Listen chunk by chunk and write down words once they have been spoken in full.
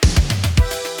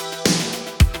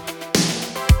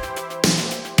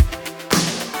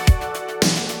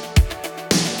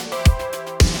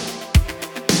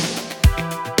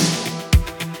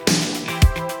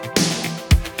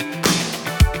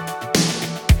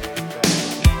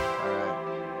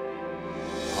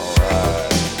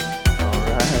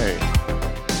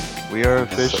We are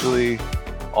So, officially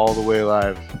all the way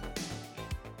live.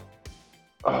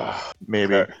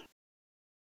 Maybe. okay.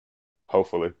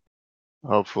 Hopefully.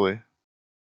 Hopefully.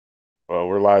 Well,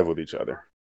 we're live with each other.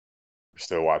 We're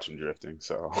still watching drifting,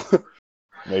 so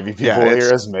maybe Yeah, people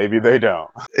hear us, maybe they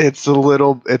don't. It's a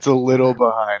little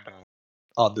behind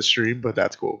on the stream, but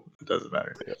that's cool. It doesn't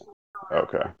matter.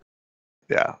 Okay.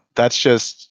 Yeah, that's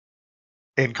just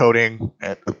encoding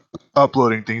and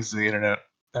uploading things to the internet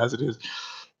as it is.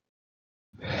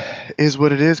 Is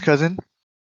what it is, cousin.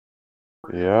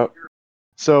 Yep.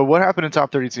 So what happened in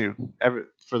top 32?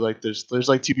 There's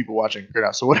like two people watching right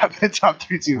now. So what happened in top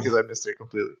 32 because I missed it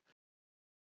completely.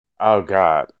 Oh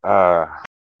God. I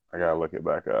gotta look it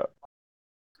back up.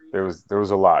 There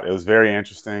was a lot. It was very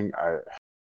interesting.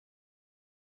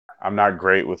 I'm not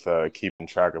great with keeping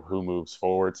track of who moves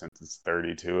forward since it's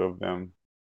 32 of them.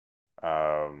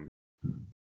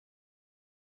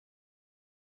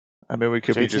 I mean, we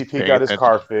could be just JTP paying got his attention.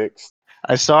 car fixed.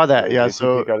 I saw that. Yeah.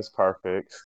 JTP got his car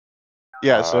fixed.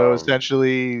 Yeah, so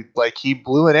essentially, like, he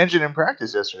blew an engine in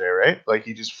practice yesterday, right? Like,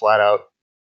 he just flat out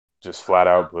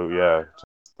blew. Yeah,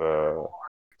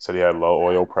 said he had low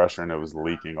oil pressure and it was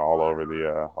leaking all over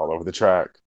the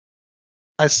track.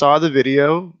 I saw the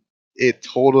video. It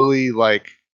totally,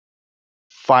 like,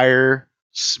 fire,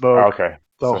 smoke, Okay,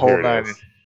 the so whole here it nine. is.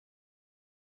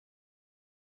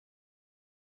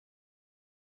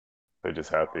 They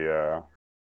just had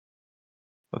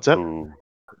What's up?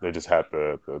 They just had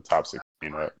the top 16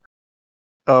 up.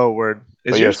 Oh, word.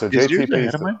 Is yours JTP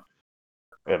ahead of mine?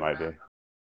 It might be.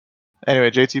 Anyway,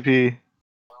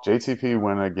 JTP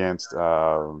went against.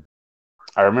 I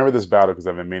remember this battle because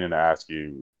I've been meaning to ask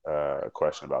you a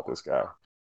question about this guy.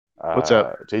 What's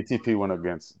up? JTP went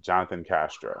against Jonathan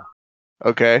Castro.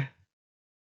 Okay.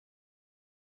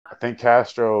 I think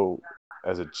Castro,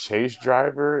 as a chase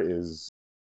driver, is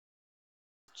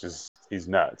just he's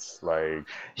nuts. Like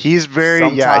he's very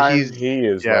sometimes he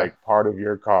is yeah. like part of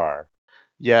your car.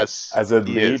 Yes. As a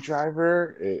lead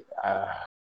driver,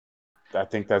 I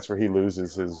think that's where he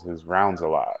loses his rounds a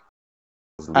lot.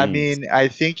 I mean, I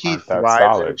think he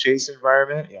thrives in a chase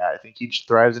environment. Yeah, I think he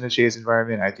thrives in a chase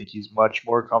environment. I think he's much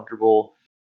more comfortable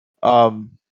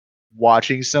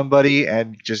watching somebody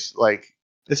and just like,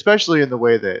 especially in the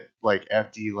way that like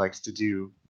FD likes to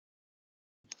do,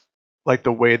 like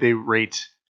the way they rate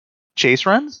chase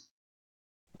runs.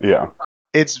 Yeah.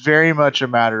 It's very much a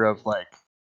matter of like,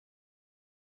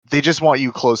 they just want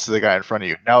you close to the guy in front of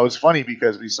you. Now, it's funny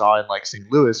because we saw in like St.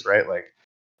 Louis, right? Like,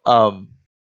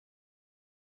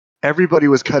 everybody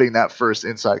was cutting that first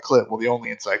inside clip. Well, the only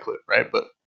inside clip, right? But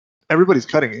everybody's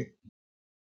cutting it.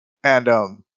 And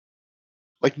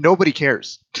like nobody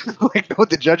cares. Like no,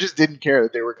 the judges didn't care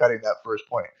that they were cutting that first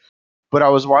point. But I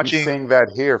was watching. I'm seeing that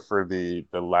here for the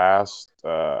last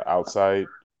outside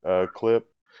clip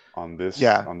on this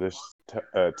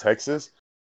Texas.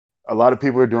 A lot of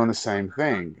people are doing the same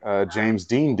thing. James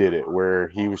Dean did it where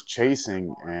he was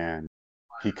chasing and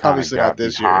he kind of got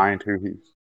behind who he.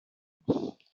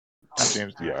 Not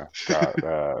James Dean.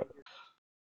 Yeah,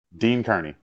 Dean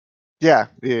Kearney. Yeah.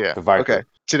 The Viper. Okay,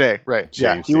 today, right?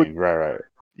 James Dean, right.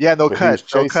 Yeah, they'll but cut. He was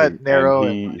chasing, they'll cut narrow.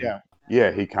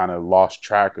 He kind of lost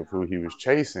track of who he was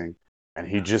chasing, and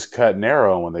he just cut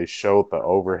narrow. When they showed the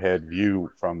overhead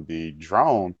view from the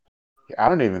drone, I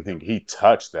don't even think he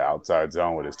touched the outside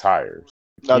zone with his tires.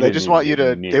 No, they just want you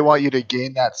to. They want you to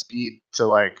gain that speed to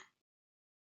like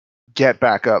get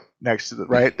back up next to the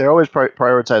right. They always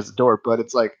prioritize the door, but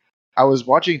it's like I was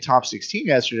watching Top 16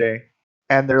 yesterday,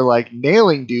 and they're like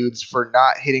nailing dudes for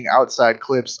not hitting outside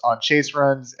clips on chase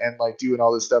runs and like doing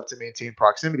all this stuff to maintain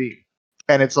proximity.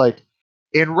 And it's like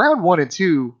in round 1 and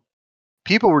 2,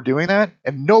 people were doing that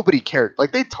and nobody cared.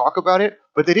 Like they talk about it,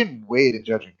 but they didn't weigh it in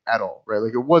judging at all, right?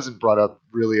 Like it wasn't brought up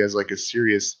really as like a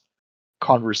serious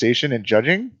conversation in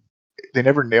judging. They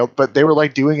never nailed, but they were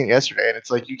like doing it yesterday, and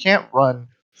it's like you can't run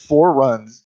 4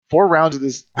 rounds of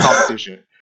this competition,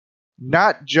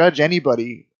 not judge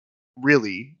anybody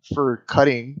really for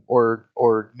cutting or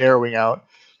narrowing out.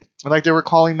 And like they were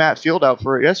calling Matt Field out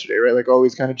for it yesterday, right? Like, oh,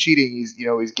 he's kind of cheating. He's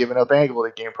giving up angle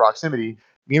to gain proximity.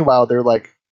 Meanwhile, they're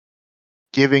like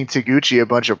giving Taguchi a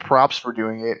bunch of props for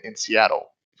doing it in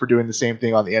Seattle, for doing the same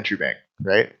thing on the entry bank,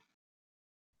 right?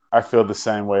 I feel the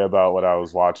same way about what I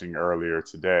was watching earlier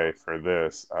today for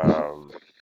this.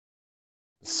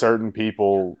 Certain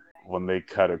people, when they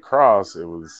cut across,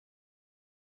 the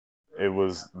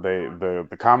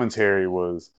commentary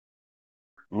was,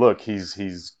 look,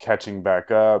 he's catching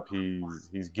back up,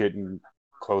 he's getting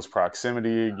close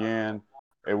proximity again.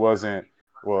 It wasn't,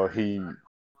 well, he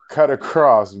cut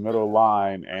across middle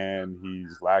line and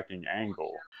he's lacking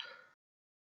angle.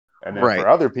 And then for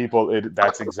other people,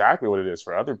 that's exactly what it is.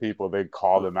 For other people, they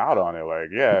called him out on it. Like,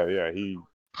 he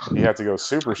had to go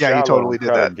super shallow he totally and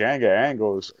cut a did that. gang of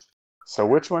angles. So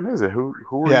which one is it? Who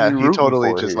are you he rooting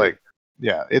totally for just here?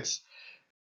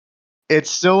 it's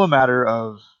still a matter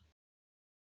of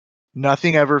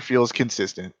nothing ever feels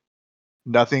consistent.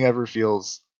 Nothing ever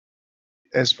feels,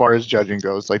 as far as judging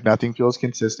goes, like nothing feels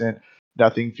consistent.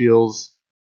 Nothing feels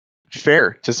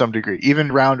fair to some degree,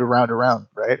 even round to round,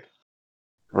 right?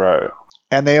 Right.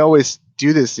 And they always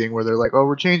do this thing where they're like, "Oh,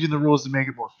 we're changing the rules to make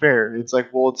it more fair." It's like,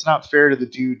 well, it's not fair to the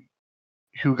dude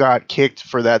who got kicked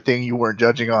for that thing you weren't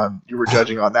judging on. You were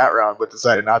judging on that round, but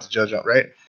decided not to judge on, right?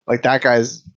 Like that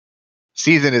guy's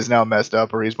season is now messed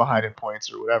up, or he's behind in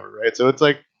points, or whatever, right? So it's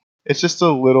like, it's just a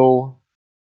little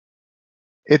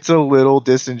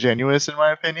disingenuous in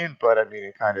my opinion, but I mean,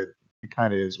 it kind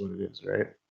of is what it is, right?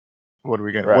 What are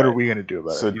we gonna do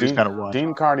about So it? You just kind of won.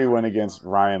 Dean Carney went against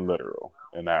Ryan Littrell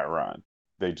in that run.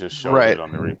 They just showed Right. it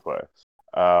on the replay.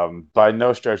 By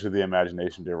no stretch of the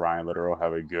imagination did Ryan Littrell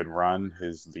have a good run,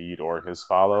 his lead or his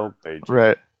follow.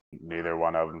 Right. Neither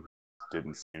one of them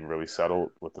didn't seem really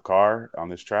settled with the car on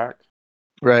this track.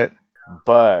 Right.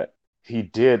 But he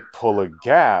did pull a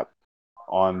gap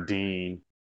on Dean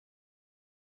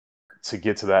to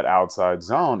get to that outside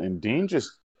zone. And Dean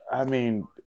just, I mean,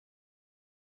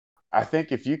 I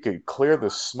think if you could clear the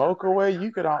smoke away,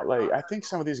 you could I think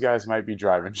some of these guys might be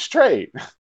driving straight.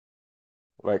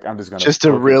 Like, I'm just going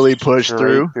to really push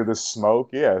through the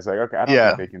smoke. Yeah, it's like, okay, I don't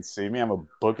think they can see me. I'm going to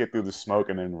book it through the smoke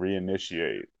and then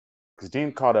reinitiate. Because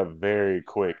Dean caught up very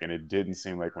quick, and it didn't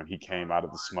seem like when he came out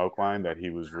of the smoke line that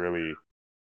he was really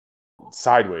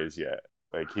sideways yet.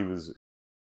 Like, he was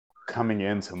coming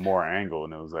into more angle,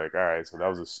 and it was like, all right, so that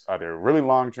was either a really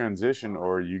long transition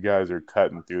or you guys are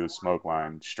cutting through the smoke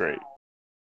line straight.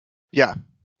 Yeah,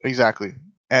 exactly.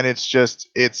 And it's just,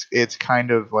 it's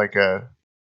kind of like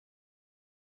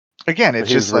again, it's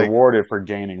just like rewarded for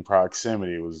gaining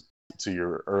proximity was, to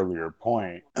your earlier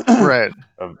point, right,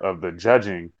 of the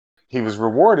judging. He was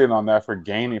rewarded on that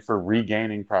for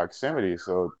regaining proximity.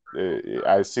 So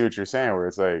I see what you're saying, where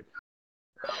it's like,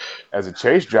 as a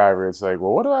chase driver, it's like,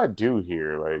 well, what do I do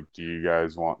here? Like, do you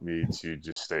guys want me to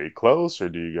just stay close, or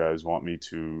do you guys want me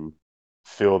to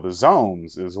fill the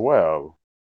zones as well?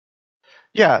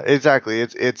 Yeah, exactly.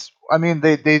 It's I mean,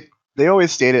 they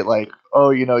always state it like, oh,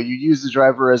 you use the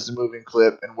driver as the moving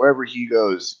clip, and wherever he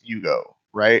goes, you go,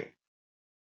 right?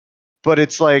 But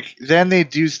it's like, then they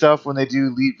do stuff when they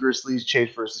do lead versus lead,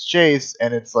 chase versus chase,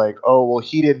 and it's like, oh, well,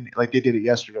 he didn't, like, they did it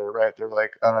yesterday, right? They're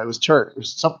like, it was Turk.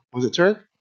 Was it Turk?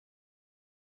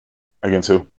 Against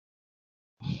who?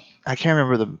 I can't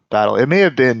remember the battle. It may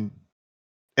have been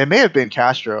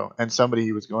Castro and somebody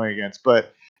he was going against,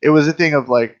 but it was a thing of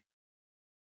like,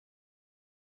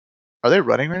 are they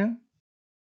running right now?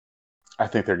 I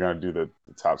think they're going to do the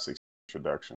top 6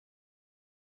 introduction.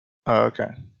 Oh, okay.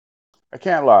 I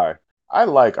can't lie. I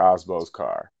like Osbo's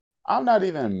car. I'm not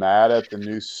even mad at the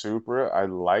new Supra. I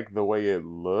like the way it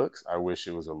looks. I wish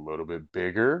it was a little bit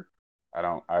bigger.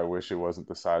 I wish it wasn't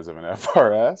the size of an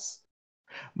FRS.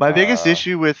 My biggest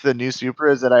issue with the new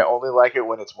Supra is that I only like it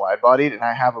when it's wide bodied, and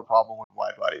I have a problem with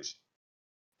wide bodies.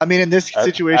 I mean, in this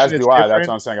situation, it's different. That's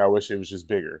what I'm saying. I wish it was just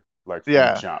bigger. Like, from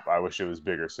jump, I wish it was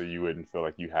bigger so you wouldn't feel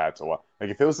like you had to walk. Like,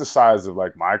 if it was the size of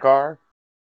like my car,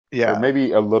 or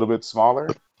maybe a little bit smaller,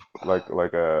 like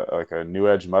a New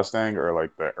Edge Mustang, or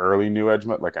like the early New Edge,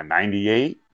 like a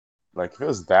 98. Like, if it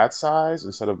was that size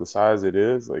instead of the size it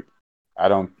is, like, I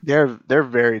don't. They're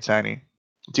very tiny.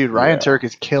 Dude, Ryan Turk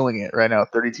is killing it right now.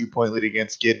 32-point lead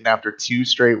against Gidden after 2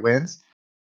 straight wins.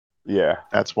 Yeah,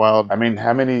 that's wild. I mean,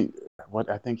 how many? What,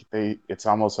 I think it's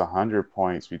almost 100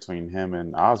 points between him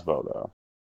and Osbo, though.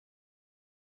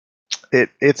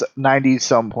 It's 90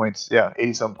 some points. Yeah,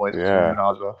 80 some points between him and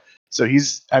Osbo. So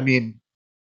he's, I mean,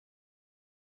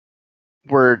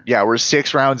 we're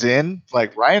 6 rounds in.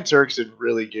 Like, Ryan Turk's in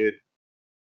really good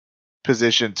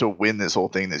position to win this whole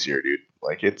thing this year, dude.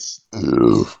 Like, it's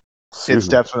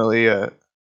definitely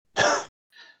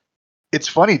it's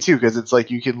funny too, because it's like,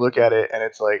 you can look at it and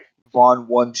it's like, Vaughn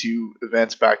won 2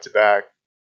 events back to back.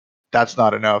 That's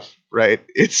not enough, right?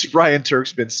 It's Ryan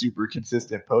Turk's been super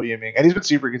consistent podiuming, and he's been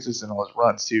super consistent on his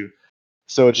runs too.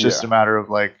 So it's just a matter of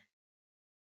like,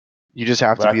 you just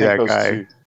have to be that guy.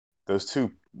 Those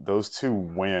two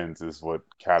wins is what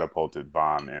catapulted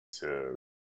Vaughn into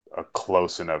a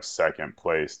close enough second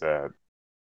place that,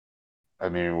 I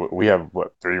mean, we have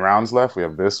 3 rounds left. We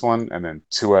have this one and then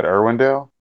 2 at Irwindale.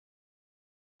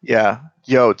 Yeah,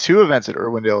 2 events at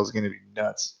Irwindale is going to be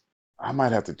nuts. I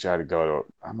might have to go to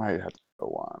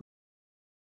one.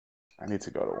 I need to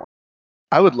go to one.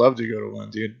 I would love to go to one,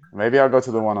 dude. Maybe I'll go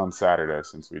to the one on Saturday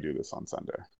since we do this on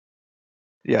Sunday.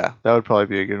 Yeah, that would probably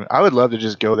be a good one. I would love to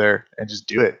just go there and just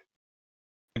do it.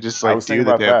 And just I like was thinking do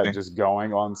the about damn that, thing. just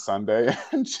going on Sunday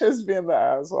and just being the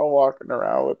asshole walking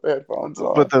around with the headphones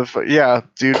But on, yeah,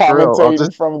 dude, for real. I'll commentating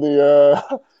just from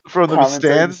the commentating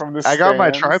stands. from the I got my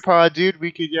stands. tripod, dude.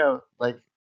 We could like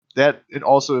that. It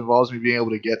also involves me being able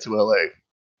to get to LA.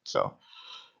 So,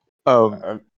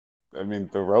 I, I mean,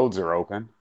 the roads are open.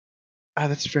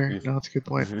 That's fair. No, that's a good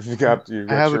point. You've I have got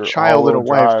a your child and a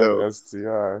all-wheel wife, drive though.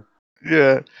 STI.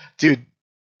 Yeah, dude.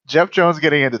 Jeff Jones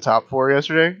getting into top 4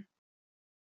 yesterday.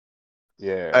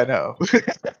 Yeah, I know.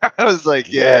 I was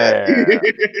like, yeah,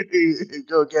 yeah.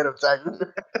 go get him,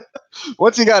 Tiger.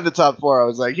 Once he got into top 4, I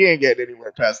was like, he ain't getting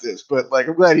anywhere past this. But like,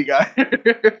 I'm glad he got.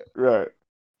 Right.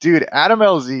 Dude, Adam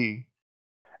LZ.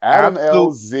 Adam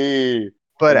LZ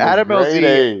But in the Adam grade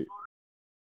LZ 8.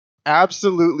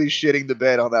 absolutely shitting the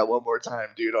bed on that one more time,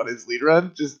 dude, on his lead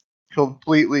run. Just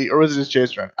completely, or was it his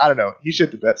chase run? I don't know. He shit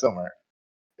the bed somewhere.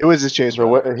 It was his chase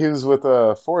run. He was with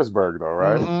Forsberg though,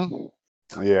 right? Mm-hmm.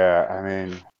 Yeah, I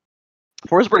mean,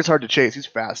 Forsberg's hard to chase. He's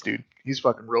fast, dude. He's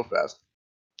fucking real fast.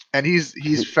 And he's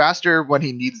faster when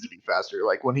he needs to be faster.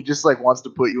 Like when he just like wants to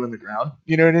put you in the ground.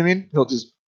 You know what I mean? He'll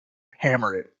just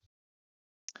hammer it.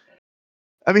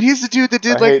 I mean, he's the dude that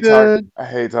did I I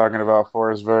hate talking about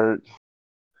Forsberg.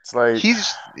 It's like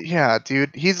yeah,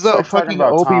 dude. He's it's the like talking fucking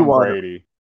about Tom Obi-Wan. Brady.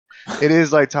 It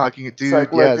is like talking, It's dude.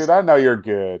 like, look, Yes, dude, I know you're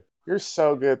good. You're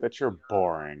so good that you're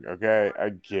boring. Okay, I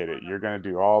get it. You're gonna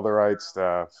do all the right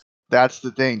stuff. that's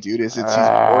the thing, dude. Is he's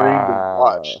boring to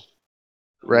watch, Ah,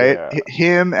 right? yeah.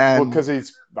 Him Well, and because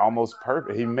he's almost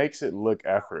perfect. He makes it look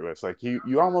effortless. Like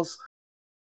you almost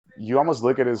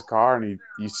look at his car and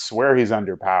you swear he's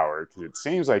underpowered because it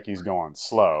seems like he's going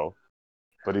slow,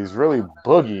 but he's really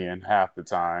boogieing half the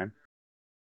time.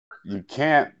 You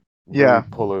can't really yeah,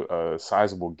 pull a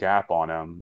sizable gap on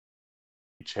him.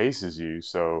 He chases you,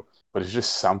 so but it's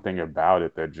just something about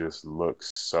it that just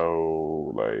looks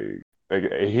so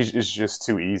it's just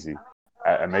too easy.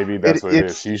 And maybe that's what it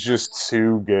is. it's He's just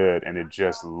too good, and it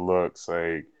just looks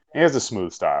like he has a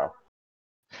smooth style.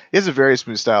 he has a very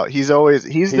smooth style. He's the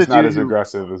He's not dude as who,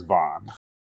 aggressive as Vaughn.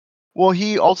 well,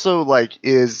 he also like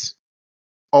is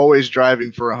always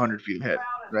driving for 100 feet ahead,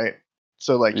 right?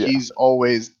 So like Yeah. he's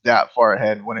always that far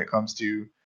ahead when it comes to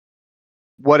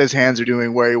what his hands are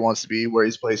doing, where he wants to be, where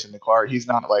he's placing the car. He's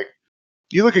not like,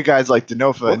 you look at guys like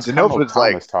Denofa, and What's Helmut Denofa's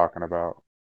like, Thomas talking about?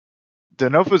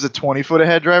 Denofa's a 20 foot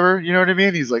ahead driver. You know what I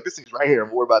mean? He's like, this thing's right here.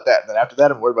 I'm worried about that. And then after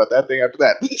that, I'm worried about that thing after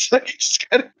that. It's like, it just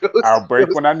kind of I'll break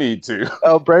goes. when I need to.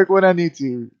 I'll break when I need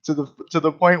to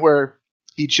the point where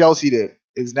he Chelsea'd it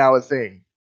is now a thing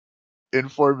in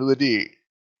Formula D.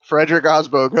 Frederick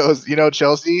Osbo goes,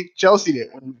 Chelsea'd it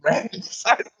when you ran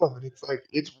inside of him. And it's like,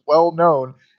 it's well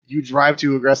known you drive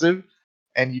too aggressive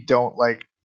and you don't like,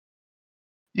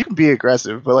 you can be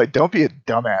aggressive, but like, don't be a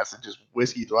dumbass and just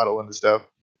whiskey throttle into stuff.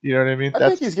 You know what I mean? I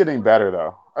think he's getting better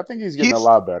though. I think he's getting a He's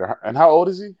lot better. And how old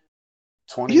is he?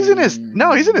 he's in his 20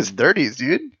 no, he's in his 30s,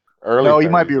 dude. early No, you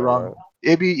might be 30s, all wrong. right.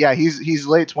 It'd be yeah, he's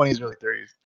late 20s, early 30s.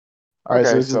 All right, so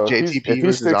Okay, this is so if JTP he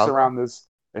versus sticks Osmo. around this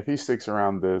if he sticks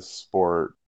around this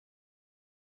sport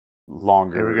Here we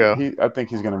longer, go. I think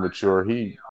he's going to mature.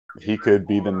 He could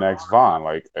be the next Vaughn,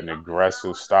 like an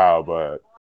aggressive style, but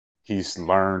he's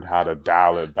learned how to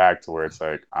dial it back to where it's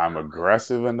like I'm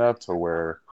aggressive enough to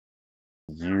where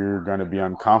you're going to be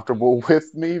uncomfortable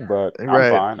with me, but I'm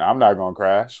Right. fine. I'm not going to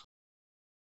crash.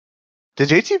 Did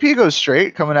JTP go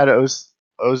straight coming out of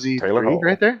Taylor OZ3 right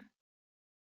Hall. there?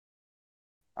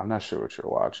 I'm not sure what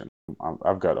you're watching.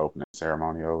 I've got opening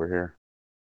ceremony over here.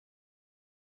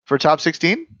 For top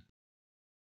 16?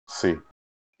 See.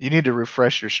 You need to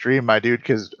refresh your stream, my dude,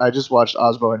 because I just watched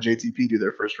Osmo and JTP do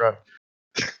their first run.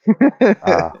 You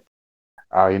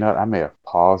know what? I may have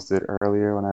paused it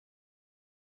earlier when I.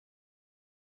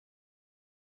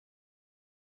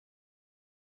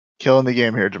 Killing the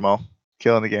game here, Jamal.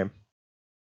 Killing the game.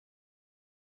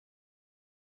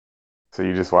 So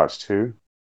you just watched two?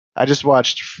 I just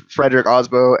watched Frederick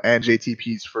Osbo and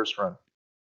JTP's first run.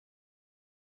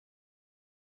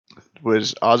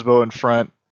 Was Osbo in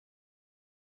front,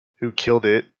 who killed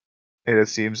it, it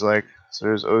seems like. So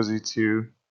there's OZ2.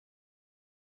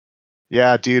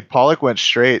 Yeah, dude, Pollock went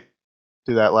straight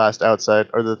through that last outside,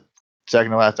 or the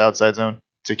second to last outside zone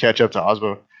to catch up to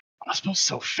Osbo. Osbo's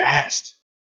so fast.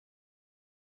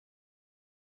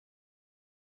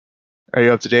 Are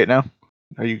you up to date now?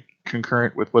 Are you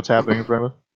concurrent with what's happening in front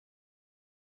of us?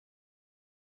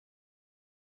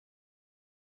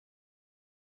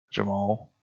 Jamal.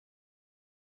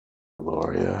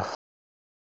 Gloria.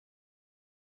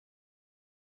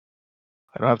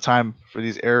 don't have time for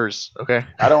these errors. Okay.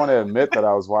 I don't want to admit that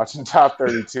I was watching Top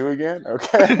 32 again.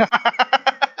 Okay.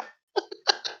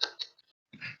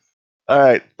 All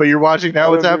right, but you're watching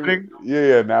now. What's happening?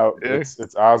 Yeah. Now it's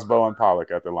Osbo and Pollock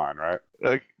at the line, right?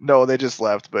 No, they just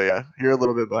left. But yeah, you're a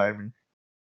little bit behind me.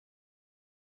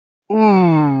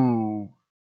 Ooh.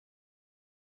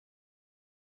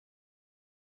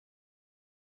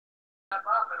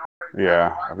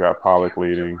 Yeah, I've got Pollock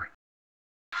leading.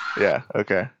 Yeah.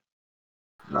 Okay.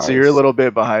 Nice. So you're a little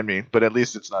bit behind me, but at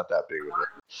least it's not that big of it.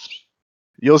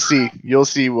 You'll see. You'll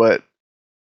see what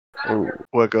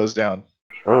goes down.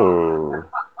 Oh.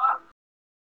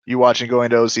 You watching going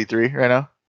to OC3 right now?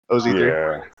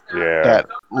 OZ3? Yeah. That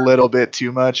little bit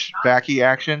too much backy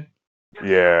action?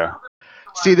 Yeah.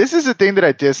 See, this is the thing that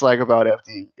I dislike about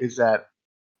FD is that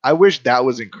I wish that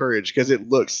was encouraged because it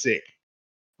looks sick.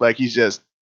 Like he's just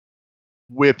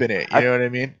whipping it. You know what I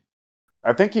mean?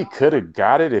 I think he could have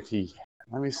got it if he.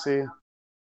 Let me see.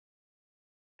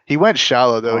 He went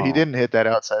shallow though. He didn't hit that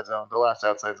outside zone. The last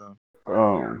outside zone.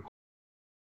 Oh.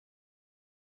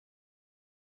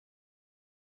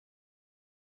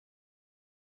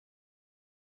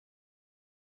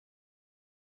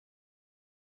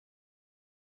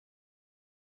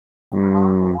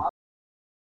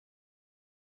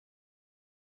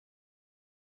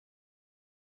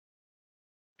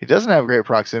 He doesn't have great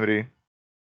proximity.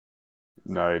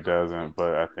 No, he doesn't.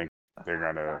 But I think they're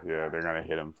gonna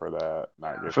hit him for that.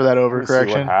 For that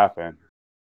overcorrection. What happened?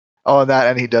 Oh,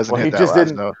 and he doesn't hit that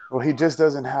last note. Well, he just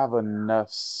doesn't have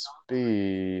enough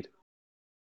speed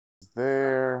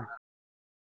there.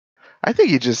 I think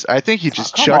he just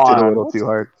chucked it a little too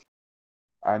hard.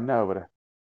 I know, but a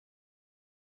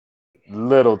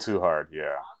little too hard,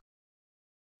 yeah.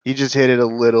 He just hit it a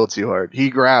little too hard. He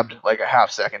grabbed like a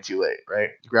half second too late, right?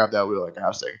 He grabbed that wheel like a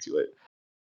half second too late.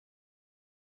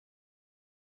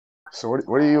 So what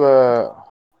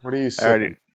are you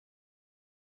saying?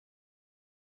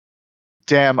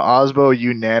 Damn, Osbo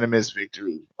unanimous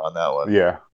victory on that one.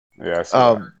 Yeah.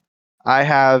 I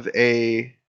have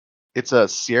it's a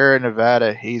Sierra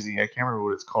Nevada hazy. I can't remember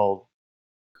what it's called.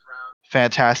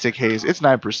 Fantastic haze. It's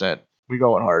 9%. We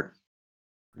going hard.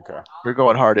 Okay. We're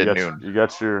going hard at noon. You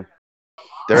got your.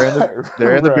 They're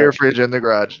in the beer fridge in the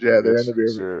garage. Yeah, they're in the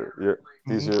beer fridge.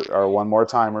 These are our one more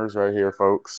timers right here,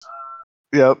 folks.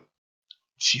 Yep.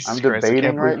 Jesus I'm Christ,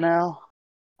 debating right now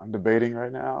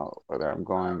whether I'm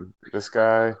going this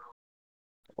guy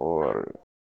or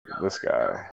this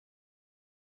guy.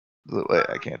 Wait,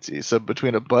 I can't see. So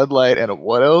between a Bud Light and a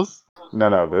what else?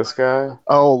 No, this guy.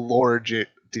 Oh Lord,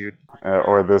 dude.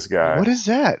 Or this guy. What is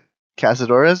that?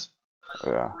 Cazadores?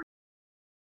 Yeah.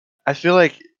 I feel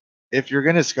like if you're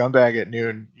gonna scumbag at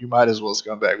noon, you might as well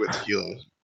scumbag with tequila.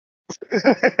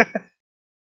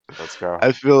 Let's go.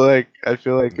 I feel like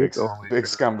big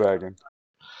scumbagging.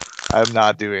 I'm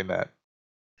not doing that.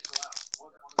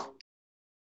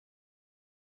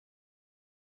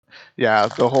 Yeah,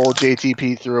 the whole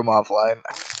JTP threw him offline.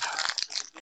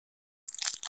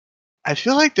 I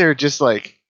feel like they're just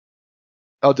like,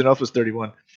 oh, Denofa's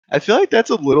 31. I feel like that's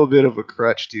a little bit of a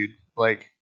crutch, dude.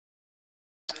 Like,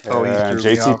 he threw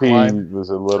JTP me offline. Was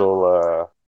a little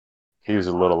he was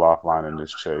a little offline in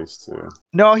this chase too.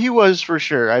 No, he was for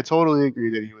sure. I totally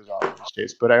agree that he was off in this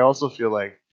chase, but I also feel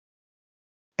like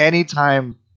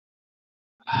anytime,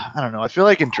 I don't know, I feel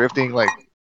like in drifting, like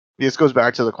this goes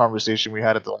back to the conversation we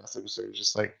had at the last episode.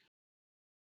 Just like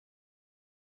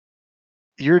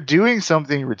you're doing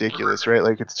something ridiculous, right?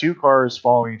 Like it's two cars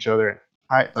following each other,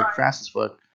 like fast as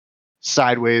fuck,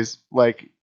 sideways.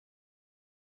 Like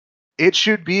it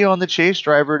should be on the chase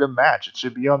driver to match. It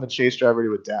should be on the chase driver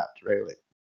to adapt, right? Like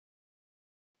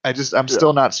I'm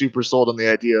still not super sold on the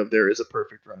idea of there is a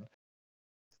perfect run.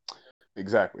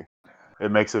 Exactly. It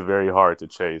makes it very hard to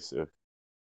chase if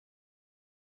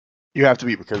you have to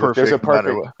be perfect.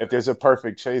 If there's a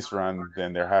perfect chase run,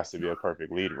 then there has to be a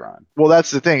perfect lead run. Well,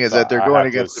 that's the thing is that they're going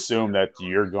against. Assume that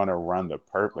you're going to run the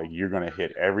like you're going to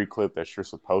hit every clip that you're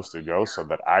supposed to go, so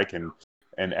that I can,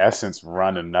 in essence,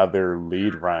 run another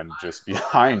lead run just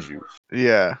behind you.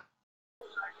 Yeah.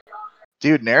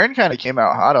 Dude, Naren kind of came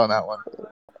out hot on that one.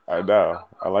 I know.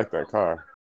 I like that car.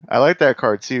 I like that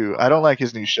car too. I don't like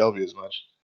his new Shelby as much.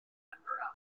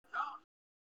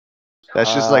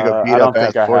 That's just like a beat up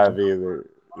ass 14. I have either.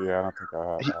 Yeah, I don't think I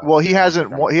have. He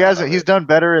hasn't. He's done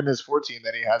better in this 14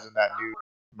 than he has in that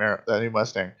new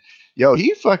Mustang. Yo,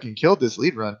 he fucking killed this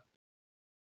lead run.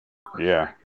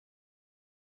 Yeah.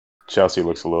 Chelsea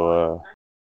looks a little.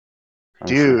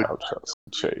 Dude,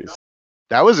 chase.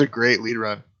 That was a great lead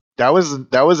run. That was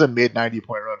a mid 90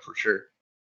 point run for sure.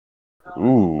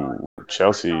 Ooh,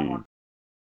 Chelsea.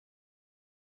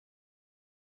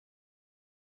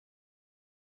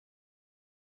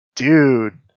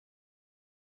 Dude.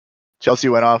 Chelsea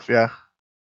went off, yeah.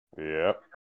 Yep.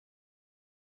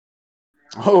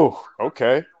 Oh,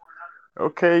 okay.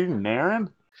 Okay,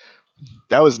 Naren.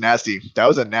 That was nasty. That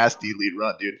was a nasty lead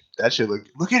run, dude. That shit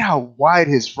look at how wide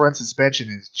his front suspension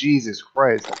is. Jesus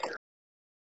Christ.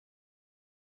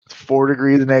 4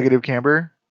 degrees negative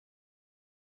camber.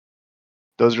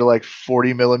 Those are like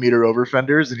 40 millimeter over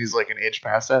fenders, and he's like an inch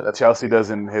past that. That's Chelsea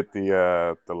doesn't hit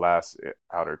the last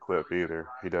outer clip either.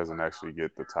 He doesn't actually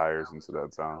get the tires into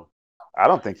that zone. I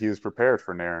don't think he was prepared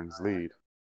for Naren's lead.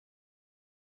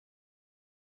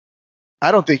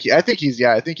 I think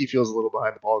he feels a little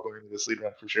behind the ball going into this lead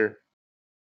run for sure.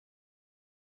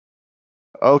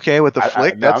 Okay, with the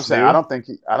flick, that's new. I don't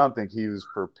think he was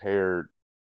prepared.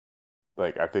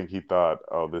 Like, I think he thought,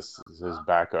 oh, this is his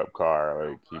backup car.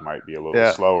 Like, he might be a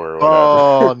little slower or whatever.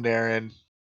 Oh, Naren.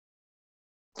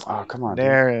 Oh, come on,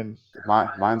 Naren. Dude.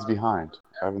 Mine's behind.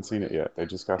 I haven't seen it yet. They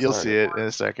just got You'll started. see it in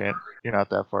a second. You're not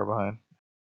that far behind.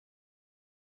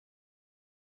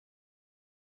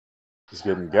 He's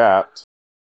getting gapped.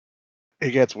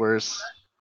 It gets worse.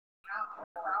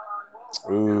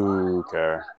 Ooh,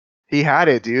 okay. He had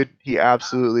it, dude. He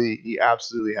absolutely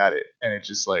had it. And it's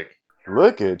just like,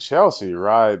 look at Chelsea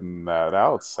riding that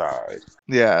outside.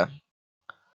 Yeah.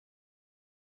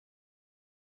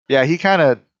 Yeah, he kind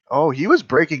of, he was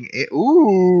breaking it.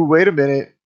 Ooh, wait a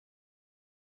minute.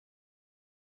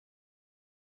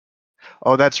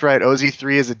 Oh, that's right.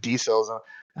 OZ3 is a decel zone.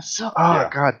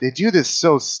 God, they do this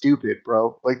so stupid,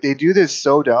 bro. Like, they do this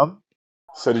so dumb.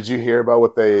 So did you hear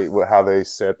about how they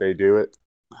said they do it?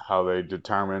 How they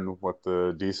determine what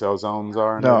the decel zones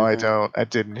are? No, I don't. I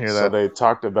didn't hear that. So they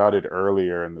talked about it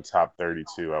earlier in the top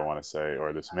 32, I want to say,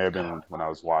 or this may have been when I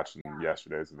was watching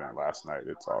yesterday's event last night.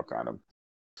 It's all kind of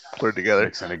blurred together.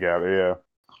 Mixing together,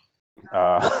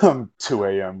 yeah. 2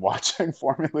 a.m. watching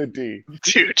Formula D.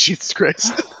 Dude, Jesus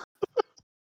Christ.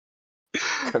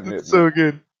 Commitment. So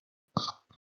good.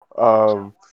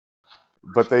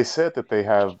 But they said that they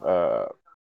have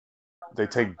they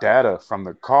take data from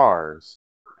the cars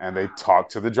and they talk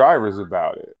to the drivers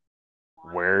about it.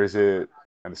 Where is it?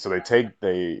 And so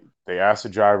they ask the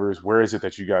drivers, where is it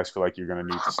that you guys feel like you're going to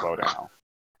need to slow down?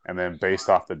 And then based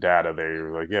off the data, they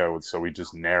were like, yeah, so we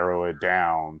just narrow it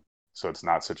down so it's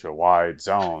not such a wide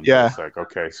zone. Yeah. But it's like,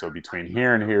 okay, so between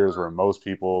here and here is where most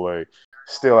people, like,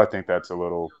 still I think that's a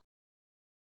little,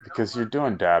 because you're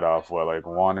doing data off what, like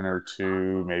 1 or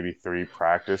 2, maybe 3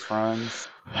 practice runs.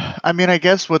 I mean, I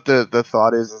guess what the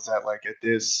thought is that, like, at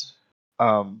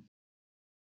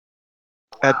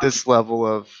this level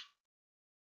of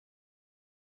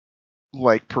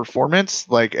like performance,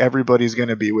 like everybody's going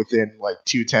to be within like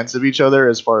 0.2 of each other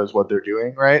as far as what they're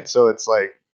doing, right? So it's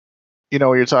like,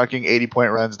 you're talking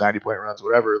 80-point runs, 90-point runs,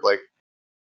 whatever. Like,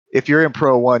 if you're in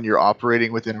Pro 1, you're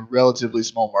operating within a relatively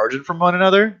small margin from one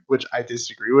another, which I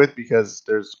disagree with, because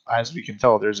there's, as we can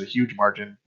tell, there's a huge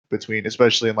margin between,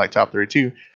 especially in like top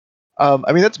 32.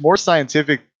 I mean, that's more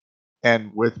scientific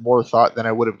and with more thought than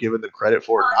I would have given them credit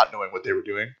for, not knowing what they were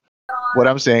doing. What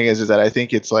I'm saying is that I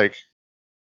think it's like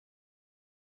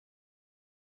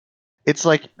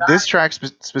this track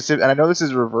specific, and I know this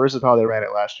is reverse of how they ran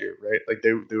it last year, right? Like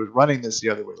they were running this the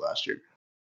other way last year.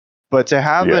 But to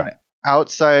have an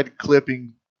outside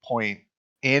clipping point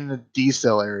in the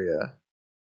decel area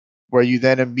where you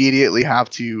then immediately have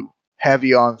to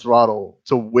heavy on throttle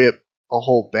to whip a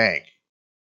whole bank,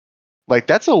 like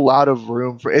that's a lot of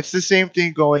room for. It's the same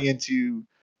thing going into,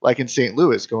 like in St.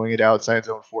 Louis, going into outside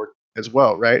zone 4 as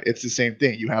well, right? It's the same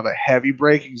thing. You have a heavy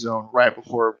braking zone right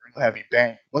before a heavy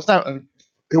bank. Well,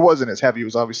 it wasn't as heavy. It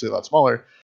was obviously a lot smaller,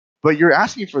 but you're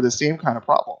asking for the same kind of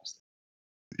problems.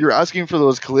 You're asking for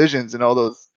those collisions and all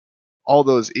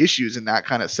those issues in that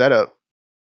kind of setup.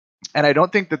 And I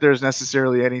don't think that there's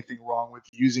necessarily anything wrong with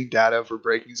using data for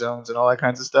braking zones and all that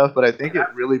kinds of stuff, but I think it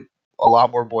really a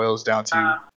lot more boils down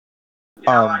to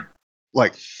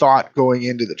like thought going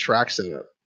into the track setup.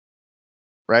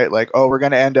 Right? Like, we're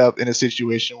going to end up in a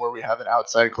situation where we have an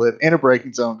outside clip in a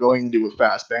braking zone going into a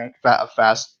fast bank, a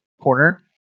fast corner.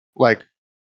 Like,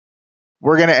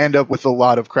 we're going to end up with a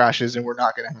lot of crashes, and we're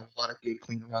not going to have a lot of good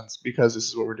clean runs because this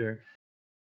is what we're doing.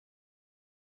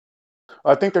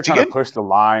 I think they're trying to push the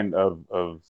line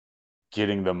of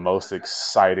getting the most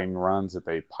exciting runs that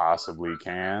they possibly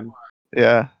can.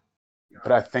 Yeah.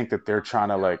 But I think that they're trying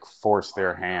to like force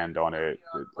their hand on it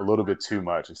a little bit too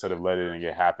much. Instead of letting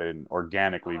it happen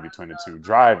organically between the two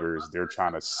drivers, they're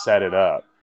trying to set it up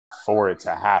for it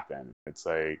to happen. It's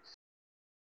like,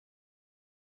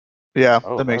 yeah,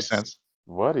 that makes sense.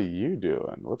 What are you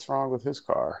doing? What's wrong with his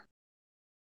car?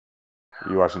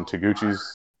 Are you watching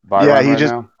Taguchi's byline right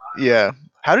now? Yeah.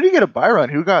 How did he get a bye run?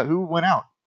 Who went out?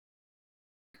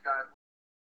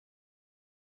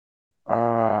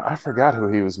 I forgot who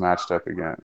he was matched up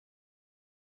against.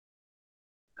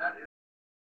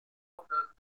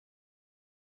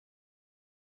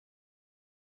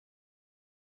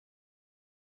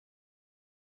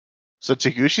 So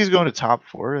Taguchi's going to top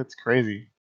 4. That's crazy.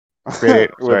 Grade 8.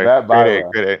 With Sorry. that bye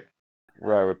run. Grade 8.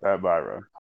 Right, with that bye run.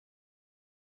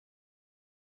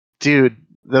 Dude,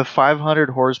 the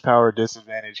 500 horsepower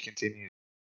disadvantage continues.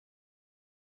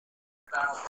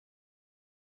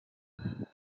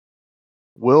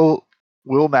 Will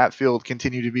Matt Field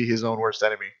continue to be his own worst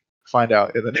enemy? Find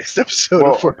out in the next episode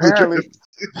of Formula apparently,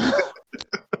 Drift.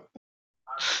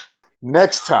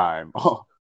 Next time.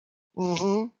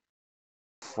 Mm-hmm.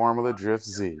 Formula Drift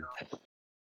Z.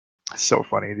 So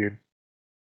funny, dude.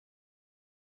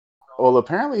 Well,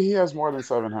 apparently he has more than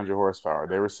 700 horsepower.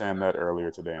 They were saying that earlier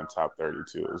today in Top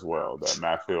 32 as well. That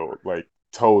Matt Field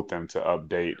told them to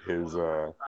update his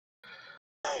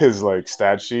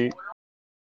stat sheet,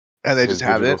 And they his just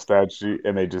have digital it. stat sheet,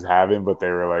 and they just haven't. But they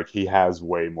were like, he has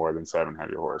way more than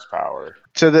 700 horsepower.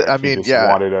 So He just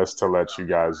wanted us to let you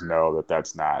guys know that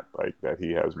that's not that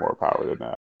he has more power than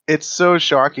that. It's so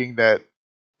shocking that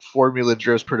Formula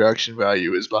Drift's production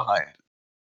value is behind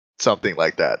something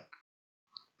like that.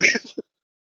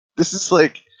 This is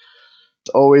it's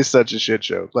always such a shit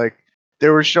show. They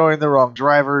were showing the wrong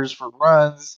drivers for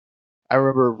runs. I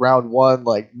remember round 1,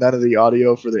 none of the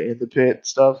audio for the in the pit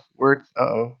stuff worked.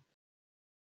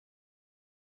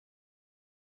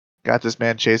 Got this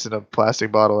man chasing a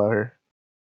plastic bottle out here.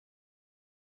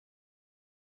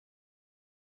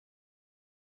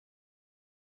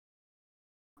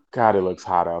 God, it looks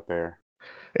hot out there.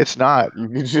 It's not. You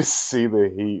can just see the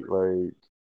heat.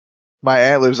 My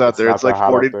aunt lives out there. It's not that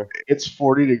hot 40. out there. It's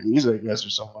 40 degrees, I guess, or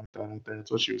something like that out there.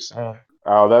 That's what she was saying.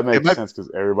 Oh, that makes sense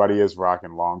because everybody is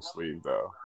rocking long sleeve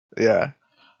though. Yeah,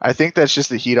 I think that's just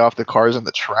the heat off the cars on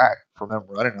the track from them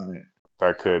running on it.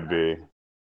 That could be.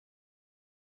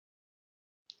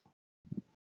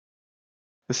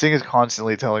 This thing is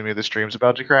constantly telling me the stream's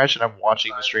about to crash, and I'm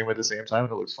watching the stream at the same time,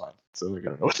 and it looks fine. So I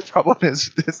don't know what the problem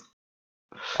is with this.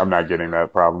 I'm not getting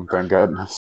that problem, thank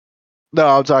goodness. No,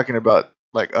 I'm talking about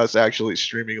us actually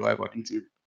streaming live on YouTube.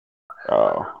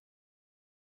 Oh.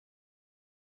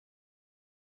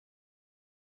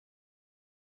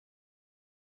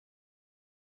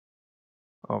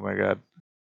 Oh my god.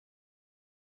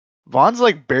 Vaughn's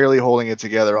barely holding it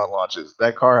together on launches.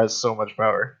 That car has so much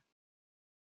power.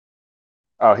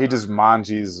 Oh, he just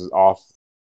manjis off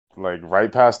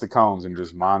right past the cones and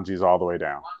just manjis all the way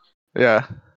down. Yeah.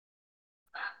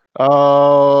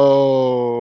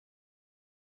 Oh.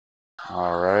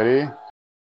 Alrighty.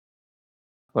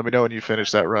 Let me know when you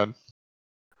finish that run.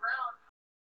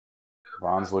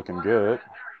 Vaughn's looking good.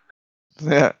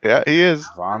 Yeah, he is.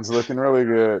 Vaughn's looking really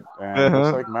good. And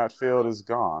looks like Matt Field is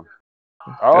gone.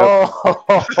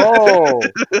 Oh!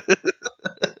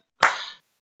 Yep.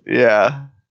 Yeah.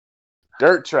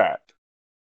 Dirt track.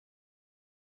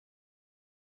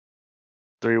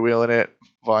 3-wheeling it.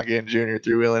 Vaughn Gittin Jr.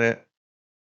 3-wheeling it.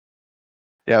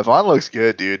 Yeah, Vaughn looks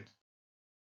good, dude.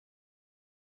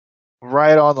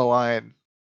 Right on the line.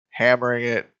 Hammering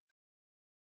it.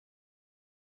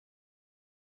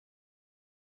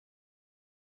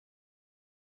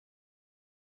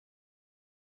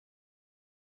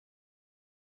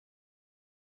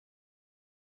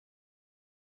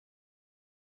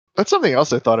 That's something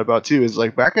else I thought about too, is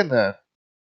back in the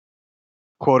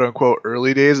quote unquote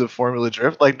early days of Formula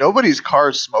Drift, nobody's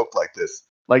cars smoked like this.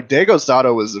 Daigo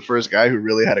Sato was the first guy who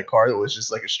really had a car that was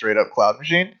just a straight up cloud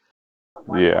machine.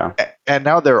 Yeah. And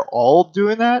now they're all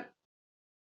doing that.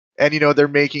 And they're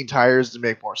making tires to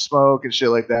make more smoke and shit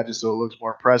like that, just so it looks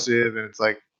more impressive. And it's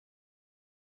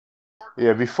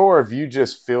yeah. Before, if you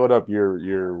just filled up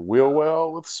your wheel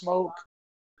well with smoke,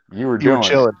 you were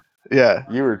chilling. Yeah,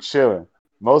 you were chilling.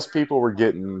 Most people were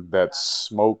getting that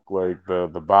smoke,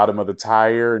 the bottom of the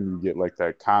tire, and you get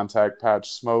that contact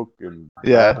patch smoke and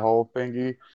that whole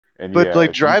thingy. And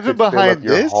but driving behind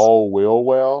fill up your whole wheel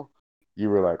well,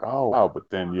 you were like, oh wow. But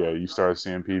then you started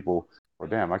seeing people. Well,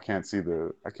 damn, I can't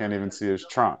even see his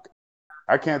trunk.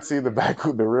 I can't see the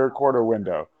rear quarter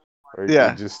window.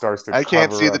 It just starts to. I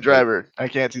can't see the driver. I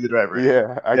can't see the driver.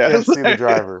 Yeah, I can't see the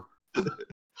driver.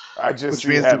 I just which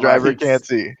means the driver can't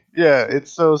see. Yeah,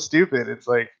 it's so stupid. It's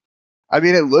I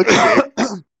mean, it looks sick.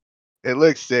 It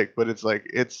looks sick, but it's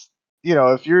if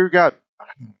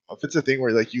it's a thing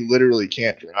where you literally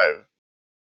can't drive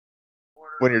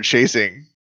when you're chasing.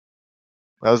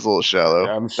 That was a little shallow.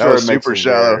 Yeah, I'm sure that was super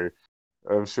shallow.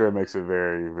 I'm sure it makes it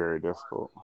very, very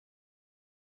difficult.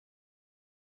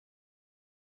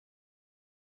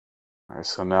 All right,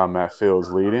 so now Matt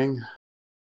Fields leading.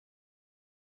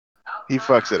 He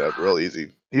fucks it up real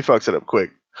easy. He fucks it up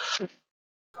quick.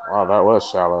 Wow, that was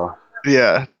shallow.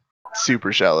 Yeah,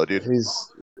 super shallow, dude.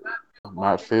 He's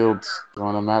Matt Fields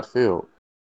going to Matt Field,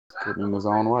 getting in his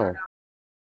own way.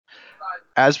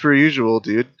 As per usual,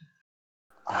 dude.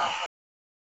 I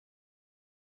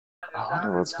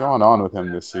wonder what's going on with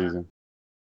him this season.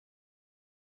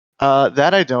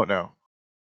 That I don't know.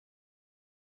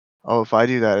 Oh, if I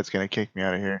do that, it's gonna kick me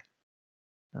out of here.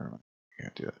 Never mind. I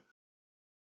can't do it.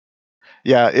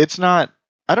 Yeah, it's not.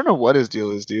 I don't know what his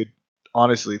deal is, dude.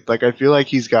 Honestly, like I feel like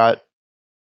he's got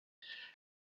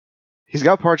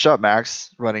Part Shop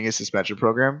Max running his suspension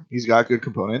program. He's got good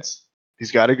components.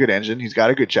 He's got a good engine. He's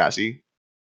got a good chassis.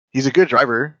 He's a good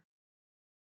driver.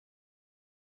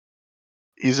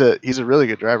 He's a really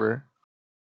good driver,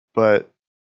 but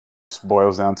it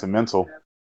boils down to mental.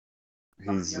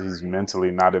 He's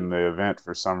mentally not in the event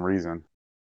for some reason.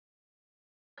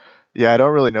 Yeah, I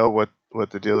don't really know what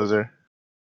the deal is there.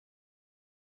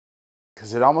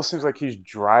 Because it almost seems like he's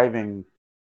driving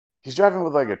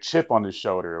with like a chip on his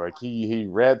shoulder. Like he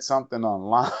read something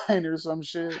online or some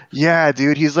shit. Yeah,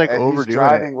 dude, he's like and overdoing he's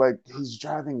driving it. like he's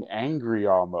driving angry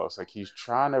almost. Like he's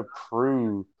trying to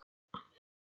prove.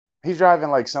 He's driving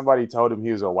like somebody told him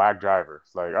he was a whack driver.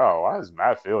 It's like, oh, why is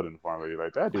Matt Field in Formula E?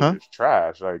 Like that dude is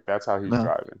trash. Like that's how he's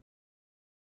driving.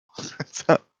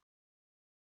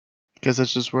 Because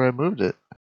that's just where I moved it.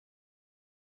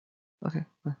 Okay.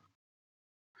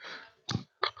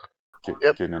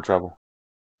 Getting in trouble.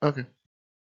 Okay.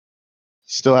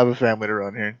 Still have a family to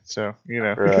run here, so you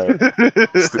know. Right.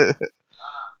 This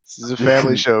is a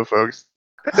family show, folks.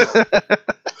 She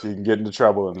can get into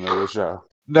trouble in the middle of the show.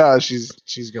 No, she's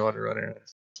going to run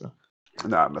errands. So.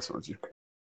 Nah, I'm messing with you.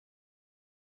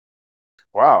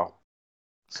 Wow.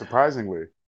 Surprisingly,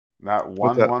 not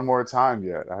one more time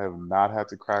yet. I have not had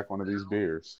to crack one of these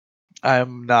beers.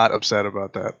 I'm not upset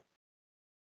about that.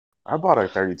 I bought a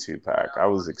 32 pack. I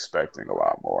was expecting a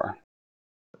lot more.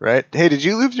 Right? Hey, did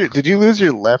you lose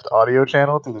your left audio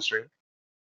channel to the stream?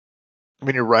 I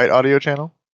mean your right audio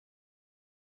channel?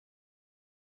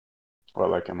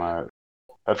 What, like am I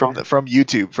from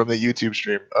YouTube, from the YouTube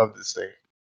stream of this thing?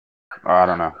 Oh, I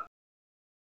don't know.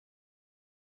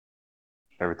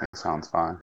 Everything sounds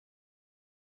fine.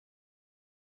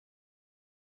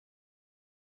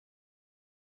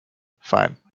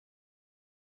 Fine.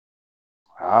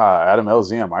 Adam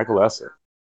LZ and Michael Esser.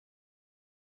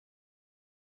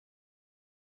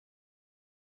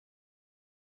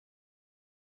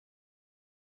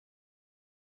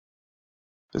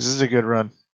 This is a good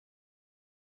run.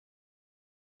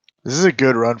 This is a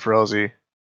good run for LZ.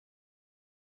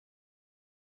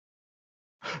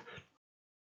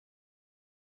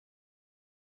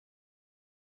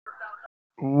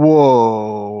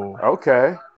 Whoa.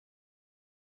 Okay.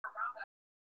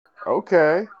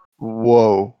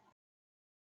 Whoa.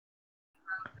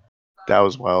 That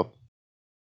was wild.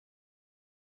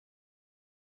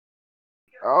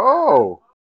 Oh.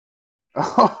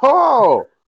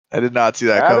 I did not see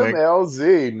that Adam coming.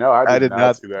 LZ. No, I did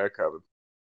not see that coming.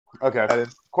 Okay.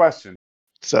 Question.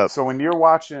 What's up? So when you're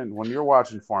watching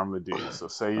Formula D, so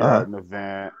say you're at an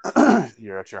event,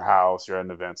 you're at your house, you're at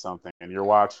an event, something, and you're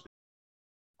watching.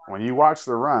 When you watch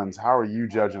the runs, how are you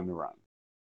judging the run?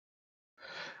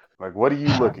 Like, what are you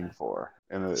looking for?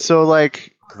 So,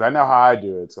 like, because I know how I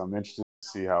do it, so I'm interested to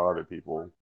see how other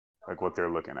people, like, what they're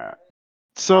looking at.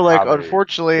 So, like,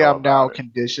 unfortunately, I'm now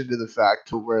conditioned to the fact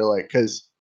to where, like, because,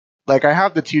 like, I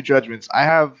have the two judgments.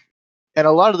 And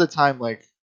a lot of the time, like,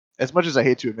 as much as I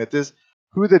hate to admit this,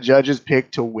 who the judges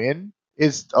pick to win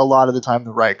is a lot of the time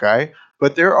the right guy.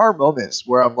 But there are moments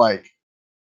where I'm like,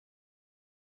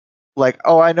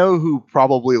 oh, I know who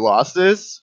probably lost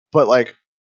this, but like,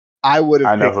 I would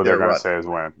have. I know who they're gonna say is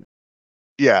win.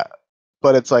 Yeah,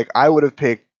 but it's like I would have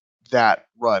picked that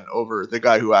run over the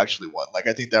guy who actually won. Like,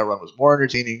 I think that run was more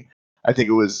entertaining. I think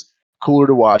it was cooler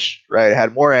to watch. Right, it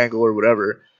had more angle or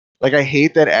whatever. Like, I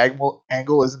hate that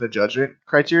angle isn't a judgment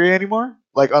criteria anymore.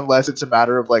 Like, unless it's a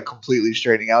matter of like completely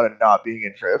straightening out and not being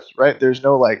in drift. Right, there's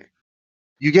no like,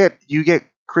 you get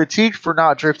critiqued for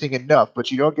not drifting enough, but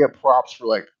you don't get props for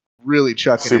like really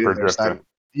chucking super it in there.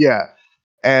 Yeah,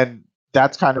 and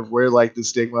that's kind of where like the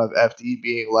stigma of FD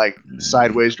being like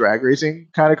sideways drag racing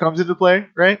kind of comes into play,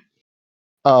 right?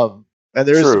 And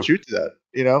there is some truth to that,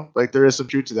 you know, like there is some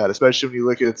truth to that, especially when you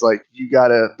look at it's like you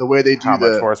gotta the way they do how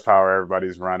much horsepower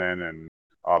everybody's running and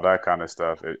all that kind of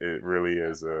stuff. It really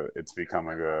is it's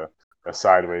becoming a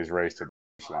sideways race to the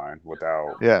finish line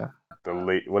without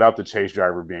the chase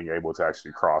driver being able to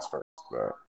actually cross first.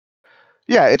 But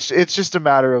Yeah, it's just a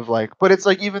matter of like, but it's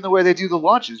like even the way they do the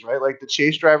launches, right? Like the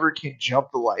chase driver can jump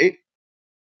the light,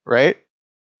 right?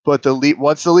 But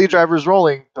once the lead driver is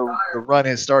rolling, the run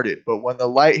has started. But when the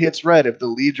light hits red, if the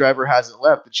lead driver hasn't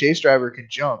left, the chase driver can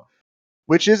jump,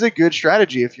 which is a good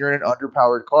strategy if you're in an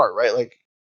underpowered car, right? Like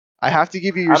I have to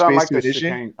give you your I don't space like to the ignition.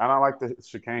 chicane. I don't like the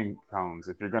chicane cones.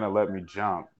 If you're gonna let me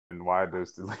jump, then why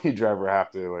does the lead driver have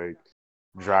to like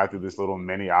drive through this little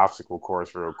mini obstacle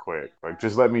course real quick? Like,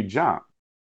 just let me jump.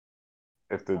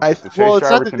 If the chase Well, it's not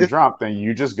driver that can it, jump, then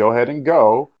you just go ahead and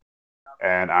go,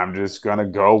 and I'm just gonna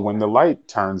go when the light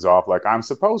turns off, like I'm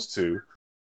supposed to,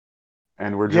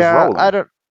 and we're just yeah, I rolling. don't.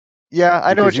 Yeah,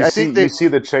 I know. Because I think you they. see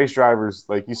the chase drivers,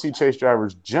 like you see chase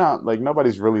drivers jump, like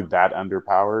nobody's really that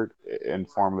underpowered in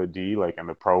Formula D, like in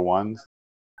the Pro ones.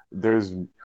 There's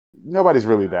nobody's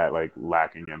really that like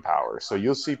lacking in power. So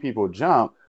you'll see people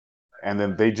jump, and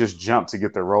then they just jump to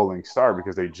get the rolling start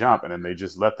because they jump, and then they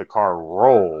just let the car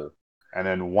roll. And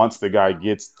then once the guy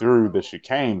gets through the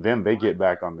chicane, then they get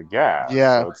back on the gas.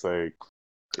 Yeah, So it's like,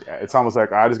 it's almost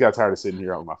like I just got tired of sitting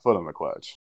here with my foot on the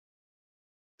clutch.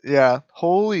 yeah.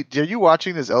 Holy, are you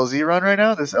watching this LZ run right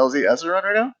now? This LZ run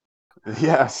right now?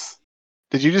 Yes,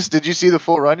 Did you see the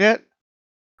full run yet?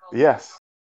 yes,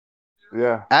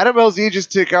 yeah. Adam LZ just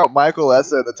took out Michael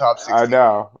Essa in the top I 16.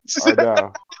 know, I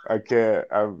know. I can't.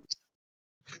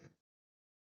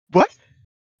 What?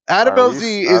 Adam Are we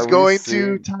LZ is are we going to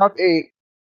seeing top 8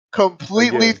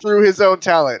 completely again? through his own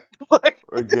talent. Like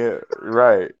Again,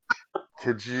 right?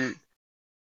 Could you?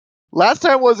 last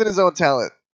time wasn't his own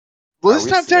talent. Well, this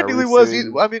time Are we technically was.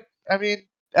 seeing? I mean,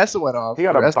 Essa went off, He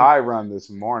got a or Essa. bye run this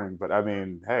morning, but I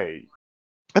mean, hey,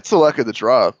 That's the luck of the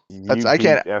draw. That's you I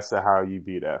can't. beat Essa how you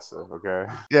beat Essa, okay?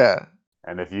 Yeah,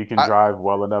 And if you can I, drive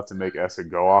well enough to make Essa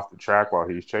go off the track while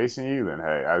he's chasing you, then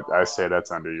hey, I say that's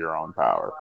under your own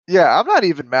power. yeah. I'm not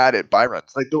even mad at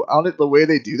Byruns. Like the way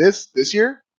they do this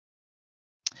year.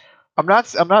 I'm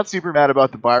not super mad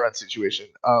about the Byron situation.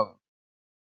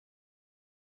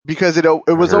 Because it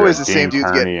was Her always and the same Dean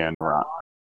dudes getting Kearney and Ron.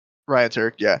 Ryan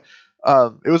Turk. Yeah.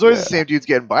 It was always the Yeah, same dudes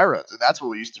getting Byruns, and that's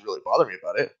what used to really bother me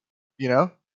about it. You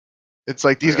know, it's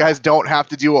like these yeah. guys don't have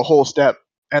to do a whole step,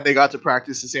 and they got to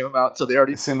practice the same amount, so they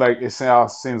already. Seems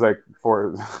like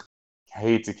for I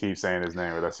hate to keep saying his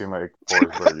name, but that seemed like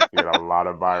Forsberg is get a lot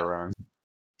of bye runs.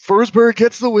 Forsberg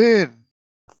gets the win.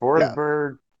 Yeah,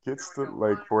 Forsberg gets the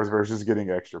like Forsberg's just getting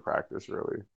extra practice,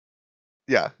 really.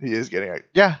 yeah, he is getting it.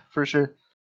 Yeah, for sure.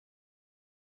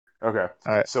 Okay,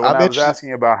 All right, so when I'm I was interested.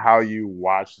 asking about how you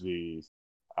watch these,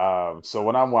 so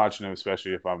when I'm watching them,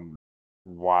 especially if I'm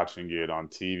watching it on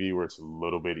TV, where it's a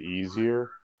little bit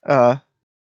easier, Uh,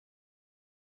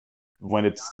 when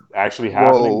it's actually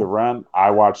happening, the whoa. run, I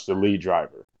watch the lead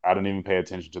driver. I don't even pay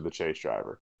attention to the chase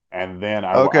driver. And then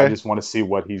I Okay. just want to see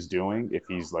what he's doing, if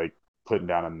he's like putting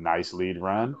down a nice lead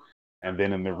run. And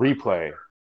then in the replay,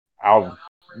 I'll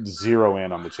zero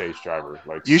in on the chase driver,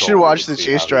 like You should solely to watch the see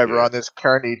chase how he driver on did. this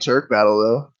Carney Turk battle,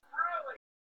 though.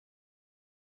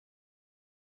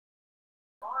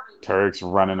 Turk's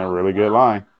running a really good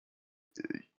line.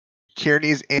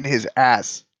 Kearney's in his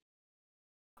ass.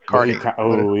 But Carney.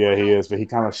 oh yeah, he is. But he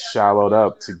kind of shallowed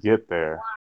up to get there.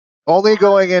 Only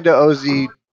going into OZ1.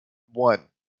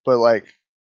 But, like,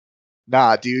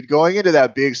 nah, dude. Going into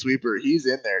that big sweeper, he's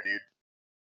in there, dude.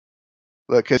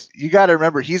 Look, because you got to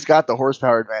remember, he's got the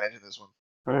horsepower advantage in this one.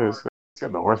 He's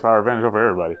got the horsepower advantage over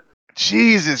everybody.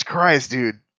 Jesus Christ,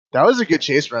 dude. That was a good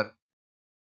chase run.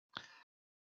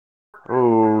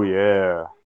 Oh yeah.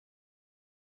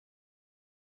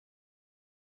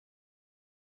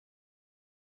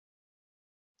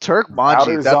 Turk Manji,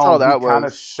 Outer that's all zone, he that kind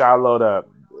of was. shallowed up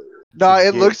to Nah,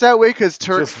 it get looks that way because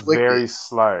Turk just flicked it. very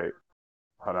slight.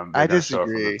 Hold on, they're I gonna show it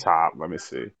from the disagree. top. Let me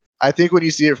see. I think when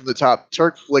you see it from the top,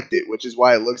 Turk flicked it, which is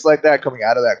why it looks like that coming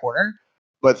out of that corner.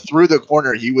 But through the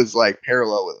corner, he was like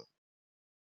parallel with him.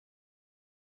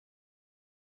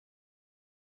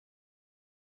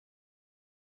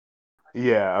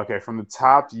 Yeah, okay. From the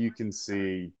top, you can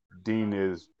see Dean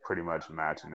is pretty much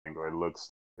matching the angle. It looked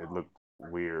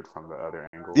weird from the other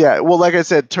angles. Yeah, well, like I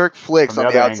said, Turk flicks From the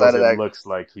on the other outside angles, of it that. looks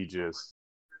like he just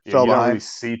yeah. Fell You don't really behind.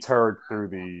 see Turk through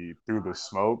the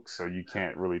smoke, so you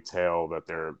can't really tell that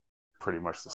they're pretty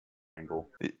much the same angle.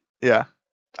 Yeah.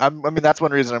 I mean, that's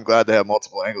one reason I'm glad they have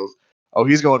multiple angles. Oh,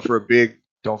 he's going for a big.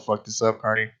 Don't fuck this up,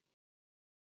 Carney.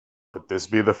 Could this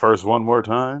be the first one more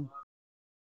time?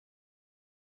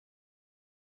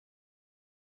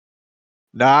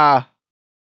 Nah.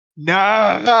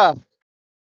 Nah.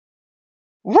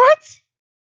 What?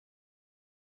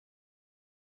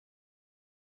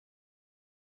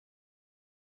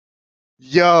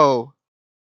 Yo.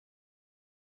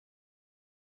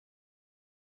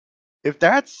 If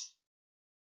that's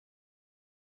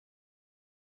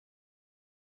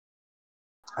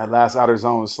that last outer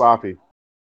zone was sloppy.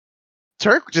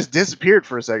 Turk just disappeared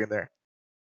for a second there.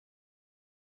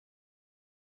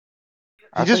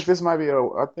 I think this might be a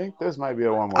one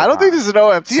more time. I don't think this is an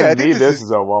OMT. To me, this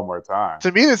is a one more time.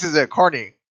 To me, this is a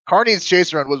Carney. Carney's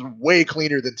chase run was way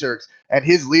cleaner than Turk's, and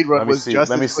his lead run was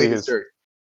just as clean as Turk.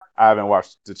 I haven't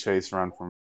watched the chase run from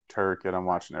Turk, and I'm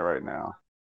watching it right now.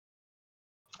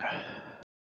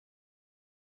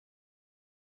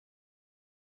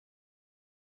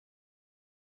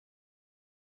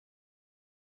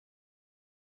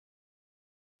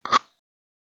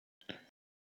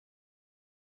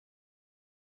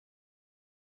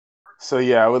 So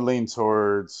yeah, I would lean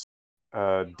towards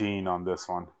Dean on this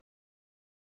one.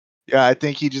 Yeah, I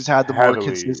think he just had the more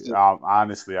consistent.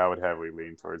 Honestly, I would heavily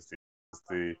lean towards Dean.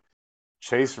 The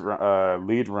chase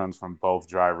lead runs from both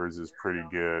drivers is pretty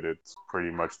good. It's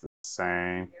pretty much the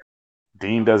same.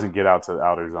 Dean doesn't get out to the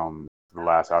outer zone, the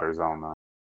last outer zone though.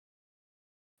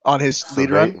 On his lead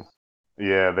run?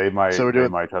 Yeah, they might try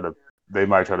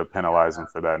to penalize him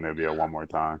for that, and it'll be a one more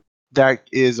time. That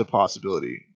is a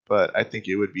possibility, but I think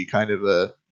it would be kind of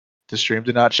the stream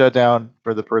did not shut down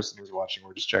for the person who's watching.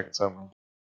 We're just checking something.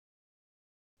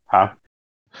 Huh?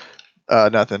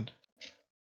 Nothing.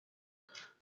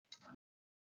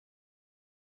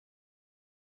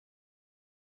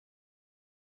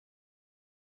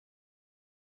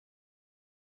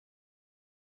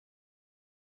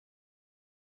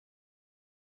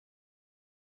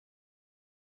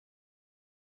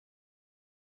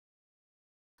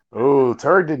 Oh,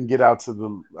 Turk didn't get out to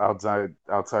the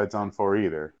outside zone 4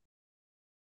 either.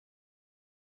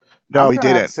 No, he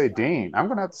didn't. I'm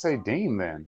gonna have to say Dean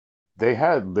then. They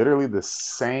had literally the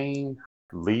same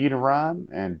lead run,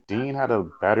 and Dean had a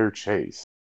better chase.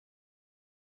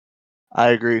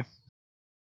 I agree.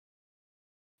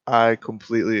 I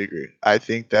completely agree. I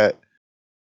think Turk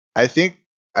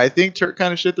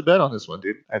kind of shit the bed on this one,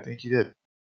 dude. I think he did.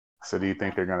 So do you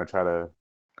think they're gonna try to?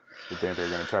 give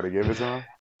it to him?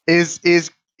 Is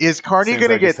Carney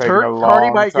gonna get Turked?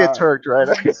 Carney might get Turked,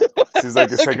 right? Seems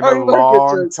like it's taking a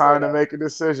long time to make a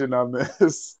decision on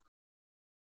this.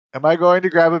 Am I going to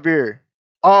grab a beer?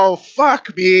 Oh,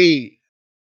 fuck me!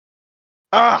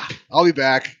 I'll be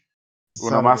back.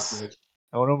 Uno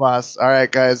más. All right,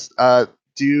 guys.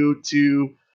 Due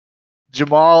to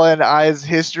Jamal and I's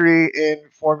history in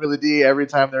Formula D, every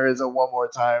time there is a one more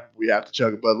time, we have to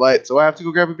chug a Bud Light. So I have to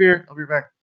go grab a beer. I'll be back.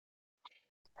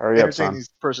 Hurry up, son. This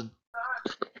person.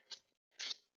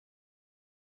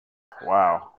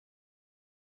 Wow.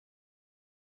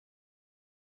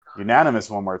 Unanimous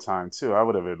one more time too. I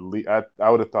would have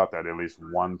thought that at least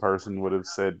one person would have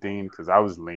said Dean, because I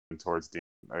was leaning towards Dean.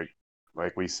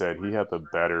 Like we said, he had the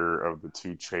better of the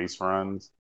two chase runs.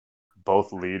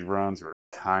 Both lead runs were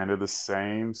kind of the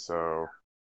same, so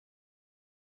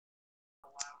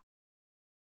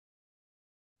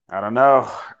I don't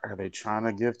know. Are they trying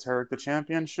to give Turk the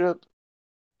championship?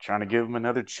 Trying to give him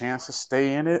another chance to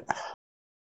stay in it?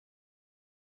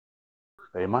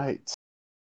 They might.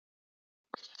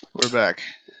 We're back.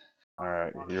 All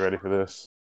right, you ready for this?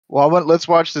 Well, let's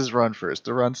watch this run first.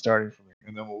 The run starting for me,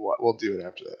 and then we'll do it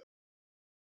after that.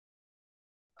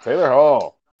 Taylor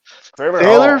Hall.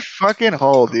 Taylor fucking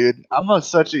Hall, dude. I'm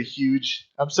such a huge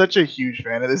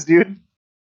fan of this dude.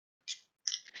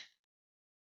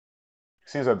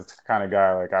 Seems like the kind of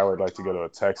guy I would like to go to a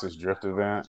Texas drift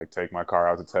event, take my car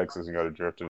out to Texas and go to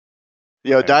drift event.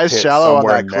 Yo, Dies shallow on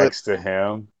that clip. Next to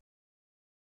him.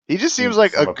 He just seems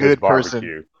like a good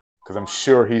person. Because I'm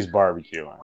sure he's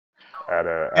barbecuing at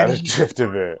a drift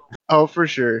event. Oh, for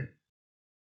sure.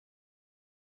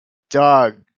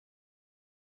 Dog.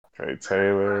 Okay,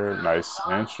 Taylor, nice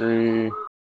entry.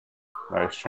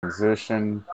 Nice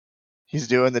transition. He's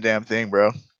doing the damn thing,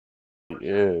 bro. He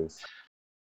is.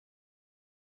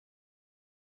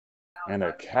 In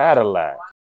a Cadillac.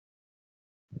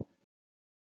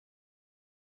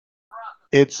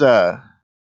 It's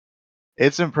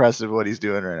impressive what he's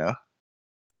doing right now.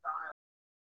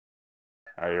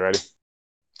 Are you ready?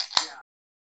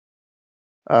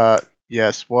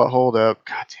 Yes. Well, hold up.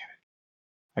 God damn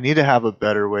it. I need to have a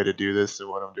better way to do this than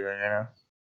what I'm doing right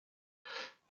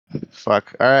now.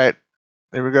 Fuck. All right.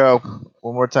 There we go.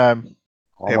 One more time.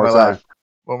 One more time.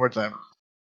 One more time.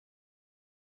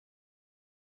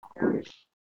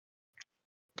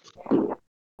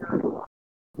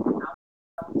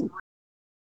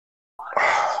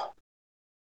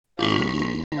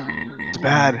 It's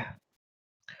bad.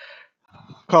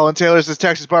 Colin Taylor says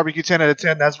Texas barbecue 10 out of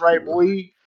 10. That's right,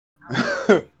 boy.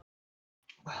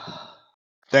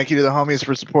 Thank you to the homies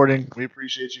for supporting. We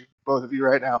appreciate you, both of you,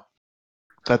 right now.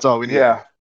 That's all we need. Yeah.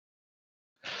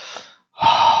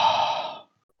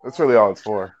 That's really all it's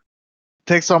for.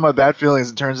 Takes all my bad feelings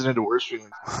and turns it into worse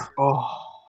feelings. Oh.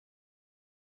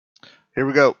 Here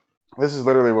we go. This is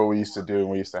literally what we used to do when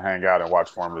we used to hang out and watch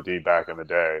Formula D back in the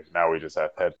day. Now we just have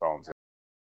headphones.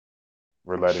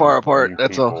 We're letting far apart.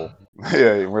 That's people, all.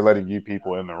 Yeah, we're letting you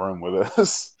people in the room with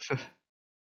us.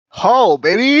 Hull,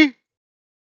 baby.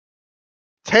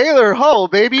 Taylor Hull,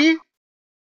 baby.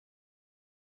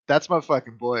 That's my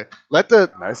fucking boy. Let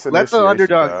the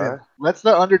underdogs in. Let's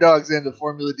the underdogs in the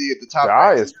Formula D at the top.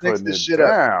 Die is putting this shit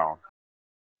down.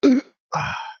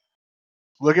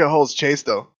 Look at Hull's chase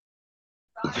though.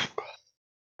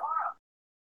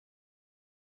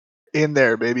 In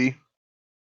there, baby.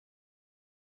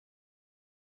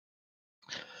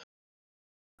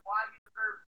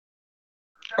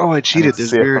 Oh, I cheated.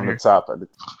 There's beer in here.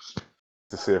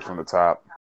 To see it from the top.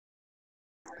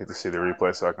 I hate to see the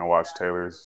replay so I can watch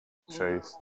Taylor's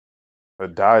chase.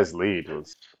 But Dye's lead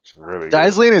was really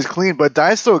Dye's lead is clean, but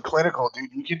Dye's so clinical,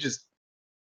 dude.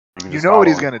 You know what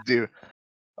he's gonna do.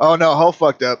 Oh no, Hull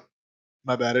fucked up.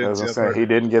 My bad. I was saying he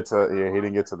didn't get to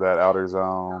that outer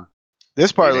zone.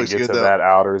 This part looks good though. That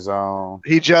outer zone.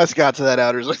 He just got to that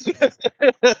outer zone.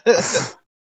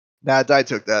 Nah, Dye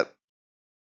took that.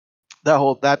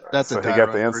 That's so a he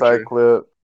got the inside clip.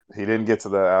 He didn't get to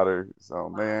the outer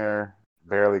zone there.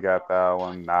 Barely got that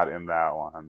one. Not in that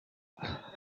one.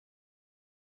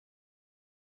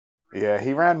 Yeah,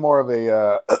 he ran more of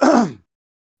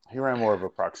a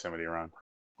proximity run.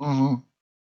 Mm-hmm.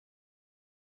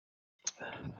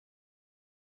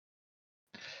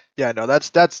 Yeah, no, that's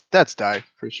Dye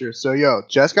for sure. So yo,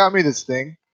 Jess got me this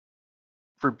thing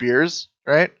for beers,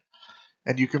 right?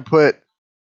 And you can put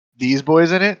these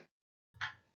boys in it.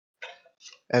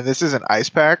 And this is an ice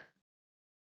pack.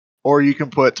 Or you can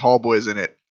put tall boys in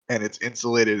it and it's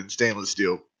insulated in stainless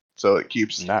steel. So it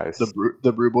keeps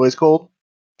the brew boys cold.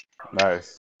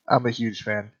 Nice. I'm a huge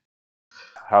fan.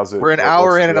 How's it? We're an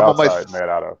hour in and I'm on my made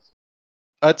out of.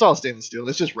 It's all stainless steel.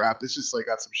 It's just wrapped. It's just like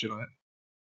got some shit on it.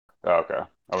 Oh, okay.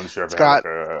 I wasn't sure if it's got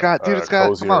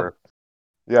cozier. Come on.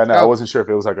 Yeah, no, I wasn't sure if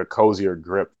it was like a cozier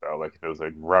grip though, like if it was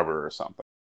like rubber or something.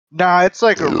 Nah, it's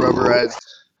like a rubberized.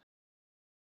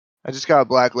 I just got a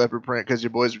black leopard print because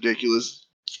your boy's ridiculous,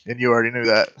 and you already knew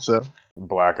that. So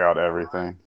black out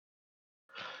everything.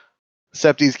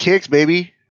 Except these kicks,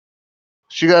 baby.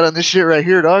 She got on this shit right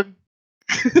here, dog.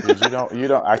 Dude, you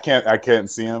don't. I can't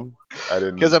see him. I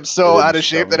didn't because I'm so out of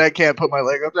shape that I can't put my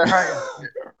leg up there.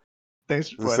 Thanks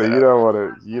for pointing that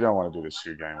out. You don't want to do the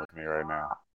shoe game with me right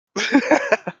now.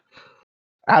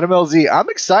 Adam LZ. I'm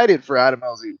excited for Adam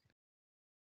LZ.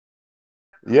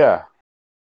 Yeah.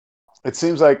 It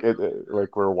seems like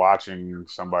like we're watching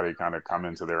somebody kind of come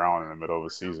into their own in the middle of a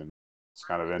season. It's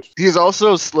kind of interesting. He's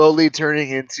also slowly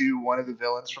turning into one of the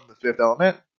villains from The Fifth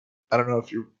Element. I don't know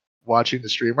if you're watching the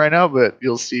stream right now, but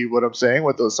you'll see what I'm saying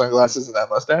with those sunglasses and that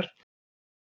mustache.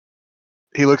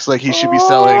 He looks like he should be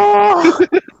selling.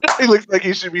 He looks like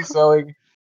he should be selling.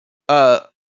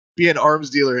 Be an arms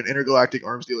dealer, an intergalactic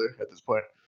arms dealer at this point.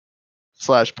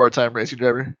 / part-time racing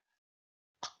driver.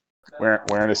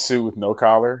 Wearing a suit with no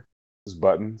collar, just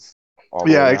buttons.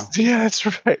 Yeah, that's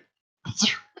right. That's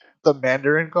right. The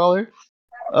Mandarin collar.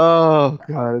 Oh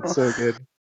god, it's so good.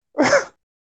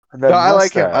 No, I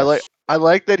like him. I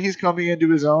like that he's coming into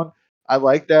his own. I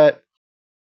like that.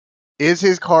 Is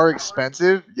his car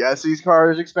expensive? Yes, his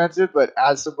car is expensive, but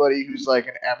as somebody who's like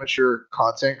an amateur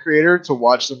content creator, to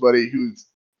watch somebody who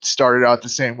started out the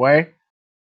same way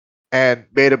and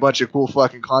made a bunch of cool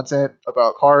fucking content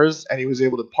about cars, and he was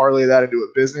able to parlay that into a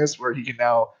business where he can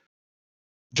now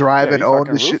drive and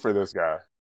own the shit for this guy.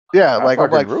 Yeah, like I'm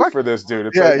like root for this dude.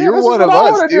 It's yeah, like, you're one of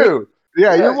us, dude.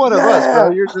 Yeah, you're one of us, bro.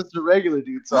 You're just a regular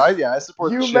dude. So I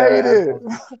support the shit. You made it.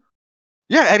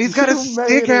 Yeah, and he's got a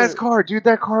sick ass car, dude.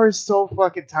 That car is so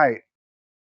fucking tight.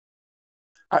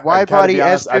 Wide body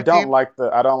S15. I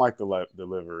don't like the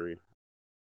livery.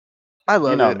 I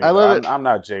love it. I love it. I'm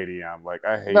not JDM. Like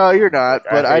I hate. No, you're not.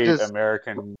 But I hate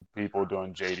American people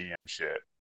doing JDM shit.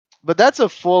 But that's a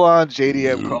full-on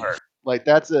JDM car. Like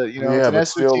that's a it's an S15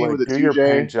 still, like, with a do 2J. Your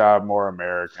paint job more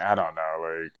American. I don't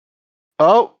know.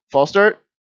 Like false start.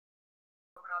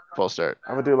 False start.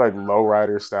 I would do like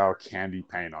lowrider style candy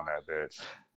paint on that bitch.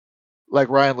 Like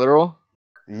Ryan Literal?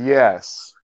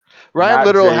 Yes. Ryan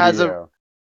Literal has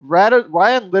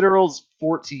Ryan Literal's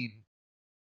 14.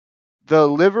 The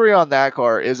livery on that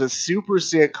car is a super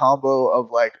sick combo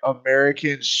of like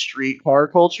American street car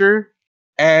culture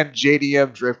and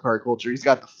JDM drift car culture. He's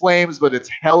got the flames, but it's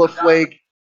hella flake,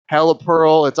 hella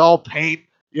pearl. It's all paint.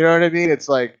 You know what I mean? It's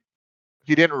like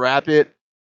he didn't wrap it.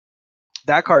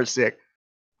 That car's sick.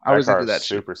 I was into that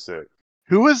super sick.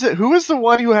 Who was it? Who was the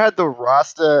one who had the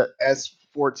Rasta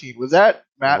S14? Was that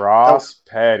Matt? Ross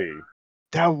Petty.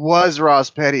 That was Ross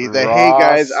Petty. The Ross hey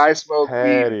guys, I smoke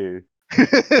Petty. weed.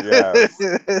 Yes.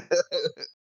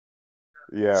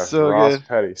 Yeah, so Ross good.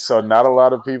 Petty. So not a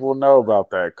lot of people know about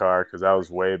that car because that was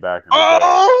way back in the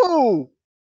day.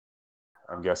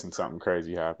 I'm guessing something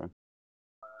crazy happened.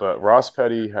 But Ross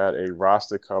Petty had a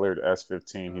Rasta-colored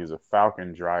S15. He's a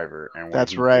Falcon driver, and when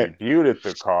he debuted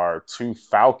the car to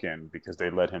Falcon, because they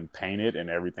let him paint it and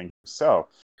everything himself,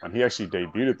 when he actually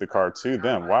debuted the car to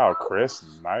them, wow, Chris,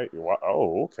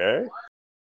 oh, okay.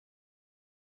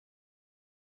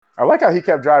 I like how he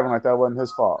kept driving like that wasn't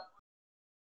his fault.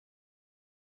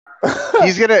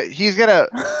 he's gonna.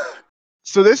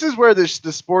 So this is where the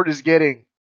sport is getting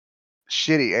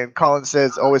shitty. And Colin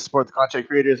says, always support the content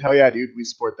creators. Hell yeah, dude. We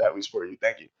support that. We support you.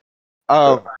 Thank you.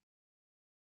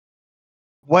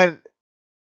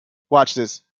 Watch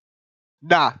this.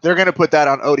 Nah, they're going to put that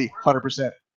on Odie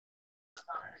 100%.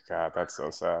 God, that's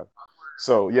so sad.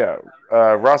 So, yeah,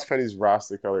 Ross Petty's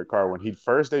Rasta colored car, when he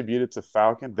first debuted it to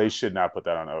Falcon, they should not put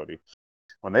that on Odie.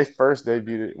 When he first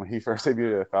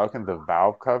debuted at Falcon, the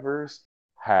valve covers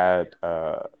had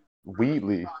weed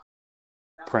leaf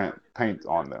paint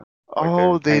on them.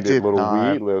 Like they did little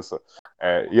not. Weed leaves.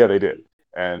 Yeah, they did.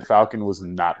 And Falcon was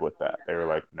not with that. They were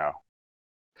like, no.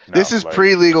 This is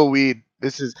pre-legal weed.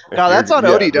 That's on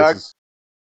Odie, dog.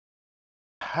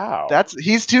 How?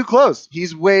 He's too close.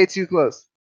 He's way too close.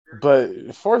 But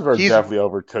Forsberg definitely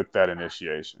overcooked that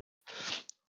initiation.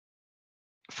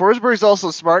 Forsberg's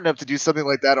also smart enough to do something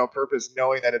like that on purpose,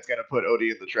 knowing that it's going to put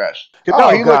Odie in the trash. He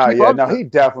definitely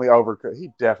overcooked. He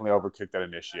definitely overcooked that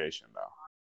initiation, though.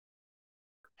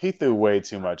 He threw way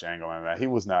too much angle on that.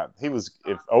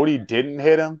 If Odie didn't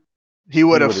hit him, he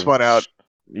would have spun out.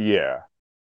 Yeah.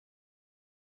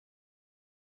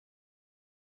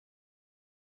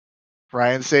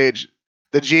 Ryan Sage,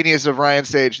 the genius of Ryan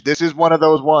Sage. This is one of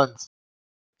those ones.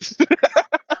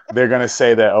 They're going to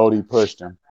say that Odie pushed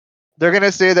him. They're going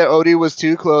to say that Odie was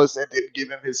too close and didn't give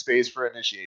him his space for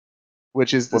initiation,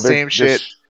 which is the same shit.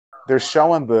 They're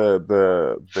showing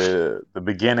the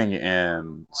beginning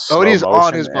in slow Odie's motion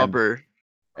on his bumper.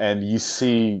 And you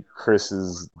see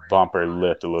Chris's bumper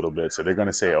lift a little bit, so they're going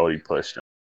to say Odie pushed him.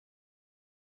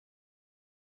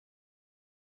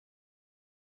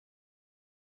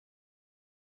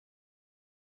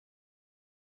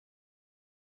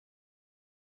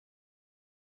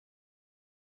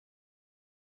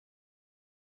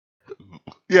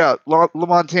 Yeah,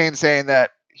 LaMontagne saying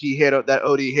that that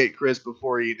Odie hit Chris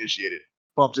before he initiated,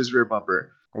 bumped his rear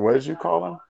bumper. What did you call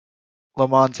him?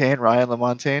 LaMontagne, Ryan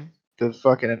LaMontagne, the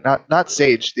fucking not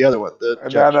Sage, the other one.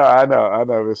 I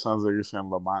know. It sounds like you're saying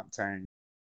LaMontagne.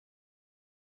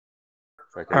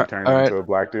 It's like he turned into a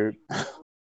black dude.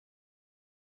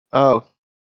 Oh,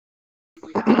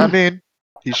 I mean,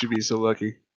 he should be so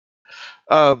lucky.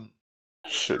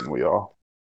 Shouldn't we all?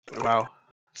 Wow,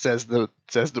 says the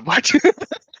black dude.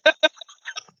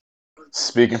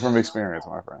 Speaking from experience,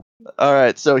 my friend. All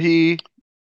right, so he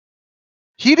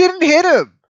didn't hit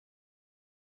him,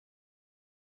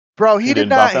 bro. He did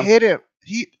not hit him.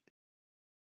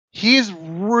 He's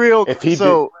real. If he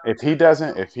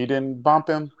didn't bump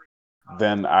him,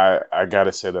 then I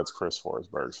gotta say that's Chris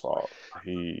Forsberg's fault.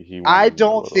 I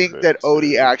don't think that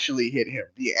Odie actually hit him.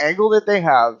 The angle that they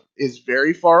have is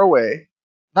very far away.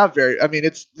 Not very. I mean,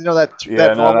 it's that.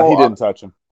 Yeah, no, he didn't touch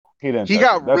him. He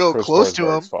got real close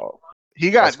to him. Fault. He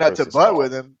got nut to butt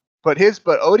with him, but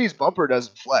Odie's bumper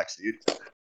doesn't flex, dude.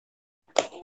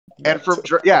 And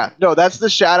that's the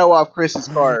shadow off Chris's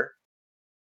car.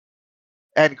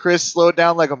 And Chris slowed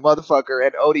down like a motherfucker,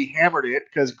 and Odie hammered it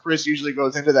because Chris usually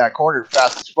goes into that corner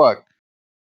fast as fuck.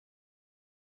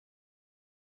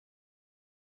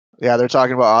 Yeah, they're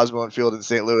talking about Osmo and Field in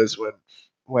St. Louis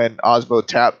when Osmo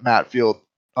tapped Matt Field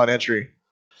on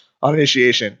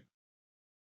initiation.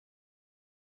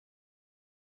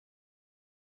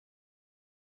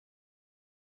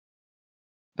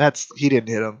 He didn't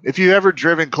hit him. If you've ever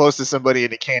driven close to somebody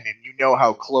in a canyon, you know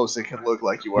how close it can look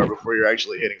like you are before you're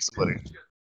actually hitting somebody.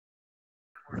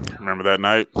 Remember that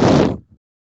night?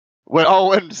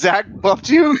 When Zach bumped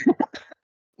you?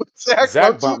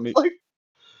 Zach bumped me.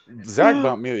 Zach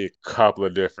bumped me a couple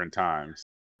of different times.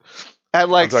 At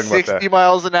 60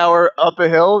 miles an hour up a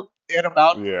hill in a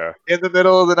mountain in the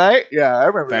middle of the night? Yeah, I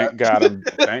remember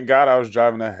that. Thank God I was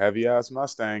driving a heavy-ass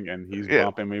Mustang, and he's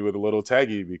bumping me with a little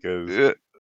taggy because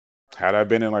had I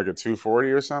been in like a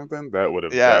 240 or something, that would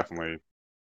have definitely...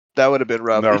 That would have been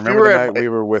rough. No, remember the night we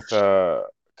were with... God,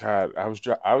 I was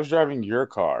driving your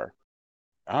car.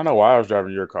 I don't know why I was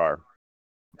driving your car.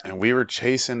 And we were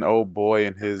chasing old boy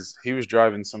and he was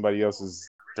driving somebody else's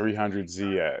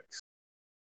 300ZX.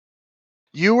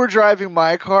 You were driving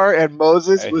my car, and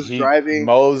Moses was driving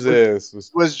Joseph's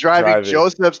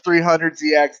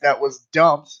 300ZX that was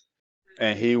dumped.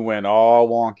 And he went all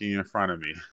wonky in front of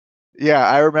me. Yeah,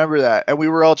 I remember that. And we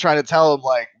were all trying to tell him,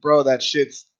 like, bro, that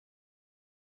shit's...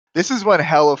 This is when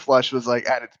Hella Flush was, like,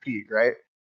 at its peak, right?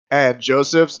 And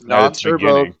Joseph's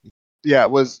non-turbo... Yeah,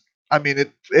 it was... I mean,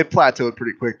 it plateaued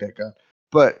pretty quick, that gun.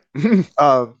 But,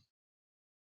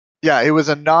 yeah, it was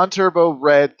a non-turbo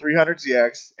red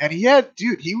 300ZX. And he had...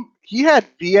 Dude, he had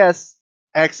BS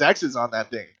XXs on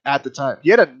that thing at the time. He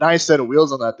had a nice set of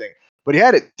wheels on that thing. But he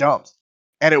had it dumped.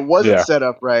 And it wasn't set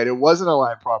up right. It wasn't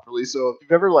aligned properly. So if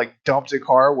you've ever like dumped a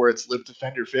car where it's lip to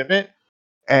fender fitment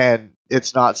and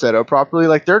it's not set up properly,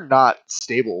 like they're not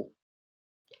stable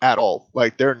at all.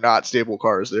 Like they're not stable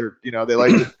cars. They're, you know, they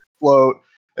like to float,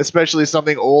 especially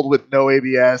something old with no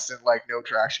ABS and like no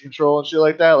traction control and shit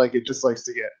like that. Like it just likes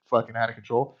to get fucking out of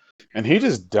control. And he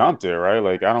just dumped it, right?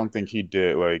 Like I don't think he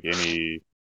did like any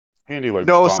like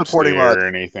no supporting mod or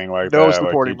anything like no that.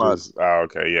 Supporting like mod.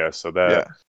 Okay, yeah. So that. Yeah.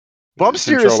 Bump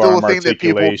steer is still a thing that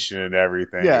people... and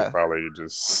everything is probably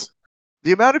just...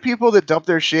 The amount of people that dump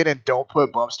their shit and don't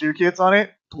put bump steer kits on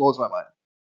it blows my mind.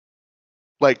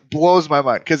 Like, blows my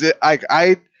mind. Because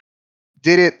I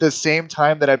did it the same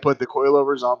time that I put the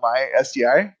coilovers on my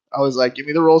STI. I was like, give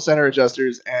me the roll center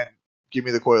adjusters and give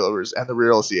me the coilovers and the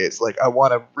rear LCAs. Like, I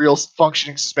want a real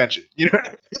functioning suspension. You know what I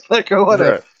mean? Like,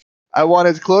 I want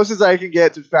as close as I can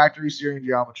get to factory steering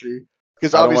geometry.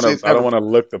 Because obviously, I don't want to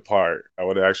look the part. I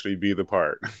would actually be the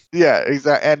part. Yeah,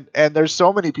 exactly. And there's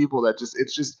so many people that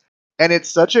it's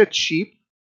such a cheap.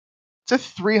 It's a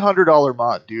 $300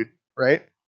 mod, dude. Right?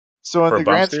 So in the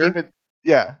grand scheme,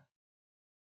 yeah.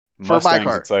 For my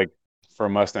car, for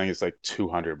Mustang, it's like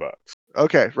 $200.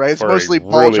 Okay, right. It's mostly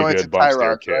ball joints and tie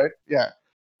rods, right? Yeah,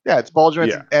 it's ball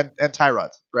joints and tie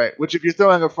rods, right? Which if you're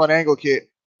throwing a front angle kit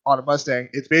on a Mustang,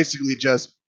 it's basically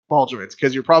just ball joints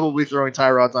because you're probably throwing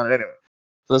tie rods on it anyway.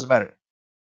 So it doesn't matter.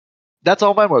 That's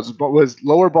all mine was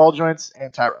lower ball joints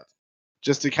and tie rods,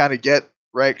 just to kind of get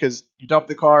right because you dump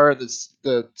the car,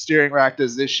 the steering rack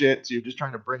does this shit, so you're just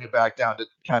trying to bring it back down to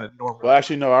kind of normal. Well,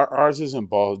 actually, no, ours isn't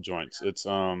ball joints. It's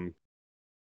tie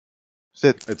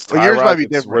yours rod. Might be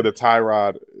different. Where the tie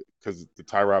rod, because the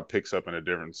tie rod picks up in a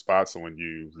different spot, so when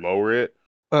you lower it,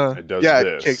 it does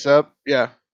this. It kicks up. Yeah.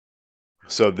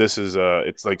 So this is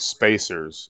it's like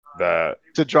spacers that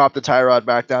to drop the tie rod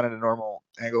back down in a normal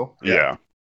angle. Yeah.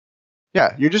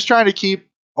 You're just trying to keep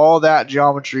all that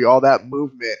geometry, all that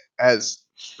movement as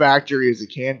factory as it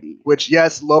can be, which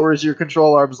yes, lowers your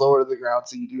control arms lower to the ground,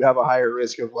 so you do have a higher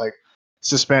risk of like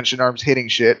suspension arms hitting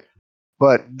shit.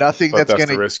 But nothing that's gonna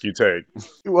the risk you take.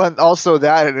 Well, and also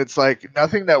that, and it's like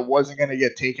nothing that wasn't gonna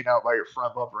get taken out by your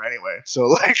front bumper anyway. So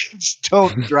like, just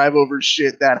don't drive over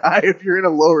shit that high if you're in a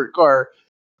lower car.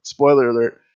 Spoiler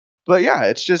alert. But yeah,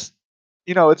 it's just,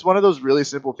 you know, it's one of those really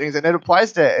simple things, and it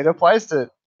applies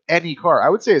to any car. I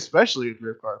would say especially a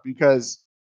drift car, because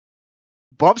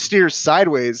bump steers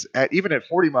sideways even at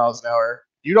 40 miles an hour.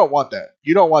 You don't want that.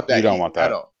 You don't want that. You don't want that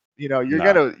at all. You know,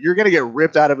 you're gonna get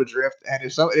ripped out of a drift, and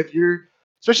especially if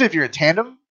you're in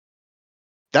tandem,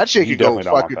 that shit can go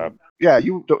fucking. Yeah,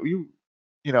 you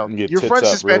know, your front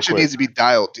suspension needs to be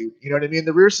dialed, dude. You know what I mean?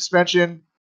 The rear suspension,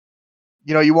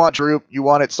 you know, you want droop, you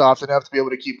want it soft enough to be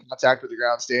able to keep contact with the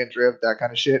ground, stay in drift, that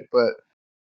kind of shit.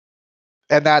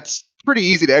 And that's pretty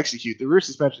easy to execute. The rear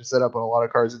suspension setup on a lot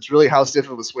of cars, it's really how stiff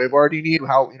of a sway bar do you need?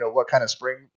 What kind of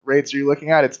spring rates are you looking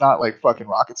at? It's not like fucking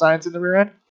rocket science in the rear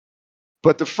end.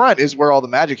 But the front is where all the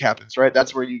magic happens, right?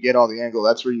 That's where you get all the angle.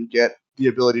 That's where you get the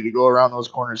ability to go around those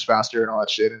corners faster and all that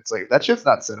shit. And it's like, that shit's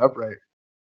not set up right.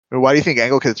 I mean, why do you think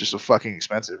angle kits are so fucking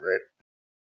expensive, right?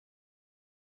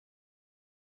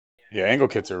 Yeah, angle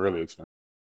kits are really expensive.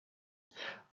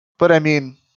 But I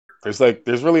mean, there's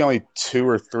really only 2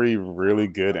 or 3 really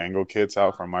good angle kits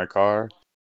out from my car.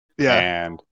 Yeah.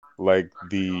 And like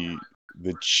the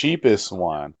cheapest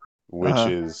one, which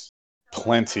is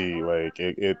plenty, like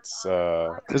it's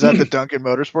is that the Duncan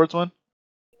Motorsports one?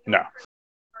 No.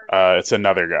 It's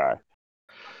another guy.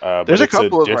 There's a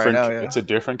couple of them right now, yeah. It's a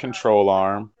different control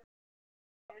arm.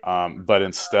 But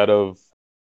instead of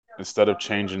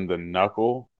changing the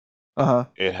knuckle,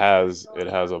 it has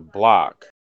a block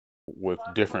with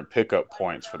different pickup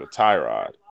points for the tie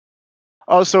rod.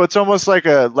 Oh, so it's almost like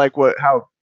how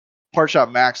Part Shop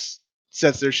Max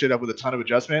sets their shit up with a ton of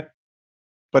adjustment,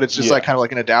 but it's just like kind of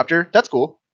like an adapter. That's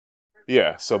cool.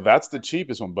 Yeah, so that's the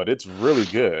cheapest one, but it's really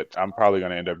good. I'm probably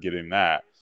going to end up getting that.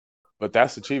 But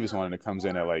that's the cheapest one, and it comes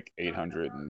in at like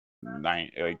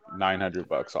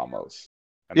 $900 almost.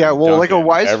 And yeah, well, Duncan, like a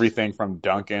wise everything from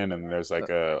Duncan, and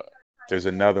there's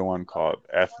another one called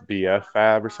FBF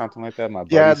Fab or something like that. My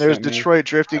buddy and there's Detroit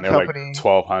Drifting Company. Like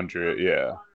 1,200,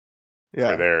 yeah,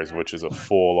 for theirs, which is a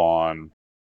full on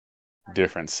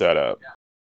different setup.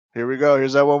 Here we go.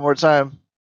 Here's that one more time.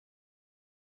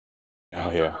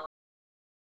 Oh yeah.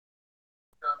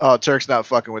 Oh, Turk's not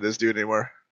fucking with this dude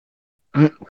anymore.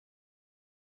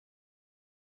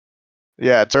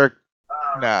 Yeah, Turk.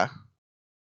 Nah.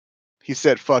 He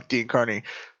said fuck Dean Carney.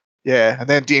 Yeah, and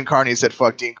then Dean Carney said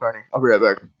fuck Dean Carney. I'll be right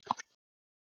back.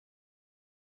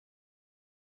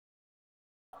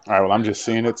 All right, well, I'm just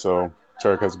seeing it, so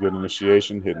Turk has good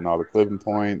initiation, hitting all the clipping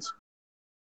points.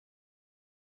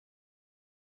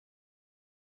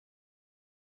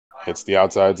 Hits the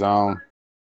outside zone.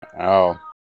 Oh,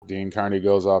 Dean Carney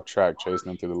goes off track,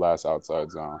 chasing him through the last outside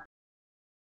zone.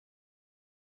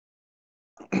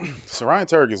 So Ryan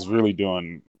Turk is really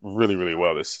doing really, really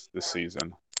well this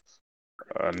season.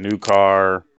 New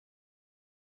car.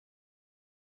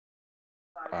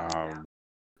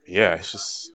 Yeah, he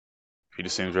just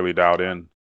seems really dialed in.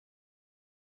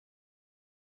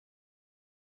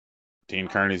 Dean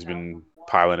Kearney's been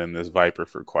piloting this Viper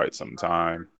for quite some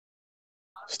time.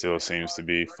 Still seems to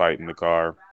be fighting the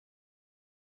car.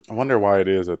 I wonder why it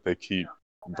is that they keep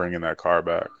bringing that car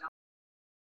back.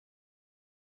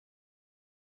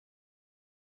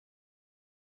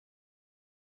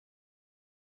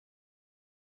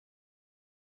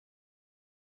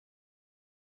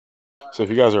 So if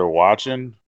you guys are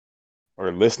watching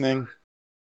or listening,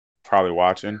 probably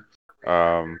watching,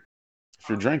 if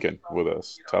you're drinking with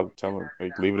us, tell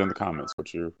like, leave it in the comments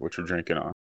what you're drinking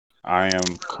on. I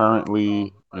am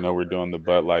currently, we're doing the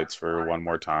Bud Lights for one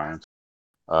more time.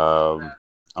 I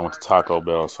went to Taco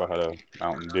Bell, so I had a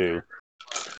Mountain Dew.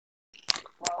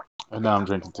 And now I'm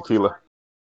drinking tequila.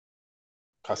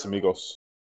 Casamigos.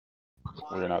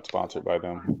 We're not sponsored by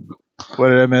them. What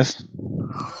did I miss?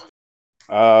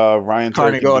 Ryan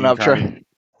Carney going off track.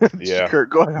 Yeah. Kurt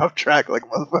going off track like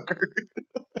motherfucker.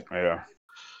 Yeah.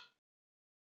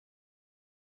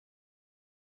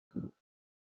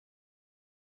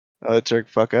 Turk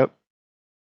fuck up.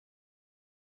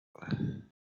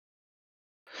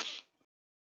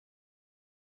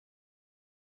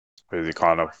 Is he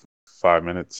calling up 5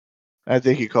 minutes? I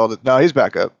think he called it. No, he's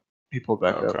back up. He pulled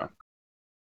back up.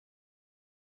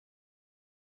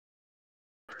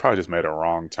 Probably just made a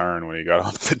wrong turn when he got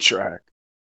off the track.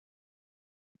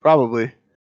 Probably.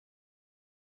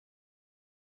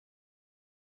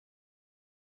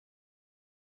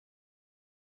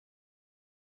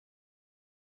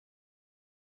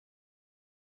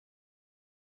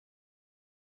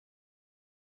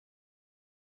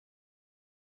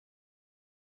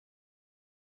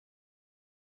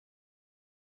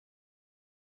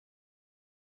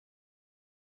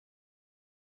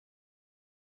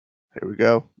 There we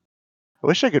go. I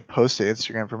wish I could post to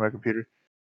Instagram from my computer.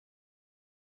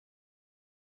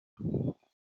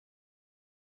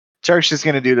 Turk's just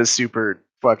gonna do the super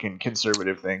fucking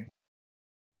conservative thing.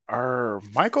 Are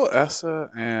Michael Essa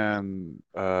and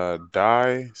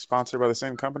Dye sponsored by the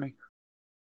same company?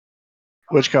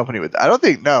 Which company would? I don't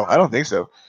think so.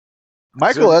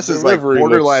 Michael S is like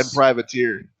borderline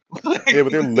privateer. Yeah,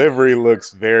 but their livery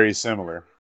looks very similar.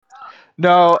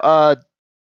 No,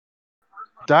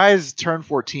 Dye's Turn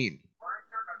 14,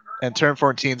 and Turn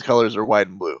 14's colors are white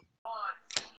and blue.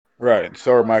 Right.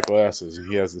 So are Michael S's.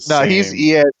 He has the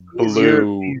same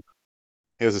blue.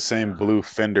 He has the same blue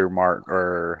fender mark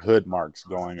or hood marks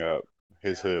going up.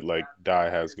 His hood, like Dye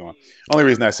has going. Only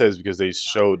reason I said is because they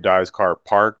showed Dye's car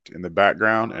parked in the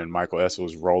background, and Michael S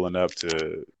was rolling up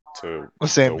to the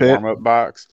warm up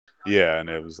box. Yeah, and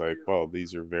it was like, well,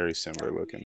 these are very similar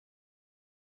looking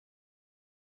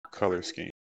color scheme.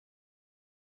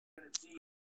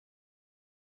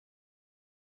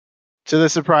 To the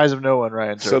surprise of no one,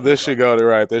 Ryan Turk. So this should go to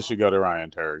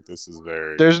Ryan Turk. This is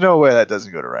very. There's no way that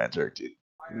doesn't go to Ryan Turk, dude.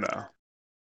 No.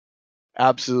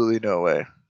 Absolutely no way.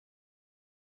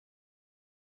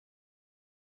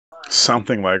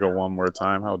 Something like a one more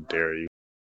time. How dare you?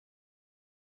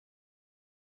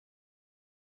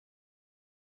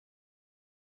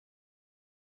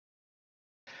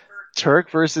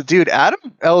 Turk versus dude. Adam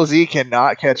LZ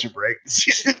cannot catch a break this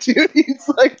season, dude. He's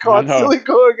like constantly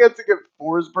going against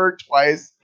Forsberg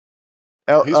twice.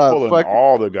 He's pulling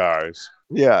all the guys.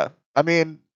 Yeah, I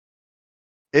mean,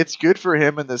 it's good for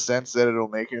him in the sense that it'll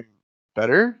make him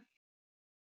better,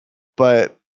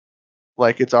 but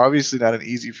like it's obviously not an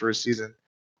easy first season.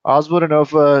 Oswald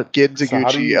Anofa, Gin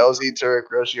Taguchi, LZ Turk,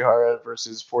 Yoshihara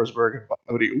versus Forsberg and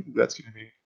Bodie. Ooh, that's gonna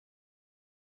be.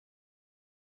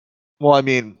 Well, I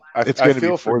mean, it's going to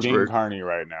be for Dean Carney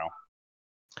right now.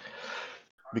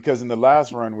 because in the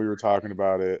last run we were talking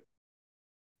about it,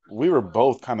 we were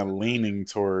both kind of leaning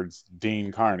towards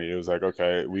Dean Carney. It was like,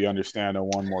 okay, we understand it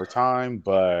one more time,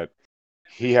 but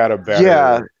he had a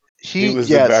better. He was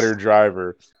the better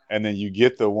driver, and then you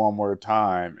get the one more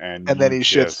time, and then he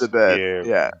shits the bed.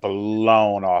 Yeah,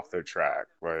 blown off the track.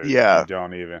 Like, yeah, you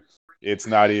don't even. It's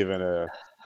not even a.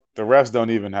 The refs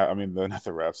don't even have. I mean, not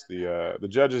the refs. The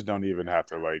judges don't even have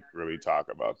to like really talk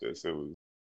about this. It was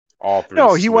all three.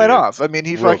 No, he went off. I mean,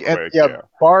 he fucking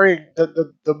barring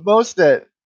the most that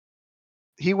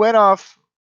he went off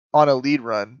on a lead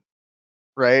run,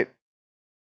 right?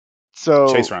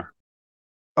 So chase run.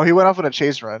 Oh, he went off on a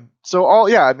chase run. So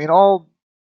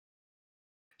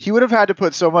he would have had to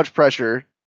put so much pressure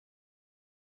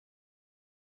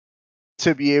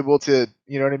to be able to,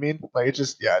 you know what I mean? Like it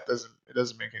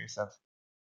doesn't make any sense.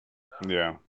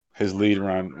 Yeah. His lead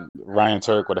run, Ryan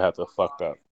Turk would have to have fucked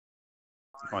up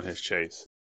on his chase.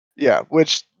 Yeah,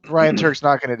 which Ryan Turk's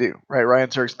not going to do, right? Ryan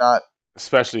Turk's not.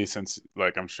 Especially since,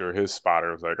 like, I'm sure his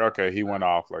spotter was like, okay, he went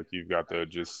off. Like, you've got to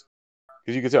just.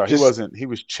 Because you could tell he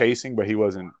was chasing, but he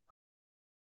wasn't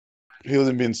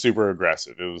being super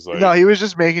aggressive. It was like. No, he was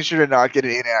just making sure to not get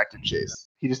an inactive chase.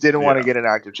 He just didn't want to get an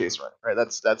active chase run, right?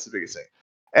 That's the biggest thing.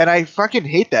 And I fucking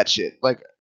hate that shit. Like,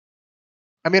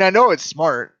 I mean, I know it's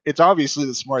smart. It's obviously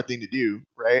the smart thing to do,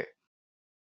 right?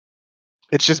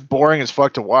 It's just boring as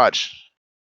fuck to watch.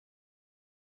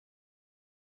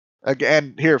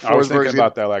 Again, here, I was thinking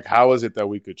about that. Like, how is it that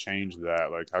we could change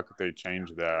that? Like, how could they change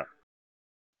that?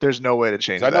 There's no way to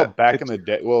change that. I know back in the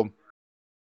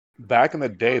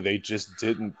day, they just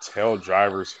didn't tell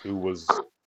drivers who was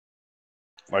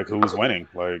winning.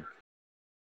 Like,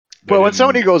 but when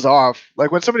somebody goes off,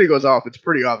 it's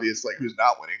pretty obvious, like, who's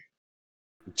not winning.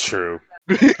 True.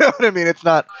 You know what I mean? It's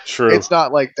not true. It's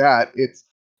not like that.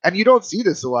 And you don't see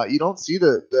this a lot. You don't see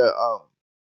the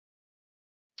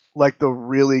like the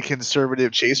really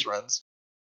conservative chase runs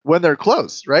when they're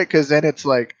close, right? Because then it's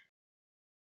like,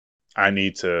 I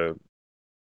need to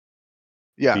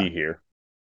be here.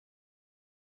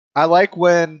 I like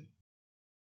when,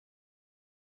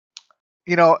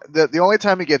 you know, the only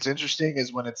time it gets interesting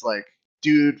is when it's like,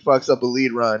 dude fucks up a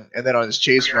lead run, and then on his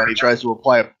chase run, he tries to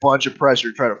apply a bunch of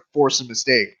pressure, try to force a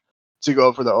mistake to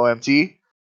go for the OMT.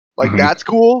 Like, that's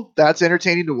cool. That's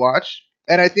entertaining to watch.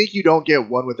 And I think you don't get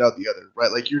one without the other,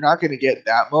 right? Like, you're not going to get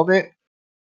that moment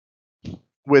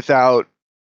without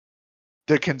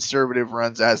the conservative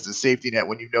runs as the safety net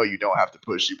when you know you don't have to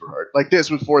push super hard. Like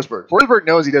this with Forsberg. Forsberg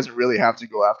knows he doesn't really have to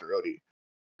go after Odie.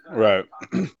 Right.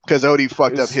 Because Odie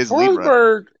fucked up his lead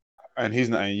run. And he's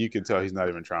not, and you can tell he's not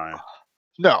even trying.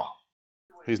 No.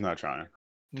 He's not trying.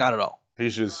 Not at all.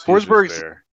 He's just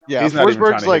there. Yeah, he's not even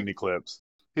trying to hit any clips.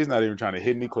 He's not even trying to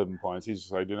hit any clipping points. He's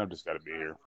just like, dude, I've just got to be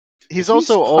here. He's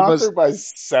also almost by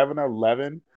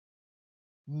 7-Eleven.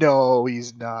 No,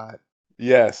 he's not.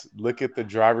 Yes, look at the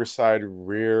driver's side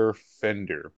rear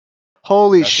fender.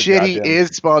 Holy shit, he is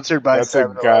sponsored by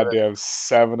 7-Eleven. That's a goddamn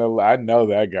 7-Eleven. I know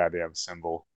that goddamn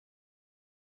symbol.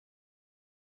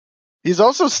 He's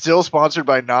also still sponsored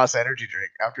by NOS Energy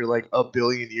Drink after like a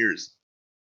billion years.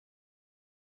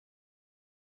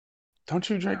 Don't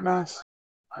you drink NOS?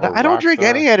 I don't drink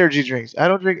any energy drinks.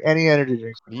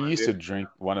 You used to drink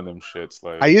one of them shits.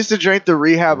 Like, I used to drink the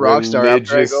Rehab Rockstar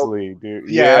religiously, dude.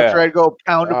 Yeah, after I'd go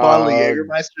pound a bottle of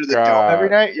Jägermeister to the dome every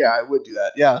night. Yeah, I would do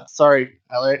that. Yeah, sorry,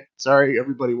 LA. Sorry,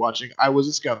 everybody watching. I was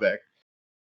a scumbag.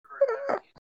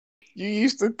 You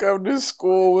used to come to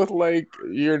school with like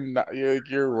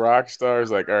your rock stars.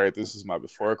 Like, all right, this is my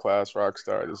before class rock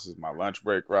star. This is my lunch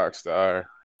break rock star.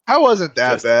 I wasn't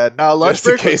that bad. No, lunch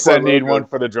break. Just in case I need one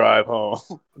for the drive home.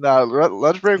 No,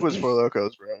 lunch break was for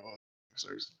locos, bro.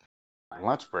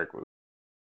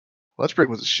 Lunch break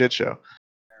was a shit show.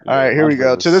 All right, here we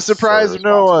go. To the surprise of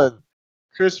no one,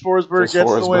 Chris Forsberg gets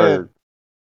the win.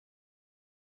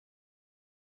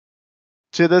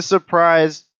 To the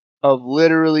surprise of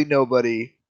literally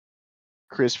nobody,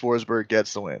 Chris Forsberg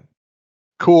gets the win.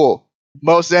 Cool.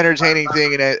 Most entertaining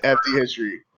thing in FD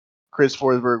history. Chris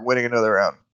Forsberg winning another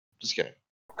round. Just kidding.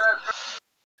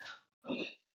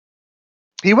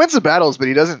 He wins the battles, but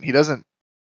he doesn't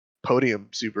podium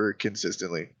super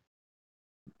consistently.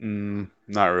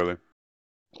 Not really.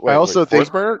 I also think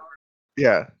Forsberg?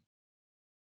 Yeah.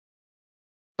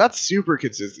 Not super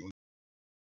consistently.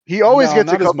 He always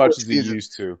gets not as much as he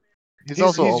used to. He's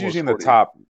usually in the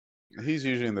top. He's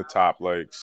usually in the top.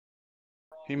 Like,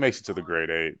 he makes it to the grade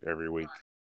 8 every week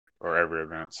or every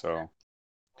event, so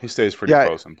he stays pretty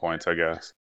close in points, I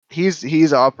guess.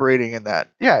 He's operating in that.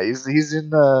 Yeah, he's in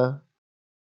the,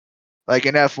 like,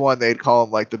 in F1 they'd call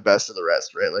him like the best of the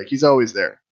rest, right? Like, he's always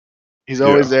there. He's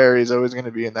always there. He's always going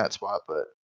to be in that spot, but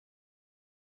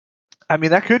I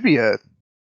mean, that could be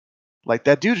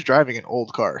that dude's driving an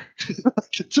old car.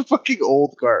 It's a fucking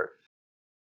old car.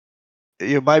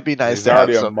 It might be nice He's to have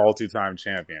already a some. multi-time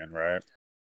champion, right?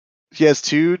 He has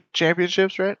 2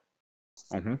 championships, right?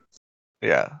 Mm-hmm.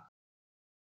 Yeah.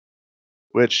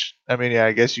 Which, I mean, yeah,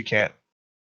 I guess I can't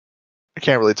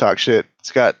really talk shit.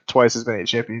 It's got twice as many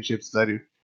championships as I do.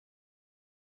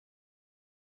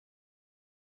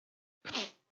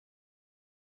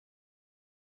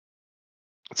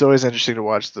 It's always interesting to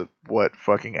watch what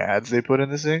fucking ads they put in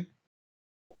this thing.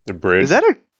 The Brit. Is that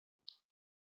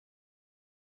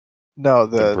No,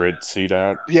 the Brit seat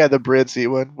ad? Yeah, the Brit seat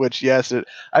one, which, yes,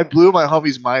 I blew my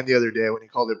homie's mind the other day when he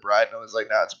called it Bride, and I was like,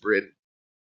 nah, it's Brit.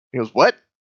 He goes, what?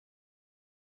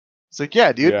 It's like,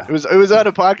 yeah, dude. Yeah. It was on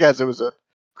a podcast. It was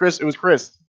Chris.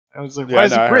 I was like, why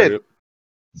is it Brit?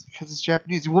 Because it's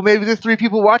Japanese. Well, maybe the 3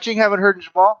 people watching haven't heard of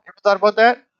Jamal. Ever thought about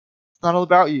that? It's not all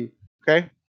about you, okay?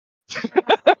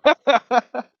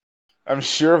 I'm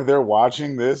sure if they're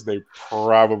watching this, they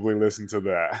probably listen to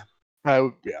that.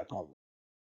 Yeah, probably.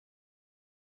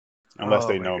 Unless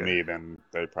they know me, then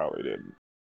they probably didn't.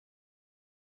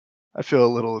 I feel a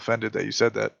little offended that you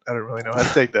said that. I don't really know how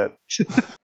to take that.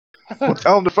 Well,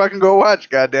 tell them to fucking go watch.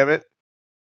 God damn it!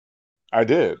 I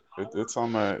did. It's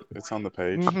on the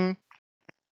page. Mm-hmm.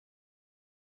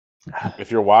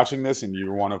 If you're watching this and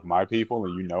you're one of my people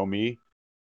and you know me,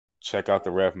 check out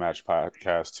the Rev Match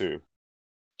podcast too.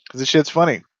 Because this shit's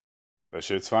funny. That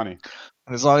shit's funny.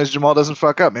 And as long as Jamal doesn't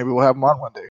fuck up, maybe we'll have him on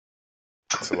one day.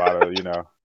 It's a lot of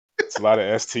it's a lot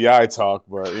of STI talk,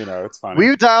 but it's funny.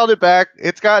 We've dialed it back.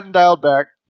 It's gotten dialed back.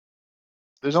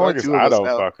 There's only 2 of us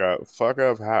now. Fuck up. Fuck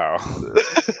up how?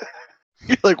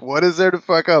 You're like, what is there to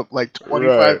fuck up? Like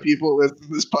 25 people listen to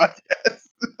this podcast.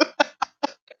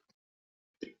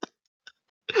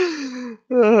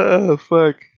 Oh,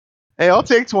 fuck. Hey, I'll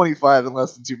take 25 in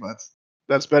less than 2 months.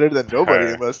 That's better than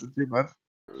nobody in less than 2 months.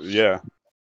 Yeah.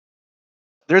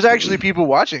 There's actually people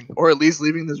watching, or at least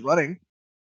leaving this running.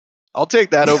 I'll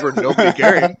take that over nobody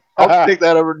caring. I'll take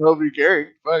that over nobody caring.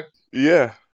 Fuck.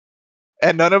 Yeah.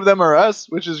 And none of them are us,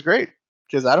 which is great,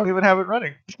 because I don't even have it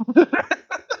running.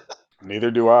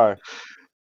 Neither do I.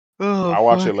 Oh, I'll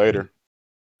watch it later.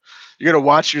 You're going to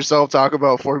watch yourself talk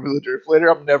about Formula Drift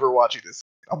later? I'm never watching this.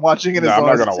 I'm watching it as long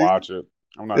as I'm not going to watch it.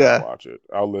 I'm not going to watch it.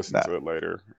 I'll listen to it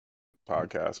later.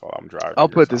 Podcast while I'm driving. I'll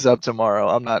put this up tomorrow.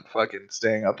 I'm not fucking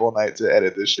staying up all night to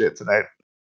edit this shit tonight.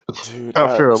 Dude,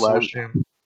 after a live stream.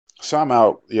 So I'm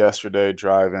out yesterday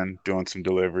driving, doing some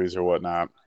deliveries or whatnot.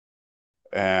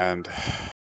 And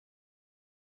I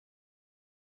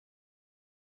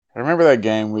remember that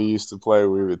game we used to play where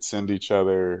we would send each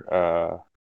other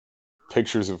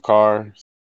pictures of cars.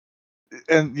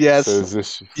 And yes, so is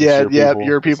this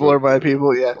your people are my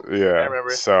people. Yeah, I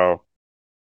remember. So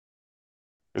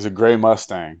there's a gray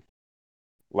Mustang,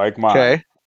 like mine.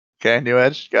 Okay, New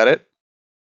Edge, got it.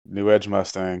 New Edge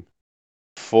Mustang,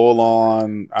 full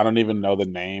on. I don't even know the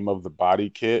name of the body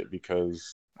kit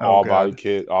because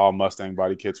all Mustang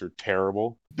body kits are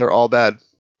terrible. They're all bad.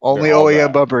 Only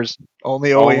OEM bumpers. Only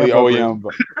OEM.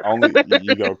 Only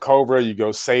you go Cobra, you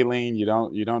go Saline. You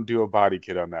don't do a body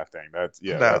kit on that thing.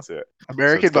 That's it.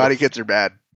 American body kits are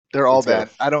bad. They're all bad.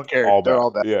 I don't care. They're all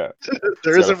bad. Yeah.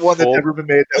 There isn't one that's ever been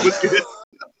made that was good.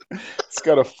 It's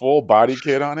got a full body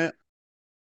kit on it,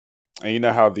 and you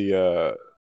know how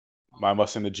my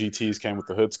Mustang, the GTs came with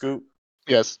the hood scoop.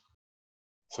 Yes.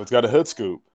 So it's got a hood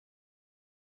scoop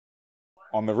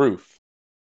on the roof.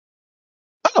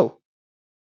 Oh.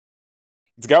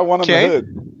 It's got one on the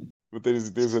hood, but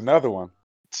there's another one.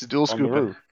 It's a dual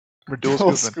scooping. We're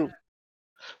dual scooping.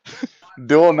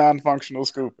 Dual non-functional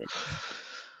scooping.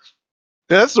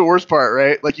 Yeah, that's the worst part,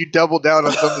 right? Like you double down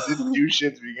on something that didn't do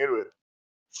shit to begin with.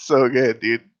 So good,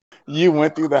 dude. You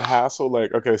went through the hassle,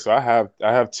 like, okay, so I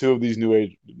have 2 of these New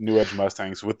Edge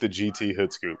Mustangs with the GT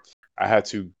hood scoop. I had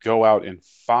to go out and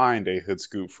find a hood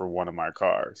scoop for one of my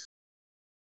cars.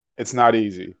 It's not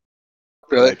easy.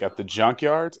 Really? Like at the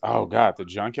junkyards, the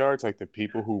junkyards, like the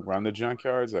people who run the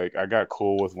junkyards, like I got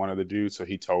cool with one of the dudes, so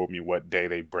he told me what day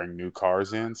they bring new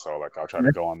cars in, so like I'll try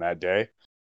to go on that day.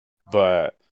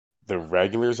 But the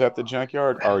regulars at the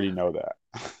junkyard already know that.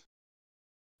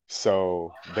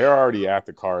 So they're already at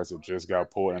the cars that just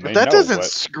got pulled, and that doesn't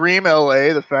scream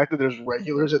LA. The fact that there's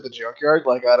regulars at the junkyard,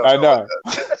 like I know.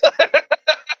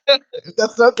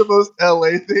 That's not the most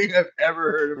LA thing I've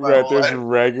ever heard in my whole there's life.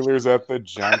 regulars at the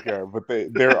junkyard, but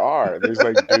there's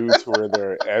like dudes who are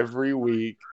there every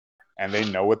week, and they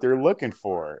know what they're looking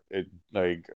for. It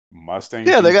like Mustang.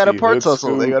 Yeah, they got a parts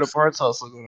hustle. They got a parts hustle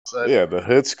going on. Yeah, the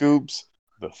hood scoops,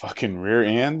 the fucking rear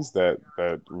ends, that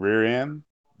rear end.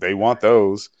 They want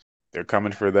those. They're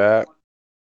coming for that.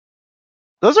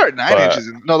 Those are 9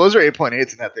 inches. No, those are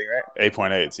 8.8s in that thing, right?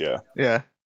 8.8s, yeah. Yeah.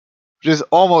 Just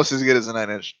almost as good as a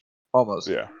 9-inch. Almost.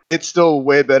 Yeah. It's still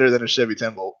way better than a Chevy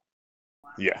 10-volt.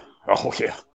 Yeah. Oh,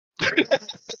 yeah.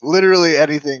 Literally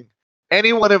anything.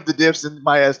 Any one of the diffs in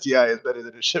my STI is better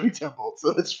than a Chevy 10-volt, so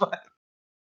it's fine.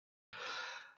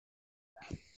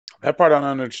 That part I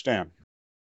don't understand.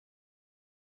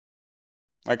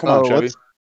 Like, come on, Chevy.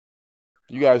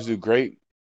 You guys do great.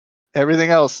 Everything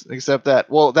else except that.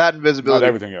 Well, that and visibility. Not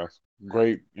everything else.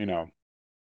 Great, you know.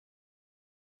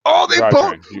 Oh, they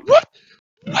both.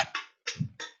 What?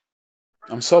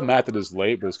 I'm so mad that it's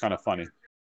late, but it's kind of funny.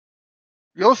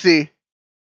 You'll see.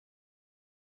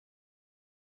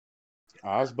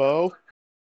 Osbo.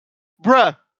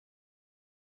 Bruh.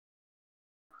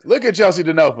 Look at Chelsea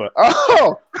DeNova.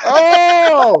 Oh!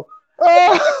 Oh!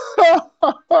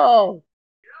 Oh!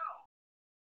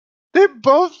 They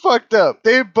both fucked up.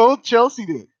 They both Chelsea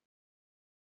did.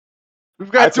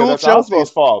 We've got dual Chelsea. Osbo's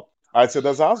fault. I said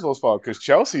that's Osbo's fault because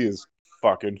Chelsea is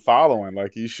fucking following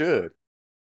like he should.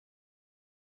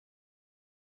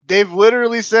 They've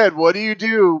literally said, what do you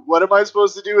do? What am I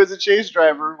supposed to do as a chase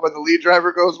driver when the lead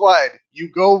driver goes wide? You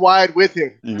go wide with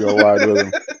him. You go wide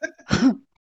with him.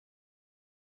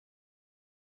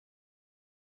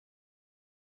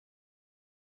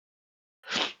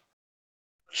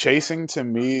 Chasing to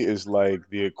me is like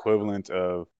the equivalent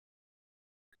of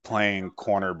playing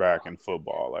cornerback in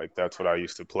football. Like that's what I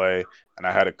used to play. And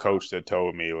I had a coach that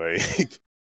told me, like,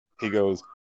 he goes,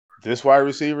 this wide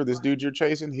receiver, this dude you're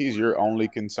chasing, he's your only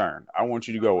concern. I want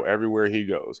you to go everywhere he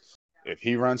goes. If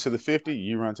he runs to the 50,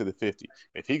 you run to the 50.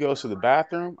 If he goes to the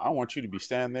bathroom, I want you to be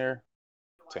standing there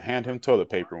to hand him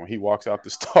toilet paper when he walks out the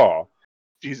stall.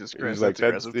 Jesus Christ, he's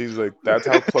like, he's like, that's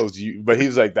how close you. But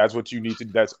he's like, that's what you need to.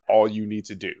 That's all you need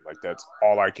to do. Like that's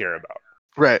all I care about.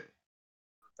 Right.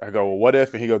 I go, well, what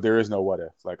if? And he goes, there is no what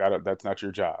if. Like that's not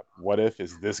your job. What if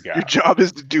is this guy? Your job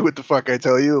is to do what the fuck I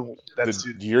tell you.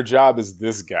 Your job is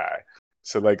this guy.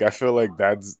 So like I feel like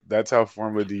that's how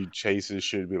Formula D chases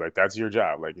should be. Like that's your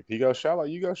job. Like if he goes shallow,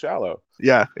 you go shallow.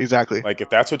 Yeah, exactly. Like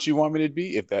if that's what you want me to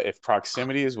be, if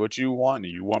proximity is what you want,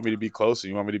 and you want me to be close,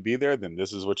 and you want me to be there, then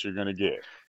this is what you're gonna get.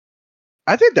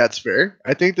 I think that's fair.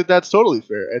 I think that's totally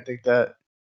fair. I think that.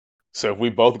 So if we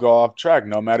both go off track,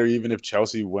 no matter even if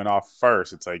Chelsea went off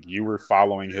first, it's like you were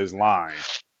following his line.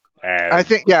 And I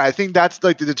think that's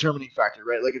like the determining factor,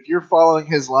 right? Like if you're following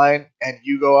his line and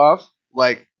you go off,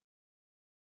 like.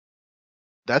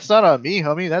 That's not on me,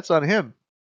 homie. That's on him.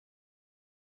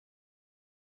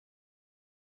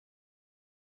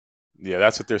 Yeah,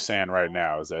 that's what they're saying right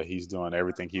now is that he's doing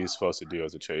everything he's supposed to do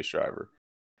as a chase driver.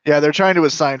 Yeah, they're trying to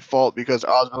assign fault because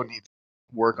Osbo needs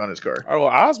work on his car. Oh, well,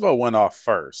 Osbo went off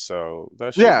first, so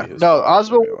that should be his fault.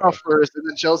 Osbo went off first, and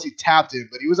then Chelsea tapped him,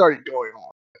 but he was already going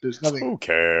on. There's nothing. Who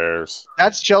cares?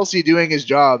 That's Chelsea doing his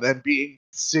job and being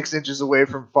 6 inches away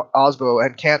from Osbo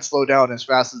and can't slow down as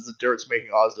fast as the dirt's making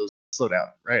Osbo slow down,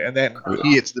 right? And then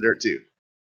he hits the dirt too.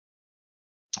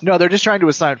 No, they're just trying to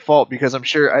assign fault because I'm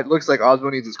sure it looks like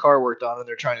Osbo needs his car worked on, and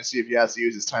they're trying to see if he has to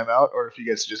use his timeout or if he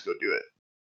gets to just go do it.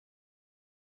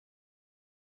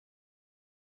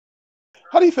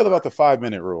 How do you feel about the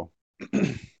 5-minute rule?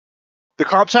 The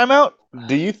comp timeout?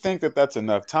 Do you think that that's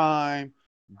enough time?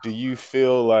 Do you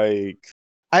feel like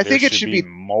I think it should be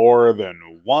more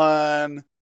than one?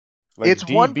 Like it's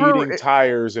beating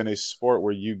tires in a sport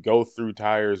where you go through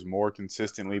tires more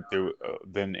consistently through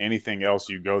than anything else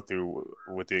you go through,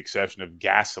 with the exception of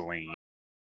gasoline.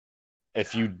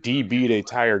 If you debeat a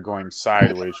tire going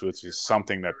sideways, which is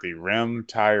something that the rim,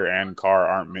 tire, and car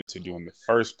aren't meant to do in the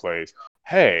first place,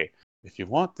 hey, if you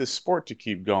want this sport to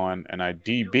keep going and I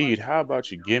debeat, how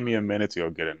about you give me a minute to go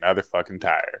get another fucking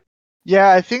tire?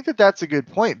 Yeah, I think that's a good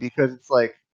point because it's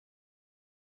like,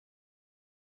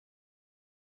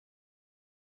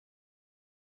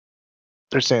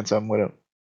 they're saying something with him.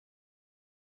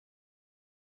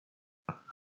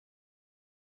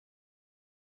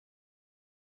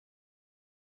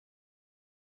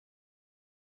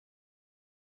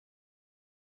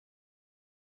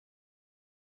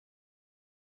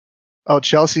 Oh,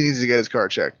 Chelsea needs to get his car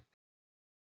checked.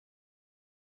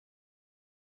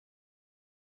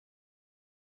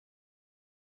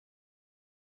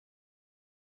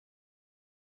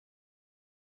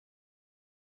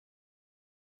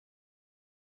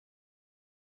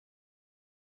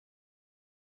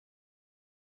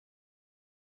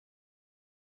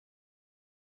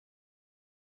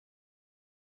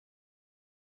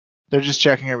 They're just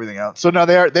checking everything out. So no,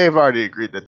 they've already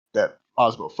agreed that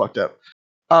Osbo fucked up.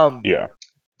 Yeah.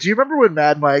 Do you remember when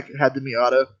Mad Mike had the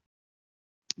Miata,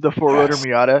 the 4-rotor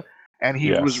Miata, and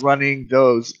he was running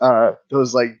those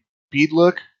like bead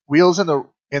look wheels in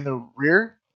the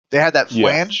rear, they had that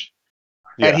flange,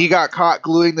 and he got caught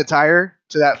gluing the tire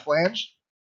to that flange,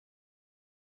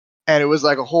 and it was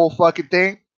like a whole fucking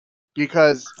thing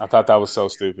because I thought that was so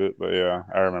stupid, but yeah,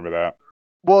 I remember that.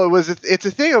 Well, it's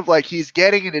a thing of like he's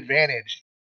getting an advantage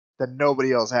that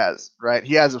nobody else has, right?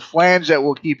 He has a flange that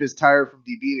will keep his tire from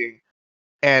debeating,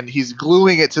 and he's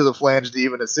gluing it to the flange to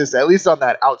even assist, at least on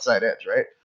that outside edge, right?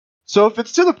 So if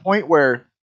it's to the point where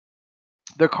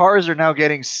the cars are now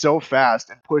getting so fast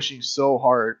and pushing so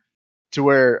hard to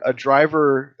where a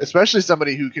driver, especially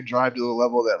somebody who can drive to the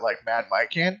level that like Mad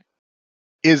Mike can,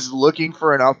 is looking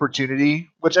for an opportunity,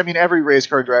 which I mean, every race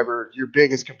car driver, your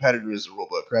biggest competitor is the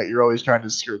rulebook, right? You're always trying to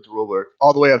skirt the rulebook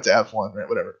all the way up to F1, right?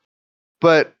 Whatever.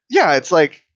 But yeah, it's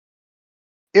like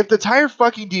if the tire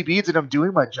fucking debeats and I'm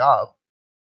doing my job,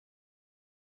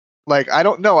 like I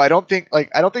don't know, I don't think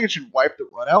it should wipe the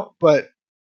run out, but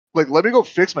like let me go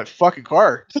fix my fucking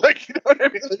car. Like you know what I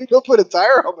mean? Let me go put a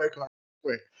tire on my car.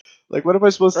 Wait, like what am I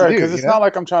supposed to do? Because it's not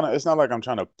like I'm trying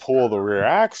to pull the rear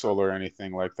axle or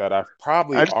anything like that. I've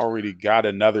probably already got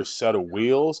another set of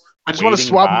wheels. I just want to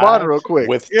swap them on real quick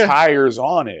with tires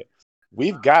on it.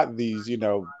 We've got these,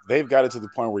 they've got it to the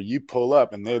point where you pull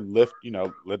up and they lift,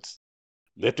 let's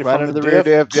lift it from the rear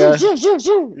diff,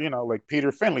 yeah. Like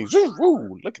Peter Finley.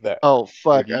 Woo, look at that. Oh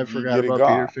fuck, I forgot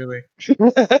about Peter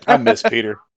Finley. I miss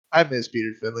Peter. I miss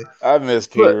Peter Finley. I miss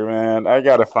Peter, man. I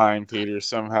gotta find Peter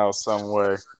somehow, some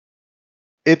way.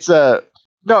 It's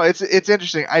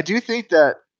interesting. I do think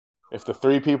that if the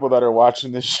three people that are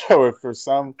watching this show, if for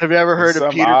some have you ever heard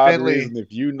of Peter Finley? Reason,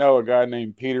 if you know a guy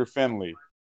named Peter Finley,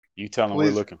 you tell him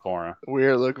we're looking for him.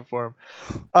 We're looking for him.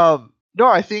 No,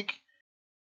 I think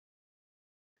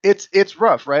it's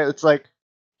rough, right? It's like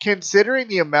considering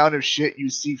the amount of shit you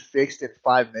see fixed in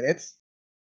 5 minutes,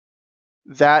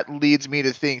 that leads me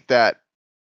to think that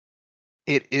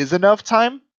it is enough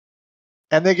time.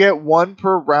 And they get one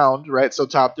per round, right? So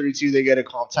top 32, they get a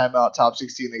comp timeout. Top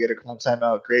 16, they get a comp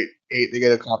timeout. Great 8, they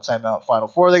get a comp timeout. Final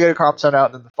 4, they get a comp timeout.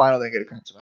 And then the final, they get a comp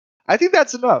timeout. I think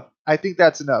that's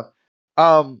enough.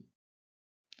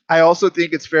 I also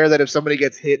think it's fair that if somebody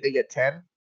gets hit, they get 10.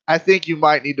 I think you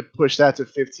might need to push that to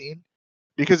 15.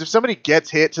 Because if somebody gets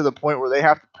hit to the point where they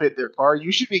have to pit their car,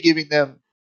 you should be giving them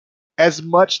as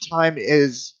much time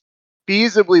as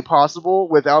feasibly possible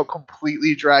without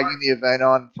completely dragging the event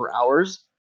on for hours,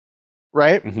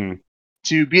 right? Mm-hmm.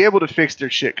 To be able to fix their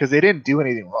shit because they didn't do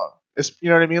anything wrong. You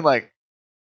know what I mean? Like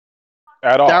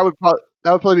at all. That would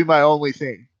probably be my only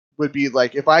thing. Would be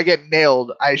like if I get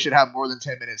nailed, I should have more than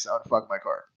 10 minutes to unfuck my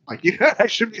car. Like I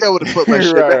should be able to put my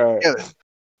shit back together.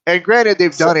 And granted,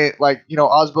 they've done it. Like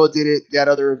Osbo did it that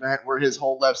other event where his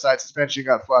whole left side suspension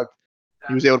got fucked.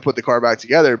 He was able to put the car back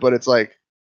together, but it's like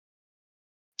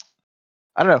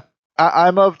I don't know.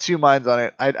 I'm of two minds on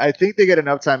it. I think they get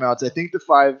enough timeouts. I think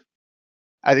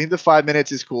the 5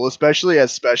 minutes is cool, especially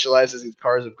as specialized as these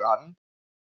cars have gotten.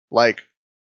 Like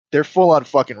they're full on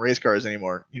fucking race cars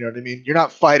anymore. You know what I mean? You're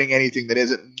not fighting anything that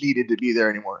isn't needed to be there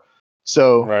anymore.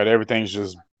 So right, everything's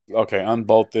just okay.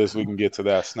 Unbolt this. We can get to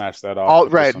that. Snatch that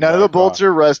off. Right, none of the bolts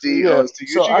are rusty. Yeah.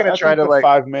 So you're gonna try to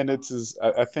 5 minutes is.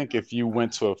 I think if you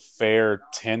went to a fair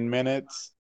 10 minutes.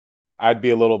 I'd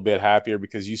be a little bit happier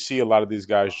because you see a lot of these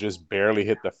guys just barely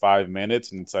hit the 5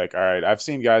 minutes, and it's like, all right, I've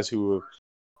seen guys who have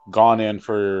gone in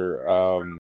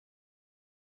for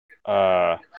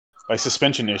like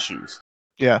suspension issues.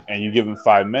 Yeah. And you give them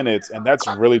 5 minutes, and that's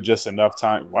really just enough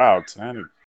time. Wow,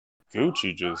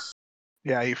 Gucci just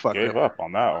he fucked gave up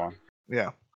on that one.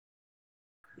 Yeah.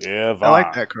 Yeah, I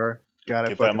like that car.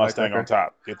 Get that Mustang on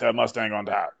top. Get that Mustang on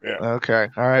top. Yeah. Okay.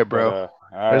 All right, bro.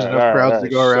 There's enough crowds to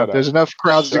go around. There's enough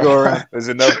crowds to go around. There's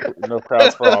enough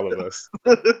crowds for all of us.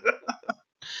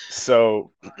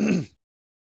 So,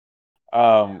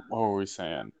 what were we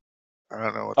saying? I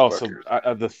don't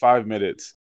know. The 5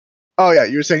 minutes. Oh yeah,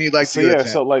 you were saying you'd like to. Yeah,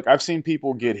 so like I've seen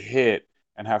people get hit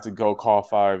and have to go call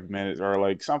 5 minutes, or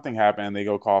like something happened and they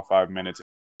go call 5 minutes.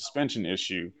 Suspension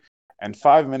issue, and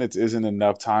 5 minutes isn't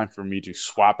enough time for me to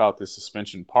swap out the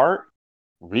suspension part,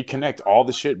 reconnect all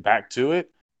the shit back to it,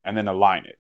 and then align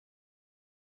it.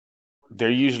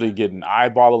 They're usually getting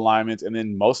eyeball alignments, and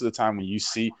then most of the time when you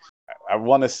see, I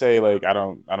want to say like I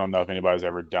don't know if anybody's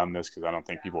ever done this because I don't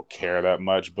think people care that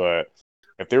much, but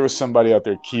if there was somebody out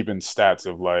there keeping stats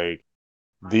of like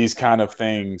these kind of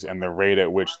things and the rate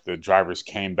at which the drivers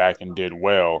came back and did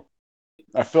well,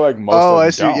 I feel like most of them I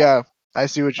see. don't. Yeah, I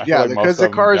see what you. Yeah, because the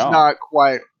car is not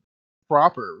quite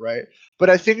proper, right? But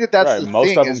I think that's right.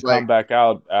 Most of them come back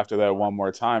out after that one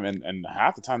more time, and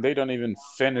half the time they don't even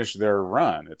finish their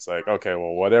run. It's like, okay,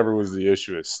 well, whatever was the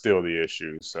issue is still the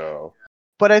issue. So,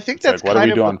 but I think that's like, what are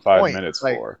we doing 5 minutes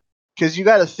for? because you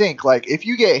got to think, like, if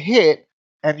you get hit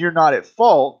and you're not at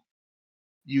fault,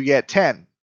 you get 10,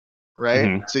 right?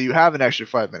 Mm-hmm. So you have an extra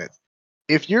 5 minutes.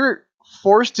 If you're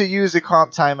forced to use a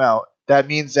comp timeout, that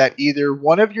means that either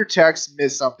one of your techs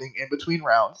missed something in between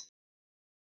rounds,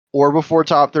 or before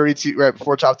top 32, right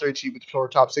before top 32, before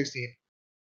top 16,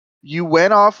 you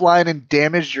went offline and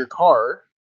damaged your car,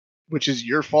 which is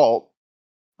your fault,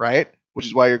 right? Which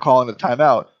is why you're calling a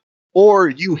timeout. Or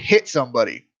you hit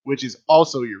somebody, which is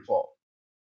also your fault.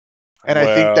 And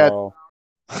I think that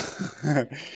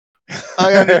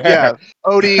yeah,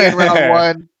 OD in round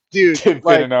 1, dude.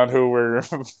 Depending on who we're,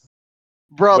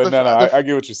 bro. But I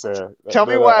get what you're saying. Tell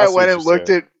me why I went and looked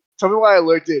at. Tell me why I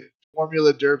looked at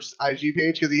Formula Derp's IG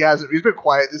page, because he's been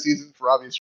quiet this season for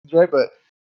obvious reasons, right? But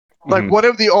like one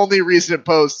of the only recent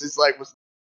posts is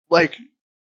he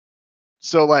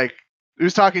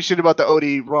was talking shit about the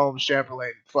OD Rome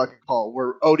Chamberlain fucking call,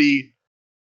 where OD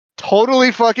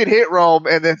totally fucking hit Rome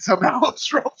and then somehow Rome.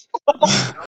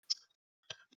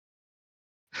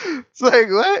 It's like,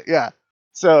 what? Yeah.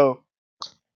 So,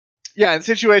 yeah, in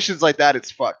situations like that,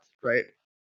 it's fucked, right?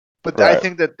 But right. I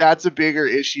think that that's a bigger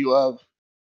issue of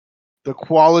the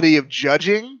quality of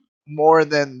judging more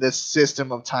than the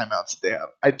system of timeouts they have.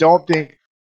 I don't think,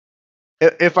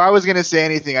 if I was going to say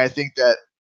anything, I think that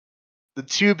the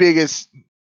two biggest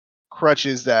but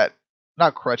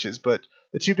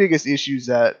the two biggest issues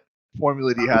that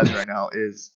Formula D has right now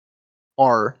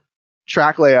are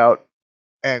track layout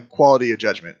and quality of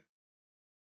judgment.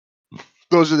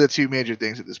 Those are the two major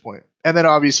things at this point. And then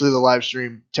obviously the live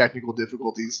stream technical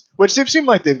difficulties, which seem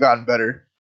like they've gotten better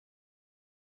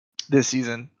this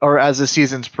season, or as the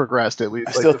season's progressed, at least.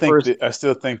 I still think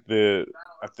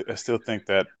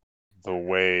that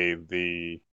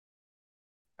the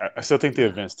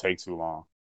events take too long.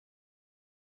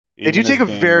 They do take a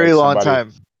very long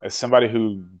time. As somebody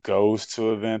who goes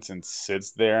to events and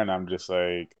sits there, and I'm just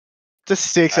like, it's a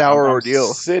 6-hour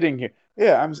ordeal. Sitting here,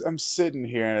 yeah, I'm sitting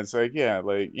here, and it's like, yeah,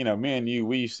 like, you know, me and you,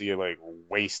 we used to get like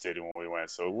wasted when we went,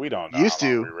 so we don't know how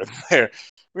long we were there.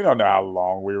 We don't know how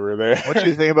long we were there. What do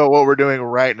you think about what we're doing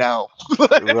right now?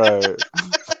 Right.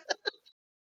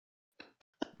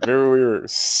 Remember, we were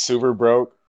super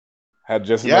broke, had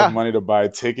just enough money to buy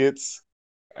tickets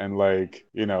and, like,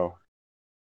 you know,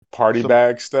 party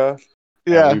bag stuff.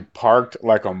 Yeah. And we parked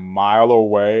like a mile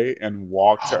away and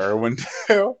walked to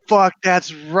Irwindale. Fuck,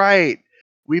 that's right.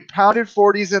 We pounded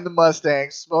 40s in the Mustang,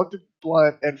 smoked a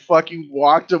blunt, and fucking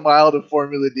walked a mile to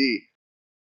Formula D.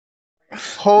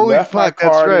 Holy Left fuck, my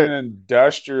car that's right. in an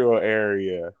industrial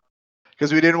area.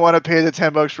 Because we didn't want to pay the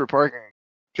 $10 for parking.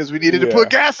 Because we needed to put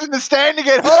gas in the stand to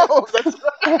get home. That's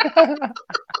right.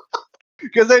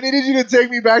 Because I needed you to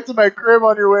take me back to my crib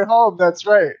on your way home. That's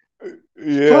right.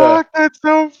 Yeah. Fuck, that's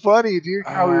so funny, dude.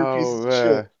 How we were pieces of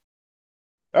shit.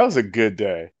 That was a good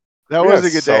day. That was a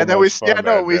good day. And then we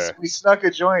snuck a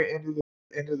joint into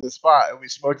the spot and we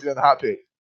smoked it in the hot pit.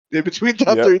 In between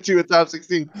top 32 and top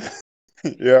 16.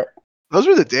 Yeah. Those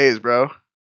were the days, bro.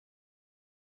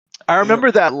 I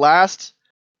remember that last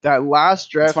draft.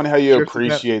 It's funny how you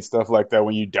appreciate stuff like that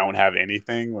when you don't have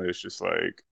anything, when it's just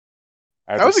like,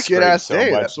 that was a good ass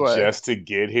day. That's why, just to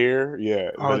get here.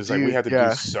 Yeah, but it's like we had to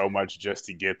do so much just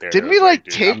to get there. Didn't we like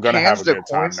take cans to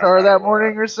Coinstar that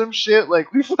morning or some shit?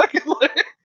 Like we fucking.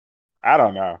 I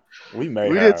don't know. We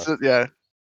did. Yeah.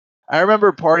 I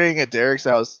remember partying at Derek's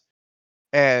house,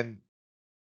 and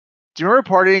do you remember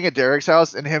partying at Derek's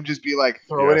house and him just be like,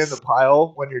 throw it in the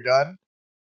pile when you're done?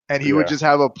 And he would just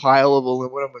have a pile of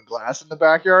aluminum and glass in the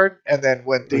backyard. And then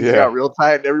when things got real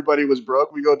tight and everybody was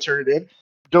broke, we go turn it in.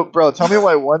 Bro, tell me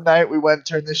why one night we went and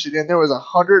turned this shit in. There was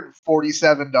 $147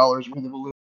 worth of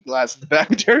aluminum glass in the back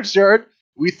of Derek's yard.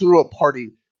 We threw a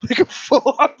party, like a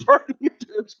full-on party in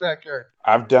Derek's backyard.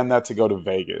 I've done that to go to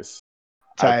Vegas.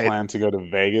 Tight. I planned to go to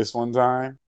Vegas one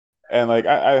time. And like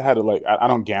I had to like I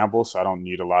don't gamble, so I don't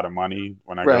need a lot of money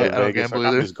when I go to Vegas.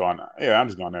 Like, I'm just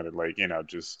going there to, like, you know,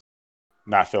 just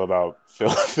not feel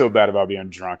bad about being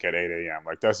drunk at 8 a.m.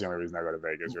 Like, that's the only reason I go to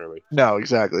Vegas, really. No,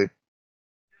 exactly.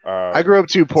 I grew up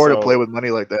too poor to play with money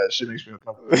like that. Shit makes me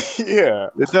uncomfortable. Yeah,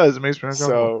 it does. It makes me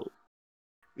uncomfortable. So,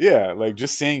 yeah, like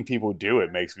just seeing people do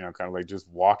it makes me uncomfortable. Like just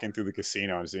walking through the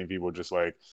casino and seeing people just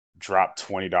like drop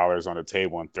 $20 on the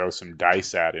table and throw some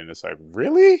dice at it, and it's like,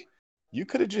 really? You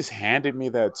could have just handed me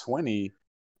that 20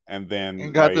 and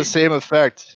then got the same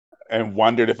effect. And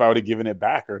wondered if I would have given it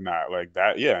back or not. Like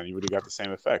that, yeah, and you would have got the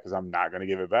same effect because I'm not going to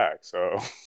give it back. So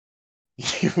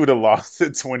you would have lost the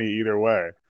 20 either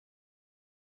way.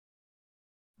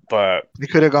 But you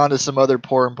could have gone to some other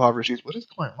poor impoverished. What is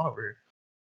going on over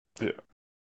here? Yeah.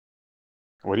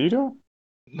 What are you doing?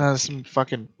 No,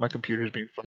 my computer's being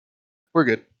funny. We're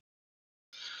good.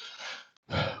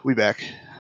 we back.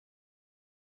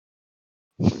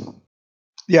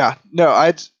 Yeah, no,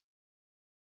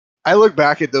 I look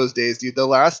back at those days, dude. The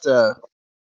last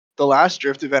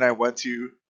drift event I went to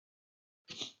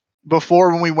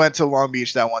before when we went to Long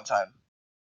Beach that one time.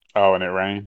 Oh, and it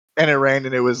rained. And it rained,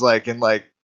 and it was like, and like,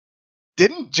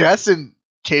 didn't Jess and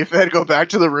K-Fed go back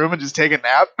to the room and just take a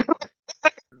nap?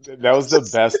 That was the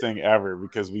best thing ever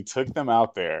because we took them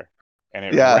out there, and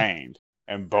it rained,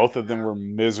 and both of them were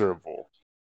miserable,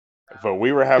 but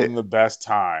we were having the best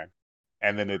time.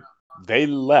 And then they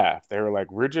left. They were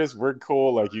like, we're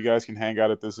cool. Like, you guys can hang out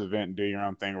at this event and do your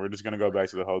own thing. We're just going to go back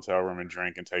to the hotel room and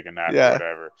drink and take a nap or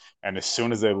whatever. And as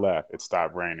soon as they left, it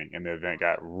stopped raining and the event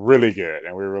got really good.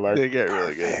 And we were like, it got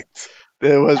really good.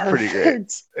 It was pretty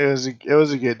great. It was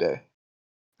a good day.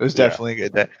 It was definitely a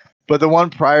good day. But the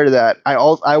one prior to that,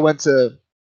 I went to,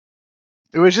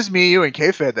 it was just me, you, and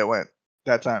K-Fed that went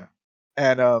that time.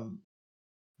 And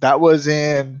that was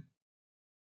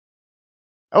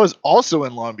also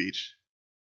in Long Beach.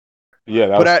 Yeah,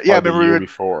 that was the year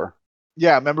before.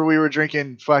 Yeah, remember we were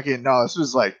drinking fucking, no, this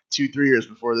was like 2-3 years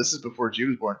before. This is before Jude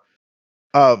was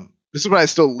born. This is when I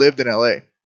still lived in LA.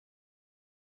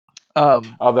 Oh,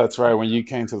 that's right. When you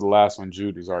came to the last one,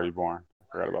 Jude was already born. I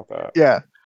forgot about that. Yeah.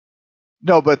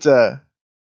 No, but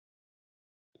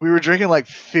we were drinking like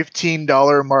 $15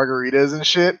 margaritas and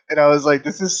shit, and I was like,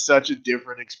 this is such a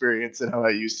different experience than how I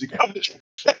used to go to drink.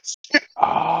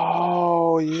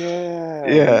 Oh yeah.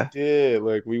 Yeah. We did.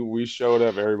 Like we showed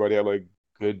up, everybody had like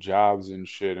good jobs and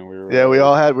shit, and we were we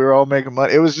were all making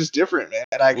money. It was just different, man.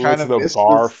 And I kind of went to the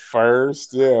bar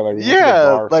first. Yeah, like we went to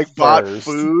the bar like first. Bought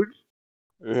food.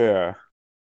 Yeah.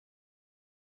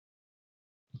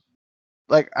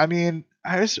 Like, I mean,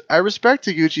 I respect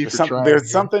Taguchi for trying.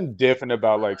 There's something different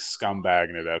about like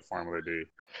scumbagging it at Formula D.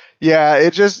 Yeah,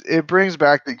 it brings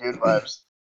back the good vibes.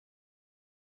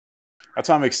 That's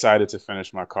why I'm excited to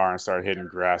finish my car and start hitting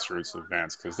grassroots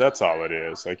events, because that's all it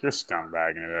is. Like, you're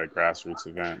scumbagging it at a grassroots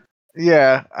event.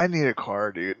 Yeah, I need a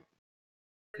car, dude.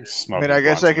 Smoking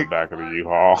blunts in the back of the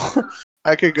U-Haul.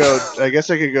 I guess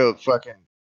I could go fucking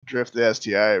drift the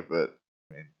STI, but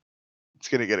I mean, it's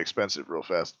gonna get expensive real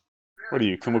fast. What are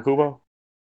you, Kumakubo?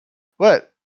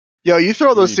 What? Yo, you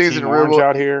throw those things in real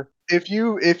out here. If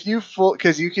you full,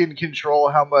 because you can control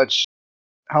how much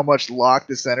lock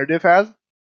the center diff has,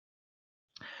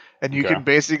 and you can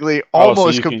basically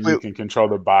almost you can control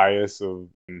the bias of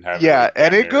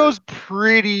and it goes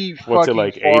pretty what's fucking it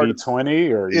like, far.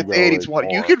 80-20 or it's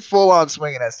 80-20. You can full on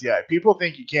swing an STI. People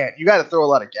think you can't. You got to throw a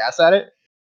lot of gas at it,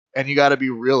 and you got to be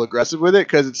real aggressive with it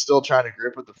because it's still trying to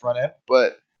grip with the front end.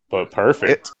 But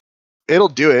perfect. It'll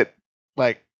do it.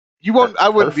 Like, you won't. I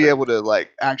wouldn't be able to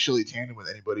like actually tandem with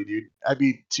anybody, dude. I'd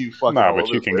be too fucking. No, but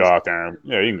you can go out there and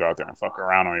you can go out there and fuck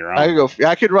around on your own.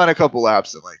 I could run a couple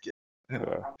laps and like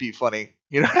be funny,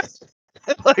 you know.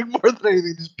 Like, more than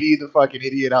anything, just be the fucking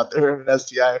idiot out there in an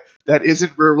STI that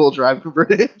isn't rear wheel drive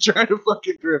converted, trying to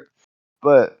fucking grip.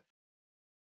 But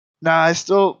nah, I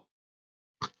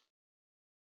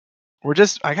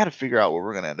gotta figure out where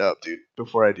we're gonna end up, dude,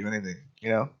 before I do anything,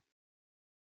 you know.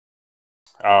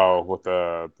 Oh, with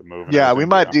the moving. Yeah, we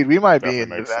might be in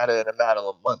Nevada in a matter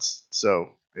of months.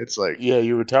 So it's like, yeah,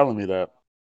 you were telling me that.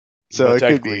 So but it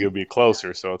technically could be, you'll be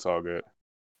closer, so it's all good.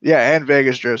 Yeah, and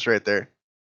Vegas drift's right there,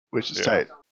 which is tight.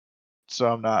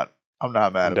 So I'm not mad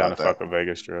about that. I'm down to fuck a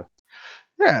Vegas drift.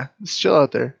 Yeah, let's chill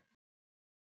out there.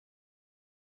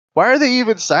 Why are they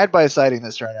even side by siding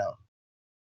this right now?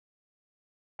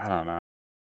 I don't know.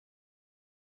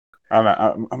 I'm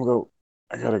gonna go.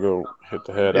 I gotta go hit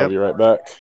the head. I'll be right back.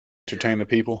 Entertain the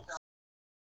people.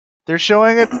 They're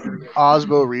showing it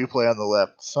Osbo replay on the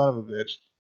left. Son of a bitch.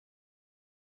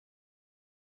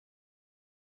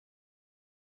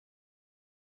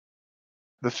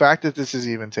 The fact that this is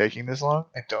even taking this long,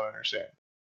 I don't understand.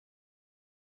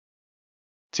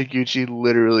 Taguchi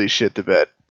literally shit the bed.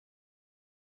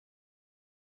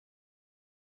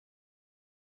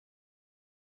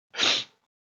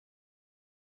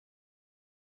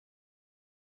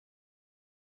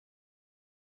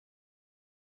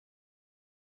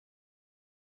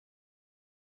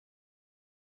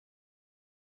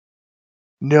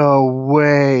 No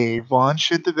way. Vaughn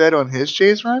shit the bed on his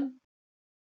chase run?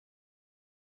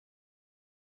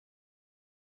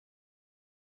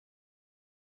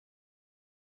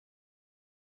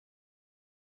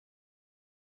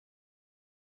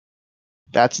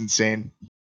 That's insane.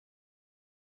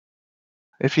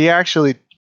 If he actually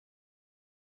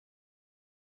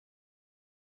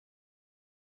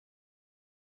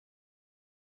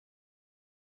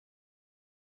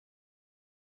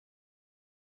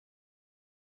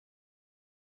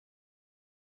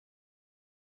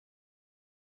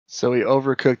So he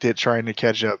overcooked it trying to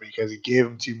catch up because he gave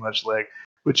him too much leg,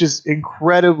 which is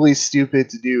incredibly stupid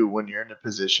to do when you're in a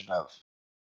position of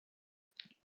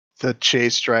the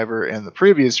chase driver and the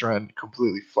previous run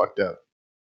completely fucked up.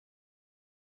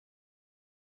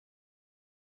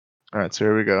 All right, so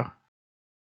here we go.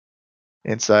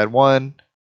 Inside 1,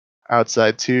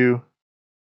 outside 2.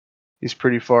 He's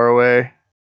pretty far away.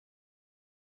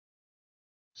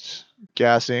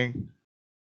 Gassing.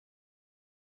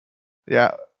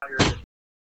 Yeah.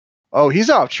 Oh, he's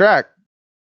off track.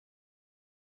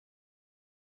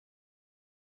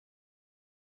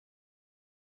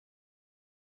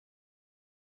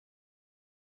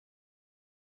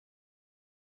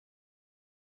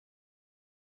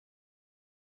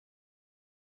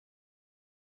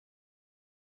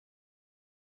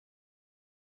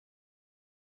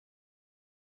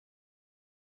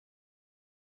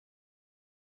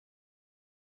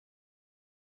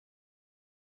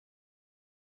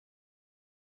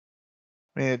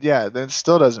 Man, yeah, then it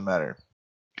still doesn't matter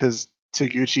because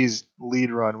Taguchi's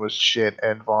lead run was shit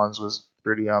and Vaughn's was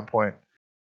pretty on point.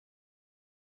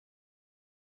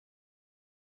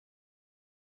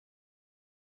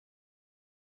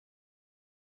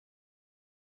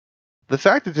 The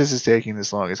fact that this is taking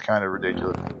this long is kind of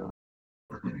ridiculous.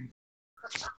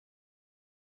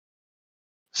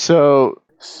 So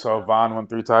Vaughn went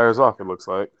 3 tires off, it looks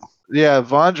like. Yeah,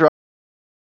 Vaughn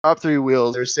dropped 3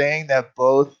 wheels. They're saying that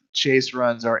both chase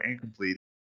runs are incomplete.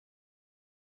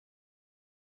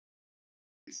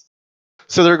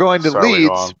 So they're going to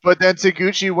leads, but then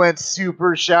Taguchi went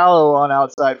super shallow on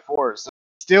outside 4. So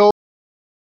still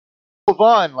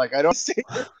Vaughn. Like, I don't see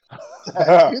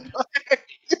that, dude.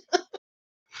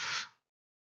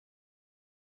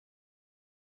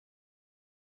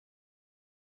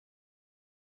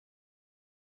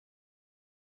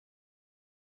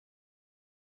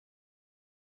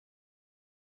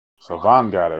 So Vaughn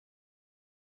got it.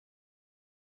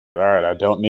 All right, I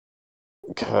don't need.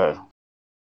 Okay.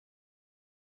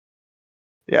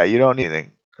 Yeah, you don't need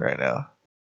anything right now.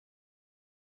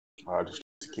 Just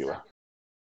tequila.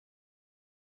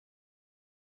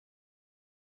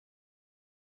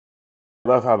 I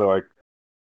love how they're like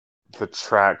the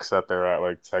tracks that they're at,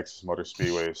 like Texas Motor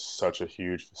Speedway, is such a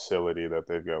huge facility that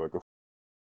they've got like a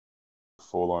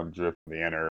full-on drift in the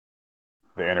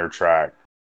inner track,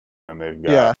 and they've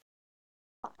got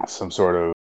some sort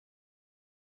of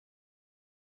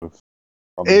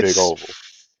on the big oval.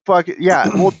 Fuck it, yeah.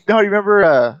 Well, no, you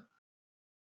remember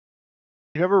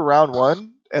round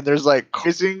 1? And there's like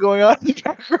kissing going on in the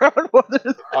background.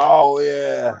 Oh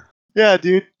yeah. Yeah,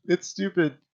 dude, it's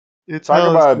stupid. It's talk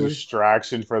about a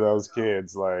distraction for those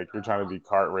kids. Like, you're trying to be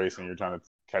kart racing, you're trying to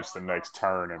catch the next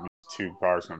turn, and 2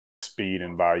 cars can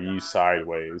speeding by you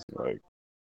sideways. Like,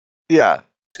 yeah,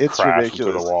 it's crash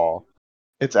ridiculous. into the wall.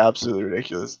 It's absolutely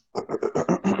ridiculous.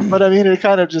 But I mean, it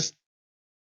kind of just,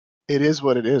 it is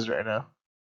what it is right now.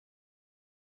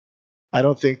 I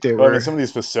don't think they were. I mean, some of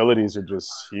these facilities are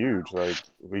just huge. Like,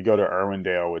 we go to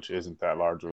Irwindale, which isn't that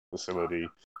large of a facility.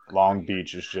 Long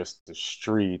Beach is just the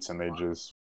streets, and they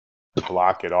just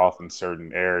block it off in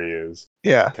certain areas.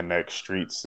 Yeah. Connect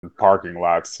streets and parking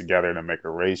lots together to make a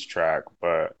racetrack.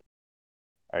 But,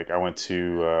 like, I went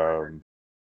to,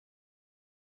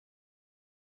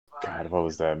 God, what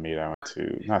was that meet I went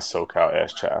to? Not SoCal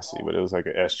S Chassis, but it was like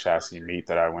an S Chassis meet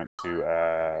that I went to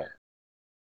at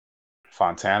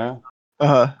Fontana.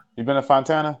 You been to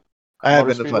Fontana? I have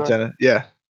been to Fontana. Yeah.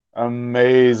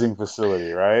 Amazing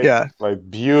facility, right? Yeah. Like,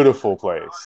 beautiful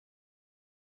place.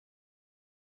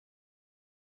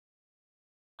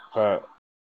 But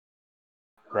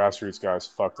grassroots guys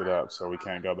fucked it up, so we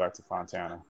can't go back to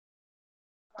Fontana.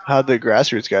 How'd the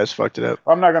grassroots guys fucked it up?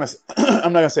 I'm not gonna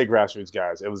say grassroots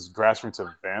guys. It was grassroots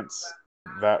events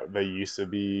that they used to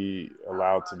be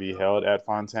allowed to be held at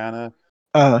Fontana.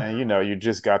 And you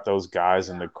just got those guys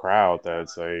in the crowd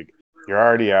that's like, you're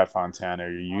already at Fontana,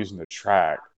 you're using the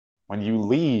track. When you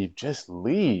leave, just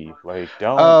leave. Like,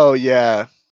 don't. Oh yeah.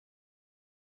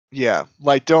 Yeah,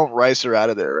 like, don't rice her out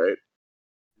of there, right?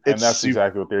 And that's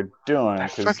exactly what they're doing. I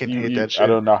fucking hate that shit. I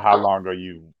don't know how long ago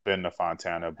you've been to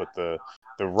Fontana, but the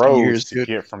roads to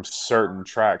get from certain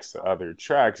tracks to other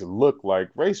tracks look like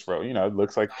race road. It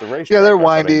looks like the racetrack. Yeah, they're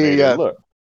windy.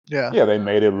 Yeah. Yeah, they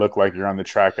made it look like you're on the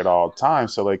track at all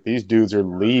times. So, like, these dudes are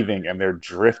leaving and they're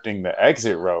drifting the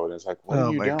exit road. It's like, what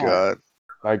are you doing? Oh my God.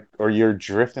 Like, or you're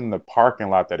drifting the parking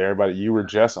lot that you were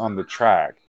just on the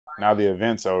track. Now the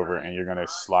event's over and you're gonna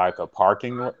slide the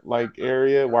parking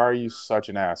area. Why are you such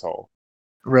an asshole?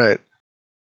 Right.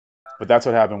 But that's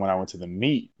what happened when I went to the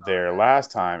meet there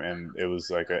last time, and it was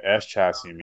like a S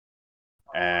Chassis meet,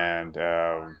 and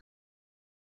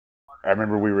I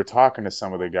remember we were talking to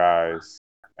some of the guys,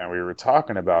 and we were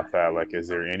talking about that. Like, is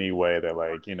there any way that,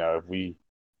 like, if we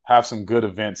have some good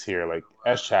events here, like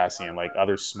S Chassis and like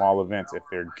other small events, if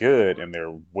they're good and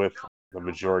they're with the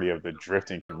majority of the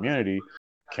drifting community,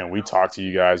 can we talk to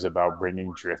you guys about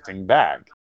bringing drifting back?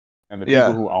 And the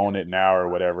people who own it now or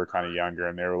whatever, kind of younger,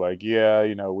 and they were like, yeah,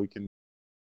 we can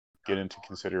get into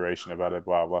consideration about it,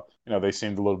 blah, blah. They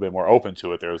seemed a little bit more open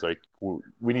to it. There was like,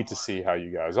 we need to see how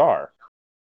you guys are.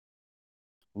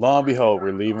 Lo and behold,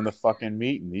 we're leaving the fucking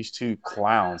meet, and these two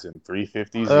clowns in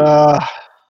 350s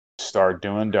start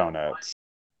doing donuts.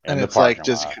 And it's like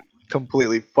just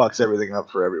completely fucks everything up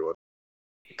for everyone.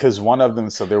 Because one of them,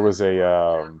 so there was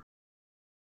a,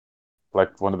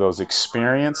 like one of those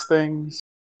experience things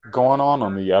going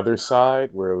on the other side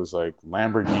where it was like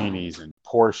Lamborghinis and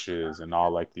Porsches and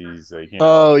all like these, like,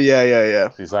 oh yeah.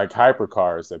 These like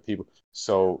hypercars that people.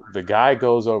 So the guy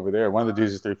goes over there. One of the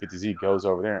dudes is 350Z goes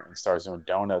over there and starts doing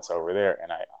donuts over there.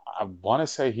 And I want to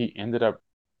say he ended up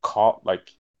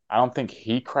I don't think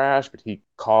he crashed, but he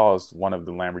caused one of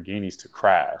the Lamborghinis to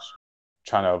crash,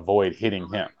 trying to avoid hitting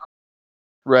him.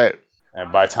 Right.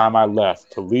 And by the time I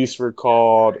left, police were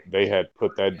called. They had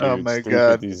put that dude's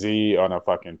 350Z on a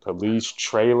fucking police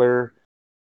trailer.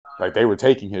 Like, they were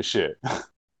taking his shit.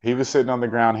 He was sitting on the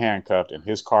ground handcuffed, and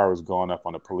his car was going up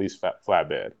on a police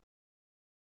flatbed.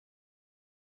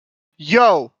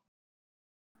 Yo!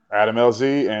 Adam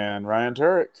LZ and Ryan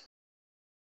Turek.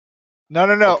 No.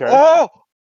 Okay. Oh!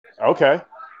 Okay.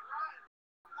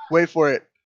 Wait for it.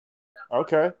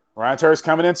 Okay. Ryan Turek's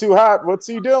coming in too hot. What's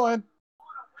he doing?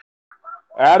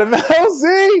 Adam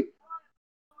LZ!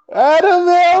 Adam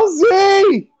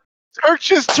LZ! Turk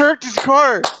just turked his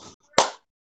car.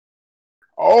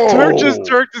 Oh! Turk just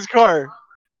turked his car.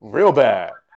 Real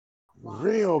bad.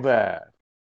 Real bad.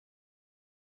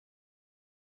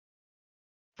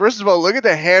 First of all, look at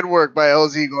the handwork by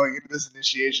LZ going into this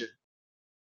initiation.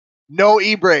 No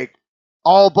e-brake.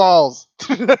 All balls.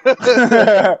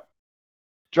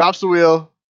 Drops the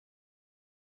wheel.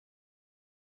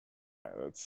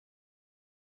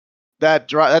 That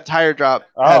tire drop.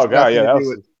 Oh god, yeah,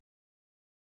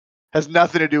 has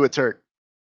nothing to do with Turk.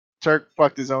 Turk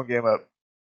fucked his own game up.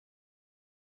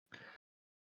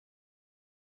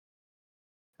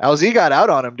 LZ got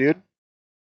out on him, dude.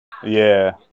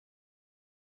 Yeah.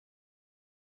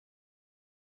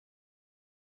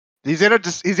 He's in a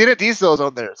diesel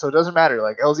zone there, so it doesn't matter.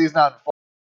 Like, LZ's not in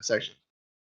the section.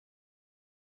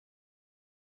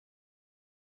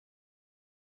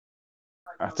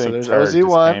 I think Turk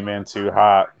just came in too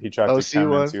hot. He tried to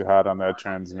come in too hot on that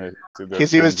transmit. Because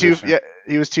he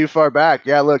was too far back.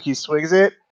 Yeah, look, he swings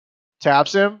it,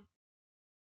 taps him.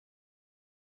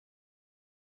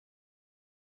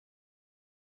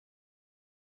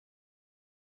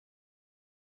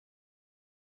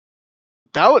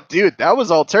 That was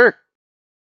all Turk.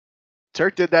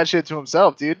 Turk did that shit to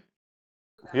himself, dude.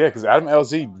 Yeah, because Adam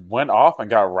LZ went off and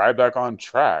got right back on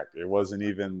track. It wasn't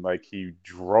even like he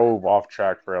drove off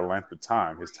track for a length of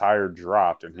time. His tire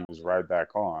dropped and he was right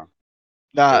back on.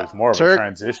 Nah, it was more of a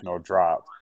transitional drop.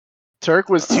 Turk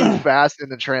was too fast in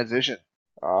the transition.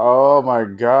 Oh my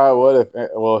god! What if?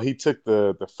 Well, he took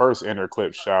the first inner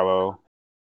clip shallow,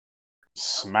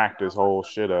 smacked his whole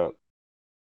shit up.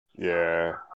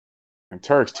 Yeah, and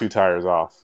Turk's 2 tires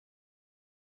off.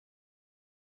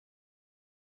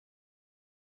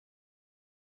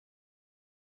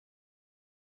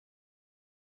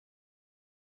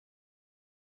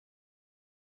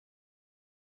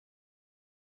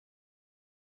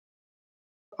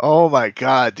 Oh my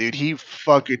god, dude, he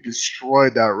fucking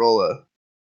destroyed that roller.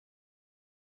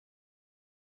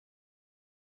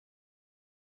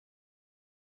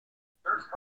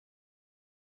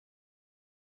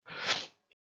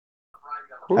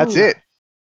 That's it.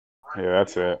 Yeah,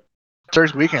 that's it.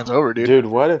 Turk's weekend's over, dude. Dude,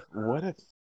 what if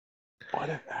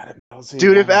Adam LZ?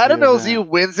 Dude, if Adam LZ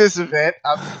wins this event,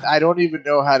 I don't even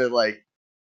know how to like.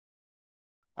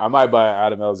 I might buy an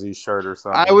Adam LZ shirt or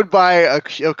something. I would buy a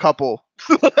couple.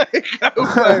 Like, I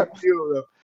would buy a few of them.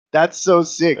 That's so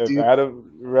sick, dude. If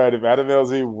Adam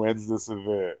LZ wins this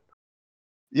event.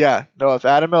 Yeah, no, if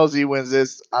Adam LZ wins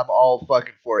this, I'm all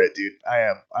fucking for it, dude. I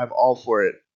am. I'm all for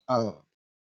it.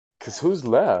 Because who's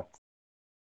left?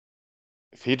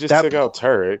 If he just took out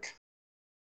Turek.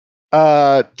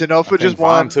 Denofa just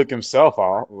won. Vaughn took himself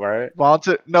out, right?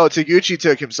 Taguchi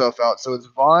took himself out. So it's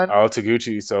Vaughn. Oh,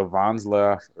 Taguchi. So Vaughn's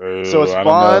left. So it's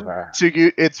Vaughn,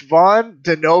 it's Vaughn,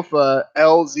 Denofa,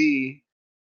 LZ,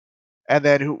 and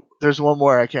then who? There's one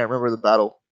more. I can't remember the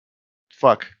battle.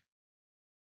 Fuck.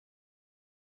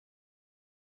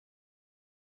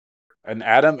 An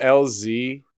Adam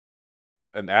LZ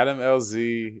an Adam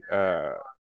LZ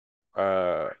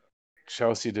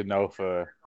Chelsea Denofa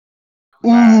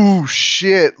match. Ooh,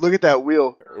 shit. Look at that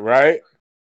wheel. Right?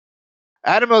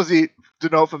 Adam LZ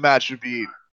Denofa match would be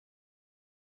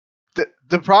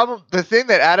the problem. The thing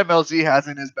that Adam LZ has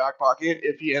in his back pocket,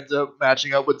 if he ends up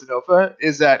matching up with Denofa,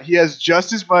 is that he has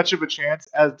just as much of a chance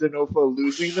as Denofa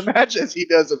losing the match as he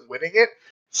does of winning it.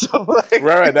 So like,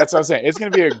 right. That's what I'm saying. It's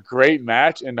gonna be a great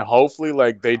match, and hopefully,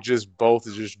 like they just both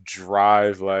just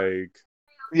drive like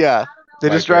yeah, they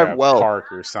just they're drive at well.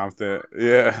 park or something.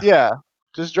 Yeah. Yeah,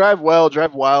 just drive well,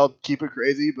 drive wild, keep it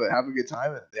crazy, but have a good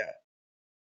time. And yeah.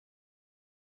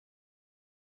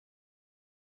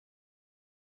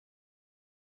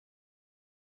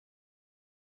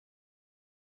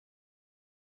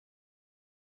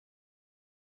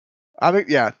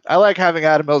 I like having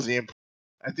Adam LZ in.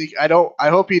 I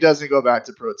hope he doesn't go back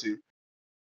to Pro 2.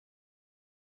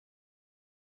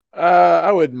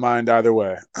 I wouldn't mind either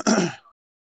way.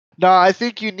 No, I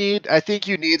think you need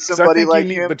somebody like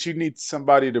him. But you need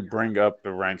somebody to bring up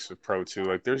the ranks of Pro 2.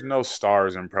 Like, there's no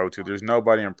stars in Pro 2. There's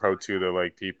nobody in Pro 2 that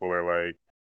like people are like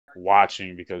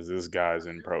watching because this guy's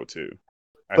in Pro 2.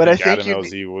 I think Adam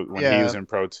LZ when he was in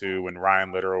Pro 2, when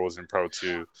Ryan Littrell was in Pro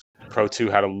 2, Pro 2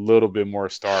 had a little bit more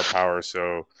star power.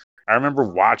 So I remember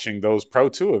watching those Pro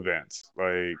 2 events.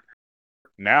 Like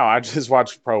now, I just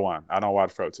watch Pro 1. I don't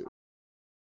watch Pro 2.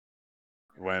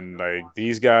 When like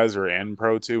these guys are in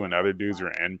Pro 2 and other dudes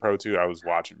are in Pro 2, I was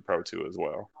watching Pro 2 as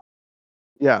well.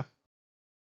 Yeah.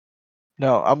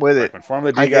 No, I'm with it. When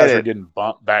Formula D guys are getting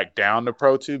bumped back down to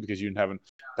Pro 2 because you didn't have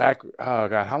oh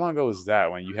god, how long ago was that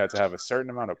when you had to have a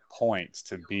certain amount of points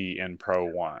to be in Pro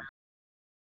 1?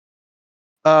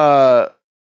 No,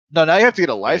 now you have to get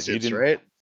a license, right?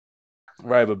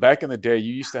 Right, but back in the day,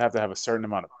 you used to have a certain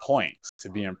amount of points to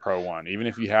be in Pro 1. Even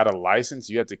if you had a license,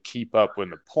 you had to keep up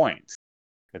with the points.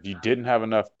 If you didn't have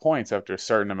enough points after a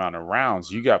certain amount of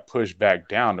rounds, you got pushed back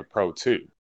down to Pro 2.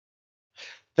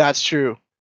 That's true.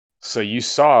 So you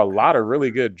saw a lot of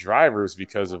really good drivers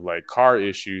because of like car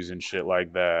issues and shit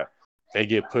like that. They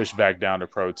get pushed back down to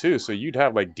Pro 2. So you'd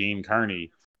have like Dean Kearney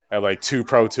at like 2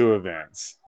 Pro 2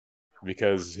 events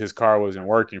because his car wasn't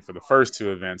working for the first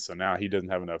 2 events. So now he doesn't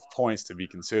have enough points to be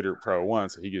considered Pro 1.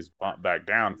 So he gets bumped back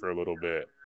down for a little bit.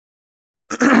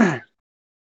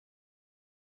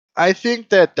 I think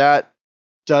that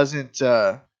doesn't.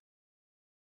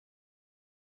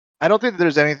 I don't think that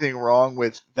there's anything wrong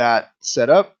with that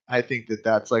setup. I think that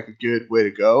that's like a good way to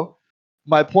go.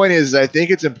 My point is, I think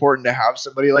it's important to have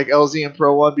somebody like LZ in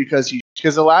Pro 1 because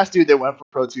the last dude that went from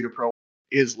Pro 2 to Pro 1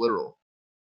 is Littrell,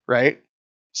 right?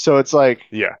 So it's like,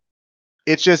 yeah,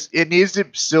 it's just it needs to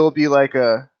still be like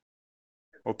a.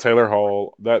 Well, Taylor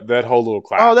Hall, that whole little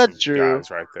class. Oh, that's true.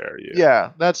 Guys right there.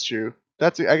 Yeah, that's true. I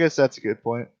guess that's a good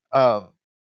point. I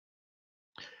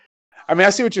mean, I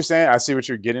see what you're saying. I see what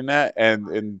you're getting at,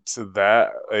 and to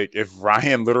that, like, if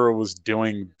Ryan Littrell was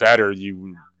doing better,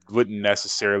 you wouldn't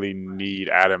necessarily need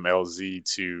Adam LZ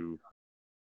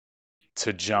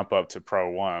to jump up to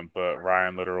Pro 1. But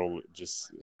Ryan Littrell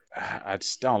I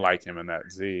just don't like him in that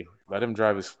Z. Let him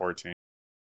drive his 14.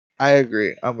 I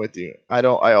agree. I'm with you. I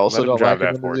also don't like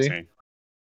him in the Z.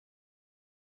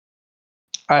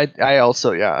 I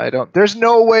also, I don't. There's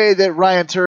no way that Ryan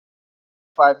turned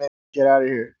 5 minutes. Get out of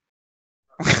here.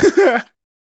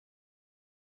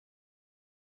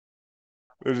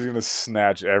 They're just gonna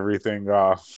snatch everything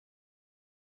off.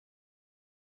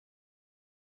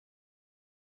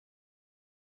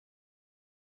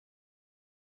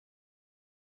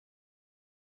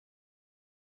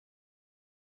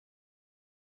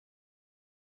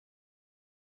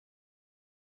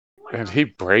 Did he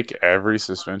break every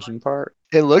suspension part?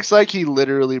 It looks like he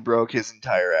literally broke his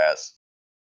entire ass.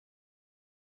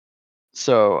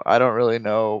 So I don't really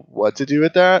know what to do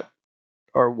with that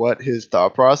or what his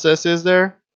thought process is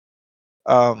there.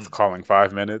 Calling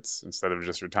 5 minutes instead of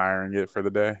just retiring it for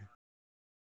the day.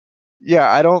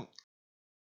 Yeah, I don't.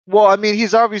 Well, I mean,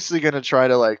 he's obviously gonna try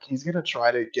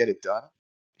to get it done.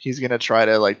 He's gonna try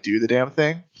to do the damn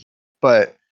thing.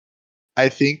 But I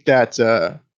think that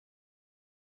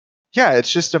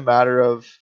it's just a matter of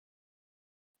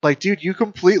dude, you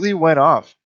completely went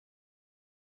off.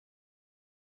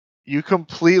 You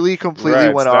completely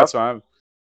right, went off.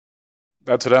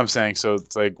 That's what I'm saying. So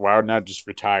it's like, why not just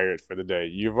retire it for the day?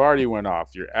 You've already went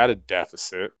off. You're at a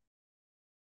deficit.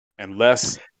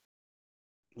 Unless,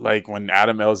 like, when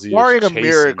Adam LZ is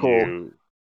chasing you,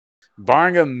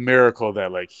 barring a miracle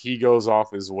that, like, he goes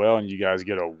off as well and you guys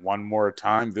get a one more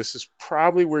time, this is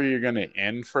probably where you're going to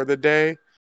end for the day.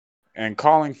 And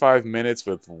calling 5 minutes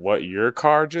with what your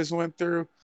car just went through,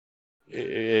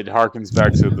 it harkens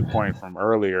back to the point from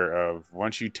earlier of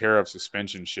once you tear up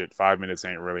suspension shit, 5 minutes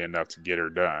ain't really enough to get her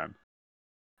done.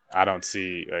 I don't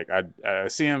see I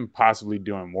see him possibly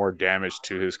doing more damage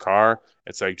to his car.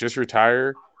 It's like just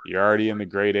retire. You're already in the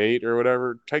grade 8 or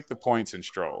whatever. Take the points and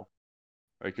stroll.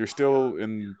 Like you're still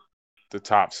in the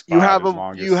top spot as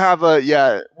long as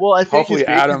Well, I think his hopefully big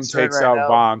Adam concern takes right out now.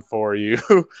 Vaughn for you.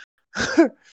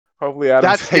 Hopefully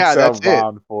Adam takes out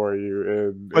Vaughn for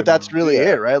you, but that's really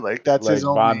it, right? Like that's like his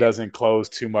only. Vaughn doesn't close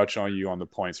too much on you on the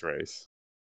points race.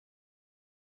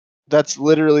 That's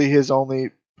literally his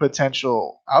only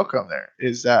potential outcome. There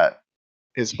is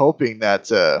hoping that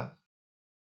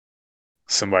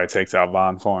somebody takes out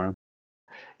Vaughn for him.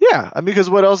 Yeah, I mean, because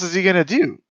what else is he gonna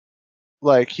do?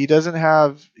 Like he doesn't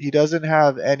have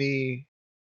any.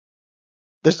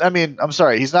 I mean, I'm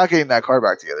sorry, he's not getting that car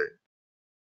back together.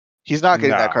 He's not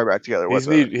getting that car back together.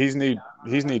 He's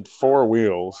need 4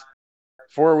 wheels,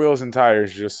 4 wheels and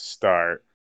tires just to start.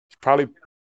 Probably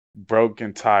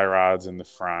broken tie rods in the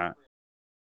front,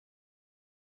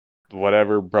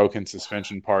 whatever broken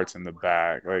suspension parts in the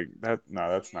back. Like that.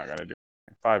 No, that's not gonna do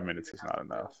it. 5 minutes is not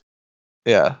enough.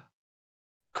 Yeah.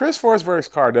 Chris Forsberg's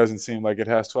car doesn't seem like it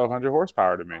has 1,200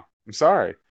 horsepower to me. I'm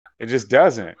sorry, it just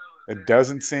doesn't. It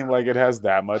doesn't seem like it has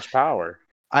that much power.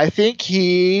 I think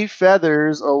he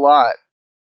feathers a lot.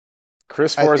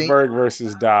 Chris Forsberg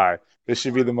versus Dye. This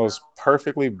should be the most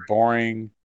perfectly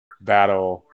boring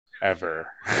battle ever.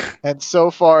 And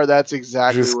so far, that's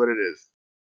exactly what it is.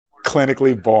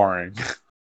 Clinically boring.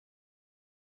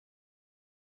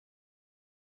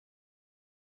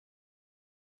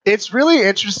 It's really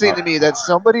interesting to me that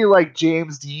somebody like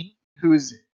James Dean,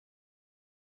 who's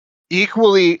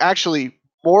equally, actually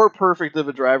more perfect of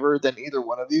a driver than either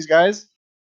one of these guys,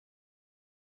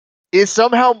 is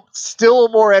somehow still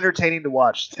more entertaining to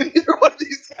watch than either one of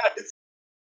these guys.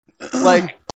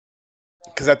 Like,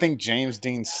 because I think James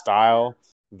Dean's style,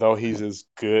 though he's as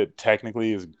good,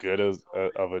 technically as good as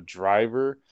of a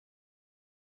driver,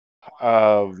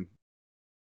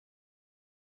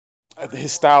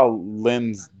 his style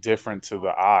lends different to the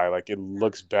eye. Like it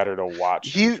looks better to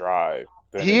watch him drive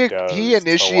than it does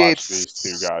to watch these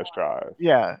two guys drive.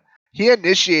 Yeah, he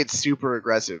initiates super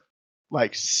aggressive,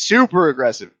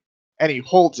 and he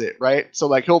holds it right. So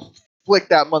like he'll flick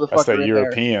that motherfucker. That's that in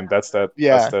European. There. That's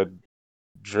that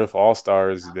Drift All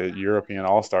Stars, the European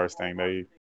All Stars thing.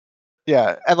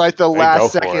 And like the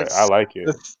last second, I like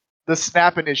it. The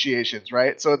snap initiations,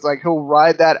 right? So it's like he'll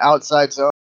ride that outside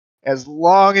zone as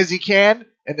long as he can,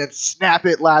 and then snap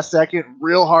it last second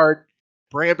real hard,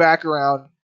 bring it back around,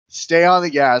 stay on the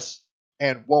gas,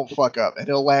 and won't fuck up, and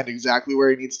he'll land exactly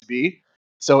where he needs to be.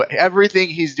 So everything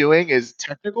he's doing is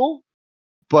technical,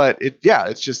 but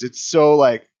it's so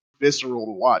like visceral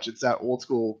to watch. It's that old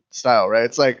school style, right?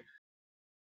 It's like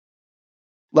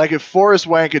if Forrest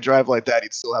Wang could drive like that,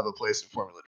 he'd still have a place in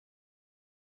Formula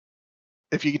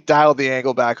 2. If you could dial the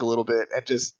angle back a little bit and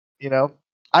just,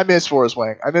 I miss Forrest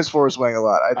Wang. I miss Forrest Wang a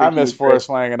lot. I miss Forrest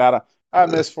Wang, and I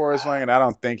miss Forrest Wang, and I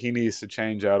don't think he needs to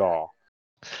change at all.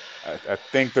 I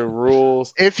think the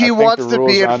rules. If he wants to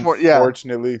be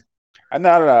unfortunately,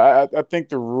 I think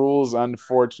the rules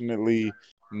unfortunately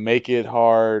make it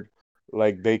hard.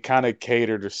 Like they kind of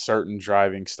cater to certain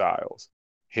driving styles.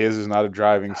 His is not a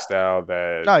driving style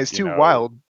that. No, he's too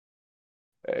wild.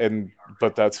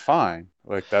 But that's fine.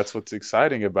 Like that's what's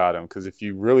exciting about him. Because if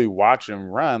you really watch him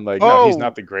run, no, he's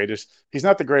not the greatest. He's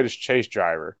not the greatest chase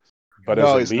driver. But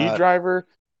as a lead driver,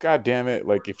 God damn it!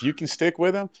 Like if you can stick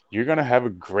with him, you're gonna have a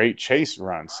great chase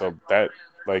run. So that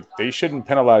they shouldn't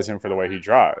penalize him for the way he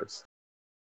drives.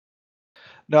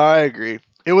 No, I agree.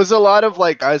 It was a lot of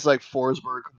guys like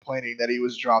Forsberg complaining that he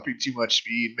was dropping too much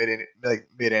speed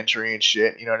mid entry and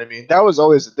shit. You know what I mean? That was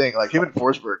always the thing. Like him and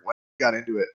Forsberg got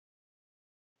into it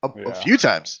a few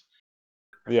times.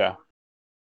 Yeah.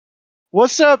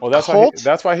 What's up, well, Colt?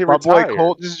 That's why he My retired. boy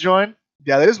Colt just joined.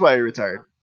 Yeah, that is why he retired.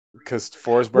 Because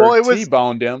Forsberg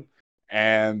T-boned him,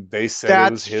 and they said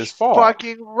it was his fault.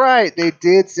 Fucking right. They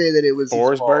did say that it was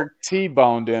Forsberg his fault.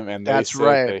 T-boned him, and they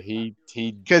said that he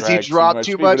dropped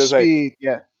too much speed.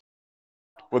 Yeah.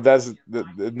 Well,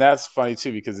 that's funny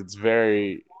too because it's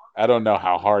very. I don't know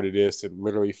how hard it is to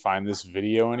literally find this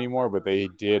video anymore, but they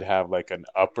did have an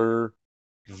upper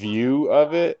view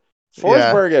of it.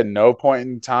 Forsberg at no point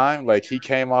in time, he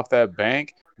came off that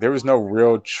bank. There was no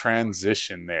real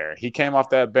transition there. He came off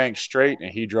that bank straight and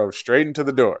he drove straight into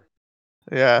the door.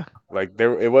 Yeah.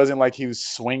 It wasn't like he was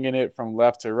swinging it from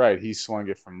left to right. He swung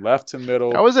it from left to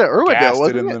middle. That was at Irwindale,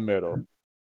 wasn't it? In the middle.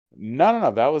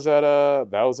 No. That was at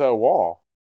Wall.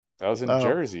 That was in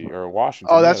Jersey or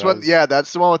Washington. Oh, that's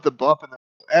that's the one with the bump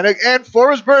and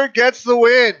Forsberg gets the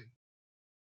win.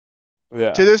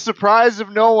 Yeah. To the surprise of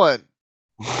no one.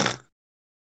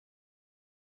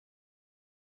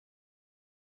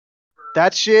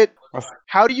 That shit.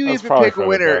 How do you even pick a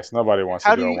winner? Nobody wants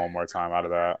to do it one more time out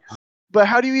of that. But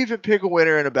how do you even pick a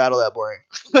winner in a battle that boring?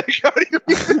 Like, how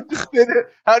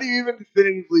do you even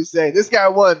definitively say this guy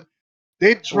won?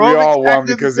 We all won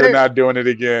because they're not doing it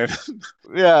again.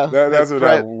 Yeah, that's what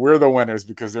happened. We're the winners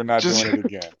because they're not doing it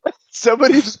again.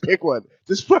 Somebody just pick one.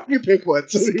 Just fucking pick one.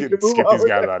 So get these guys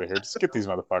out of here. Just get these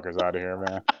motherfuckers out of here,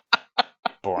 man.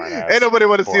 Boring ass. Ain't nobody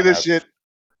want to see this shit.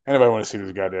 Anybody want to see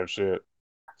this goddamn shit?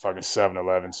 Fucking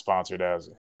 7-Eleven sponsored as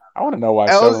it. I want to know why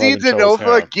LZ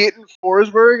Denofa getting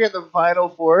Forsberg in the Final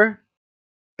Four.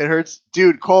 It hurts.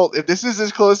 Dude, Colt, if this is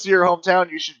as close to your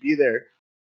hometown, you should be there.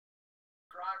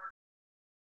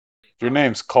 If your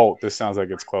name's Colt, this sounds like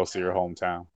it's close to your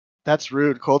hometown. That's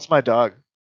rude. Colt's my dog.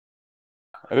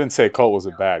 I didn't say Colt was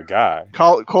a bad guy.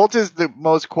 Colt is the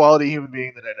most quality human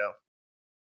being that I know.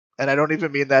 And I don't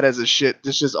even mean that as a shit.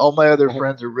 It's just all my other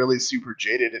friends are really super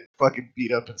jaded and fucking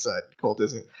beat up inside. Colt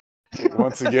isn't.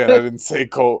 Once again, I didn't say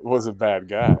Colt was a bad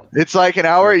guy. It's like an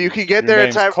hour. You can get there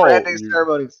in time for ending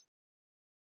ceremonies.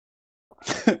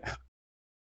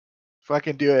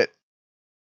 Fucking do it.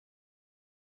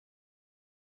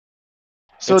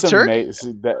 So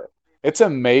it's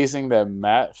amazing that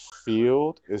Matt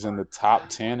Field is in the top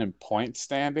 10 in point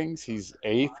standings. He's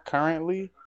 8th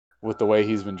currently with the way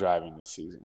he's been driving this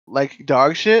season. Like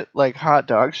dog shit? Like hot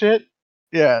dog shit?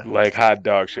 Yeah. Like hot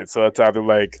dog shit. So it's either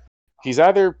like he's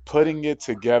either putting it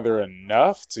together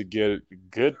enough to get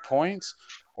good points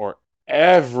or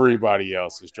everybody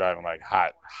else is driving like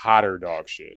hotter dog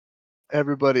shit.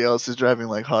 Everybody else is driving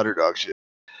like hotter dog shit.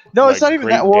 No, like it's not even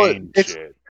that. Well,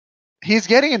 he's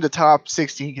getting into top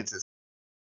 16 consistently.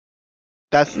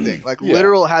 That's the thing. Like,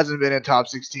 Literal hasn't been in top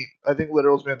 16. I think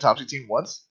Literal's been in top 16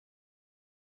 once.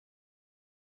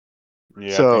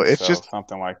 Yeah, so it's just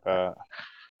something like that.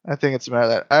 I think it's a matter of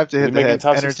that. I have to hit the head.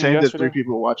 Entertain the 3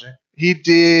 people watching. He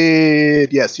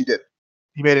did. Yes, he did.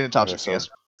 He made it in top 16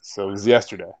 yesterday. So it was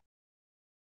yesterday.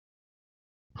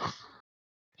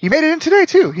 He made it in today,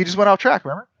 too. He just went off track,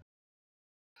 remember?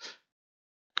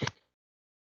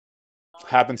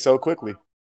 Happened so quickly.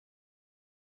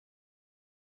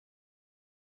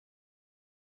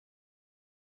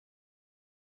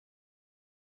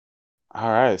 All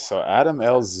right, so Adam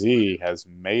LZ has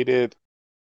made it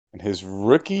in his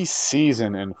rookie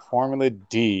season in Formula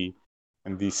D.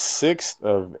 In the 6th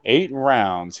of 8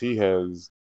 rounds, he has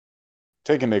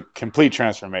taken a complete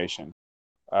transformation.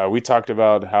 We talked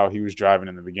about how he was driving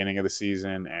in the beginning of the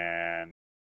season, and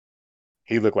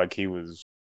he looked like he was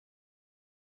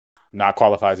not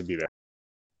qualified to be there.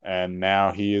 And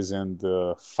now he is in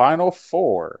the Final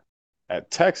Four at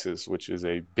Texas, which is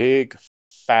a big,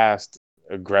 fast,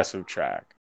 aggressive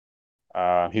track.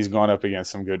 He's going up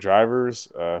against some good drivers.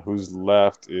 Who's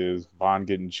left is Vaughn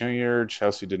Gittin Jr.,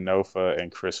 Chelsea Denofa,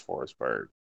 and Chris Forsberg.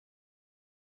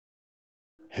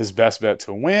 His best bet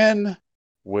to win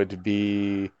would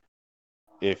be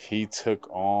if he took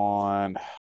on...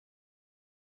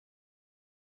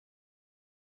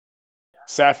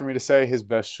 Sad for me to say, his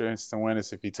best chance to win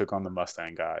is if he took on the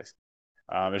Mustang guys.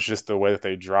 It's just the way that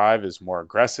they drive is more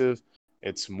aggressive.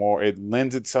 It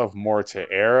lends itself more to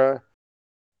era,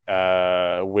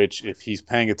 which if he's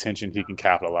paying attention, he can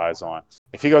capitalize on.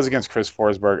 If he goes against Chris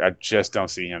Forsberg, I just don't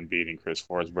see him beating Chris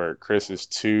Forsberg.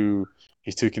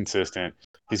 He's too consistent.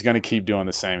 He's going to keep doing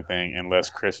the same thing unless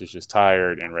Chris is just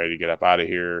tired and ready to get up out of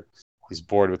here. He's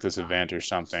bored with this event or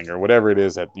something, or whatever it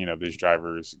is that, these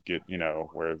drivers get,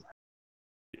 where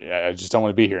I just don't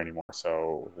want to be here anymore.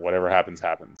 So whatever happens,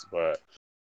 happens. But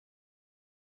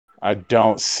I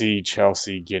don't see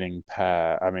Chelsea getting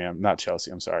past. I mean, not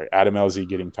Chelsea. I'm sorry. Adam LZ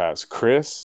getting past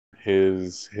Chris.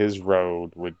 His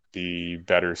road would be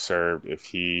better served if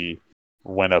he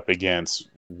went up against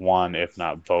one, if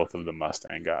not both, of the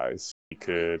Mustang guys.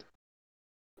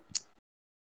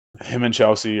 Him and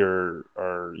Chelsea are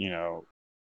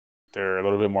they're a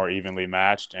little bit more evenly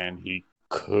matched, and he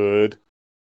could.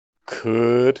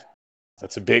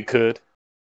 That's a big could.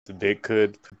 The big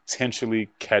could potentially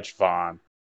catch Vaughn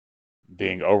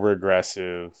being over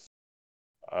aggressive.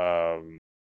 But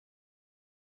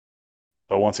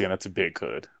once again, that's a big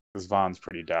could because Vaughn's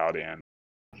pretty dialed in.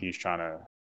 He's trying to,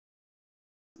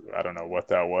 I don't know what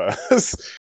that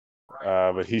was,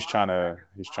 but he's trying to,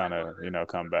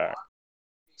 come back.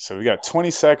 So we got 20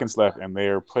 seconds left, and they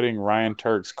are putting Ryan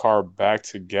Turk's car back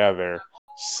together.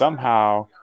 Somehow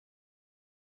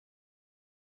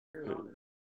it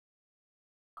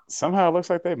looks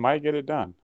like they might get it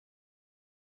done.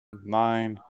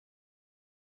 9,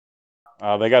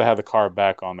 They got to have the car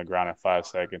back on the ground in 5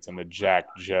 seconds, and the jack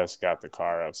just got the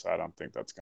car up, so I don't think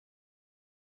that's going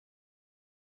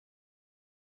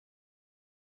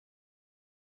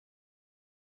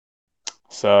to.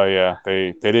 So yeah,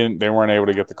 they weren't able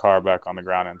to get the car back on the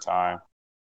ground in time.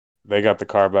 They got the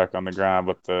car back on the ground,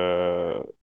 but the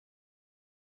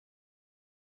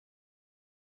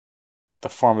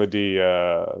Formula D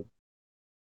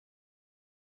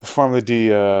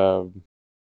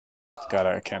God,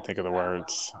 I can't think of the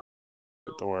words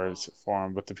for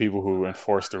them, but the people who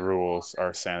enforce the rules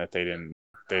are saying that they didn't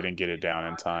get it down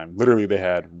in time. Literally, they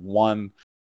had one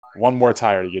more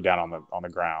tire to get down on the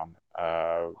ground,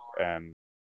 and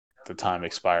the time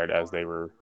expired as they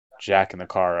were jacking the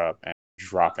car up and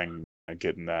dropping,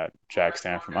 getting that jack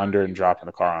stand from under and dropping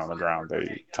the car on the ground.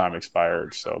 The time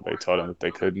expired, so they told them that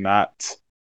they could not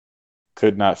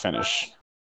finish.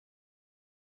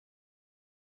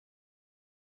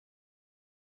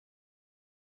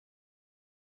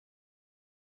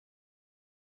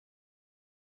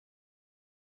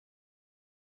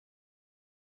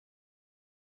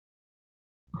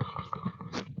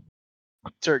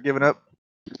 Start giving up.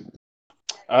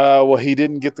 Well, he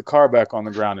didn't get the car back on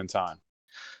the ground in time.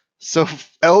 So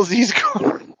LZ's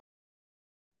car.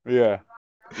 Yeah.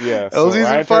 LZ's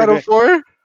in Final Four?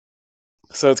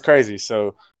 So it's crazy.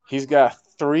 So he's got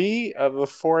 3 of the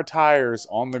 4 tires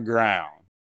on the ground,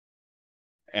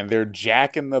 and they're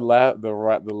jacking the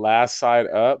last side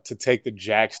up to take the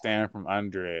jack stand from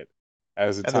under it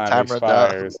as the time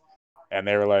expires. And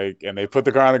they were like, and they put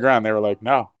the car on the ground. They were like,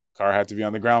 no, car had to be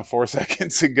on the ground 4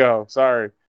 seconds ago. Sorry.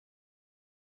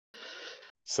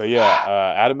 So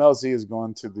yeah, Adam LZ is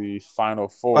going to the Final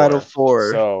Four. Final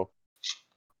Four. So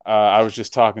I was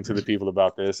just talking to the people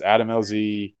about this. Adam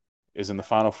LZ is in the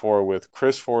Final Four with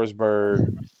Chris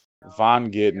Forsberg,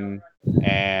 Vaughn Gittin,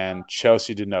 and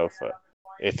Chelsea Denofa.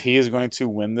 If he is going to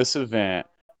win this event,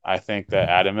 I think that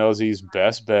Adam LZ's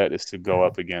best bet is to go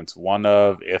up against one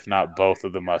of, if not both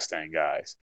of the Mustang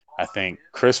guys. I think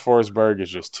Chris Forsberg is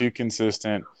just too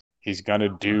consistent. He's going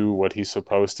to do what he's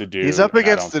supposed to do. He's up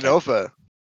against Denofa.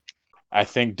 I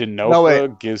think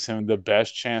Denofa gives him the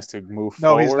best chance to move forward.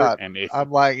 No, he's not. And if, I'm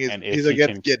lying. He's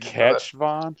against Gittin. Catch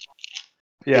Vaughn,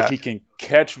 if he can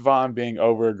catch Vaughn being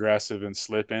over aggressive and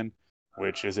slipping,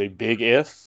 which is a big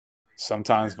if.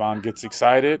 Sometimes Vaughn gets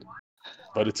excited,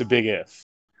 but it's a big if.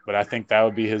 But I think that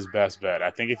would be his best bet.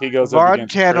 I think if he goes up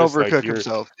against Vaughn can overcook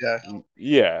himself.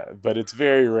 Yeah, but it's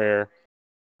very rare.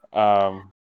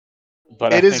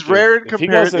 But it is rare in comparison. If he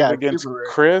goes up against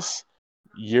Chris,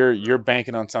 you're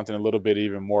banking on something a little bit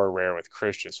even more rare with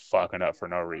Chris just fucking up for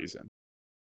no reason.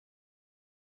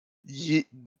 The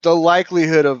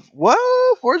likelihood of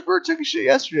Forsberg took a shit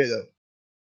yesterday though.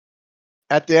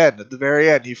 At the very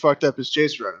end, he fucked up his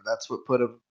chase run, and that's what put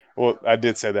him. Well, I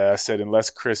did say that. I said unless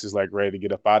Chris is like ready to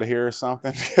get up out of here or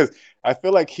something, because I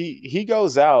feel like he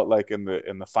goes out like in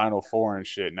the Final Four and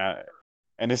shit,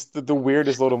 and it's the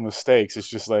weirdest little mistakes. It's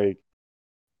just like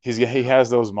he has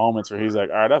those moments where he's like,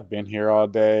 all right, I've been here all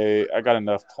day. I got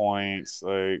enough points.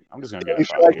 Like, I'm just going to get up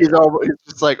out of here. He's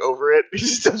just like over it. He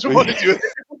just doesn't want to do it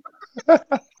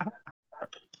anymore.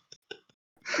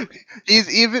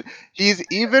 He's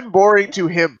even boring to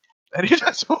him, and he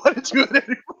doesn't want to do it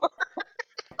anymore.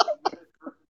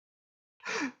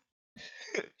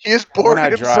 He is boring when I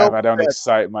himself. Drive, I don't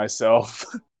excite myself.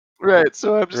 Right,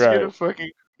 so I'm just going to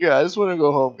I just want to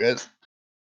go home, guys.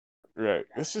 Right.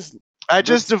 It's just... I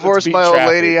just divorced my old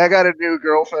lady. I got a new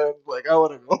girlfriend. Like, I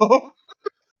want to go home.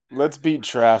 Let's beat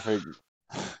traffic.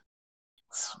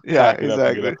 Yeah,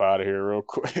 exactly. Get up out of here real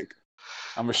quick.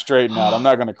 I'm going to straighten out. I'm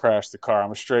not going to crash the car. I'm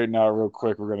going to straighten out real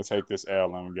quick. We're going to take this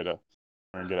L and we're going to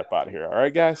get up out of here. All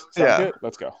right, guys? Sound good?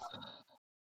 Let's go.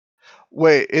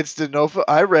 Wait, it's Denofa?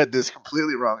 I read this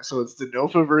completely wrong. So it's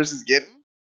Denofa versus Gittin?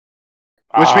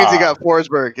 Which means he got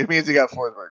Forsberg. It means he got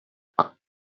Forsberg.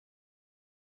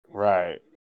 Right.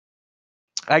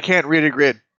 I can't read a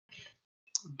grid.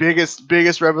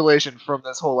 Biggest revelation from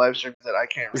this whole live stream is that I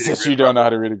can't read a grid. You don't know how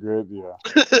to read a grid? Yeah.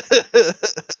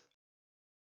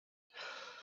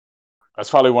 That's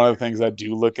probably one of the things I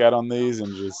do look at on these,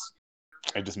 and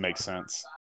it just makes sense.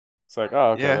 It's like,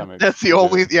 oh, okay, yeah, that's the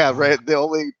only, right. The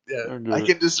only, I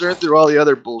can discern through all the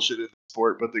other bullshit in the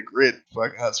sport, but the grid,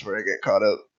 fuck, that's where I get caught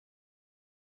up.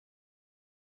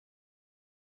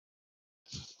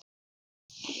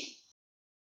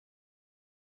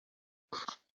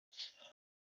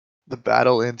 The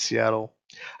battle in Seattle.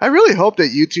 I really hope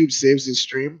that YouTube saves this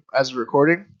stream as a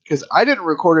recording, because I didn't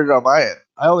record it on my end.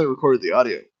 I only recorded the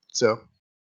audio. So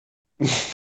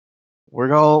we're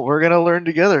gonna learn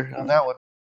together on that one.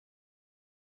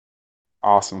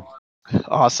 Awesome.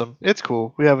 Awesome. It's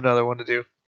cool. We have another one to do.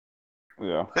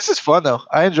 Yeah. This is fun though.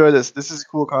 I enjoy this. This is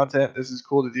cool content. This is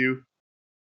cool to do.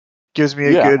 Gives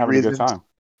me a good reason. A good time.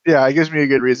 It gives me a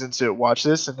good reason to watch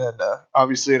this, and then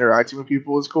obviously interacting with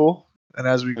people is cool. And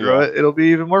as we grow it, it'll be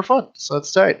even more fun. So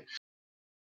that's tight.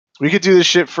 We could do this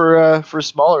shit for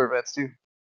smaller events too.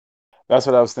 That's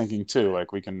what I was thinking too.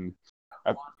 Like we can,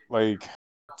 like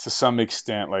to some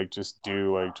extent, like just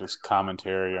do like just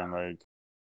commentary on like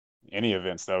any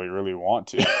events that we really want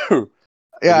to.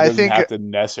 Yeah, it I think have to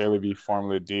necessarily be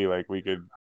Formula D. Like we could.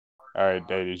 All right,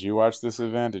 Dave, did you watch this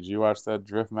event? Did you watch that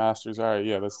Drift Masters? All right,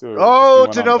 yeah, let's do it. Oh,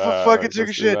 Denofa fucking took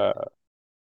a shit.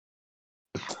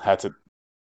 Had to.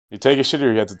 You take a shit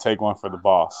or you had to take one for the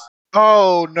boss?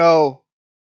 Oh no.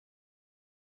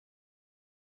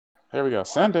 Here we go.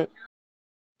 Send it.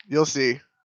 You'll see.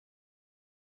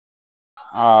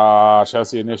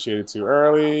 Chelsea initiated too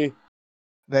early.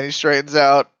 Then he straightens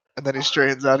out, and then he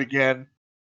straightens out again.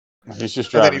 He's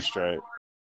just driving straight.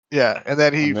 Yeah, and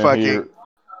then he fucking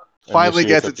finally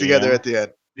gets it together at the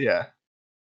end. Yeah.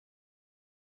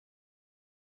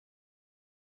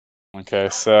 Okay,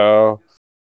 so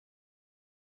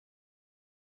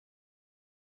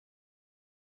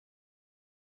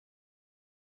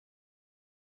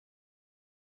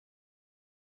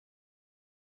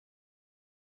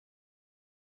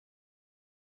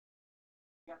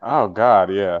oh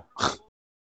God, yeah.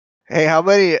 Hey, how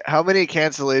many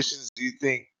cancellations do you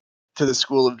think to the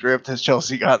School of Drift has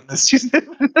Chelsea gotten this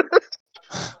season?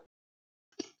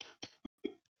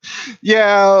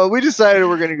 Yeah, we decided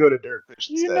we're gonna go to Dirtfish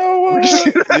instead. You know what?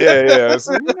 yeah.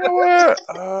 So, you know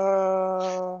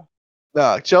what?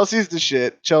 No, Chelsea's the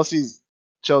shit. Chelsea's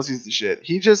the shit.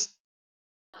 He just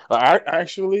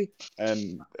actually,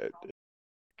 and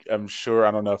I'm sure,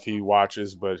 I don't know if he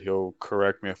watches, but he'll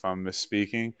correct me if I'm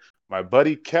misspeaking. My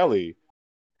buddy Kelly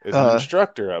is an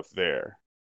instructor up there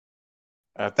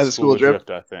at the School of Drift,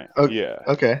 I think. Okay. Yeah.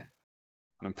 Okay.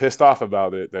 I'm pissed off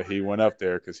about it that he went up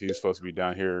there because he's supposed to be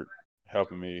down here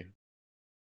helping me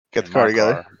get the car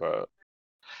together. But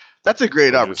that's a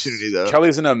great opportunity, though.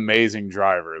 Kelly's an amazing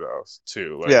driver, though,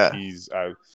 too. Like, he's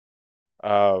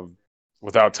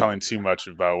without telling too much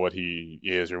about what he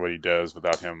is or what he does,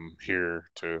 without him here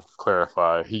to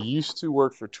clarify, he used to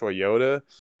work for Toyota,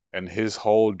 and his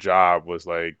whole job was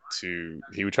like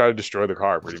he would try to destroy the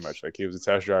car pretty much. Like he was a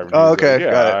test driver. And okay,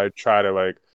 like, got it.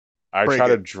 I try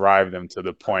to drive them to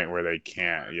the point where they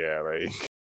can't. Yeah, like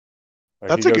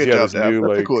that's a good job.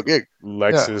 That's a cool gig.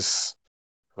 Lexus,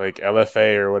 like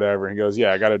LFA or whatever. And he goes,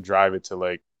 yeah, I got to drive it to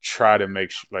like try to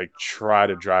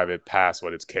drive it past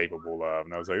what it's capable of.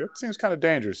 And I was like, that seems kind of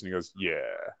dangerous. And he goes, yeah,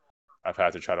 I've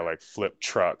had to try to like flip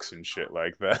trucks and shit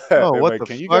like that. Oh, what like, the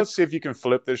can fuck? You go see if you can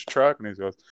flip this truck? And he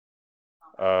goes,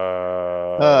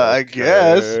 I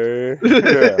guess.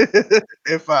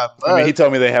 If I must. I mean, he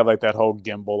told me they have like that whole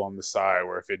gimbal on the side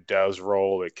where if it does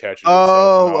roll, it catches itself.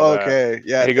 Oh, okay. That.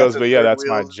 Yeah. He goes, but yeah, that's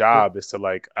my job is to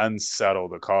like unsettle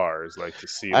the cars, like to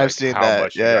see like, how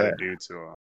much you got to do to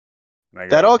them.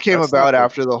 That all came about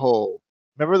after the whole.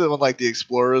 Remember when like the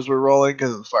Explorers were rolling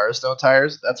because of the Firestone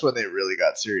tires? That's when they really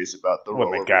got serious about the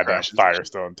rollover goddamn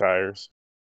Firestone tires.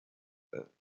 I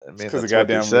mean, because the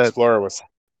goddamn Explorer was.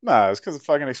 Nah, it's because the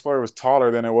fucking Explorer was taller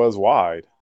than it was wide.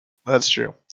 That's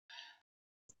true.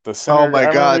 The center, oh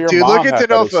my god, dude! Look at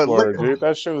Denofa. Dude,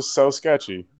 that shit was so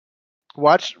sketchy.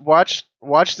 Watch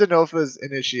Denofa's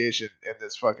initiation in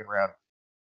this fucking round.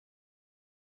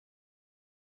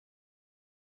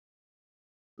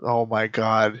 Oh my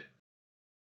god.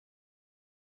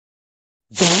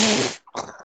 This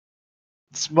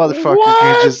motherfucker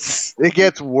can just. It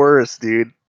gets worse,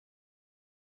 dude.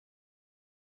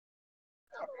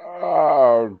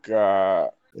 Oh god.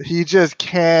 He just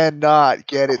cannot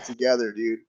get it together,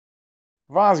 dude.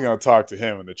 Vaughn's gonna talk to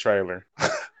him in the trailer.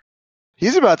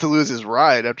 He's about to lose his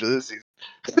ride after this season.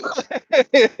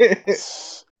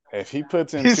 If he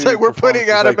puts in, he's like, we're putting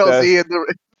Adam like LZ in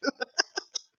the.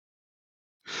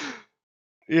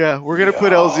 Yeah, we're gonna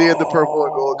put LZ in the purple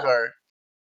and gold car.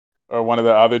 Or one of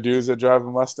the other dudes that drive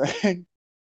a Mustang.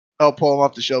 Oh, pull him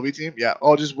off the Shelby team. Yeah.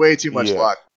 Oh, just way too much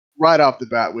luck. Right off the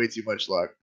bat, way too much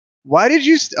luck. Why did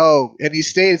you? And he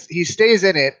stays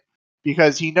in it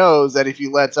because he knows that if he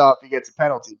lets off, he gets a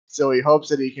penalty. So he hopes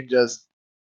that he can just.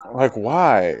 Like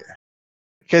why?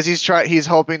 Because he's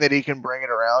hoping that he can bring it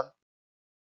around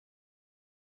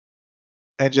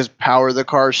and just power the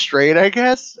car straight. I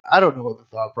guess I don't know what the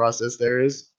thought process there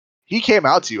is. He came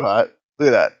out too hot. Look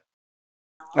at that.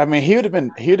 I mean, he would have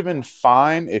been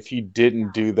fine if he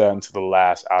didn't do that into the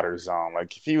last outer zone.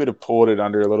 Like if he would have pulled it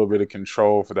under a little bit of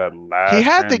control for that last. He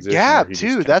had the gap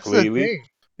too. That's the thing.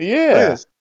 Yeah.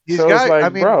 So it's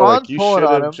like, bro, like you should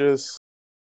have just.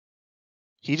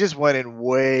 He just went in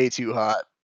way too hot.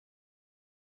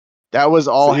 That was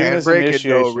all handbrake and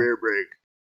no rear brake.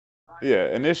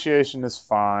 Yeah, initiation is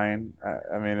fine.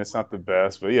 I mean, it's not the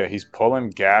best, but yeah, he's pulling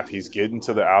gap. He's getting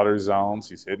to the outer zones.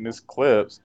 He's hitting his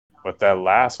clips. But that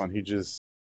last one, he just.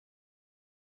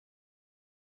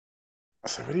 I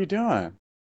said, what are you doing?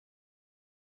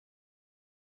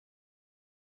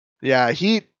 Yeah,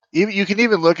 you can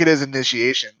even look at his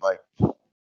initiation. Like,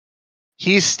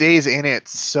 he stays in it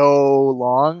so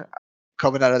long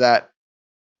coming out of that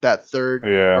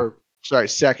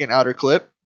second outer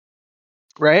clip,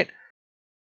 right?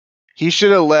 He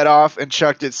should have let off and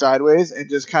chucked it sideways and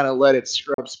just kind of let it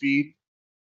scrub speed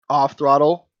off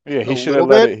throttle. Yeah, he should have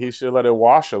let it. He should let it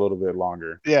wash a little bit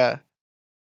longer. Yeah,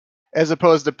 as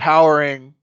opposed to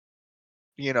powering,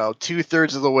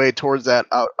 2/3 of the way towards that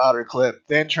outer clip,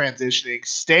 then transitioning,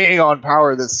 staying on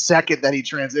power the second that he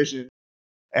transitioned,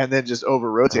 and then just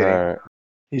over rotating. Right.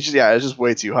 It's just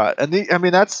way too hot. And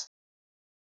that's,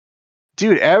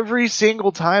 dude, every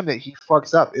single time that he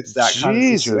fucks up, it's that kind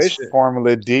of situation.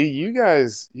 Formula D, you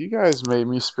guys made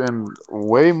me spend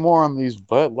way more on these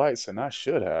Bud Lights than I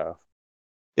should have.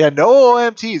 Yeah, no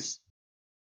OMTs.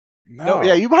 No,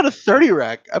 yeah, you bought a 30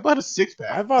 rack. I bought a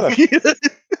 6-pack. I bought a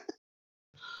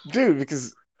dude,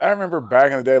 because I remember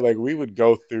back in the day, like we would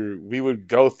go through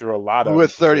a lot of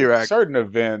with 30 rack. Certain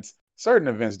events,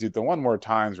 dude. The one more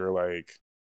times were like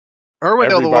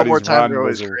Irwindale. The one more times were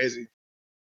always crazy.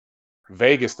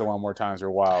 Vegas, the one more times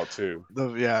were wild too.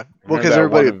 Yeah, well, because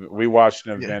everybody we watched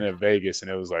an event at Vegas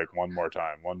and it was like one more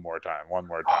time. Oh,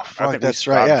 fuck, I think we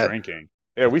stopped drinking.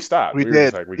 Yeah, we stopped. We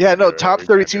did. Top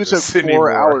 32 took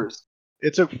 4 hours.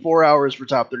 It took 4 hours for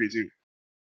top 32.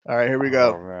 All right, here we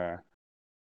go. Oh man.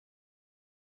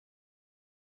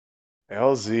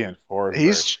 LZ and Forsberg.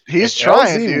 He's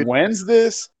trying, LZ dude. Wins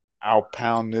this, I'll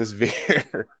pound this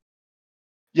beer.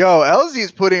 Yo,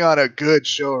 LZ's putting on a good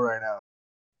show right now.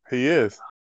 He is.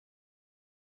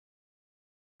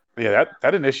 Yeah,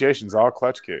 that initiation's all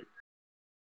clutch kick.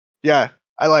 Yeah,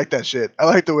 I like that shit. I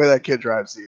like the way that kid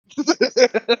drives.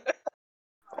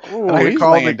 Ooh, he's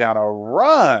laying down a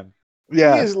run.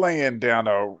 Yeah, he is laying down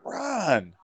a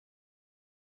run.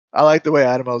 I like the way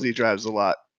Adam LZ drives a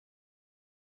lot.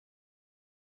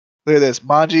 Look at this.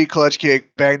 Manji clutch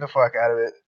kick, bang the fuck out of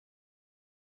it.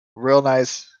 Real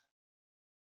nice.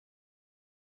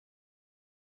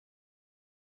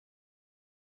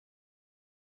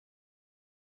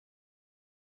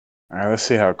 All right, let's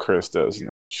see how Chris does in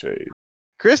the chase.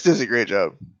 Chris does a great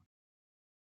job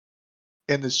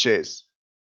in this chase.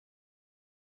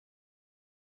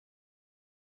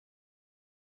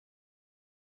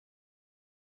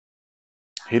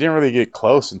 He didn't really get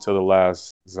close until the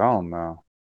last zone, though.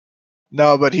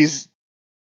 No, but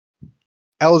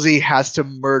LZ has to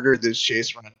murder this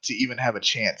chase run to even have a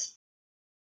chance.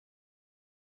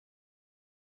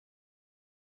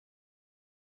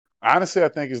 Honestly, I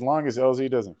think as long as LZ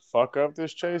doesn't fuck up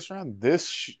this chase run,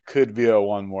 this could be a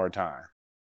one more time.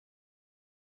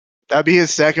 That'd be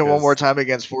his second one more time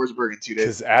against Forsberg in 2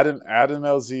 days. Because Adam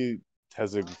LZ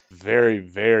has a very,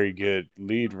 very good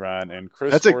lead run, and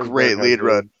Chris. That's Forsberg a great lead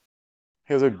run.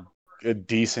 He has a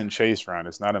decent chase run.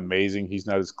 It's not amazing. He's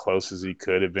not as close as he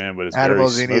could have been, but it's Adam very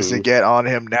LZ needs to get on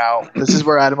him now. This is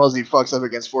where Adam LZ fucks up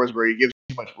against Forsberg. He gives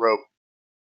too much rope.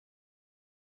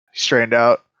 He straightened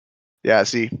out. Yeah,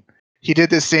 see, he did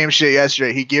this same shit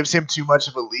yesterday. He gives him too much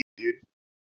of a lead, dude.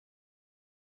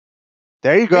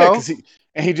 There you go.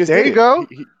 Yeah, he just there you go.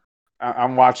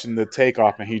 I'm watching the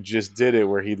takeoff, and he just did it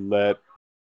where he let.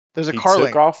 There's a car link.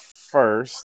 He took off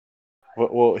first.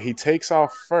 Well, he takes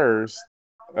off first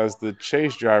as the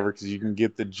chase driver because you can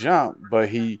get the jump, but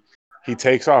he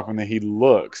takes off and then he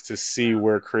looks to see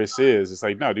where Chris is. It's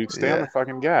like, no, dude, stay on the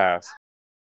fucking gas.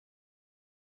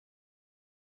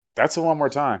 That's a one more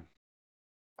time.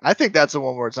 I think that's a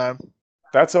one more time.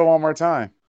 That's a one more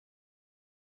time.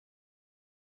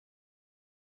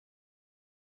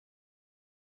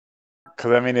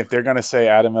 Because, I mean, if they're going to say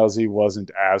Adam LZ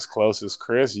wasn't as close as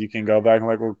Chris, you can go back and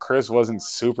like, well, Chris wasn't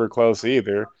super close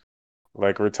either.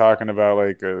 Like, we're talking about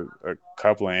like a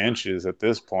couple of inches at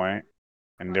this point,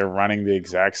 and they're running the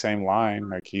exact same line.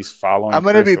 Like, he's following. I'm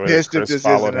going to be pissed if this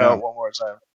isn't out one more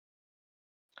time.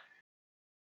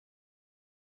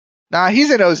 Nah, he's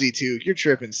an OZ2. You're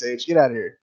tripping, Sage. Get out of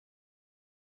here.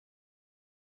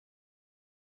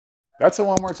 That's a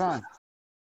one more time.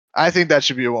 I think that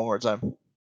should be a one more time.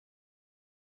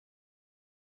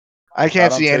 I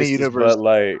can't see any universe. Bud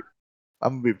Light.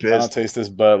 I'm gonna be pissed. If I don't taste this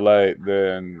Bud Light,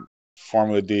 then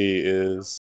Formula D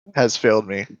has failed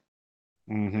me.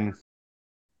 Mm-hmm.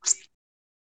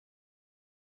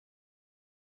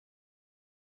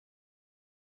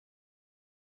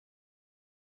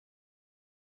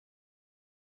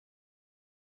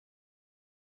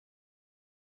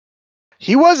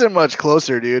 He wasn't much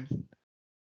closer, dude.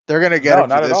 They're gonna get him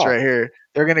for this right here.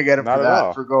 They're gonna get him for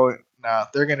that for going. Nah,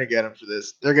 they're gonna get him for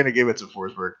this. They're gonna give it to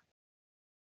Forsberg,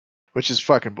 which is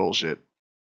fucking bullshit.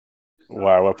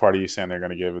 Why? What part are you saying they're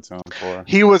gonna give it to him for?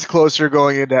 He was closer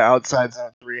going into outside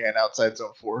zone 3 and outside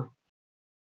zone 4.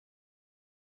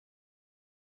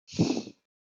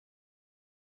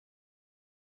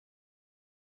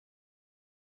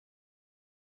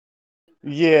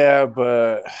 Yeah,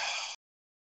 but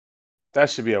that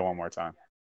should be a one more time.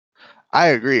 I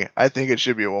agree. I think it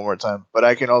should be a one more time, but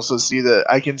I can also see that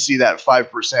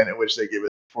 5% in which they give it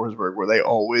to Forsberg, where they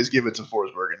always give it to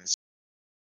Forsberg. And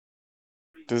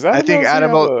does that have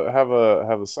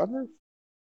a sunroof?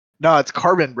 No, it's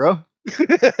carbon, bro.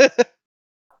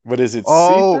 But is it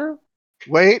see-through?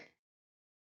 Wait.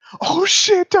 Oh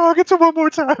shit, dog! It's a one more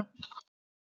time.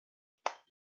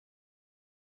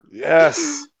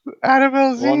 Yes. Adam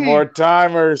LZ. One more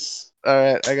timers. All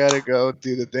right, I gotta go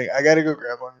do the thing. I gotta go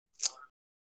grab one.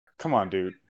 Come on,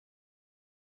 dude.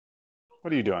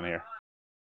 What are you doing here?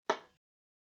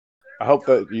 I hope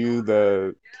that you,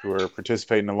 who are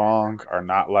participating along, are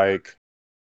not like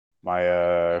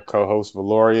my co-host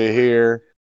Valoria here,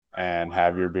 and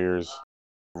have your beers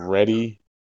ready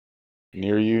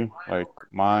near you, like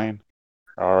mine.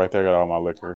 All right, there, I got all my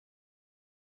liquor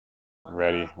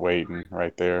ready, waiting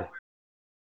right there.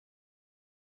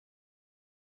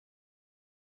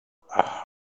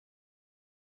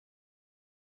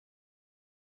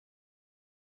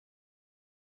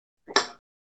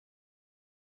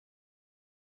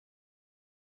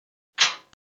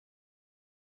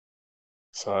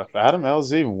 So if Adam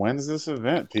LZ wins this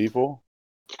event, people,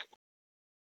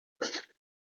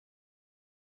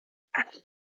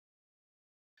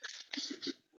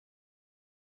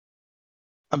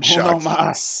 I'm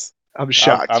shocked. I'm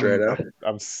shocked right now.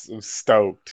 I'm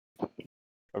stoked.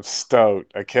 I'm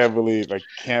stoked. I can't believe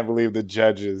the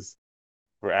judges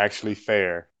were actually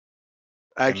fair.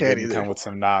 I can't either. Come with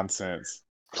some nonsense.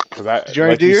 Because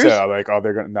said, like, oh,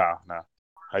 they're gonna no.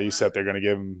 How you said they're gonna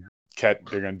give him they're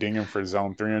gonna ding him for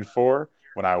zone 3 and 4.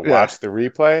 When I watched the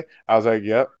replay, I was like,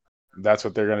 yep, that's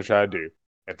what they're gonna try to do.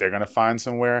 If they're gonna find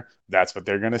somewhere, that's what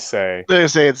they're gonna say. They're gonna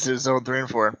say it's zone 3 and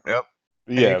 4. Yep.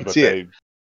 Yeah, but they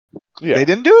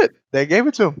didn't do it. They gave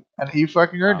it to him, and he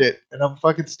fucking earned it. And I'm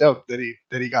fucking stoked that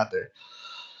he got there.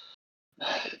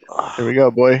 Here we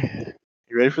go, boy.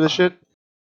 You ready for this shit?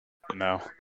 No.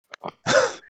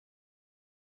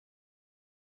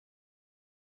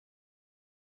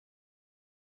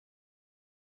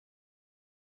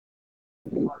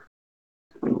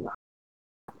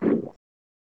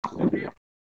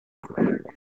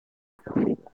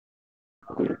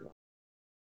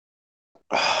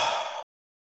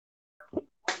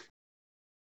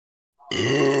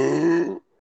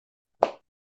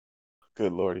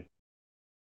 Good lordy.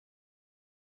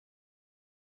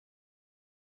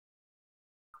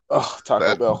 Oh,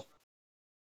 Taco Bell.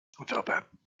 What's up, man?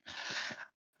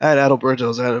 I had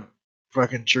Adalberto's. I had a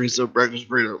fucking chorizo breakfast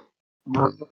burrito.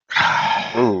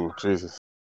 Ooh, Jesus.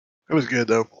 It was good,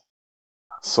 though.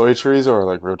 Soy chorizo or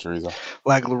like real chorizo?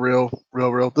 Like real.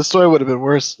 The soy would have been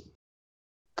worse.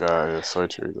 God, yeah, soy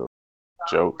chorizo.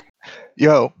 Joke.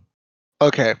 Yo,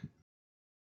 okay.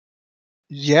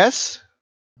 Yes,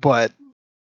 but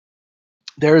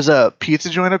there's a pizza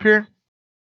joint up here.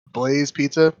 Blaze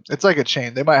Pizza. It's like a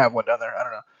chain. They might have one down there. I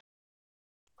don't know.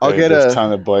 I'll get a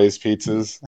ton of Blaze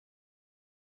pizzas.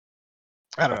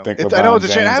 I don't know. I know it's a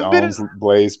chain. I haven't been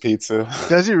Blaze Pizza.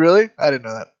 Does he really? I didn't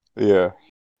know that. Yeah.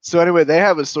 So anyway, they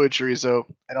have a soy chorizo,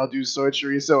 and I'll do soy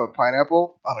chorizo and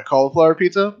pineapple on a cauliflower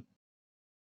pizza.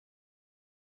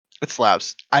 It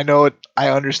slaps. I know it. I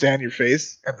understand your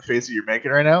face and the face that you're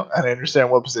making right now, and I understand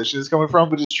what position it's coming from.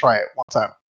 But just try it one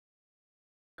time.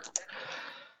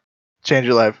 Change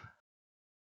your life.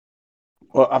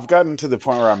 Well, I've gotten to the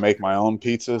point where I make my own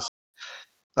pizzas.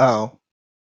 Oh.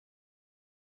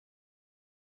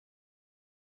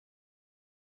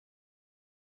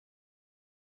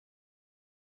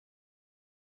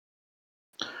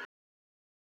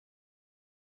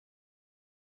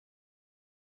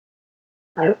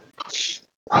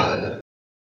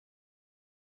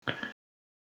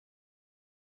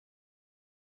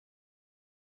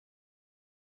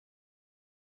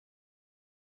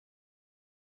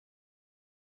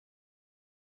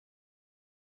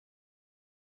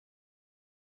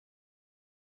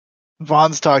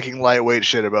 Vaughn's talking lightweight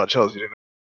shit about Chelsea.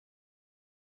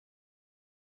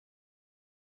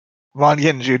 Vaughn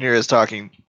Gittin Jr. is talking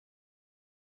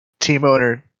team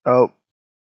owner. Oh.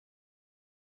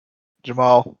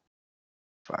 Jamal.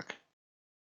 Fuck.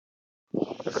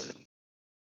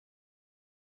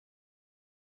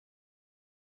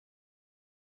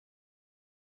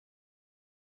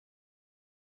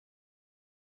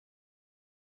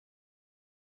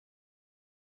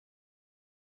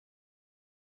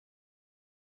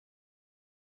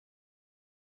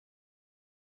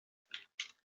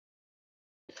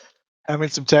 Having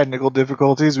some technical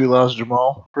difficulties. We lost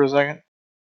Jamal for a second.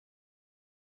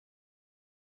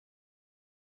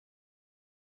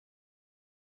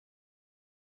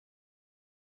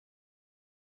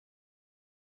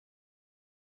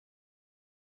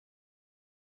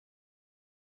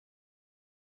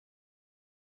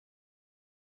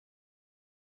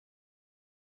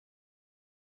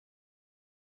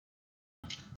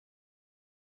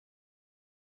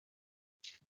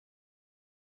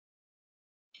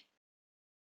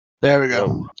 There we go.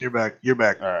 Yo. You're back. You're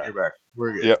back. Right. You're back.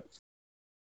 We're good. Yep.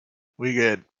 We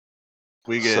good.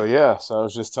 We good. So yeah, so I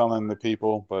was just telling the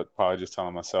people, but probably just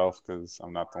telling myself because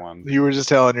I'm not the one. You were just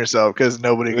telling yourself because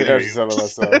nobody could hear you. I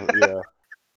was telling myself, yeah,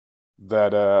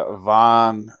 that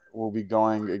Von will be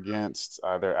going against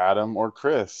either Adam or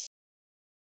Chris.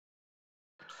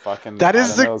 Fucking that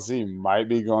is Adam LZ might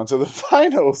be going to the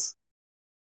finals.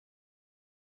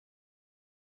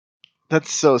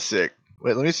 That's so sick.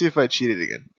 Wait, let me see if I cheated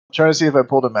again. I'm trying to see if I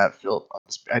pulled a Matt Field.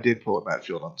 I did pull a Matt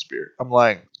Field on the Spirit. I'm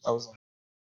lying. I was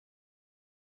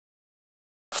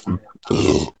lying.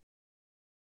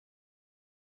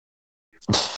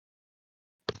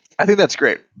 I think that's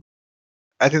great.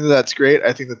 I think that's great.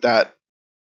 I think that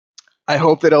I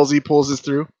hope that LZ pulls this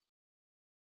through.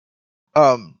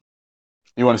 You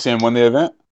want to see him win the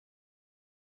event?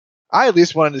 I at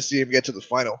least wanted to see him get to the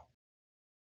final.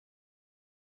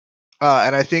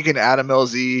 And I think an Adam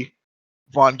LZ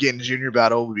Von Gittin Jr.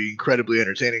 battle would be incredibly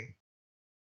entertaining.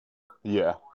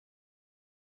 Yeah.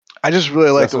 I just really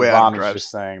like the way Adam drives. Was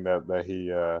just saying that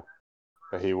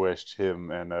he wished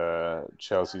him and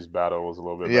Chelsea's battle was a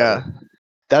little bit better. Yeah.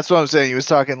 That's what I'm saying. He was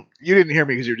talking. You didn't hear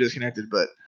me because you were disconnected, but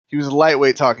he was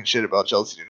lightweight talking shit about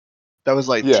Chelsea. That was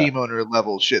like team owner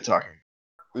level shit talking.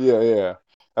 Yeah.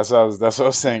 That's what I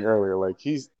was saying earlier. Like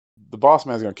the boss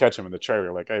man's gonna catch him in the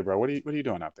trailer. Like, hey, bro, what are you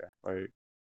doing out there? Like,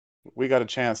 we got a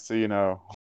chance to,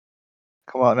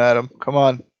 Come on, Adam. Come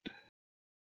on.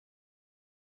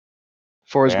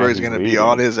 Forsberg's gonna be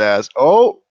on his ass.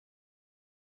 Oh.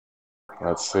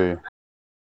 Let's see.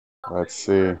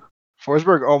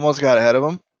 Forsberg almost got ahead of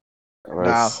him.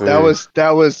 Let's see. That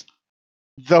was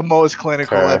the most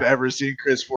clinical I've ever seen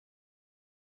Chris Forsberg.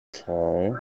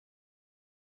 Okay.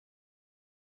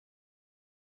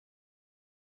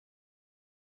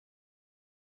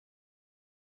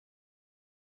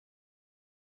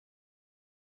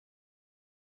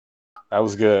 That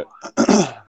was good.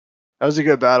 That was a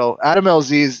good battle. Adam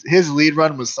LZ's his lead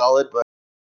run was solid, but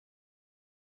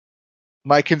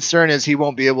my concern is he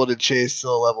won't be able to chase to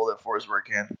the level that Forsberg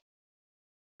can.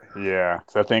 Yeah,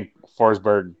 I think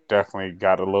Forsberg definitely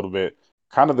got a little bit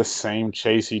kind of the same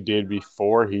chase he did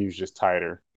before. He was just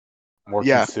tighter, more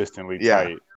consistently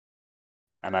tight.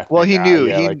 And I think, he knew.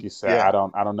 Like you said, I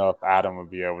don't know if Adam would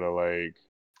be able to like.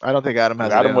 I don't think Adam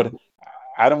has.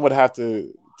 Adam would have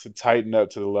to tighten up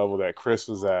to the level that Chris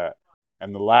was at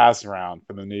in the last round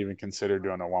for them to even consider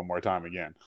doing it one more time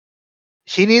again.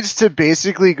 He needs to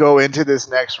basically go into this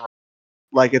next round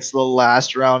like it's the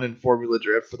last round in Formula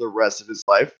Drift for the rest of his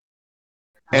life,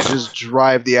 and just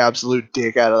drive the absolute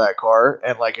dick out of that car.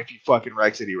 And like, if he fucking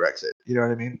wrecks it, he wrecks it. You know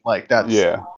what I mean? Like that's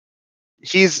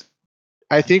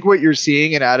I think what you're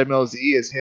seeing in Adam LZ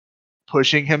is him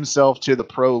pushing himself to the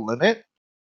pro limit.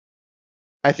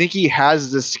 I think he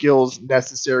has the skills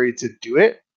necessary to do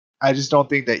it. I just don't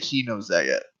think that he knows that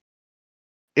yet.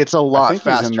 It's a lot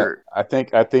faster. I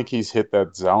think he's hit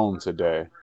that zone today.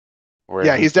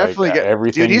 Where he's definitely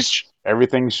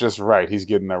everything's just right. He's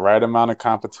getting the right amount of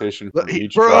competition from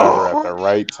each driver at the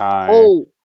right time. Oh.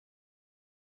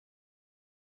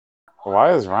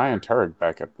 Why is Ryan Turek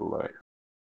back at the light?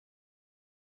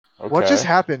 Okay. What just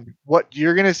happened? What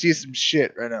you're gonna see some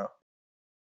shit right now.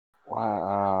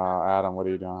 Wow, Adam, what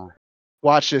are you doing?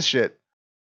 Watch this shit.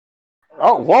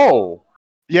 Oh, whoa.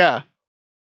 Yeah.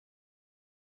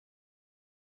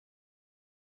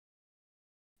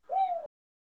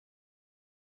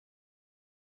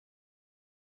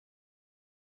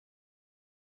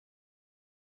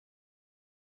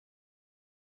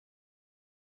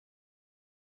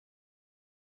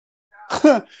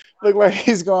 Look like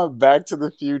he's going back to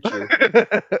the future.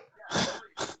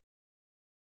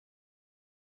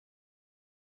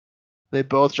 They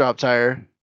both drop tire.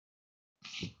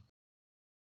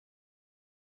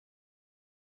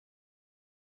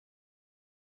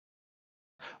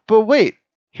 But wait,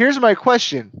 here's my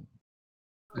question.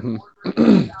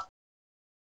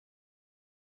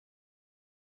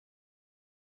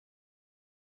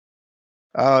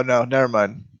 Oh no, never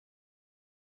mind.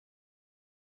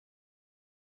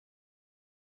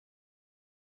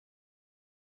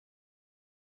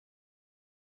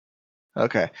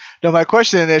 Okay. No, my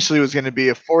question initially was going to be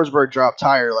if Forsberg dropped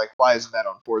tire, like why isn't that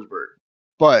on Forsberg?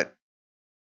 But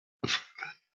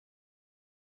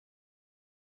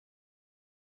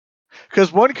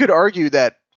because one could argue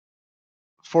that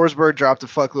Forsberg dropped a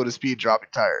fuckload of speed dropping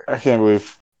tire. I can't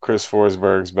believe Chris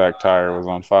Forsberg's back tire was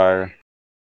on fire.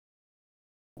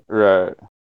 Right.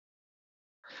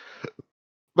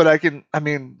 But it's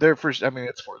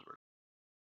Forsberg.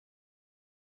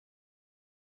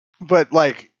 But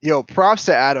like, props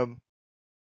to Adam.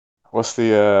 What's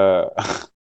the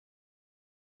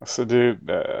dude?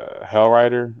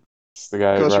 Hellrider? It's the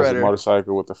guy who Ghost rides Rider. a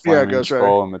motorcycle with the flaming Ghost Rider.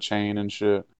 skull and the chain and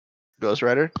shit. Ghost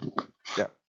Rider? Yeah.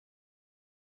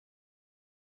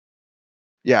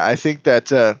 Yeah, I think that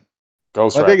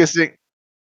Ghost my Rider. biggest thing.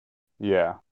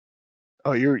 Yeah.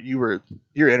 Oh, your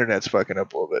internet's fucking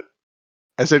up a little bit.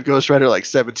 I said Ghost Rider like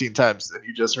 17 times, and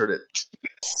you just heard it.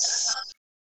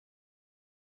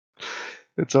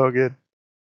 It's all good.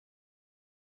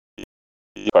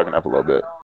 Fucking up a little bit.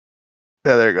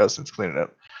 Yeah, there it goes. It's cleaning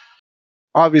up.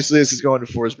 Obviously, this is going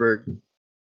to Forsberg.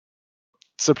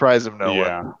 Surprise of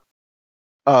no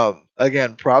one.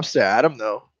 Again, props to Adam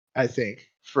though. I think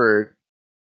for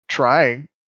trying.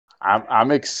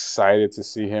 I'm excited to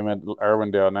see him at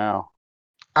Irwindale now.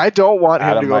 I don't want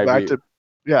him to go back to.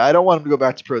 Yeah, I don't want him to go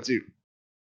back to Pro 2.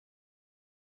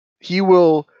 He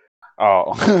will.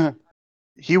 Oh.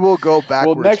 He will go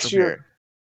backwards. Well, next year.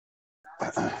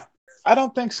 I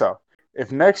don't think so.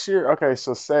 If next year, okay,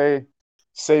 so say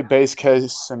base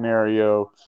case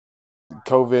scenario,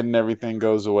 COVID and everything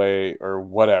goes away or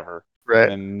whatever. Right.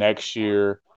 And then next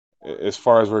year, as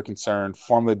far as we're concerned,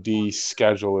 Formula D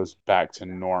schedule is back to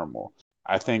normal.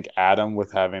 I think Adam,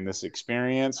 with having this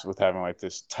experience, with having like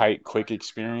this tight, quick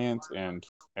experience and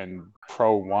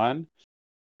Pro 1,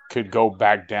 could go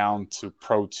back down to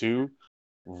Pro 2,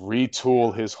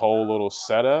 retool his whole little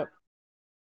setup,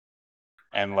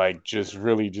 and like just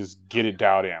really just get it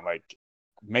dialed in, like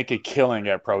make a killing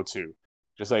at Pro 2.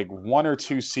 Just like 1 or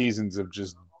 2 seasons of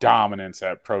just dominance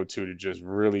at Pro 2 to just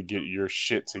really get your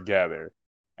shit together,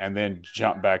 and then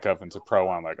jump back up into Pro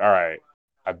 1. Like, all right,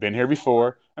 I've been here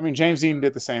before. I mean, James Dean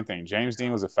did the same thing. James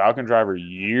Dean was a Falcon driver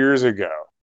years ago.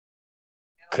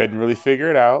 Couldn't really figure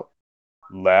it out.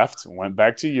 Left, went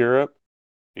back to Europe,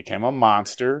 became a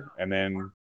monster, and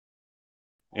then,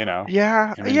 I know what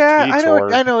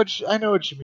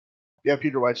you mean. Yeah,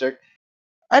 Peter Wycheck.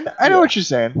 I know what you're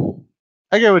saying.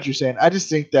 I get what you're saying. I just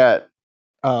think that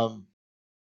I'm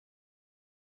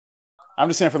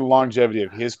just saying for the longevity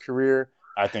of his career,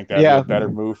 I think that'd be a better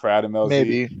move for Adam LZ.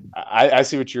 Maybe. I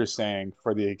see what you're saying.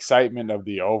 For the excitement of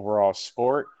the overall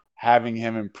sport, having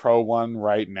him in Pro 1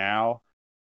 right now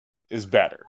is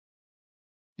better.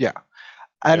 Yeah.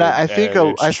 And I think a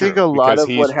lot of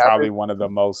he's probably one of the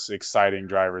most exciting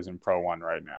drivers in Pro 1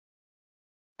 right now.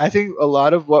 I think a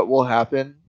lot of what will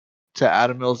happen to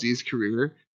Adam LZ's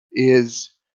career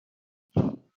is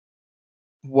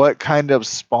what kind of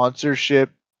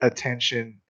sponsorship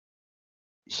attention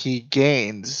he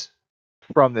gains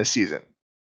from this season.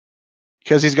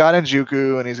 Because he's got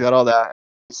Enjuku and he's got all that.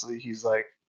 Obviously, he's like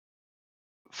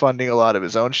funding a lot of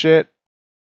his own shit.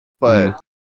 But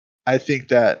I think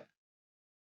that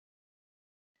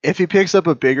if he picks up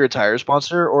a bigger tire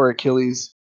sponsor, or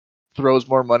Achilles throws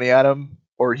more money at him,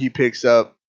 or he picks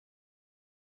up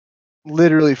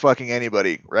literally fucking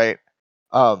anybody, right?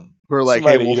 We're like,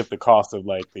 somebody to eat up the cost of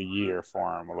like the year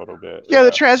for him a little bit. Yeah,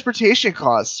 the transportation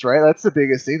costs, right? That's the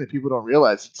biggest thing that people don't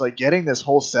realize. It's like getting this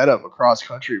whole setup across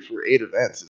country for 8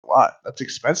 events is a lot. That's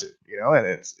expensive, and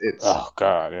it's. Oh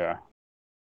God, yeah.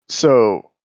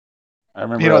 So, I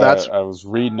remember I was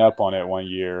reading up on it one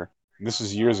year. And this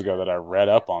was years ago that I read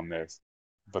up on this,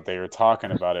 but they were talking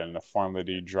about it, and the Formula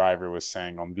D driver was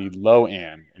saying on the low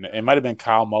end, and it might have been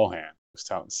Kyle Mohan was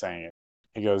saying it.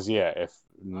 He goes, "Yeah, if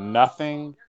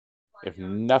nothing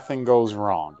goes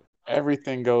wrong,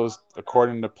 everything goes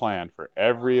according to plan for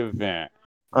every event,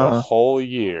 the whole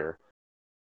year,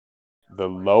 the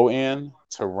low end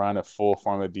to run a full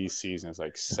Formula D season is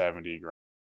like $70,000.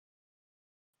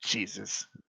 Jesus.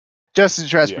 Just in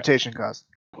transportation costs.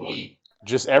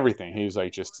 Just everything. He was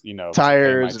like, just,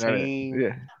 tires and team,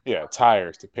 everything. Yeah,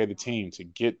 tires, to pay the team, to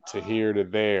get to here to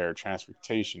there,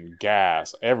 transportation,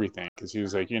 gas, everything. Because he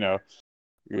was like,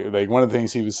 like one of the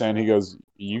things he was saying, he goes,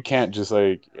 you can't just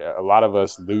like, a lot of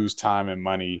us lose time and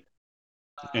money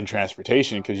in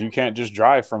transportation because you can't just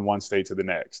drive from one state to the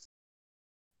next.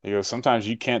 He goes, sometimes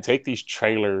you can't take these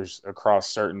trailers across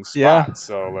certain spots. Yeah.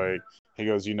 So like, he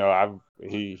goes,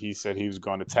 he said he was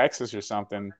going to Texas or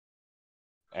something,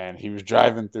 and he was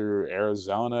driving through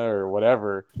Arizona or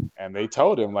whatever, and they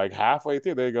told him like halfway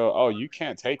through, they go, "Oh, you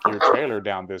can't take your trailer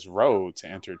down this road to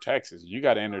enter Texas. You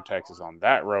got to enter Texas on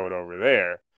that road over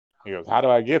there." He goes, "How do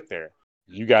I get there?"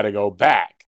 "You got to go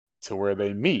back to where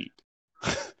they meet,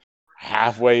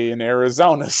 halfway in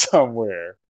Arizona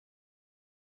somewhere."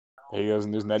 He goes,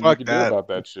 "And there's nothing you can do about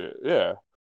that shit." Yeah.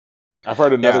 I've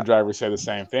heard another driver say the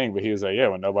same thing, but he was like, "Yeah,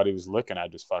 when nobody was looking, I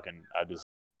just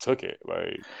took it."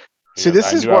 Like, so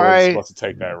this I is knew why I wasn't supposed to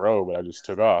take that road, but I just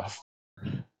took off.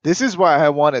 This is why I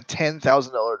want a $10,000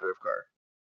 drift car.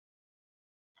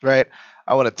 Right?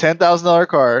 I want a $10,000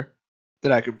 car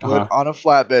that I could put on a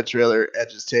flatbed trailer and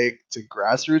just take to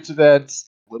grassroots events,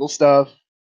 little stuff,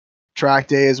 track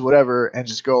days, whatever, and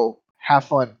just go have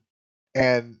fun.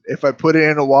 And if I put it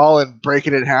in a wall and break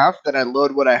it in half, then I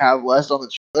load what I have left on the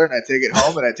trailer and I take it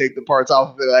home and I take the parts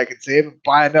off of it that I can save and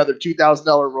buy another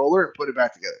 $2,000 roller and put it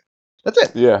back together. That's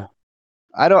it. Yeah.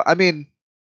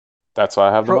 That's why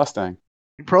I have the Mustang.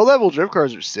 Pro level drift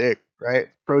cars are sick, right?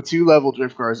 Pro 2 level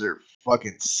drift cars are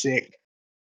fucking sick.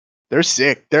 They're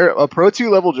sick. A Pro 2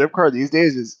 level drift car these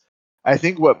days is, I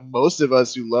think, what most of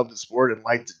us who love the sport and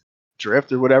like to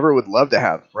drift or whatever would love to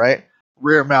have, right?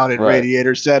 Rear mounted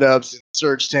radiator setups and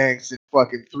surge tanks and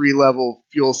fucking 3-level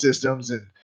fuel systems and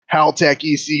Haltech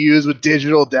ECUs with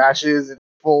digital dashes and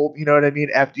full, you know what I mean?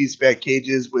 FD spec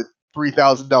cages with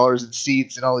 $3,000 in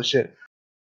seats and all this shit.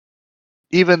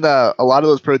 Even a lot of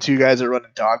those Pro 2 guys are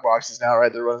running dog boxes now,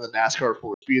 right? They're running the NASCAR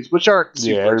 4 speeds, which aren't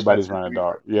super everybody's expensive. running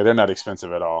dog. Yeah, they're not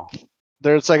expensive at all.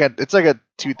 It's like a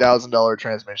 $2,000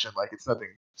 transmission. Like, it's nothing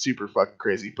super fucking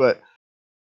crazy. But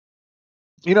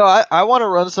you know, I want to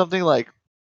run something like,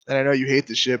 and I know you hate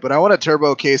this shit, but I want a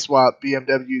turbo K-swap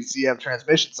BMW ZF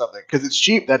transmission something because it's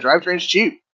cheap. That drivetrain's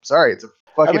cheap. Sorry, it's a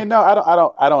fucking. I mean, no,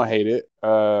 I don't hate it.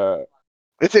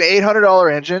 It's an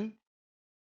 $800 engine.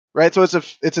 Right, so it's a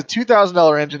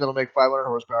 $2,000 engine that'll make 500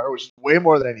 horsepower, which is way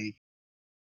more than I need.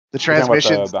 The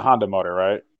transmission, the Honda motor,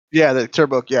 right? Yeah, the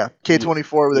turbo,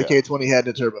 K24 with a K20 head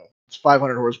and a turbo. It's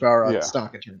 500 horsepower on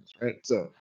stock in terms, right?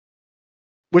 So,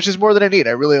 which is more than I need.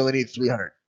 I really only need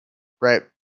 300, right?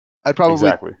 I'd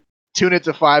probably tune it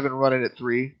to 5 and run it at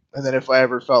 3, and then if I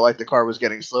ever felt like the car was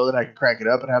getting slow, then I can crank it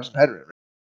up and have some headroom.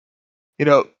 You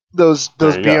know, those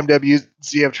BMW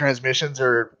ZF transmissions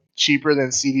are cheaper than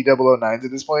CD009s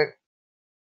at this point,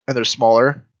 and they're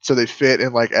smaller, so they fit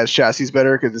in like as chassis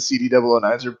better because the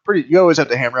CD009s are pretty. You always have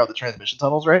to hammer out the transmission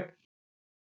tunnels, right?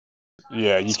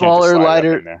 Yeah, you smaller, can't just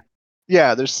lighter. Up in there.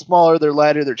 Yeah, they're smaller, they're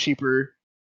lighter, they're cheaper.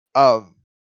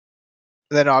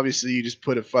 Then obviously you just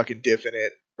put a fucking diff in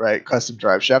it, right? Custom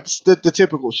drive shaft, the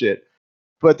typical shit.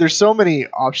 But there's so many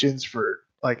options for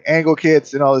like angle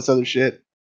kits and all this other shit.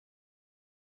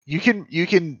 You can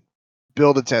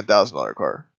build a $10,000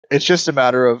 car. It's just a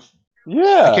matter of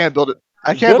I can't build it.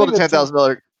 I can't build a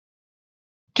 $10,000.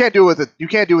 Can't do it with it. You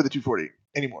can't do it with a 240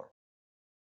 anymore.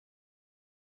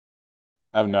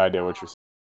 I have no idea what you're saying.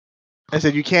 I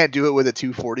said you can't do it with a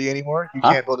 240 anymore. You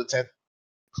can't build a 10.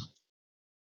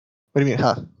 What do you mean,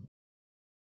 huh?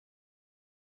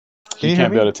 You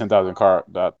can't build a 10,000 car.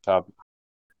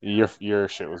 Your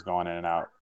shit was going in and out.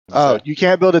 You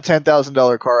can't build a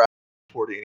 $10,000 car at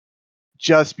 40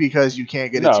 just because you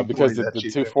can't get a 240. No, because the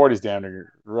 240 is damn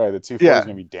near right. The 240 is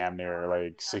gonna be damn near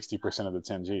like 60% of the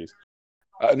 10Gs.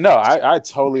 No, I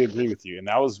totally agree with you, and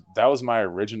that was my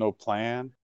original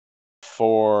plan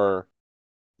for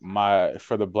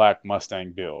the Black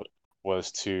Mustang build,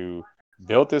 was to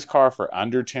build this car for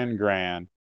under 10 grand,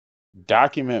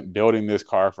 document building this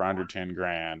car for under 10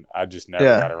 grand. I just never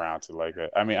got around to like that.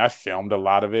 I mean, I filmed a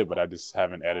lot of it, but I just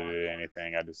haven't edited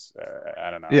anything. I just I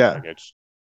don't know. Yeah. Like it's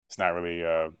not really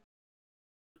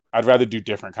I'd rather do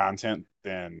different content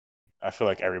than I feel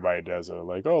like everybody does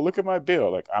like, oh, look at my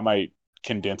build. Like I might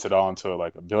condense it all into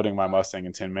like a building my Mustang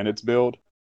in 10 minutes build,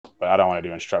 but I don't want to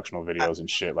do instructional videos and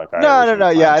shit like No.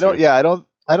 Yeah, I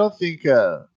don't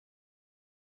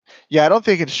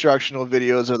think instructional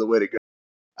videos are the way to go.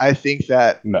 I think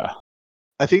that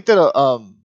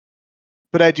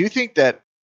but I do think that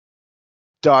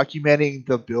documenting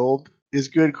the build is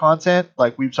good content.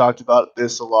 Like we've talked about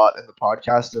this a lot in the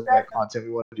podcast of like content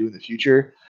we want to do in the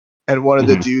future. And one of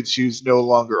the dudes who's no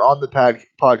longer on the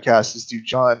podcast is Duke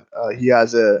John. He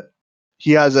has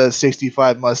a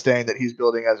 65 Mustang that he's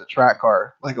building as a track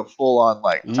car, like a full on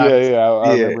like.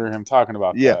 I remember him talking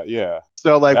about that. Yeah.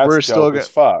 So like that's we're still as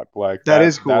fuck. Like that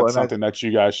is cool. That's something that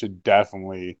you guys should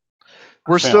definitely.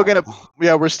 We're still gonna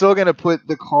put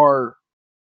the car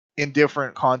in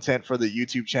different content for the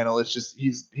YouTube channel. It's just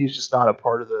he's just not a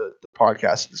part of the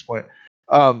podcast at this point.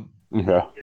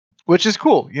 Which is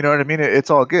cool. You know what I mean?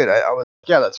 It's all good. I was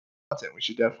that's content. We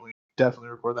should definitely definitely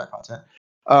record that content.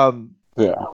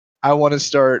 Yeah. I want to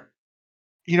start.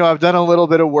 I've done a little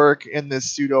bit of work in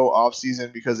this pseudo off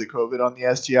season because of COVID on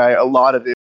the STI. A lot of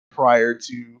it prior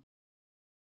to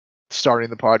starting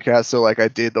the podcast. So like I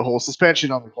did the whole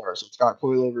suspension on the car. So it's got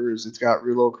coilovers, it's got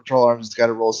rear control arms, it's got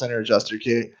a roll center adjuster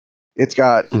kit. It's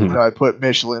got, I put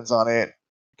Michelin's on it,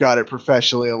 got it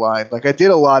professionally aligned. Like I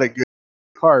did a lot of good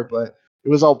car, but it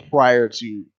was all prior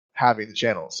to having the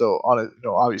channel. So on it,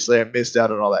 obviously I missed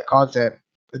out on all that content.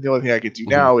 And the only thing I could do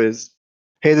now is,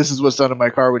 hey, this is what's done in my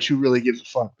car, which who really gives a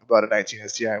fuck about a 19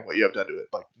 STI and what you have done to it?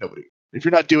 Like nobody. If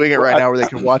you're not doing it right now where they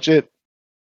can watch it.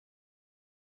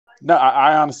 No,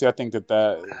 I honestly, I think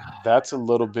that's a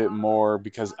little bit more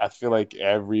because I feel like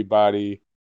everybody,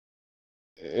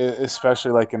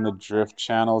 especially like in the drift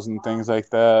channels and things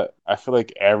like that, I feel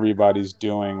like everybody's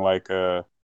doing like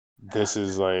this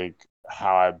is like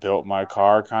how I built my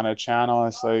car kind of channel.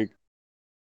 It's like,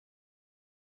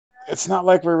 it's not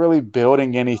like we're really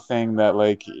building anything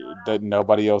that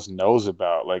nobody else knows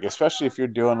about. Like, especially if you're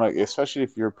doing especially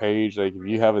if your page, like if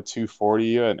you have a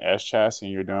 240, an S chassis,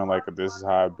 and you're doing like, this is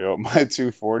how I built my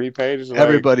 240 page. Like,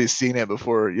 everybody's seen it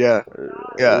before. Yeah.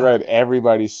 Right.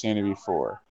 Everybody's seen it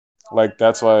before. Like,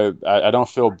 that's why I don't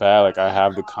feel bad. Like, I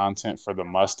have the content for the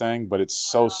Mustang, but it's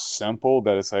so simple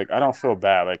that it's like, I don't feel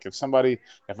bad. Like,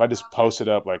 if I just posted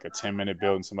up like a 10-minute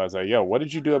build and somebody's like, yo, what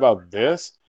did you do about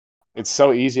this? It's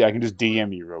so easy. I can just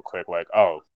DM you real quick, like,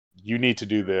 oh, you need to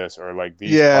do this, or like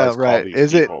these parts call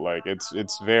these people. Like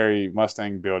it's very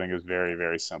Mustang building is very,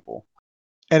 very simple.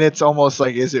 And it's almost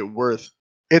like, is it worth?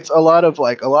 It's a lot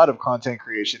of content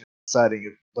creation, deciding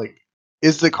if like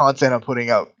is the content I'm putting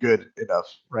out good enough,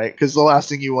 right? Because the last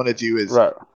thing you want to do is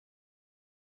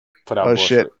put out bullshit.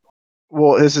 Shit.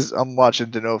 Well, I'm watching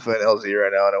Denofa and LZ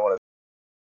right now, and I want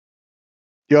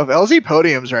to. If LZ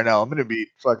podiums right now, I'm gonna be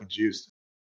fucking juiced.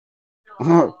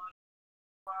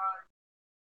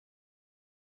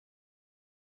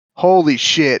 Holy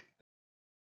shit.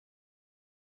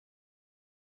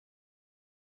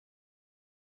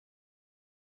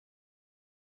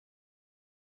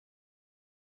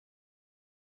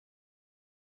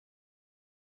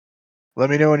 Let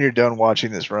me know when you're done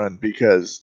watching this run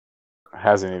because it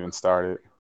hasn't even started.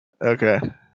 Okay.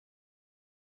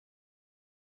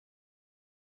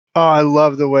 Oh, I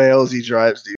love the way LZ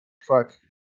drives, dude. Fuck.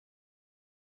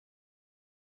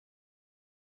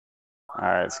 All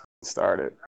right, let's start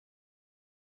it.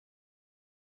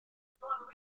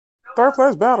 Third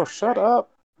place battle. Shut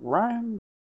up, Ryan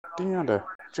Deanda,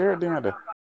 Jared Deanda.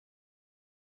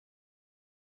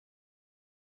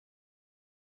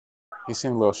 He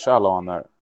seemed a little shallow on that.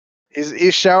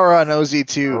 He's shower on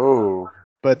OZ2. Oh,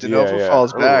 but Denofa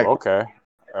falls back. Okay.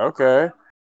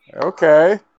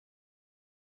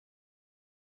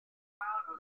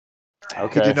 He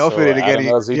Denofa it again. He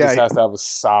just has to have a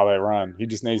solid run. He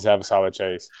just needs to have a solid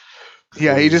chase.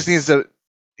 Yeah, he just needs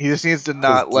to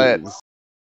not let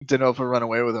Denofa run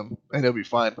away with him, and he'll be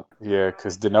fine. Yeah,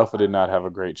 because Denofa did not have a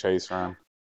great chase run.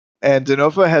 And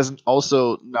Denofa has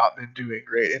also not been doing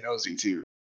great in OZ2.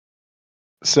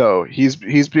 So he's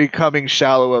becoming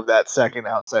shallow of that second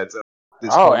outside zone.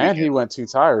 And he went 2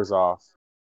 tires off.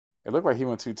 It looked like he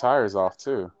went 2 tires off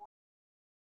too.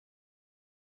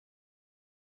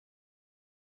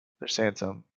 They're saying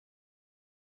something.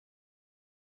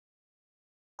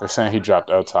 They're saying he dropped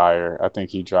a tire. I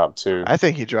think he dropped 2. I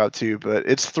think he dropped 2, but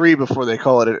it's 3 before they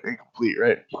call it incomplete,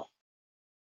 right?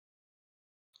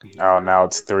 Oh, now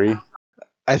it's 3?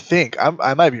 I think.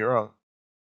 I might be wrong.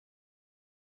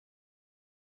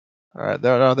 All right,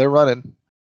 they're running.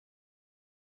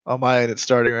 On my end, it's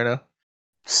starting right now.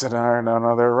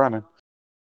 No, they're running.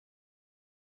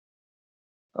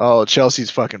 Oh,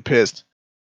 Chelsea's fucking pissed.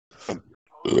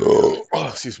 Oh,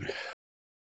 excuse me.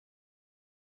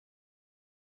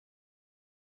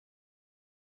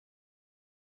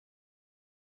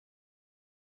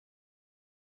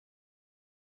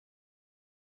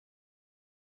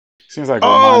 Seems like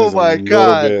mine is a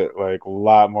little bit like a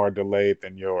lot more delayed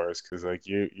than yours because like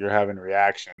you're having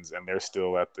reactions and they're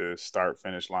still at the start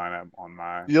finish line on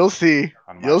my. You'll see.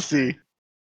 You'll see.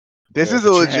 This is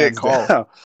a legit call.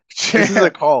 This is a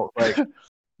call. Like,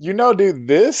 dude,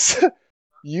 this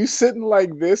you sitting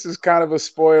like this is kind of a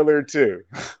spoiler too.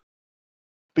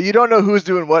 But you don't know who's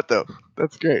doing what though.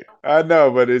 That's great. I know,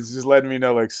 but it's just letting me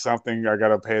know like something. I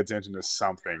gotta pay attention to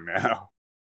something now.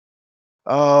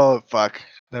 Oh fuck!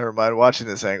 Never mind. Watching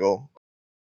this angle.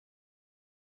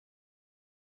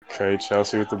 Okay,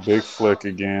 Chelsea with the big flick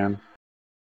again.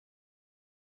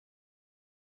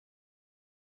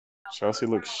 Chelsea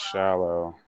looks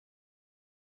shallow.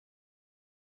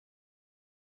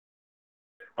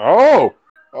 Oh!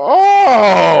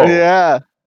 Oh yeah.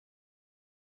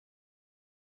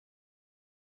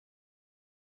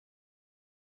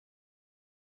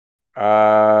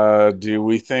 Do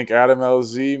we think Adam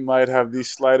LZ might have the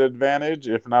slight advantage,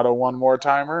 if not a one more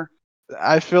timer?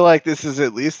 I feel like this is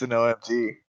at least an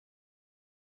OMT.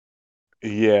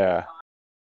 Yeah.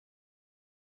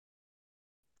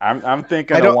 I'm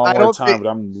thinking a one more time, but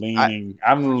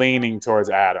I'm leaning towards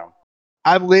Adam.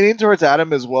 I'm leaning towards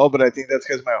Adam as well, but I think that's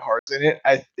because my heart's in it.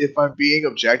 If I'm being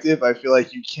objective, I feel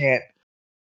like you can't.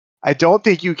 I don't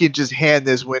think you can just hand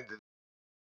this win.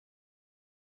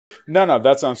 No,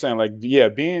 that's what I'm saying. Like, yeah,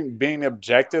 being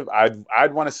objective,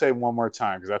 I'd want to say one more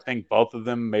time because I think both of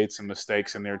them made some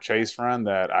mistakes in their chase run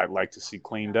that I'd like to see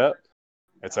cleaned up.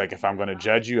 It's like if I'm going to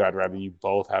judge you, I'd rather you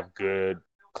both have good,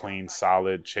 clean,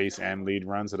 solid chase and lead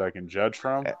runs that I can judge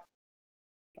from.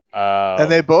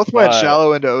 And they both went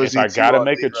shallow into OZ. If I got to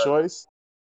make a choice,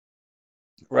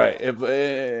 right?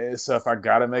 If I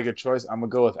got to make a choice, I'm gonna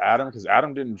go with Adam because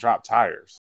Adam didn't drop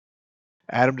tires.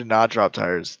 Adam did not drop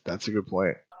tires. That's a good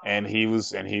point. And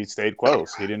he stayed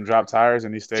close. He didn't drop tires,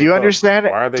 and he stayed. Do you close. understand?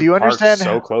 Why are they parked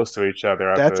so close to each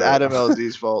other? That's Adam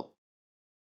LZ's fault.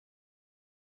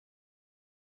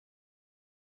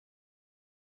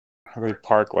 How they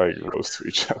park like close to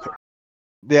each other?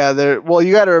 Yeah, they're well.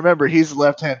 You got to remember, he's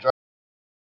left-hand drive,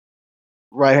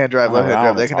 right-hand drive, left-hand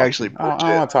drive. They can actually. I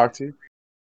don't want to talk to you.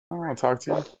 I don't want to talk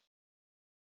to you.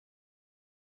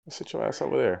 Sit your ass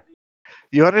over there.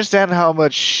 You understand how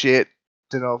much shit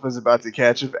Denofa's about to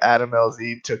catch if Adam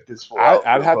LZ took this full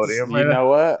I'd have podium to.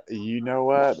 You know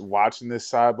what? Watching this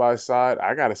side by side,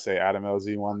 I gotta say Adam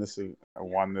LZ won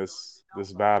this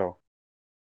battle.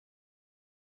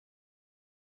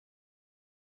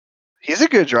 He's a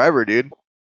good driver, dude.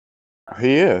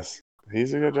 He is.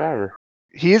 He's a good driver.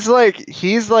 He's like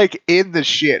in the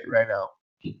shit right now.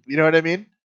 You know what I mean?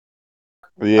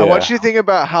 Yeah. I want you to think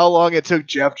about how long it took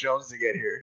Jeff Jones to get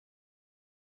here.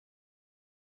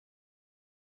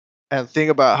 And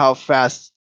think about how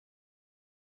fast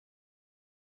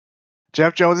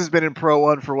Jeff Jones has been in Pro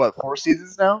 1 for what, 4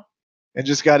 seasons now? And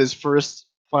just got his first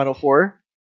Final Four.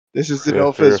 This is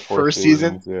Denofa's first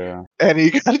season. Yeah. And he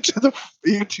got into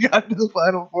the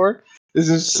Final Four. This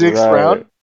is 6th round.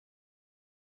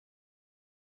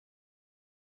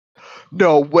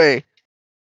 No way.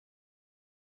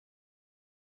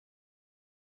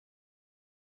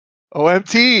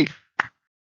 OMT.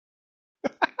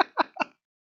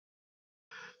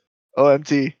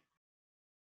 OMT.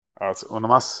 Oh, it's one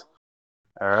of us.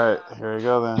 All right, here we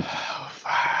go then.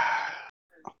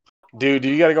 Dude,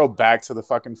 you got to go back to the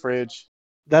fucking fridge.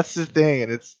 That's the thing,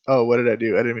 and it's what did I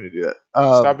do? I didn't mean to do that.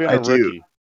 Stop being a rookie.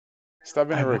 Stop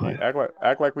being a rookie.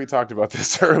 Act like we talked about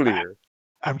this earlier.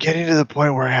 I'm getting to the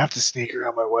point where I have to sneak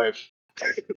around my wife.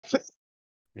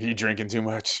 You drinking too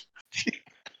much?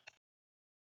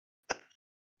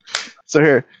 So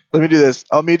here, let me do this.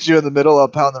 I'll meet you in the middle. I'll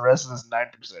pound the rest of this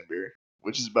 9% beer,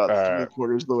 which is about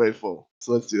 3/4 of the way full.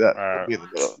 So let's do that. We'll be in the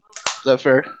middle. Is that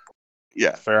fair?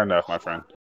 Yeah. Fair enough, my friend.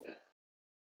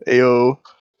 Ayo.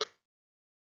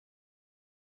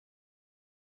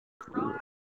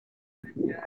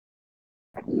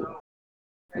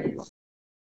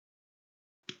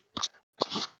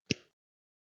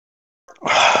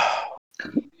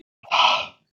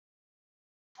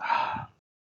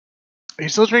 Are you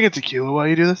still drinking tequila while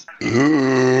you do this?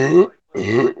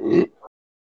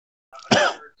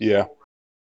 Yeah.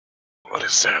 What a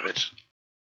savage.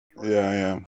 Yeah, I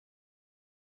am.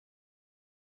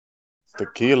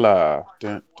 Tequila.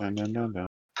 Dun, dun, dun, dun, dun.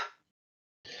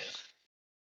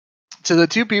 To the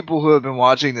 2 people who have been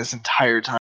watching this entire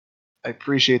time, I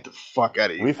appreciate the fuck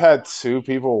out of you. We've had 2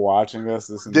 people watching us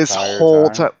this whole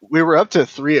time. We were up to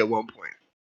 3 at one point.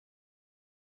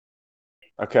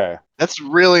 Okay. That's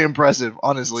really impressive,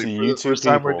 honestly, for the first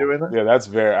time we're doing that. Yeah, that's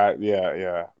very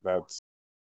yeah. That's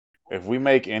if we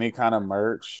make any kind of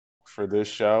merch for this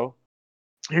show,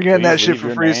 you're getting that shit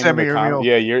for free. Send me your meal.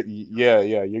 Yeah, you're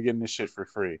getting this shit for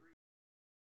free.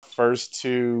 First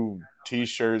 2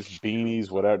 t-shirts, beanies,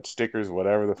 whatever, stickers,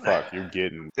 whatever the fuck you're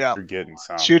getting. Yeah. You're getting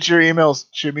some. Shoot your emails.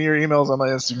 Shoot me your emails on my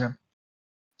Instagram.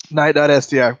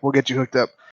 Night.sti. We'll get you hooked up.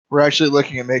 We're actually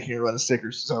looking at making a run of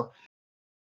stickers. So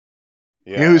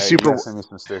yeah, you gotta send me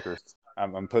some stickers.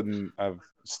 I'm putting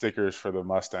stickers for the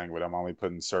Mustang, but I'm only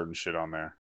putting certain shit on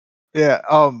there. Yeah.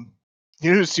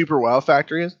 You know who Super Wow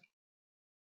Factory is?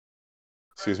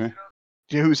 Excuse me?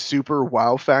 Do you know who Super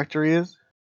Wow Factory is?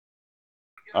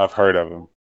 I've heard of them.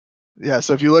 Yeah,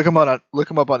 so if you look them up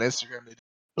on Instagram,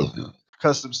 they do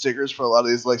custom stickers for a lot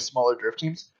of these like smaller drift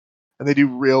teams. and they do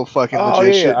real fucking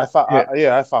legit shit. I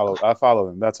follow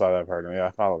them. That's why I've heard them. Yeah,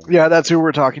 I follow them. Yeah, that's who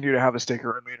we're talking to have a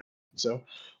sticker made. So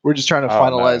we're just trying to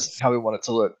finalize how we want it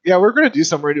to look. Yeah, we're gonna do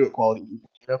some radio quality.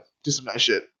 Do some nice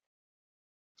shit.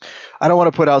 I don't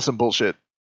want to put out some bullshit.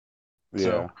 Yeah.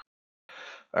 So,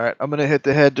 all right, I'm gonna hit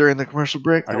the head during the commercial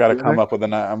break. I gotta come up with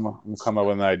I'm gonna come up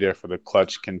with an idea for the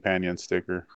Clutch Companion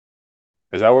sticker.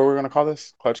 Is that what we're gonna call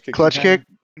this? Clutch Kick. Clutch Kick.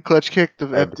 The Clutch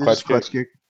Kick.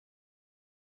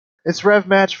 It's Rev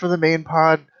Match for the main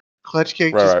pod. Clutch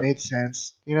Kick made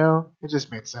sense. It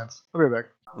just made sense. I'll be right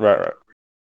back. Right.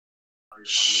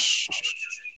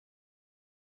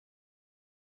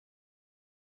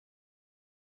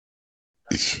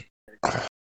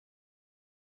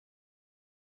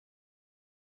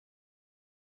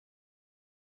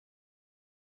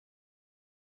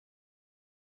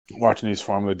 Watching these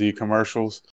Formula D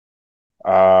commercials.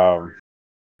 I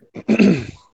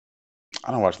don't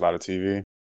watch a lot of TV,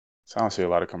 so I don't see a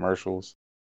lot of commercials.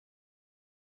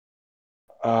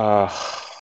 If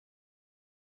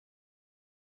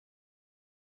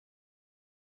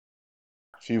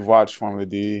you've watched Formula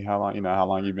D, how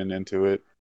long you've been into it?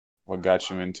 What got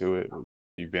you into it?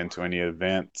 You've been to any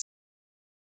events?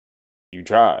 You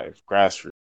drive, grassroots.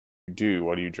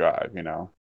 What do you drive?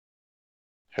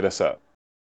 Hit us up.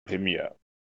 Hit me up.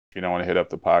 If you don't want to hit up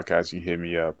the podcast, you hit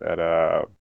me up at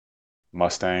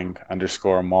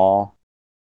Mustang_Mal,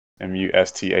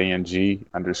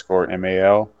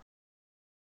 MUSTANG_MAL.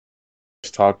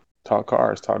 Just talk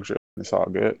cars, talk drill. It's all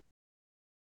good.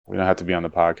 We don't have to be on the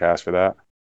podcast for that.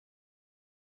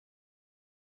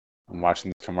 I'm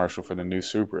watching the commercial for the new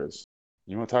Supras.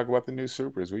 You want to talk about the new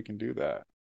Supras? We can do that.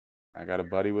 I got a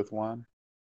buddy with one.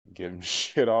 Give him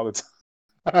shit all the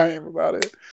time about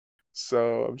it.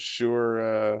 So I'm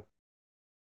sure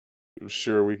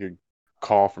we could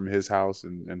call from his house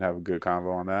and have a good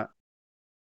convo on that.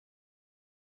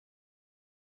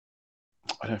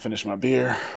 I didn't finish my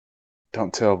beer.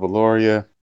 Don't tell Valoria.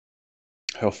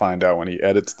 He'll find out when he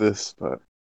edits this, but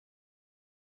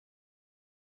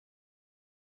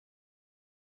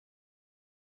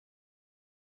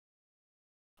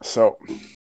so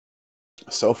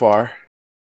far,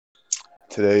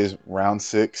 today's round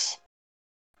 6,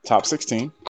 top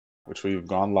 16, which we've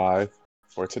gone live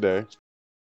for today.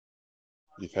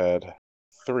 You've had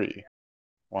 3.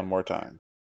 One more time.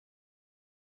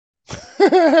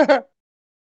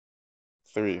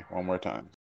 3. One more time.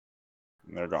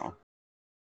 And they're gone.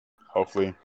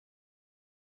 Hopefully.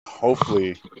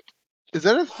 Is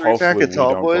that a 3-pack of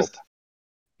Tall Boys?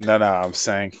 No, I'm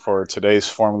saying for today's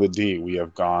Formula D, we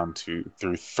have gone through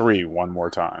 3 one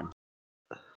more time.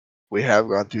 We have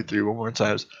gone through 3 one more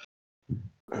times.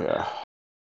 Yeah.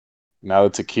 Now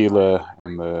the tequila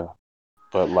and the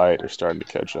Bud Light are starting to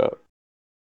catch up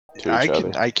to each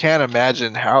other. I can't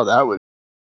imagine how that would.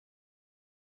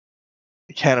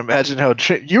 I can't imagine how.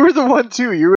 You were the one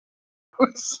too. You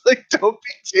was like, don't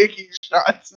be taking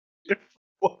shots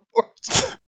one more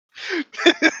time.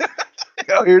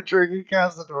 Out here drinking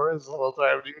Cazadores the whole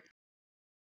time, dude.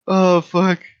 Oh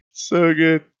fuck, so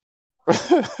good.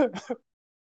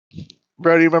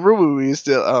 Bro, do you remember when we used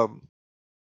to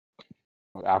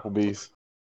Applebee's?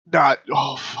 I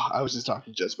was just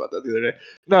talking just about that the other day.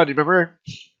 No, do you remember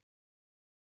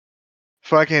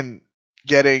fucking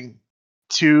getting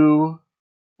 2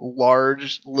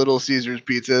 large Little Caesars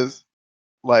pizzas,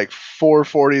 like 4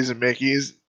 40s and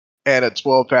Mickey's, and a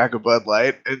 12-pack of Bud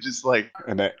Light, and just like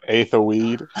and an 1/8 of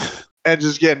weed, and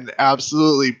just getting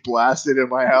absolutely blasted in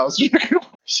my house.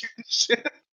 Shit.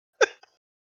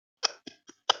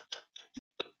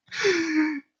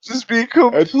 Just being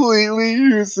completely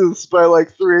useless by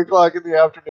like 3 o'clock in the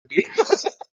afternoon.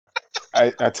 I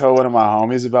told one of my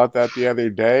homies about that the other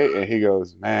day, and he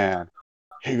goes, you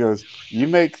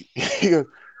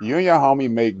and your homie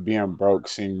make being broke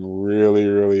seem really,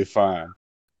 really fun.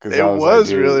 It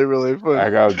was really, really fun. I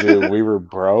go, dude, we were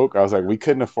broke. I was like, we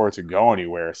couldn't afford to go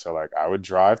anywhere. So like I would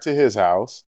drive to his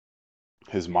house.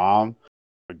 His mom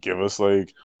would give us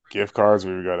like gift cards.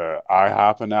 We would go to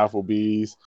IHOP and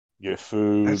Applebee's, get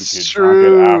food, get drunk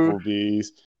at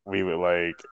Applebee's. We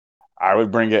would I would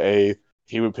bring an 1/8.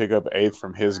 He would pick up 1/8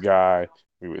 from his guy.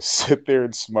 We would sit there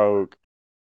and smoke.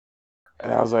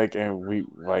 And I was like, and we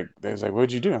they was like,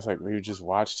 what'd you do? I was like, we would just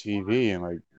watch TV and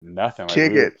like nothing.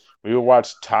 Like we would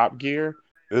watch Top Gear.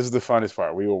 This is the funnest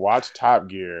part. We would watch Top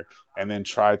Gear and then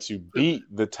try to beat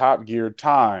the Top Gear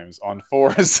times on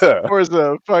Forza.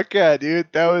 Fuck yeah, dude.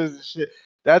 That was shit.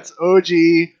 That's OG,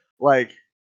 like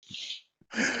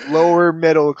lower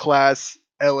middle class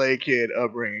LA kid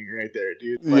upbringing right there,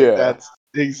 dude. Like that's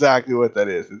exactly what that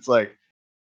is. It's like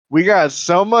we got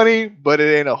some money, but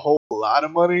it ain't a whole lot. lot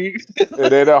of money.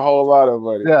 It ain't a whole lot of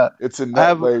money. Yeah, it's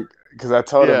enough. Like, because I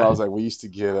told him I was like, we used to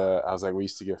get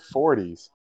 40s,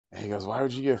 and he goes, why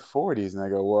would you get 40s? And I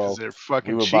go, well, they're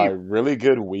fucking we would cheap. buy really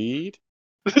good weed,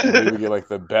 and we would get like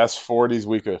the best 40s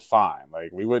we could find.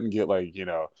 Like, we wouldn't get like,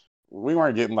 we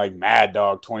weren't getting like Mad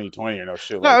Dog 2020 or no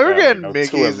shit like we're that. getting Like, no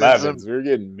Mickeys 211s. We were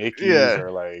getting Mickeys yeah.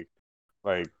 or like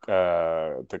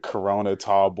the Corona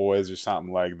Tall Boys or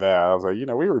something like that. I was like, we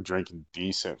were drinking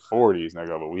decent 40s, and I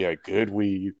go, but we had good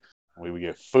weed. We would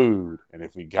get food, and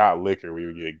if we got liquor, we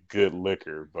would get good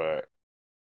liquor. But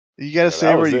you gotta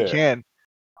save where you can.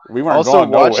 We weren't also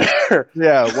going nowhere.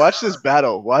 Watch this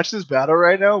battle. Watch this battle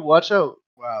right now. Watch out.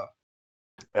 Wow.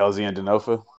 LZ and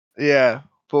Denofa? Yeah.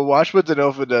 But watch what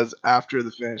Denofa does after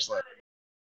the finish line.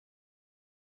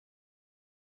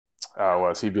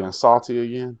 Was he being salty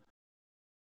again?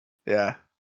 Yeah.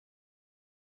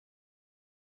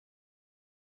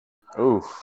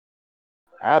 Oof.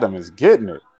 Adam is getting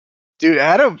it. Dude,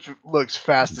 Adam looks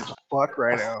fast as fuck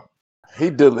right now. He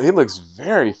looks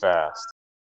very fast.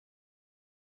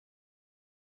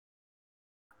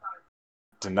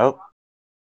 Denofa.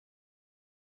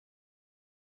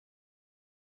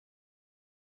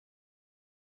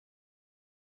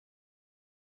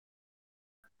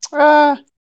 I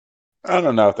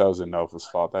don't know if that was Denofa's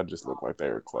fault. That just looked like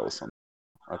they were close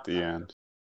at the end.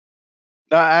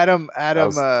 No, Adam,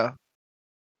 to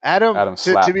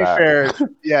be fair,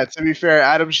 to be fair,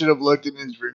 Adam should have looked in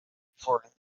his rear before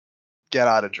get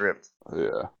out of drift.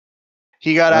 Yeah.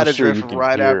 He got out of drift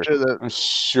right after the. I'm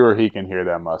sure he can hear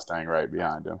that Mustang right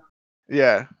behind him.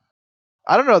 Yeah.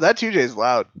 I don't know. That 2J is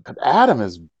loud. But Adam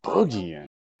is boogieing.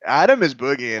 Adam is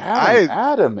boogieing.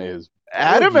 Adam is boogieing,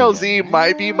 Adam LZ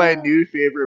might be my new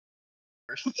favorite.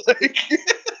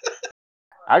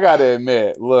 I gotta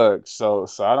admit, look, so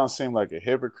I don't seem like a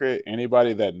hypocrite.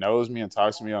 Anybody that knows me and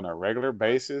talks to me on a regular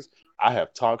basis, I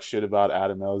have talked shit about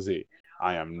Adam LZ.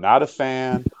 I am not a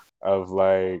fan of,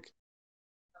 like,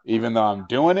 even though I'm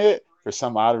doing it for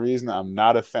some odd reason, I'm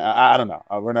not a fan. I don't know.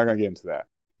 We're not gonna get into that.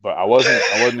 But I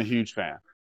wasn't a huge fan.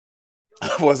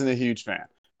 I wasn't a huge fan.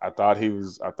 I thought he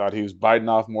was biting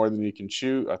off more than he can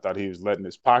chew. I thought he was letting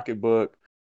his pocketbook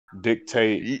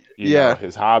dictate,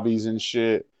 his hobbies and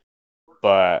shit.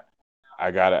 But I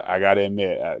gotta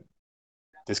admit,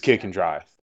 this kid can drive.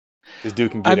 This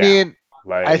dude can get down.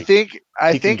 Like, I think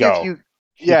if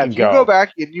you go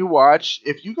back and you watch,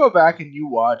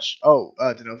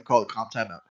 Denofa called a comp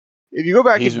timeout. If you go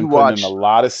back and you watch, he's been putting in a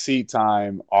lot of seat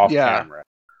time off camera,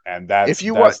 and that's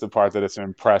the part that it's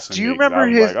impressing. Do you remember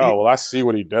his? Like, oh well, I see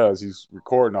what he does. He's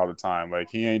recording all the time. Like,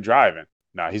 he ain't driving.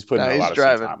 No, he's putting a lot of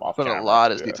seat time off camera. A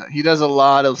lot of seat time. He does a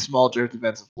lot of small drift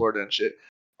events in Florida and shit.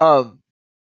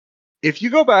 If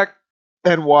you go back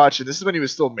and watch, and this is when he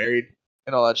was still married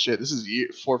and all that shit. This is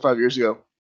 4 or 5 years ago,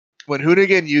 when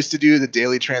Hoonigan used to do the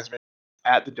daily transmission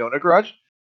at the Donut Garage.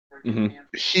 Mm-hmm.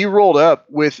 He rolled up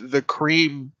with the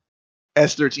cream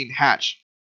S13 hatch,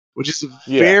 which is a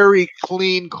very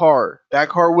clean car. That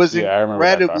car was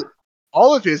incredibly.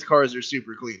 All of his cars are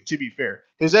super clean, to be fair.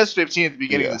 His S15 at the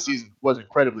beginning of the season was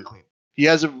incredibly clean. He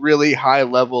has a really high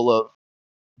level of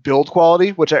build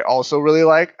quality, which I also really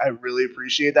like. I really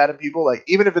appreciate that in people. Like,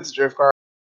 even if it's a drift car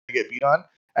I get beat on,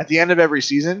 at the end of every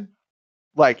season,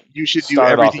 like, you should do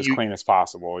everything as clean as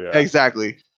possible. Yeah,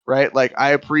 exactly. Right? Like, I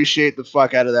appreciate the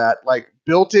fuck out of that. Like,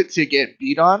 built it to get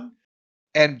beat on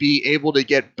and be able to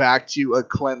get back to a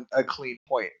clean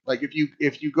point. Like, if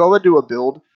you go into a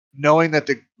build knowing that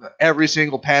every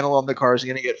single panel on the car is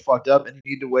going to get fucked up, and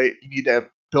you need to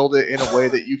build it in a way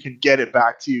that you can get it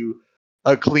back to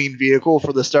a clean vehicle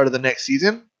for the start of the next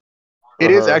season,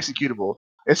 it is executable.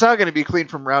 It's not going to be clean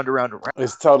from round to round to round.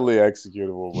 It's totally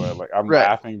executable, but like, I'm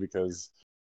laughing because,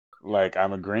 like,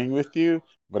 I'm agreeing with you,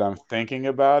 but I'm thinking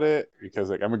about it because,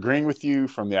 like, I'm agreeing with you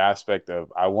from the aspect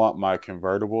of, I want my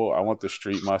convertible, I want the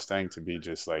street Mustang to be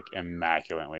just, like,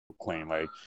 immaculately clean. Like,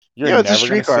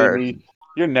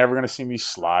 you're never gonna see me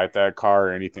slide that car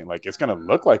or anything. Like, it's gonna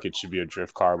look like it should be a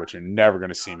drift car, but you're never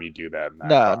gonna see me do that in that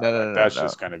car. No, that's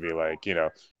just gonna be like,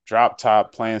 drop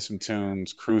top, playing some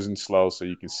tunes, cruising slow so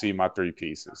you can see my 3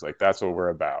 pieces. Like, that's what we're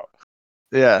about.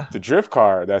 Yeah. The drift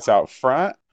car that's out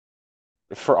front,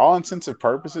 for all intents and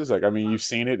purposes, like, I mean, you've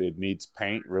seen it. It needs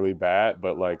paint really bad,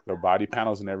 but, like, the body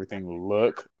panels and everything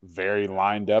look very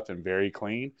lined up and very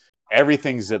clean.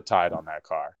 Everything's zip tied on that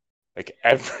car. Like,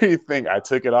 everything, I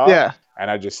took it off,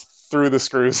 and I just threw the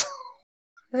screws.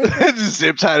 Just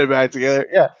zip tied it back together.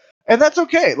 Yeah. And that's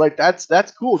okay. Like, that's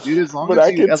cool, dude. As long as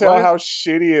I can tell how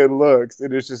shitty it looks.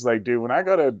 And it's just like, dude, when I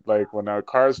go to, like, when our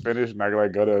car's finished and I,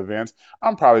 like, go to events,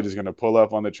 I'm probably just going to pull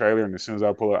up on the trailer. And as soon as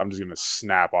I pull up, I'm just going to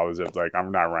snap all the zips. Like,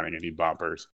 I'm not running any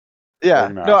bumpers. Yeah.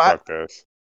 Like, nah, fuck this.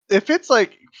 If it's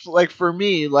like for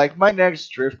me, like my next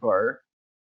drift car,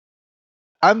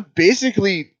 I'm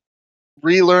basically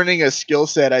relearning a skill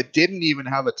set I didn't even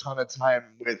have a ton of time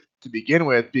with to begin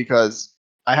with because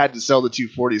I had to sell the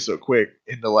 240 so quick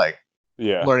into like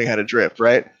learning how to drift,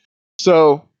 right?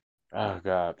 So, oh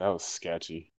god, that was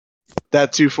sketchy.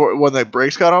 That 240 when the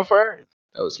brakes got on fire,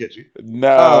 that was sketchy.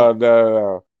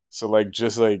 No. So like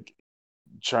just like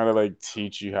trying to like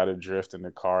teach you how to drift in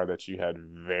the car that you had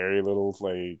very little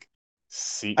like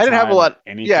seat I didn't have a time or lot.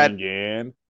 anything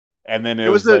in. And then it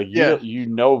was like you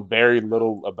know very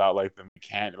little about like the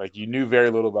mechanic, like you knew very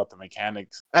little about the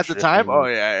mechanics at the time. Oh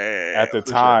yeah, at the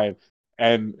time. Sure.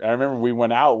 And I remember we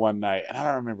went out one night, and I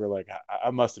don't remember like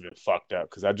I must have been fucked up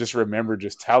because I just remember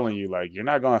just telling you like you're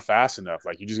not going fast enough,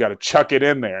 like you just got to chuck it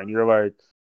in there, and you're like,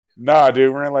 nah,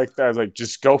 dude, we're in like that. I was like,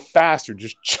 just go faster,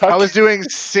 just chuck. I was doing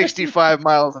 65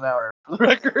 miles an hour for the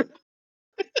record.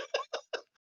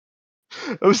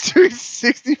 I was doing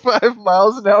 65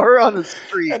 miles an hour on the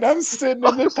street. And I'm sitting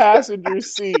in the passenger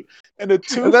seat in a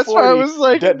 240 that's why I was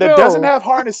like, that doesn't have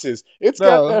harnesses. It's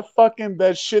got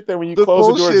that shit that when you close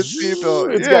the door,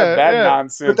 it's got that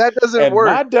nonsense. But that doesn't work.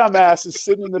 My dumb ass is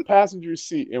sitting in the passenger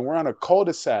seat and we're on a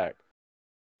cul-de-sac.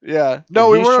 Yeah. No,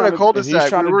 we weren't on a cul-de-sac. He's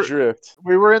trying to drift.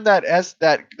 We were in that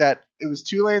that it was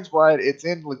 2 lanes wide. It's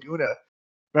in Laguna.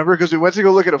 Remember? Because we went to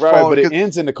go look at a phone. Right, but it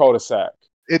ends in the cul-de-sac.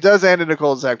 It does end in a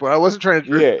cul-de-sac, but I wasn't trying to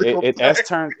drift. Yeah, it S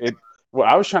turns it. Well,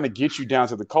 I was trying to get you down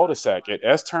to the cul-de-sac. It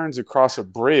S turns across a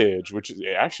bridge, which is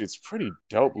actually it's pretty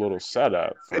dope little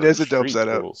setup. It is a dope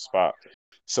setup. Little spot.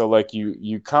 So like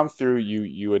you come through,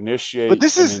 you initiate. But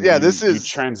this is you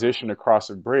transition across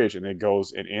a bridge, and it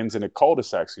ends in a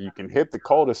cul-de-sac, so you can hit the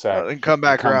cul-de-sac and come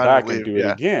back around and do it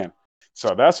again.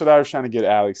 So that's what I was trying to get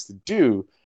Alex to do.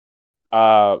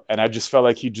 And I just felt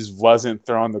like he just wasn't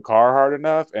throwing the car hard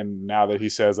enough. And now that he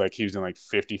says like he was doing like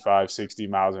 55, 60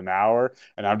 miles an hour,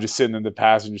 and I'm just sitting in the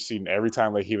passenger seat, and every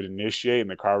time like he would initiate and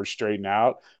the car would straighten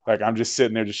out, like I'm just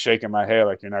sitting there just shaking my head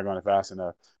like you're not going fast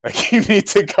enough. Like you need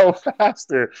to go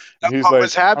faster. And he's what like,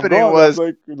 was happening was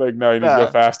like no, you need to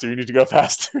go faster. You need to go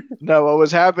faster. No, what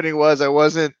was happening was I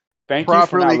wasn't. Thank you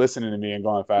for not listening to me and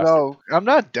going faster. No, I'm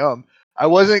not dumb. I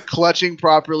wasn't clutching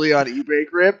properly on e-brake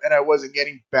grip, and I wasn't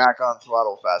getting back on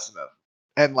throttle fast enough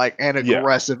and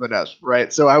aggressive enough,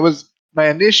 right? So my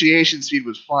initiation speed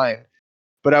was fine,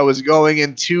 but I was going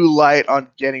in too light on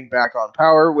getting back on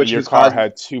power, which your car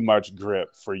had too much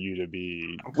grip for you to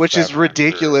be, which is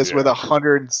ridiculous with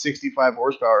 165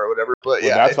 horsepower or whatever. But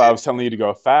that's why I was telling you to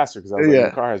go faster because I was like,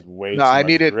 your car has way too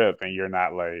much grip, and you're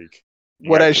not like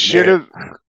what I should have.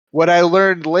 What I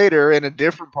learned later in a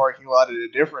different parking lot at a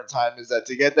different time is that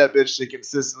to get that bitch to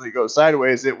consistently go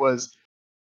sideways, it was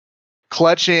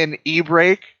clutch in,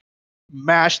 e-brake,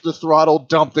 mash the throttle,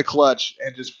 dump the clutch,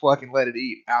 and just fucking let it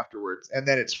eat afterwards. And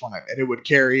then it's fine. And it would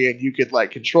carry, and you could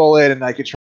like control it, and I could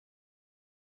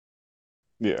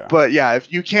Yeah. But yeah,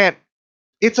 if you can't,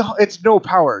 it's no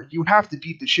power. You have to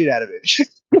beat the shit out of it.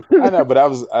 I know, but I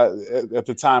was at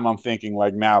the time. I'm thinking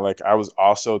like now, like I was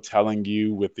also telling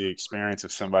you with the experience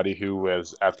of somebody who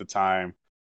was at the time.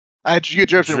 You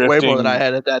drifted way more than I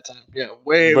had at that time. Yeah,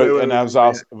 way. I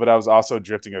was also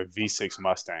drifting a V6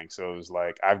 Mustang, so it was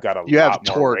like I've got a lot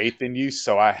more weight than you,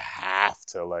 so I have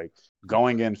to like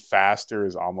going in faster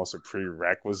is almost a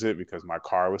prerequisite because my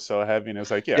car was so heavy, and it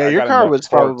was like your car was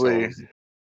probably.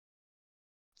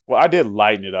 Well, I did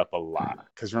lighten it up a lot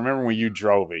because remember when you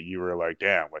drove it, you were like,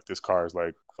 "Damn, like this car is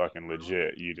like fucking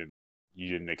legit." You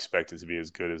didn't expect it to be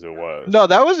as good as it was. No,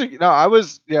 that was I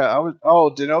was. Oh,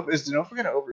 is Denofa gonna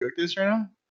overcook this right now?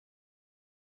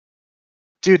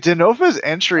 Dude, Denofa's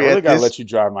entry. I really gotta let you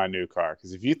drive my new car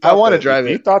because if you thought I want to drive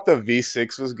it. You thought the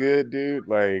V6 was good, dude.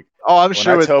 Like, I'm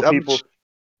sure.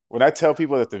 When I tell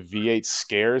people that the V8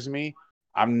 scares me,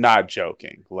 I'm not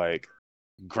joking. Like.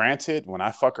 Granted, when I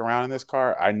fuck around in this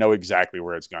car, I know exactly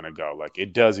where it's gonna go. Like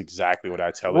it does exactly what I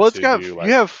tell it to do. Like,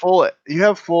 you have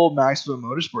full maximum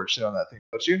motorsport shit on that thing,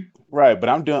 don't you? Right, but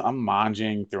I'm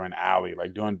manging through an alley,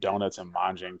 like doing donuts and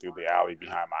manging through the alley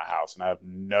behind my house, and I have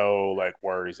no like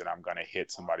worries that I'm gonna hit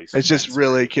somebody's. It's just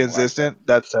really consistent. Like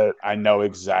that. That's it. I know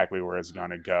exactly where it's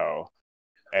gonna go,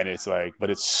 and it's like, but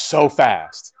it's so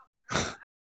fast.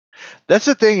 That's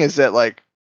the thing is that like.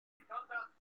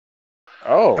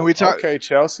 Oh, okay,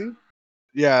 Chelsea.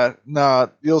 Yeah, nah,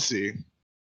 you'll see.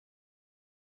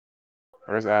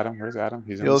 Where's Adam?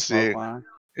 He's in the smoke line.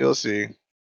 You'll see.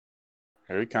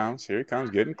 Here he comes.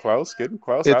 Getting close.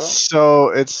 It's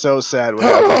so sad what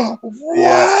happened. What?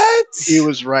 Yeah, he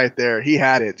was right there. He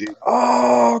had it, dude.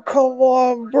 Oh, come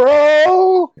on,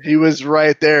 bro. He was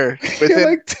right there. Within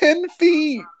like 10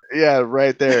 feet. Yeah,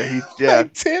 right there.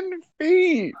 Like 10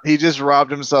 feet. He just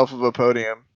robbed himself of a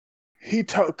podium.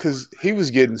 Because he was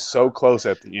getting so close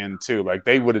at the end too. Like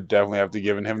they would have definitely have to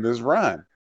given him this run.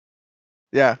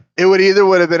 Yeah, it would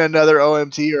have been another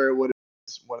OMT or it would have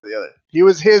been one or the other. He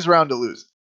was his round to lose.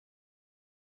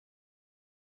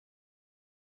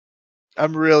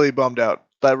 I'm really bummed out.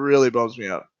 That really bums me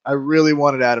out. I really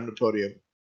wanted Adam to podium.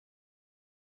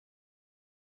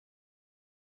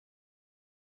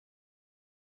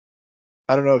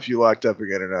 I don't know if you locked up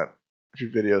again or not. If your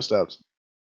video stops.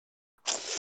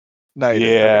 No, you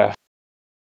didn't. Okay.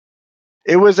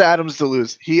 It was Adams to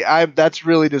lose. That's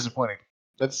really disappointing.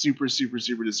 That's super, super,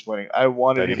 super disappointing. I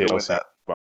wanted him to win that.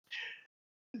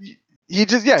 He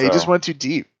just went too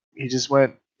deep. He just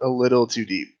went a little too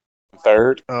deep.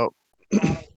 Third? Oh.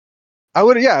 I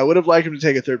would have liked him to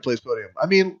take a third place podium. I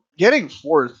mean, getting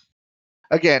fourth,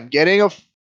 again,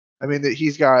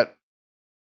 he's got,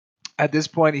 at this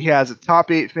point, he has a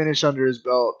top 8 finish under his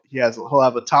belt. He'll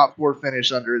have a top 4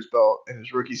 finish under his belt in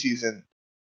his rookie season.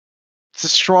 It's a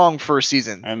strong first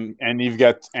season. And you've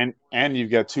got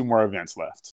you've got 2 more events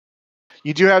left.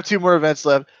 You do have 2 more events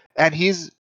left, and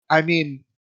he's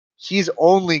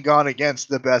only gone against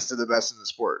the best of the best in the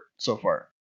sport so far.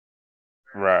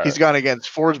 Right. He's gone against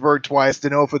Forsberg twice,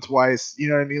 Denofa twice. You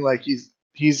know what I mean? Like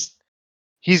he's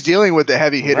dealing with the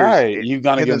heavy hitters. Right. You've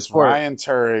gone against Ryan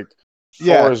Turek,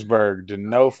 Forsberg,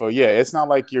 Denofa. Yeah, it's not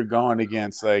like you're going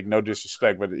against, like, no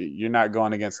disrespect, but you're not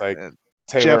going against like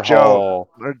Taylor Hall.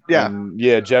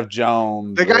 Jeff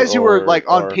Jones. The guys who were like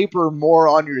on paper more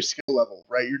on your skill level,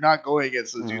 right? You're not going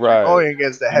against those dudes. Right. You're going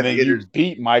against the heavy hitters. You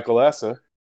beat Michael Essa.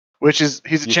 He's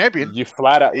a champion. You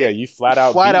flat out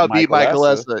beat Michael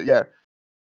Essa. Yeah.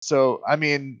 So I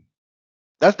mean,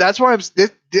 that's why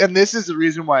this is the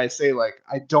reason why I say, like,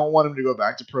 I don't want him to go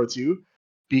back to Pro 2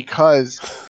 because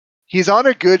he's on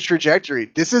a good trajectory.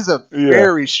 This is a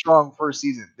very strong first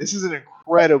season. This is an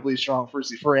incredibly strong first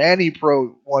season for any Pro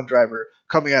 1 driver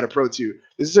coming out of Pro 2.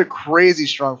 This is a crazy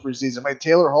strong first season. Like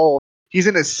Taylor Hall, he's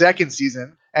in his second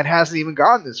season and hasn't even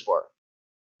gotten this far.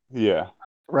 Yeah.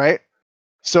 Right?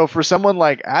 So for someone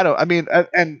like Adam, I mean,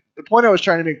 and the point I was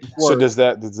trying to make before. So does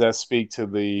that speak to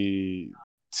the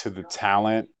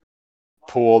talent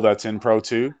pool that's in Pro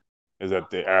 2?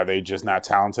 Are they just not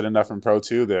talented enough in Pro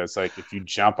 2? That it's like if you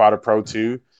jump out of Pro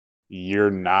 2, you're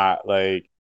not like.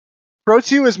 Pro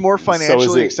 2 is more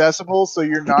financially accessible, so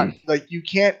you're not like you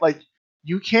can't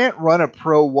run a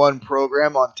Pro 1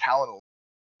 program on talent,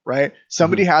 right?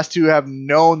 Somebody has to have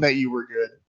known that you were good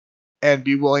and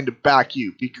be willing to back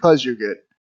you because you're good.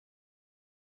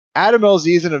 Adam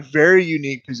LZ is in a very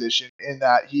unique position in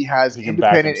that he has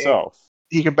independent.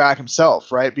 He can back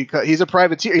himself, right? Because he's a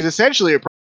privateer. He's essentially a privateer,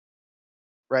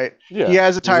 right? Yeah. He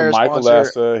has a tire Michael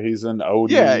sponsor. Essa, he's an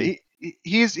OD. Yeah,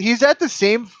 he's at the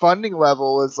same funding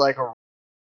level as like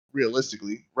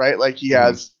realistically, right? Like he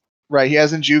has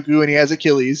Njuku and he has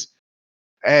Achilles,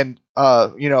 and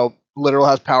Literal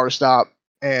has Power Stop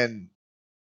and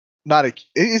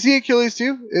is he Achilles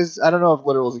too? I don't know if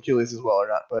Literal is Achilles as well or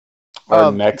not, but. Or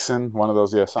Nexon, one of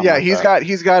those, he's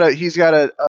got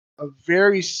a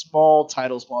very small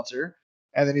title sponsor,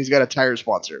 and then he's got a tire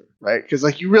sponsor, right? Because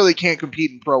like you really can't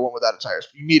compete in Pro 1 without a tire.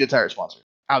 You need a tire sponsor,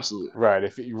 absolutely. Right.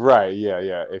 If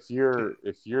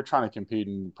you're trying to compete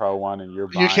in Pro 1 and you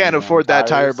can't afford that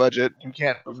tire budget. You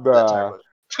can't afford that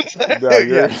tire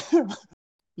budget.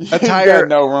 A tire, got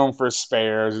no room for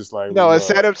spares. It's like a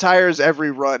set of tires every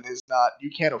run is not.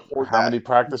 You can't afford that. How many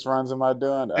practice runs am I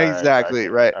doing? Exactly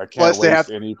right. I can't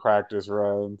waste any practice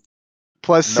runs.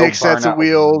 Plus 6 sets of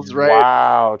wheels, right?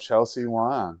 Wow, Chelsea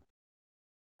won.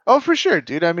 Oh, for sure,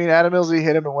 dude. I mean, Adam Millsy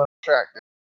hit him and went on track.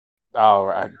 Oh,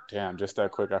 right. Damn, just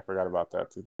that quick. I forgot about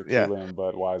that. Tequila and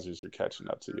Budweiser's are catching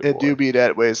up to you. It do be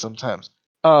that way sometimes.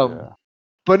 But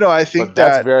no, I think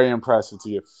that's very impressive to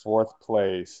get 4th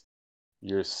place.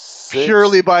 Your 6th,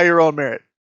 purely by your own merit.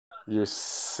 Your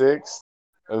 6th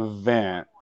event.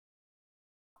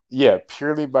 Yeah,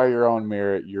 purely by your own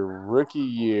merit. Your rookie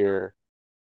year.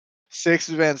 6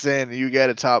 events in, you get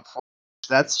a top 4.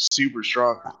 That's super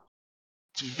strong.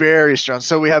 It's very strong.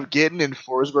 So we have Gittin and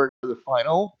Forsberg for the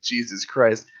final. Jesus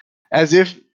Christ. As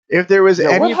if there was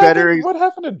any better. What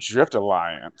happened to Drift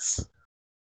Alliance?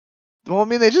 Well, I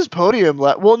mean, they just podium.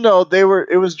 Well, no,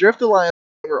 it was Drift Alliance.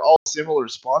 They were all similar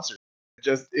sponsors.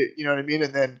 You know what I mean?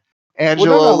 And then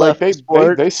Angela left the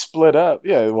sport. They split up.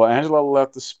 Yeah, well, Angela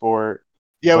left the sport.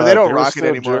 Yeah, but they don't rock it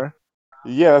anymore.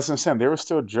 Yeah, that's what I'm saying. They were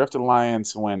still Drift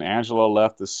Alliance when Angela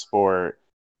left the sport,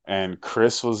 and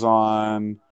Chris was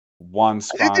on one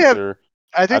sponsor.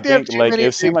 I think they have too many.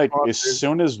 It seemed like as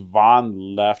soon as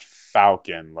Vaughn left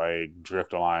Falcon, like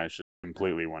Drift Alliance just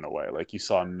completely went away. Like you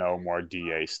saw no more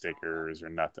DA stickers or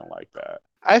nothing like that.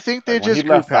 I think they like, just when he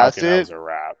grew left past Falcon, it. That was a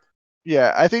wrap.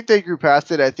 Yeah, I think they grew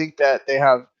past it. I think that they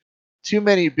have too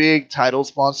many big title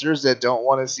sponsors that don't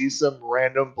want to see some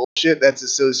random bullshit that's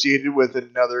associated with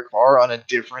another car on a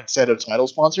different set of title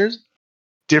sponsors,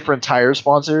 different tire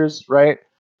sponsors, right?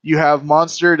 You have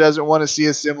Monster doesn't want to see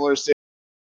a similar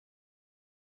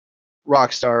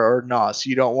Rockstar or NOS.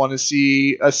 You don't want to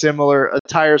see a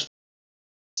tire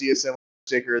see a similar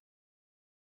sticker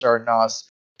or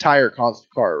NOS tire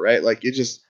car, right? Like it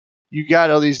just you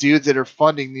got all these dudes that are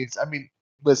funding these. I mean,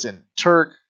 listen,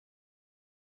 Turk.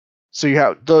 So you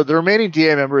have the remaining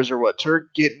DA members are what?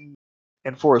 Turk, Gittin,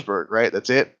 and Forsberg, right? That's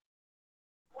it.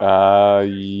 Yeah. I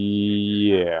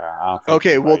don't think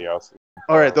okay, well, else.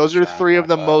 All right, those are three of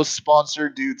the most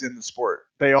sponsored dudes in the sport.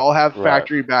 They all have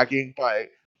factory backing by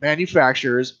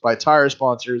manufacturers, by tire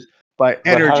sponsors, by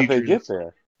energy. But how did they get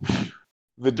there?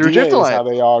 The Through DA is how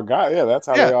they all got. Yeah, that's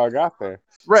how they all got there.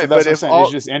 Right, so that's what I'm saying.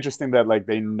 It's just interesting that like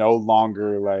they no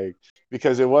longer like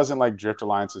because it wasn't like Drift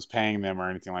Alliance was paying them or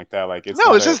anything like that. Like it's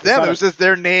just them. It was just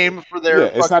their name for their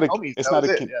homies.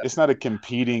 It's not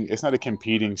a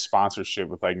competing sponsorship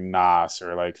with like NOS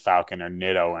or like Falcon or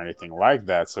Nitto or anything like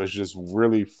that. So it's just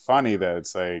really funny that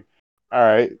it's like, all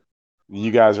right,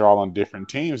 you guys are all on different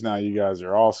teams now. You guys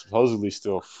are all supposedly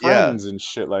still friends and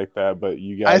shit like that, but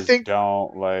you guys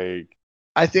don't like.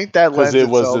 I think that because it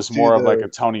was just more of like a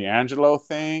Tony Angelo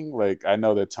thing. Like I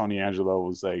know that Tony Angelo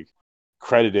was like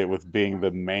credited with being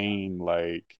the main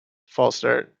like false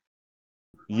start.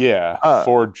 Yeah,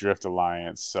 for Drift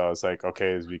Alliance. So it's like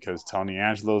okay, it's because Tony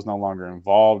Angelo is no longer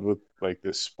involved with like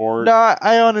this sport. No,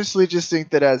 I honestly just think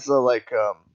that as a like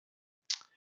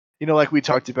like we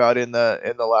talked about in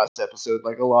the last episode,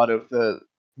 like a lot of the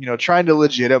trying to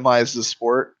legitimize the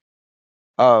sport.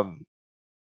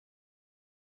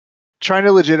 Trying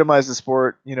to legitimize the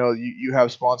sport, you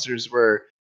have sponsors where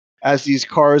as these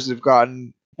cars have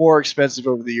gotten more expensive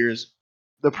over the years,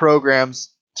 the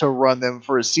programs to run them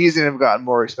for a season have gotten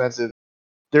more expensive.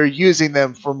 They're using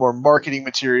them for more marketing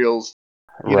materials.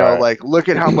 Like look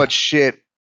at how much shit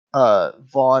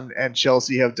Vaughn and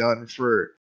Chelsea have done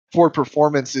for Ford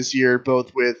Performance this year,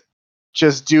 both with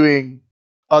just doing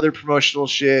other promotional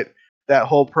shit. That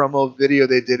whole promo video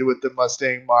they did with the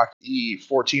Mustang Mach-E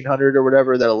 1400 or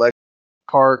whatever, that electric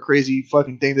car crazy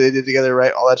fucking thing that they did together,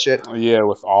 right? All that shit. Yeah,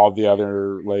 with all the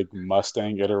other like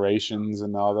Mustang iterations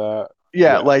and all that.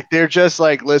 Yeah, like they're just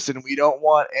like, listen, we don't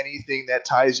want anything that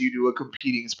ties you to a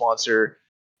competing sponsor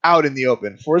out in the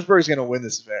open. Forsberg's going to win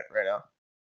this event right now.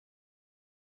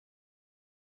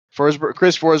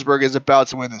 Chris Forsberg is about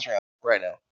to win this round right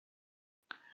now.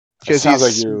 It sounds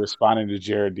like you're responding to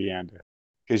Jared Deanda.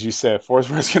 Because you said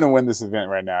Forsberg's going to win this event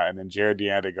right now, and then Jared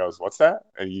Deanda goes, "What's that?"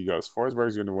 And he goes,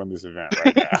 "Forsberg's going to win this event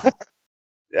right now."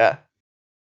 Yeah.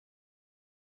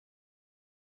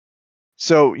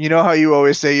 So you know how you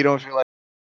always say you don't feel like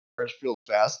cars feel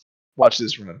fast? Watch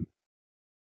this run.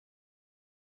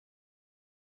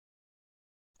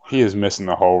 He is missing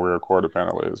the whole rear quarter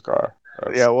panel of his car.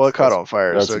 It caught on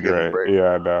fire. That's so great.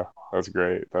 Yeah, I know. That's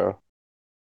great though.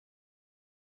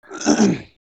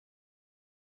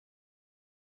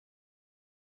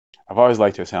 I've always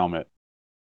liked his helmet.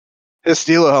 His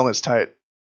Stilo helmet's tight.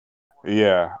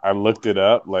 Yeah, I looked it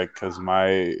up, like, because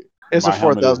it's a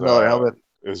 $4,000 helmet.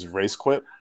 Is RaceQuip.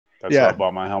 That's where I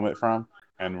bought my helmet from,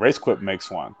 and RaceQuip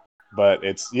makes one, but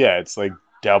it's like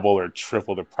double or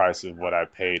triple the price of what I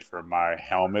paid for my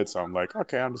helmet. So I'm like,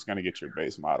 okay, I'm just gonna get your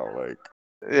base model, like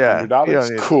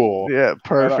 $100. Cool. Yeah,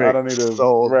 perfect. I don't need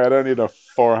I don't need a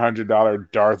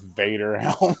 $400 Darth Vader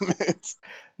helmet.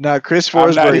 No, Chris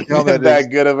Forsberg's helmet that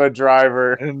good of a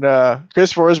driver. And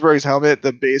Chris Forsberg's helmet,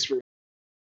 the base for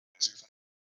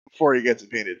before he gets it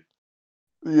painted.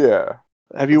 Yeah.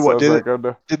 Have you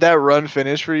did that run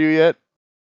finish for you yet?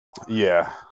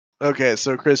 Yeah. Okay,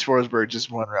 so Chris Forsberg just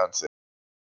won round 6.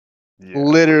 Yeah,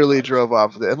 literally drove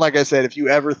off with it. And like I said, if you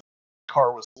ever thought the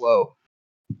car was slow,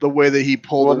 the way that he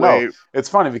pulled away. No, it's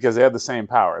funny because they have the same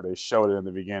power. They showed it in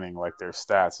the beginning, like their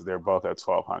stats. They're both at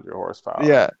 1,200 horsepower.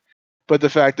 Yeah. But the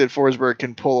fact that Forsberg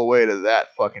can pull away to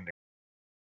that fucking.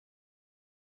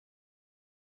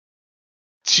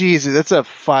 Jesus, that's a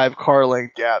 5 car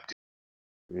length gap.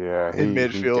 Dude. Yeah, in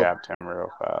midfield. He gapped him real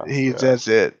fast. That's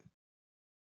it.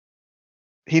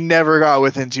 He never got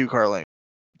within 2 car lengths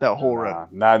that whole run.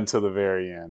 Not until the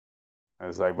very end.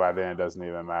 It's like by then it doesn't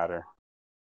even matter.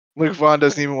 Luke Vaughn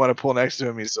doesn't even want to pull next to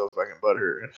him. He's so fucking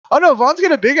butthurt. Oh no, Vaughn's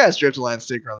got a big ass Drift Alliance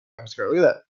sticker on the car. Look at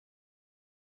that.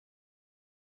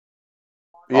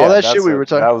 Yeah, all that shit we were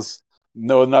talking. That was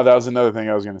that was another thing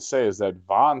I was going to say is that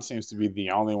Vaughn seems to be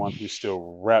the only one who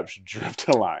still reps Drift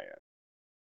Alliance.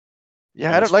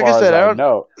 Yeah, I don't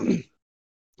know,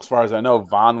 as far as I know,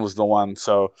 Vaughn was the one.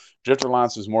 So Drifter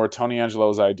Alliance was more Tony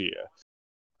Angelo's idea.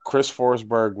 Chris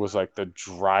Forsberg was like the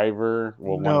driver,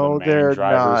 one of the main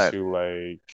drivers who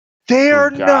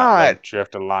got like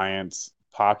Drift Alliance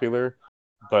popular.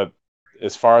 But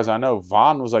as far as I know,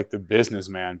 Vaughn was like the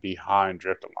businessman behind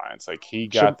Drift Alliance. Like he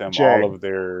got them all of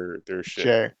their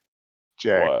shit.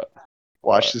 Jay, what?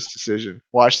 Watch this decision.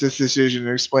 Watch this decision.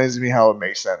 It explains to me how it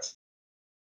makes sense.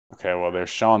 Okay, well they're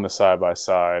showing the side by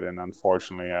side, and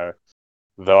unfortunately,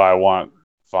 though I want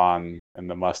Vaughn and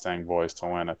the Mustang boys to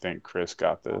win, I think Chris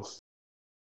got this.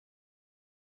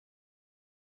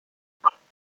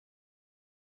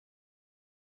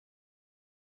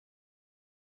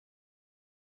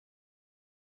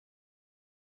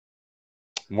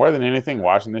 More than anything,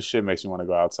 watching this shit makes me want to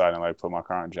go outside and like put my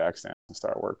car on jack stand and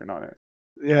start working on it.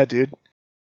 Yeah, dude.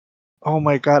 Oh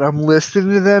my god, I'm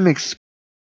listening to them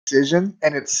decision,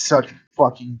 and it's such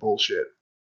fucking bullshit.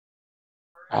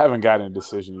 I haven't gotten a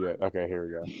decision yet. Okay,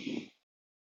 here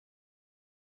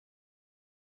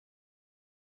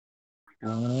we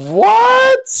go.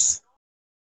 What?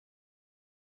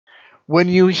 When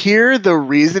you hear the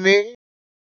reasoning,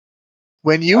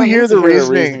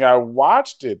 reasoning, I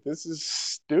watched it. This is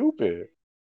stupid.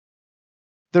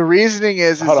 The reasoning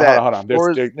is hold on, that hold on.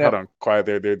 Hold on, quiet.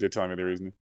 They're telling me the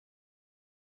reasoning.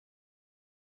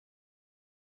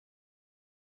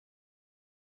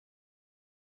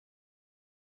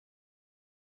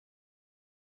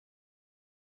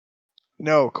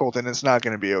 No, Colton, it's not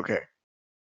going to be okay.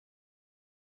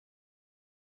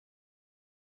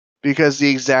 Because the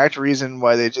exact reason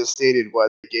why they just stated why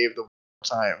they gave the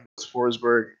time was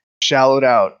Forsberg shallowed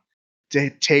out to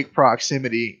take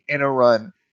proximity in a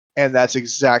run, and that's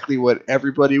exactly what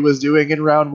everybody was doing in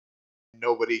round one.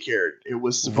 Nobody cared. It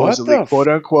was supposedly quote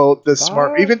unquote the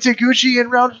smart. Even Taguchi in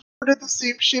round 4 did the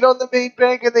same shit on the main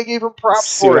bank, and they gave him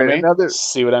props for it.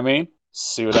 See what I mean?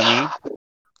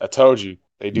 I told you.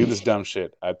 They do this dumb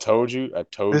shit. I told you.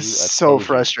 This is so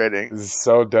frustrating. This is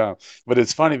so dumb. But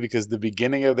it's funny because the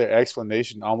beginning of their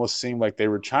explanation almost seemed like they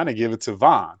were trying to give it to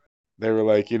Vaughn. They were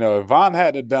like, if Vaughn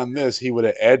hadn't done this, he would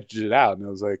have edged it out. And it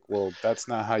was like, well, that's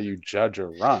not how you judge a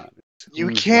run. You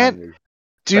can't.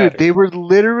 Dude, they were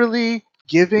literally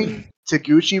giving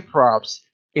Taguchi props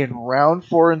in round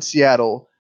 4 in Seattle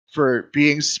for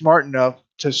being smart enough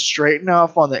to straighten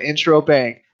off on the intro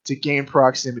bank to gain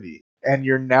proximity. And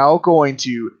you're now going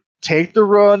to take the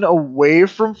run away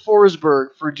from Forsberg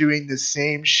for doing the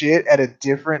same shit at a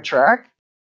different track?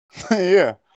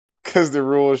 Yeah, because the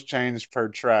rules changed per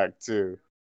track too.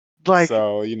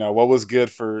 So what was good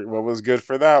for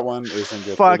that one isn't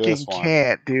good for this one.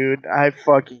 Can't, dude. I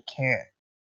fucking can't.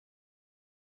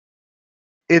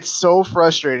 It's so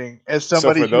frustrating as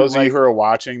somebody. So for those of you who are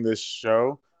watching this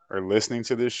show or listening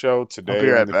to this show today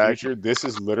or in the future, this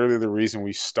is literally the reason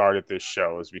we started this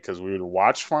show, is because we would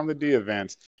watch Formula D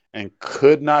events and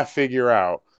could not figure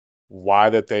out why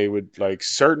that they would like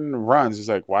certain runs. It's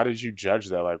like, why did you judge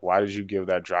that? Like, why did you give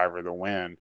that driver the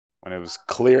win when it was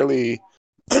clearly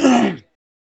either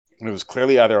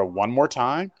one more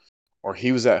time or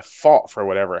he was at fault for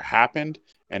whatever happened,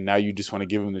 and now you just want to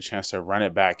give him the chance to run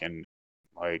it back and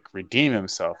like redeem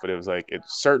himself. But it was like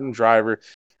it's certain driver.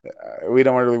 We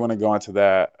don't really want to go into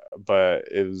that, but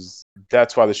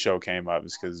that's why the show came up,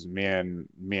 is because me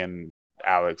and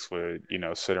Alex would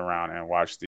sit around and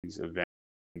watch these events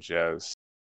and just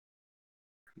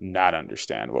not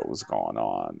understand what was going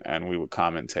on, and we would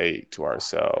commentate to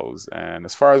ourselves. And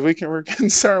as far as we were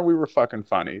concerned, we were fucking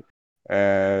funny.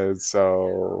 And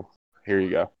so here you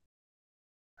go.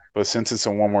 But since it's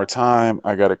a one more time,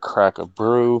 I gotta crack a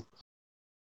brew.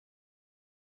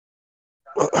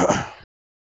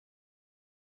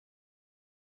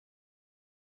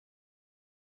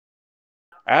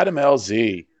 Adam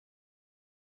LZ.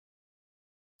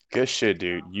 Good shit,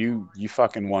 dude. You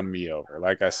fucking won me over.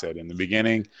 Like I said in the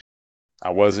beginning,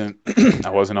 I wasn't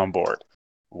on board.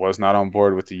 Was not on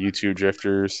board with the YouTube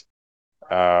drifters.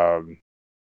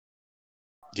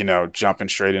 Jumping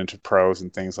straight into pros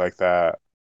and things like that.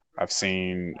 I've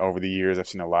seen over the years,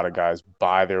 a lot of guys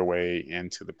buy their way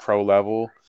into the pro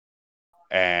level,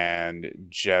 and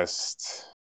just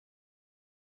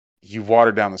you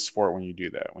water down the sport when you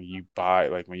do that. When you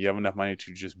when you have enough money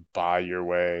to just buy your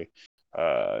way.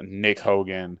 Nick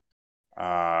Hogan,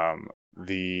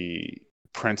 the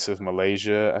Prince of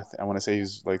Malaysia. I want to say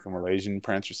he's like a Malaysian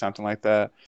prince or something like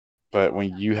that. But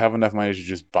when you have enough money to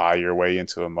just buy your way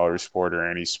into a motorsport or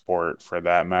any sport for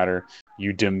that matter,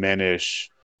 you diminish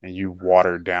and you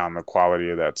water down the quality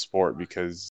of that sport,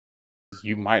 because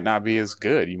you might not be as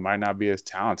good. You might not be as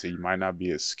talented. You might not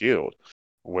be as skilled.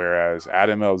 Whereas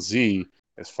Adam LZ,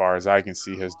 as far as I can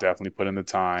see, has definitely put in the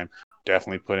time,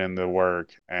 definitely put in the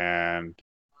work, and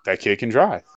that kid can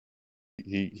drive.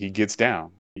 He gets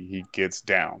down. He gets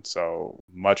down. So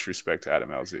much respect to Adam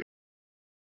LZ.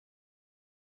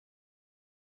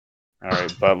 All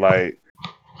right, Bud Light,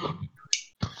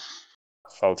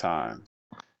 Photon.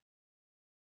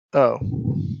 Oh,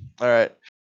 all right.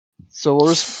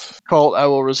 So Colt, I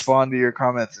will respond to your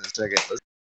comments in a second.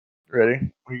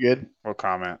 Ready? We good? What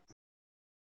comment?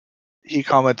 He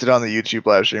commented on the YouTube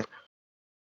live stream.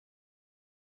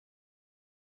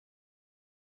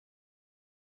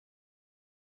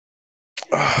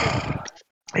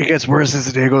 It gets worse as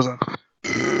the day goes on.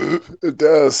 It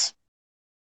does.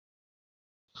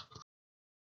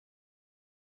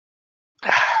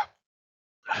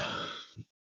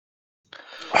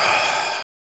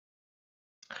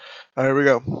 All right, here we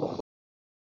go.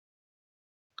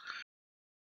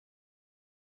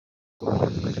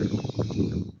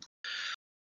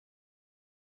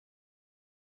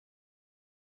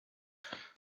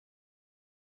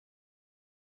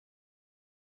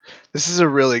 This is a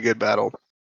really good battle.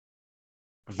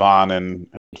 Vaughn and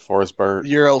Forsberg.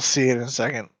 You'll see it in a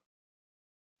second.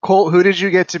 Colt, who did you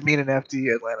get to meet in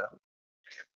FD Atlanta?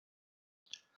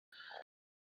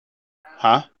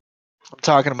 Huh? I'm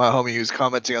talking to my homie who's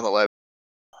commenting on the live.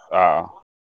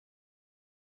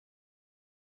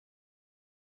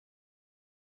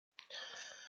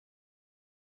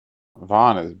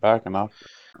 Vaughn is backing up.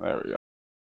 There we go.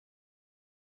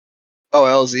 Oh,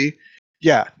 LZ?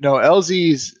 Yeah, no,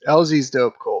 LZ's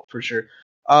dope, Colt, for sure.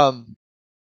 FD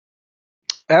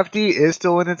is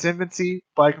still in its infancy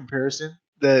by comparison.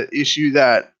 The issue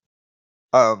that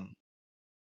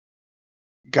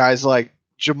guys like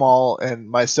Jamal and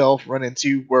myself run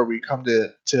into where we come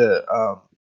to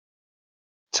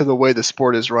the way the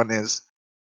sport is run is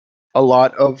a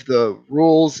lot of the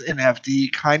rules in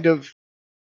FD kind of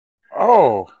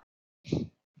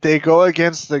they go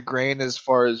against the grain as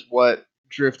far as what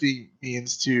drifting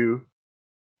means to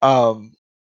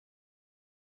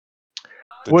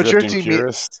what drifting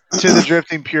means to the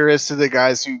drifting purists, to the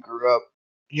guys who grew up,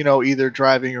 either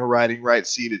driving or riding right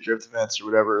seat at drift events or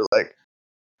whatever. Like,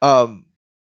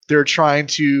 they're trying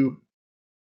to,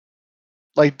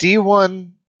 like,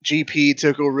 D1 GP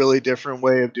took a really different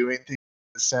way of doing things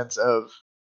in the sense of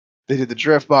they did the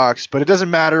drift box, but it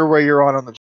doesn't matter where you're on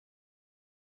the.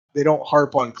 They don't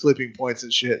harp on clipping points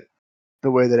and shit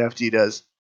the way that FD does.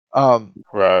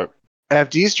 Right.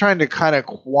 FD's trying to kind of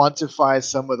quantify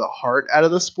some of the heart out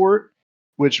of the sport,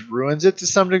 which ruins it to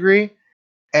some degree.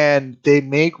 And they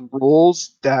make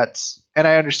rules and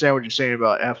I understand what you're saying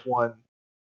about F1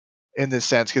 in this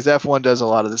sense, because F1 does a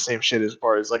lot of the same shit as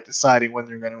far as like deciding when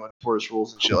they're going to enforce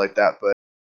rules and shit like that. But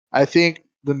I think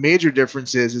the major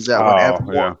difference is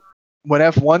that when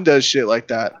F1 does shit like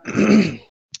that,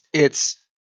 it's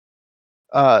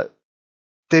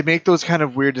they make those kind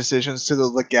of weird decisions to the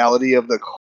legality of the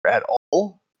car at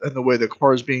all, and the way the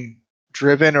car is being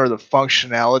driven or the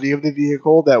functionality of the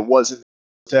vehicle that wasn't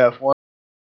to F1,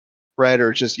 right?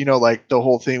 Or just, like the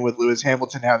whole thing with Lewis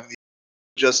Hamilton having the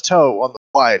just toe on the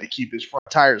fly to keep his front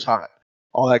tires hot,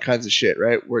 all that kinds of shit,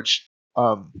 right? Which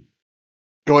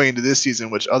going into this season,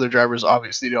 which other drivers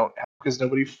obviously don't have because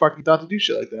nobody fucking thought to do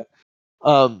shit like that.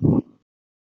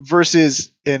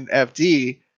 Versus in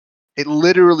FD, it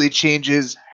literally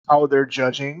changes how they're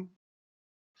judging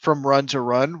from run to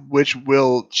run, which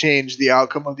will change the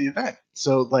outcome of the event.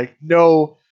 So, like,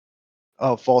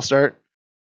 false start.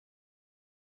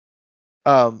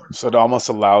 So it almost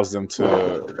allows them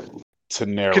to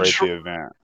narrate the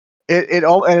event. It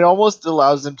almost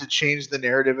allows them to change the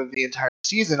narrative of the entire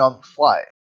season on the fly.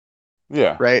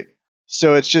 Yeah. Right.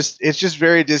 So it's just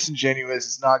very disingenuous.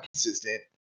 It's not consistent.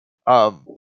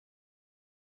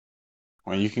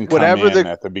 When you can come in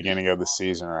at the beginning of the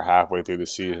season or halfway through the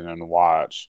season and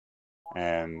watch,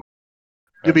 and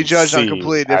to be judged on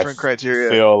completely different criteria.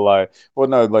 Feel like,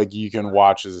 you can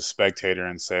watch as a spectator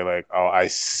and say like, oh, I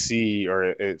see, or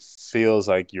it feels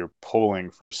like you're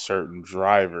pulling for certain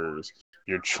drivers.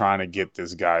 You're trying to get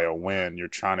this guy a win. You're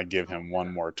trying to give him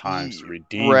one more time to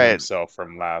redeem himself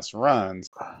from last runs.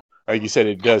 Like you said,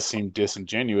 it does seem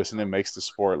disingenuous, and it makes the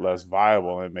sport less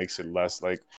viable. And it makes it less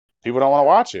like people don't want to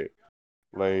watch it.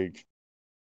 Like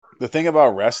the thing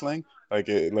about wrestling,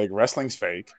 wrestling's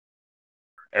fake.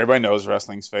 Everybody knows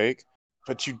wrestling's fake,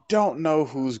 but you don't know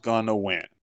who's gonna win.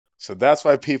 So that's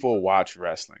why people watch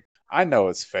wrestling. I know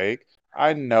it's fake.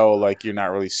 I know you're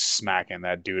not really smacking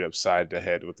that dude upside the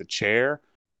head with a chair,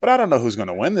 but I don't know who's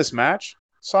gonna win this match,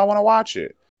 so I want to watch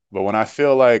it. But when I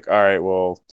feel like, all right,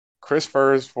 well, Chris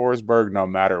Forsberg, no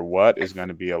matter what, is going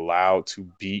to be allowed to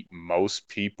beat most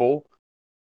people.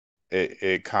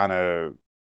 It kind of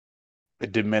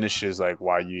it diminishes like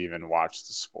why you even watch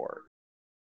the sport.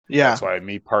 Yeah, that's why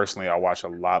me personally, I watch a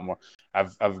lot more.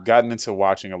 I've gotten into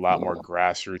watching a lot more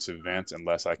grassroots events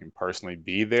unless I can personally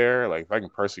be there. Like if I can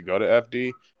personally go to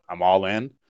FD, I'm all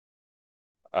in.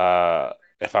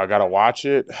 If I gotta watch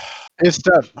it, it's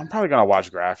tough. I'm probably gonna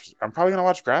watch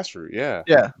grassroots. Yeah.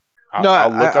 Yeah.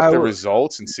 I'll look up the will.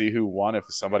 results and see who won. If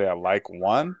somebody I like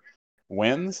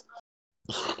wins,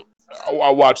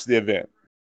 I'll watch the event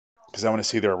because I want to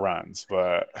see their runs.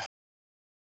 But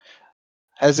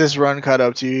has this run caught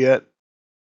up to you yet?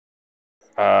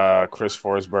 Chris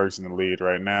Forsberg's in the lead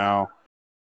right now.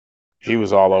 He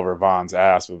was all over Vaughn's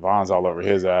ass, but Vaughn's all over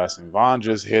his ass, and Vaughn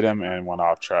just hit him and went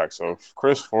off track. So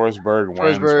Chris Forsberg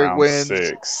wins round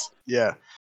 6. Yeah.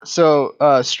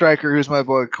 So Striker, who's my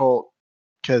boy Colt,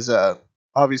 because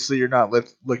obviously you're not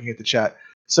looking at the chat.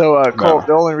 So Colt,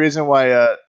 the only reason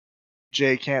why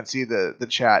Jay can't see the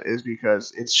chat is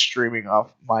because it's streaming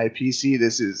off my PC.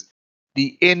 This is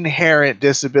the inherent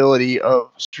disability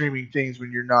of streaming things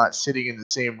when you're not sitting in the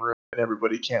same room and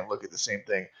everybody can't look at the same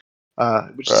thing.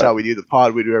 Which is how we do the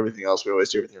pod. We do everything else. We always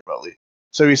do everything remotely.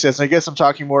 So he says, I guess I'm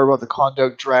talking more about the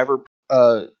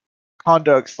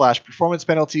conduct/performance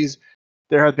penalties.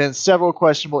 There have been several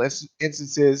questionable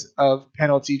instances of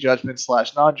penalty judgments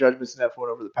 /non-judgments in F1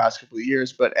 over the past couple of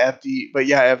years, but FD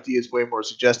is way more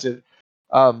subjective.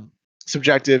 And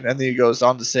then he goes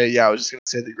on to say, I was just going to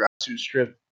say the grassroots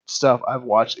drift stuff I've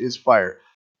watched is fire.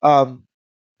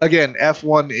 Again,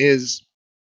 F1 is,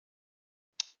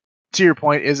 to your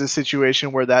point, is a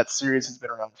situation where that series has been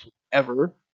around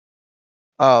forever.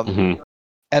 And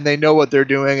they know what they're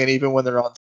doing, and even when they're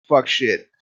on fuck shit,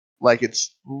 like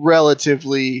it's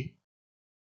relatively,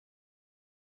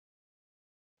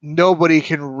 nobody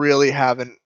can really have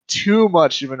too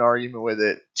much of an argument with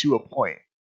it to a point.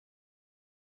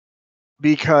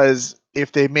 Because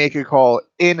if they make a call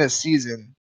in a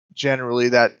season, generally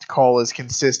that call is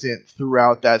consistent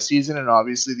throughout that season, and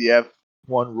obviously the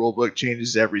F1 rulebook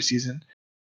changes every season.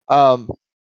 But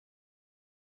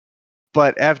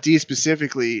FD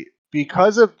specifically,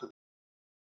 because of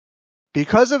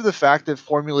the fact that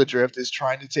Formula Drift is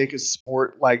trying to take a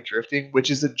sport like drifting,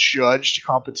 which is a judged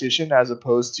competition as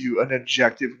opposed to an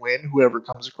objective win, whoever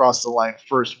comes across the line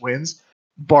first wins,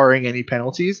 barring any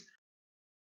penalties,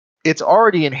 it's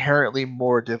already inherently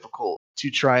more difficult to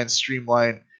try and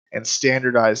streamline and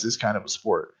standardize this kind of a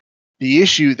sport. The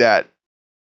issue that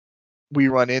we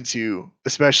run into,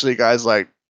 especially guys like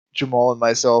Jamal and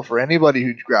myself, or anybody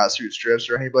who grassroots drifts,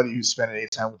 or anybody who's spent any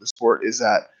time with the sport, is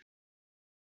that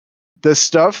the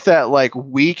stuff that like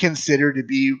we consider to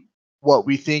be what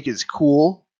we think is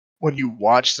cool when you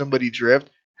watch somebody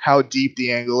drift, how deep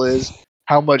the angle is,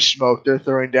 how much smoke they're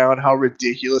throwing down, how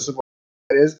ridiculous it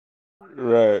is.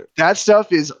 Right. That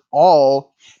stuff is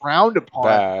all frowned upon.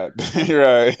 Bad.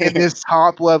 Right. In this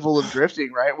top level of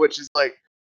drifting, right? Which is like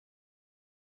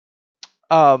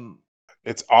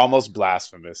it's almost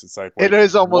blasphemous. It's like, it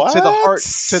is almost what?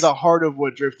 to the heart of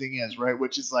what drifting is, right?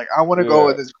 Which is like, I want to go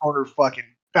in this corner fucking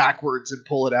backwards and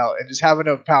pull it out and just have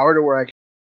enough power to where I can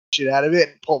shit out of it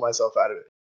and pull myself out of it.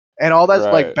 And all that's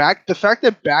like the fact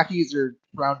that backies are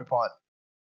frowned upon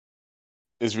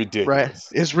is ridiculous.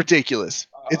 Right? Is ridiculous.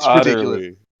 It's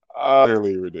utterly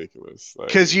ridiculous.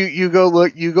 Because you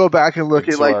go back and look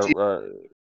at like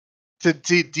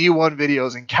D1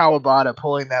 videos and Kawabata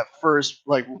pulling that first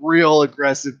like real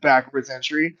aggressive backwards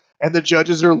entry, and the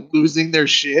judges are losing their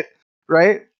shit,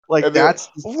 right? Like and that's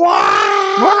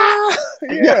wow.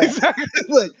 Yeah, exactly.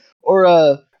 Like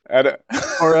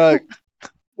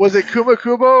was it Kuma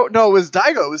Kubo? No, it was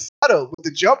Daigo. It was Sato with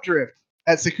the jump drift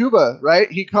at Tsukuba,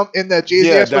 right? He come in that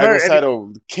JZX Daigo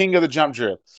Sato, king of the jump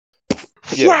drift.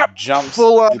 Yeah, jumps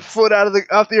full on foot out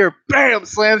the air, bam,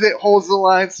 slams it, holds the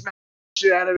line, smacks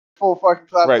shit out of it, full fucking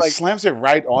clap. Right, like, slams it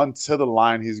right onto the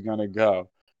line he's gonna go.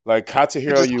 Like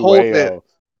Katsuhiro Ueno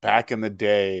back in the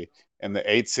day in the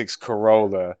 8.6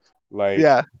 Corolla,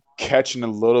 like catching a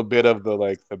little bit of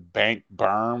the bank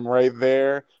berm right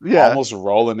there, almost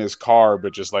rolling his car,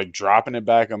 but just like dropping it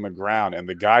back on the ground, and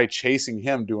the guy chasing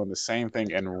him doing the same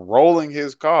thing and rolling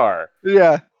his car.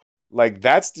 Yeah. Like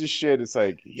that's the shit. It's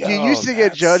like you used to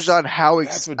get judged on how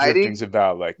exciting. That's what drifting's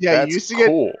about. Like that's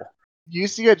cool. You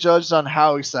used to get judged on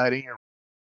how exciting you're,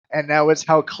 and now it's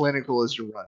how clinical is your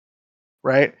run,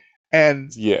 right?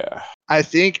 And I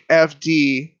think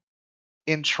FD,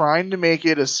 in trying to make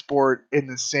it a sport in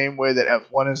the same way that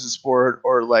F1 is a sport,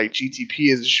 or like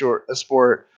GTP is a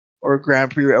sport, or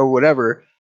Grand Prix or whatever,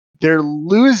 they're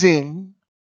losing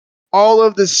all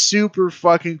of the super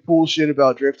fucking cool shit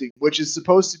about drifting, which is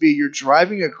supposed to be you're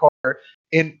driving a car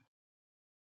in.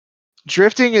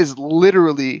 Drifting is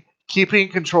literally keeping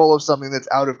control of something that's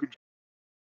out of control.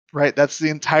 Right? That's the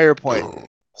entire point.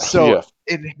 So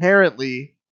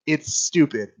inherently, it's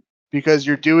stupid because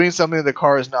you're doing something the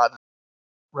car is not.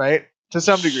 Right? To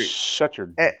some degree. Shut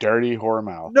your dirty whore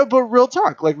mouth. No, but real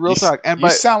talk, like real talk. And you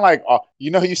sound like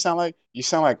you know who you sound like? You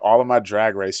sound like all of my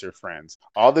drag racer friends.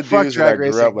 All the dudes that I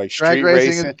grew up like street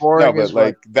racing. Is boring no, but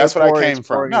like that's what I came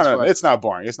from. No, it's not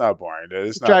boring. It's not boring.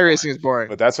 Drag racing is boring.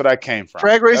 But that's what I came from.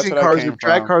 Drag racing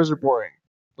drag cars are boring.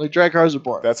 Like drag cars are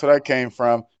boring. That's what I came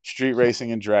from. Street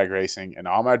racing and drag racing. And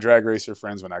all my drag racer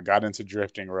friends, when I got into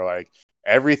drifting, were like,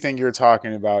 everything you're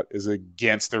talking about is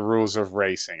against the rules of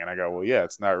racing. And I go, well, yeah,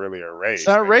 it's not really a race. It's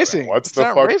not racing. What's the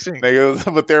fuck? They go,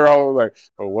 but they're all like,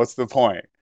 well, what's the point?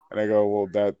 And I go, well,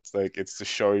 that's like, it's to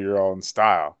show your own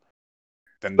style.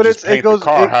 Then but just paint the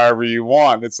car however you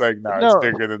want. It's like, no, it's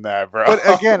bigger than that, bro.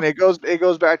 But again, it goes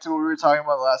back to what we were talking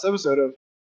about in the last episode of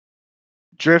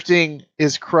drifting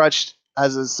is crutched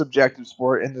as a subjective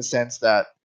sport in the sense that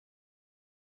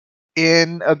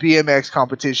in a BMX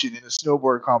competition, in a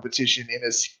snowboard competition, in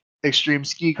a extreme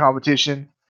ski competition,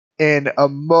 in a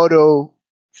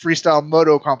freestyle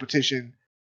moto competition,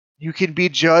 you can be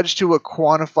judged to a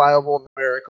quantifiable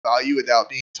numerical value without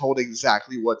being told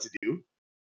exactly what to do.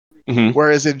 Mm-hmm.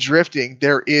 Whereas in drifting,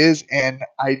 there is an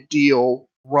ideal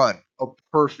run, a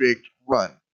perfect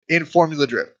run in Formula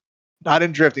Drift. Not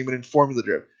in drifting, but in Formula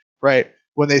Drift, right?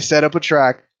 When they set up a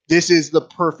track, this is the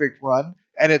perfect run,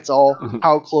 and it's all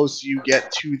how close you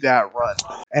get to that run.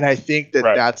 And I think that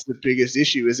that's the biggest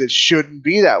issue, is it shouldn't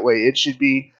be that way. It should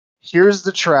be, here's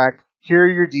the track, here are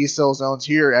your decel zones,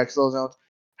 here are XL zones.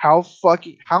 How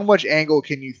much angle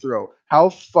can you throw? How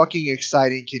fucking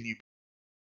exciting can you be?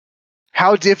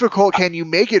 How difficult can you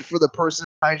make it for the person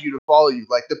behind you to follow you?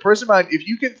 Like the person behind, if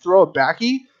you can throw a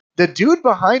backy, the dude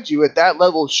behind you at that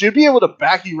level should be able to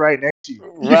back you right next to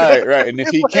you. Right. And if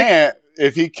he can't,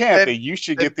 then you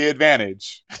should get the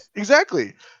advantage.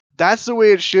 Exactly. That's the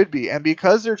way it should be. And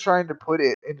because they're trying to put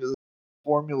it into the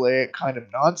formulaic kind of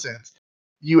nonsense,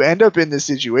 you end up in this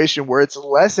situation where it's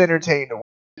less entertaining to watch.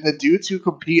 And the dudes who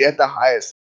compete at the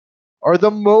highest are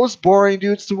the most boring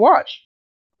dudes to watch.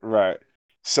 Right.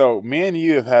 So me and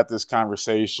you have had this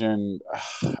conversation,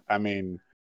 I mean,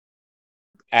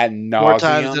 ad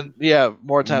nauseum.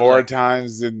 More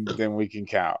times than we can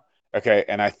count. Okay,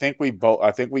 and I think we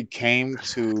came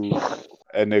to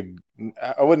I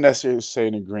wouldn't necessarily say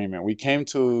an agreement. We came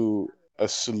to a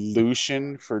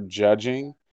solution for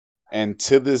judging, and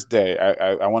to this day,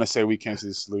 I want to say we came to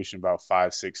the solution about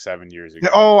 5, 6, 7 years ago.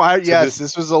 Oh,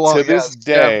 this was a long. To this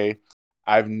day,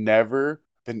 I've never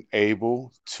been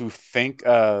able to think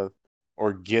of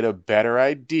or get a better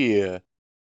idea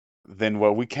than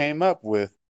what we came up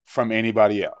with from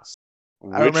anybody else.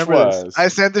 I remember this. I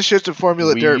sent the shit to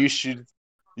Formula Dirt.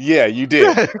 Yeah, you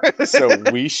did. So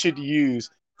we should use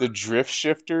the drift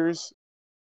shifters.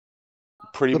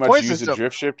 Pretty much use the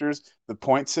drift shifters, the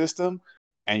point system,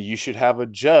 and you should have a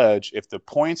judge if the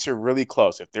points are really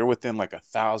close. If they're within like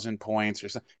 1,000 points or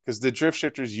something, because the drift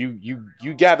shifters, you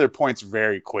gather points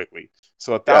very quickly.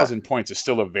 So 1,000 points is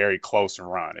still a very close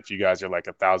run. If you guys are like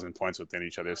 1,000 points within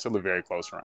each other, it's still a very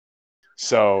close run.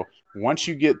 So once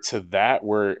you get to that,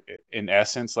 where in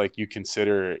essence, like you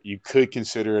could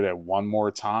consider it at one more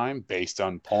time based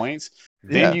on points,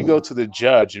 then you go to the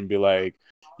judge and be like,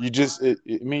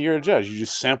 you're a judge. You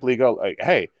just simply go like,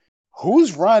 hey,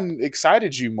 whose run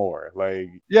excited you more? Like,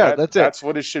 that's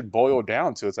what it should boil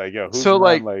down to. It's like, who's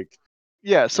run like.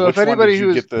 Yeah, so if anybody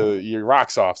who get your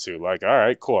rocks off to, like, all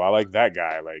right, cool, I like that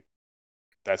guy, like,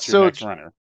 that's your next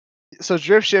runner. So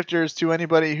drift shifters, to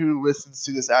anybody who listens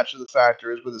to this after the fact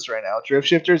or is with us right now, drift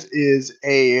shifters is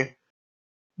it's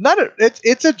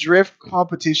a drift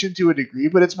competition to a degree,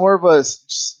 but it's more of a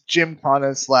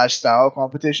gymkhana / style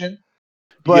competition.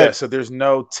 But so there's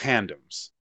no tandems.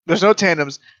 There's no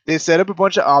tandems. They set up a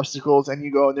bunch of obstacles, and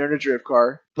you go in there in a drift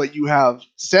car, but you have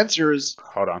sensors.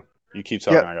 Hold on. You keep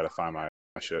talking. I gotta find my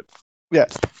shit. Yeah.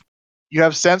 You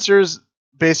have sensors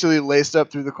basically laced up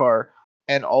through the car,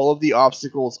 and all of the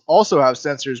obstacles also have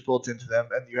sensors built into them,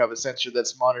 and you have a sensor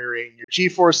that's monitoring your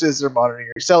G-forces, or monitoring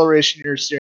your acceleration, your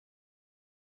steering.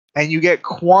 And you get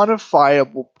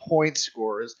quantifiable point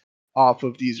scores off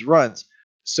of these runs.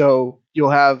 So you'll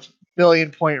have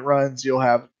 1,000,000-point runs, you'll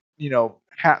have,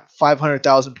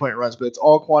 500,000-point runs, but it's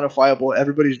all quantifiable.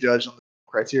 Everybody's judged on the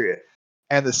criteria.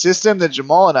 And the system that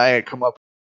Jamal and I had come up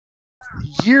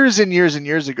with years and years and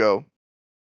years ago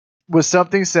was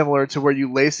something similar to where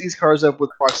you lace these cars up with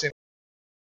proximity.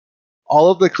 All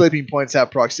of the clipping points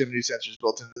have proximity sensors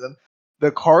built into them.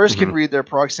 The cars can read their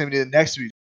proximity to the next to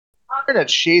each other. In a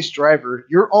chase driver,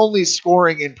 you're only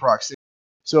scoring in proximity.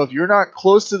 So if you're not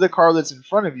close to the car that's in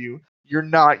front of you, you're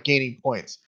not gaining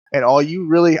points. And all you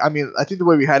really, I mean, I think the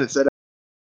way we had it set up,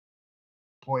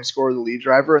 point score the lead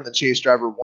driver and the chase driver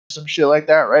won some shit like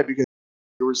that, right? Because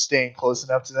you were staying close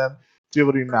enough to them to be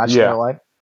able to be matching their line.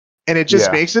 And it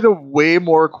just makes it a way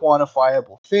more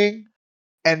quantifiable thing.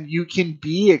 And you can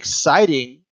be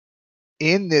exciting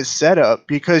in this setup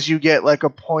because you get like a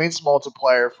points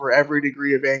multiplier for every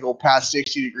degree of angle past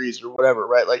 60 degrees or whatever,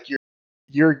 right? Like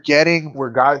you're getting where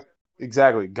guys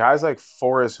like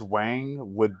Forrest Wang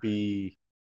would be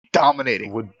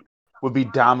dominating. Would be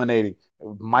dominating.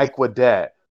 Mike Wadet,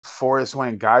 Forrest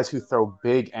Wang, guys who throw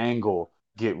big angle,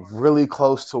 get really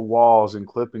close to walls and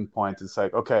clipping points. It's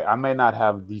like, okay, I may not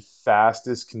have the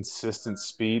fastest consistent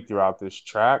speed throughout this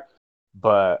track,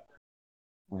 but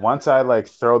once I like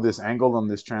throw this angle on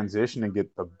this transition and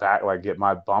get the back, like get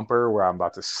my bumper where I'm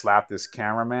about to slap this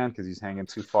cameraman because he's hanging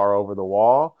too far over the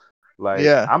wall, like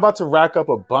I'm about to rack up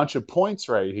a bunch of points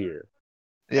right here.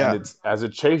 And it's, as a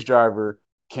chase driver,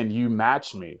 can you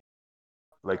match me?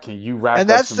 Like, can you rack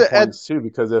up some points too?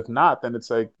 Because if not, then it's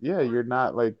like, yeah, you're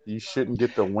not, like, you shouldn't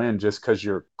get the win just because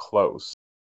you're close.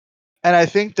 And I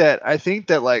think that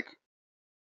like,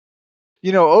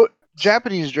 you know,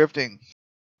 Japanese drifting,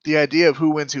 the idea of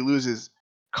who wins, who loses,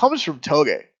 comes from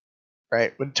Toge,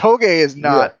 right? When Toge is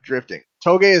not drifting,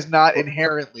 Toge is not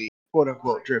inherently quote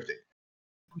unquote drifting.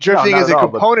 Drifting is a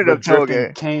component of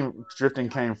Toge. Drifting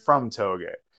came from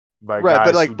Toge. By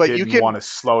right, guys who didn't want to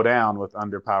slow down with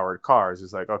underpowered cars.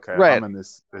 It's like, okay, if I'm in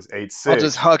this 8.6, I'll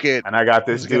just huck it, and I got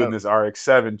this dude in this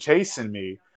RX-7 chasing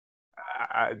me,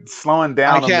 slowing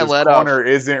down on this corner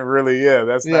isn't really,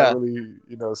 that's not really,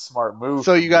 smart move.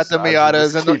 So you got the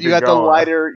Miatas and you got the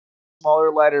lighter,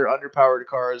 smaller, lighter, underpowered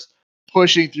cars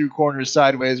pushing through corners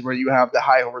sideways where you have the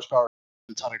high horsepower,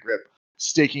 a ton of grip,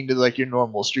 sticking to like your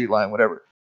normal street line, whatever.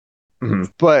 Mm-hmm.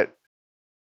 But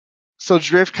so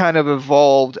drift kind of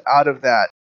evolved out of that,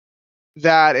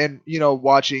 and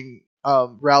watching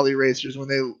rally racers when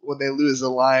they lose the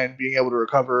line, being able to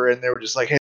recover, and they were just like,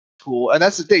 hey, cool. And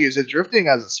that's the thing, is that drifting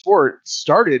as a sport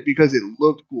started because it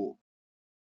looked cool,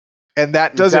 and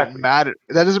that doesn't matter.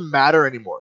 That doesn't matter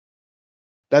anymore.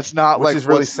 That's not which is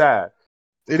really sad.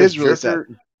 It is really sad.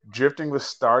 Drifting was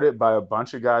started by a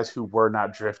bunch of guys who were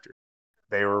not drifters.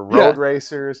 They were road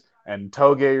racers and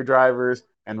Toge drivers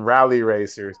and rally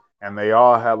racers, and they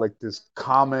all had like this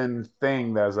common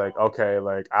thing that's like, okay,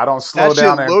 like I don't slow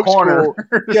down in corners.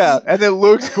 Cool. Yeah, and it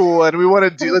looks cool, and we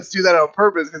want to let's do that on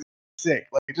purpose because it's sick.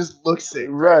 Like it just looks sick.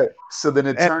 Right. So then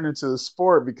it turned into a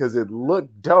sport because it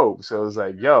looked dope. So it was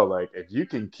like, yo, like if you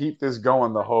can keep this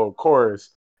going the whole course,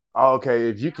 okay,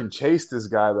 if you can chase this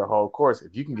guy the whole course,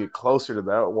 if you can get closer to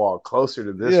that wall, closer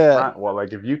to this front wall,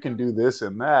 like if you can do this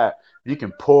and that, you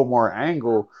can pull more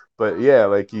angle. But yeah,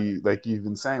 like you've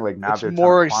been saying, like now they're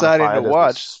more exciting to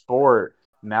watch. Sport.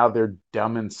 Now they're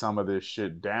dumbing some of this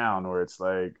shit down, where it's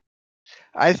like,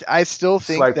 I still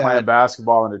think it's like playing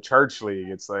basketball in a church league.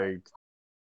 It's like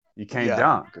you can't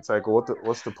dunk. It's like, well,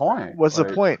 what's the point? What's the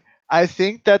point? I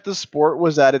think that the sport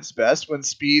was at its best when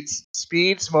speed,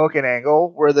 smoke, and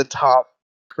angle were the top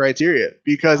criteria,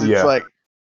 because it's like,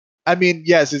 I mean,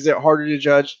 yes, is it harder to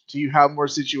judge? Do you have more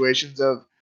situations of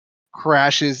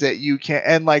crashes that you can't,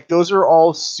 and like those are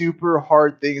all super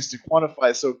hard things to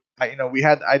quantify. So I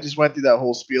just went through that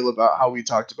whole spiel about how we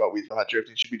talked about we thought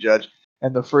drifting should be judged,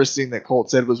 and the first thing that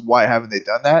Colt said was, why haven't they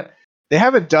done that? They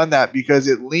haven't done that because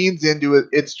it leans into it.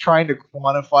 It's trying to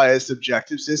quantify a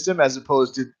subjective system as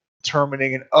opposed to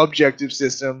determining an objective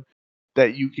system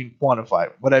that you can quantify.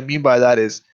 What I mean by that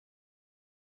is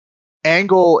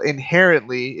angle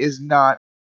inherently is not,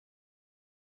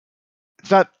 it's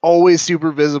not always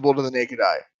super visible to the naked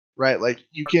eye, right? Like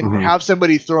you can have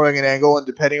somebody throwing an angle, and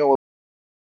depending on what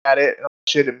at it and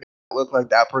shit, it may look like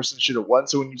that person should have won.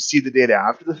 So when you see the data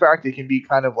after the fact, it can be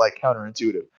kind of like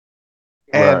counterintuitive.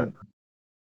 And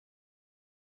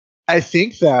I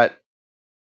think that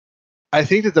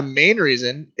the main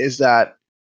reason is that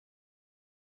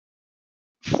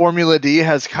Formula D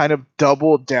has kind of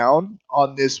doubled down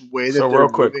on this way that they're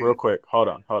moving. Real quick, hold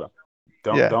on.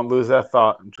 Don't lose that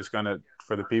thought. I'm just gonna,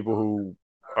 for the people who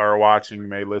are watching,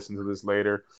 may listen to this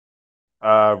later.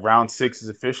 Round 6 is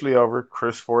officially over.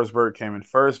 Chris Forsberg came in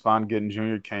first. Vaughn Gittin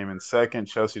Jr. came in second.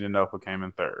 Chelsea Denofa came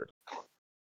in third.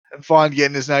 And Vaughn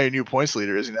Gittin is now your new points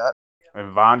leader, is he not?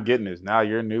 And Vaughn Gittin is now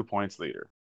your new points leader.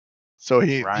 So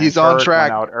he's on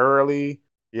track. Went out early.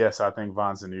 Yes, I think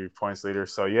Vaughn's the new points leader.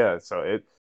 So yeah,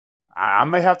 I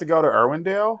may have to go to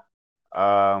Irwindale.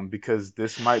 because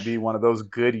this might be one of those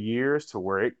good years to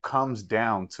where it comes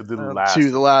down to the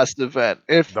last event.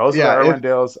 Those are the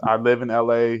Irwindales. I live in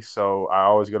LA, so I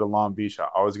always go to Long Beach. I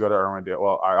always go to Irwindale.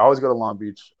 Well, I always go to Long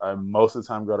Beach. I most of the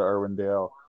time go to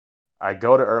Irwindale. I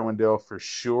go to Irwindale for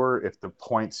sure if the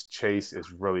points chase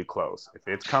is really close. If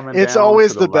it's coming down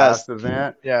always to the last best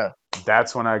event, yeah,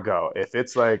 that's when I go. If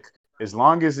it's like, as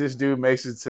long as this dude makes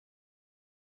it to...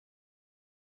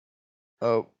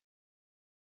 Oh,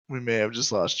 we may have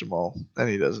just lost Jamal, and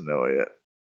he doesn't know it yet.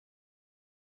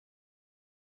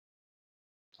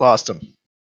 Lost him.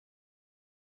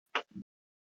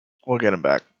 We'll get him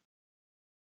back.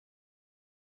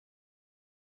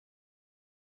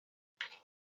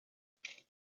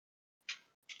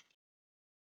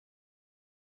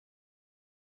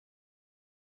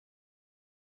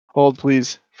 Hold,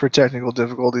 please, for technical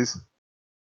difficulties.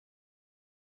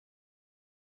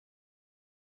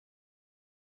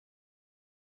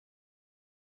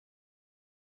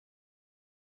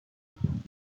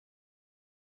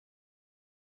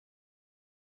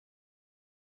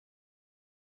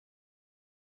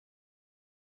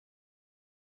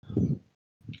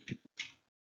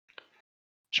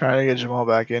 Trying to get Jamal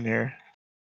back in here.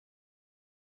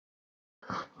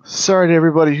 Sorry to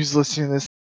everybody who's listening to this.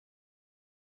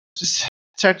 Just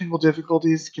technical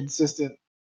difficulties, consistent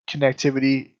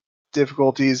connectivity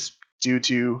difficulties due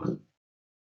to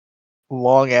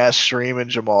long ass stream and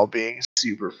Jamal being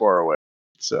super far away.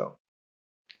 So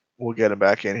we'll get him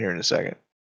back in here in a second.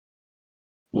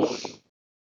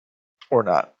 Or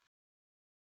not.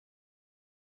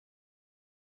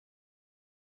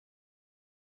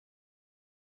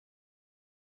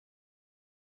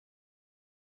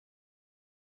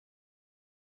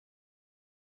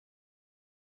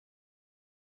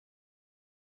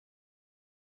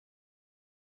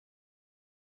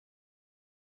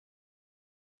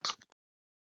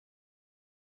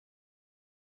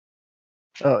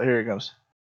 Oh, here he comes.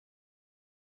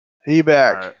 He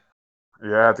back. Right.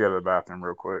 Yeah, I have to go to the bathroom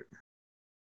real quick.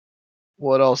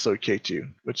 Well, it also kicked you,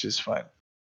 which is fine.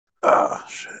 Oh,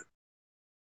 shit.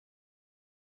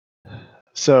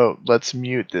 So let's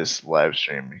mute this live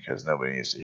stream because nobody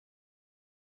needs to hear.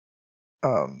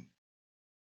 All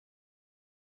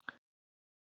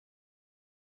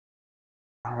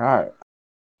right.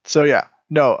 So yeah,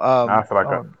 no. I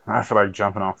feel like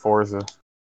jumping on Forza.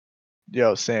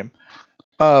 Yo, same.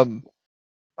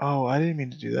 Oh, I didn't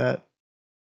mean to do that.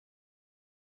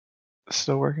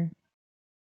 Still working?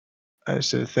 I just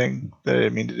did a thing that I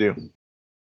didn't mean to do.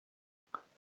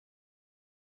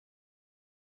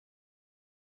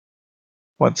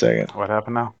 One second. What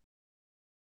happened now?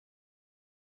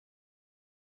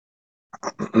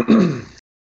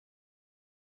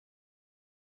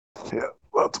 Yeah,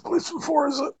 about to play some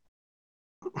Forza.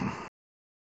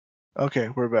 Okay,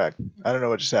 we're back. I don't know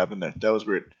what just happened there. That was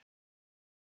weird.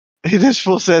 This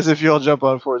fool says if you all jump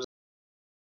on Forza.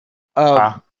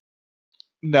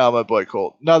 No, my boy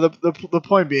Colt. No, the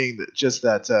point being that just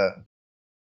that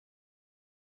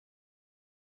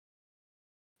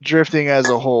drifting as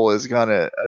a whole is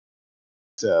gonna,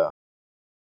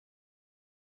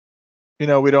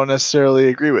 we don't necessarily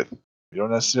agree with. We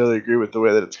don't necessarily agree with the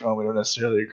way that it's going. We don't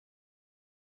necessarily agree.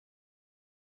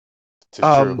 It's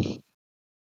true.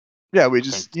 Yeah, we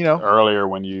just, earlier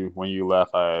when you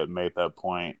left, I had made that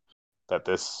point that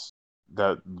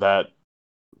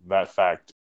that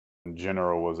fact in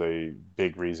general was a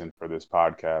big reason for this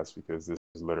podcast, because this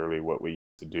is literally what we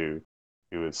used to do.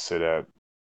 We would sit at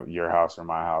your house or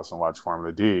my house and watch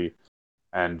Formula D,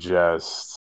 and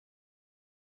just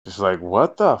like,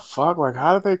 what the fuck? Like,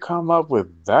 how did they come up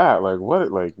with that? Like,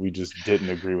 what? Like, we just didn't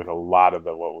agree with a lot of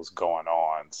what was going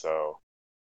on. So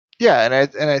yeah, and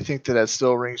I think that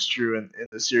still rings true in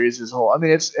the series as a whole. I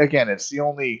mean, it's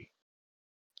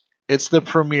the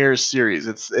premier series.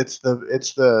 This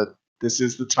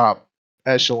is the top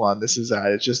echelon. This is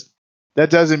that. It's just, that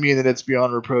doesn't mean that it's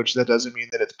beyond reproach. That doesn't mean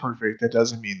that it's perfect. That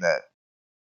doesn't mean that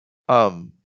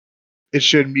it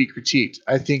shouldn't be critiqued.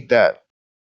 I think that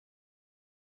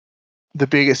the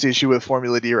biggest issue with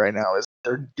Formula D right now is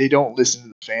they don't listen to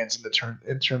the fans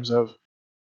in terms of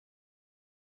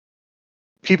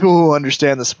people who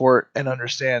understand the sport and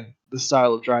understand the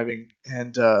style of driving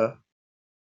and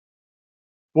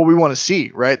what we want to see.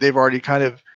 Right? They've already kind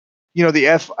of,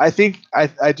 I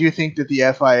do think that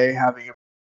the FIA having a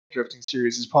drifting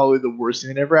series is probably the worst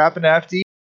thing that ever happened to FD,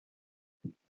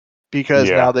 because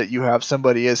now that you have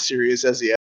somebody as serious as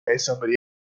the FIA, somebody,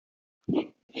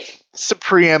 it's a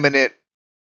preeminent,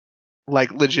 like,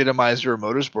 legitimizer of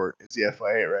motorsport is the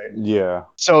FIA, right? Yeah.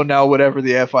 So now whatever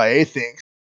the FIA thinks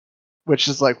which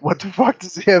is like, what the fuck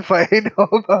does the FIA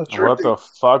know about drifting? What the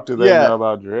fuck do they know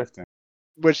about drifting?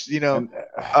 Which, you know,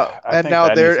 I think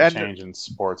now that needs to change in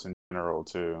sports in general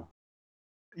too.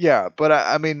 Yeah, but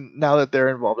I mean, now that they're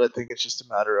involved, I think it's just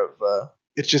a matter of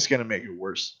it's just gonna make it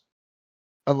worse,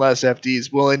 unless FD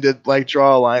is willing to like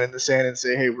draw a line in the sand and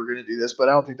say, hey, we're gonna do this. But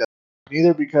I don't think that's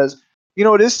either, because you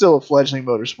know it is still a fledgling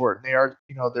motorsport, and they are,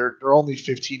 you know, they're only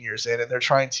 15 years in, and they're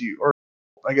trying to, or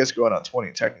I guess going on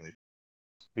 20 technically.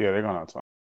 Yeah, they're going on 20.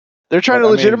 They're trying to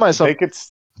legitimize something. They could,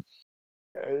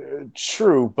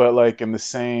 true, but like in the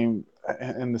same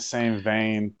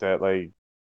vein that like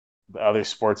the other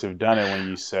sports have done it, when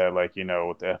you said like, you know,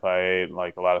 with the FIA,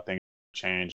 like a lot of things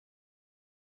change.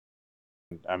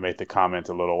 I made the comment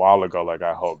a little while ago, like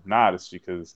I hope not. It's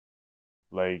because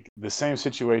like the same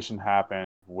situation happened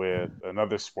with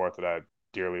another sport that I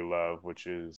dearly love, which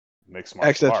is mixed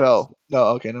martial arts. XFL. No,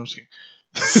 okay, no, I'm just kidding.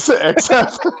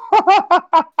 XFL.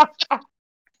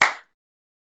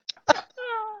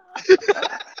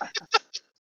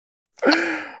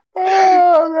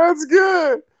 Oh, that's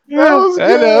good. That was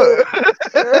good.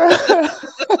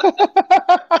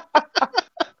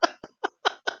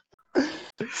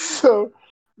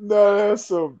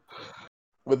 So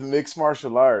with mixed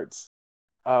martial arts,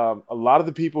 a lot of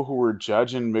the people who were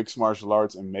judging mixed martial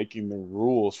arts and making the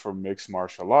rules for mixed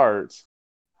martial arts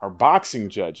are boxing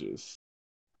judges.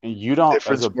 And you don't,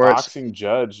 different as a sports. Boxing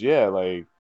judge, like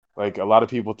a lot of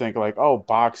people think like, oh,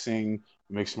 boxing,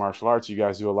 mixed martial arts, you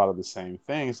guys do a lot of the same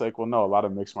things. Like, well, no, a lot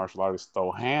of mixed martial artists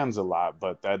throw hands a lot,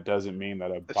 but that doesn't mean that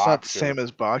it's not the same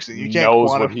as boxing. You can't knows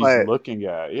what he's looking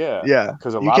at. Yeah,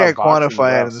 because you can't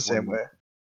quantify it in the same way.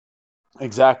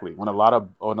 Exactly. When a lot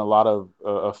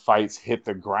of fights hit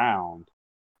the ground,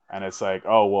 and it's like,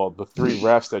 oh, well, the 3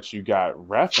 refs that you got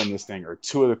ref in this thing, or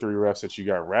 2 of the 3 refs that you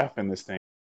got ref in this thing,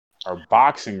 are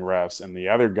boxing refs, and the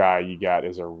other guy you got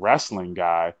is a wrestling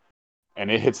guy, and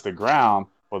it hits the ground.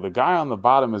 Well, the guy on the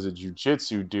bottom is a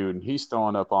jiu-jitsu dude, and he's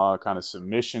throwing up all kind of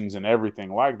submissions and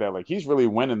everything like that. Like, he's really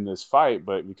winning this fight,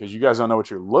 but because you guys don't know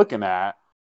what you're looking at,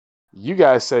 you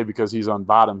guys say because he's on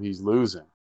bottom, he's losing.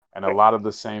 And a lot of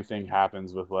the same thing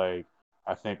happens with, like,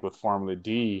 I think with Formula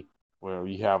D, where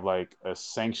you have, like, a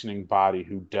sanctioning body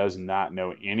who does not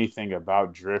know anything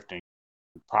about drifting.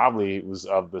 Probably was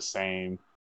of the same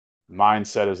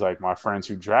mindset as like my friends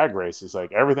who drag race. Is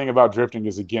like everything about drifting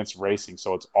is against racing,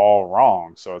 so it's all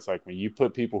wrong. So it's like when you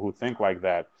put people who think like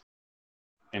that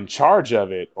in charge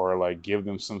of it, or like give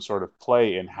them some sort of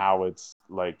play in how it's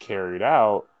like carried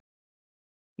out,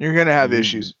 you're gonna have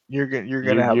issues. You're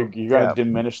gonna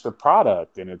diminish the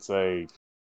product, and it's like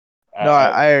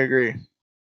I agree.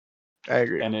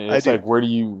 And it's like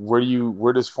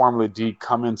where does Formula D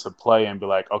come into play and be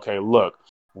like, okay, look,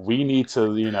 we need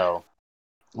to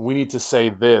say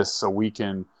this so we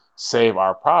can save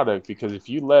our product. Because if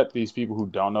you let these people who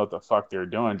don't know what the fuck they're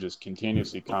doing just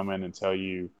continuously come in and tell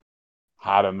you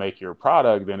how to make your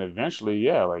product, then eventually,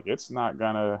 like it's not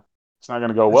gonna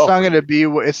go well.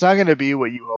 It's not gonna be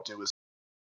what you hoped it was.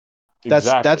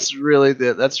 That's really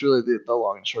the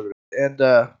long and short of it.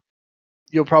 And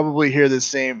you'll probably hear the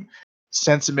same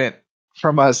sentiment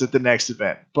from us at the next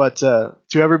event. But to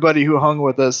everybody who hung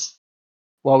with us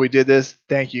while we did this,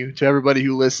 thank you. To everybody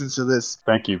who listens to this,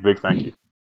 thank you. Big thank you.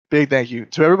 Big thank you.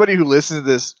 To everybody who listens to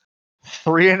this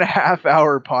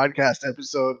 3.5-hour podcast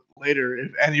episode later,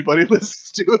 if anybody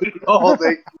listens to it at all,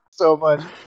 thank you so much.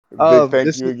 Big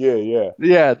thank you again,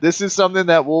 Yeah, this is something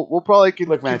that we'll probably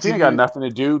look, man, if you ain't got nothing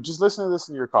to do, just listen to this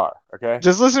in your car, okay?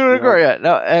 Just listen to your car, yeah.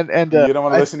 No, and you don't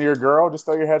want to listen to your girl, just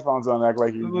throw your headphones on and act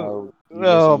like you know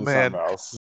something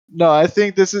else. No, I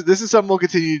think this is something we'll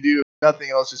continue to do. If nothing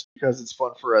else, just because it's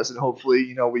fun for us, and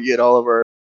hopefully, we get all of our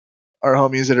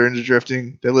homies that are into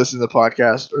drifting, that listen to the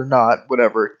podcast or not,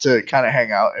 whatever, to kind of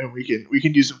hang out, and we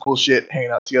can do some cool shit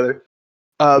hanging out together.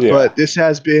 But this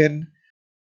has been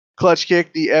Clutch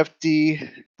Kick, the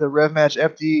Rev Match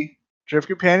FD Drift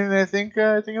Companion. And I think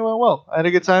it went well. I had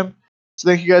a good time. So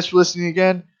thank you guys for listening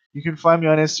again. You can find me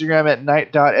on Instagram at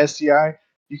night.sti.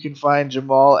 You can find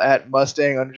Jamal at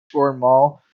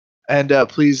Mustang_Mall. And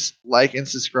please like and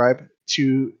subscribe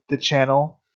to the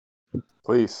channel.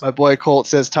 Please. My boy Colt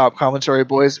says top commentary,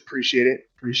 boys. Appreciate it.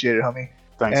 Appreciate it, homie.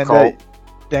 Thanks, Colt.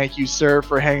 Thank you, sir,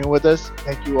 for hanging with us.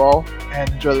 Thank you all. And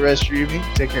enjoy the rest of your evening.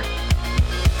 Take care.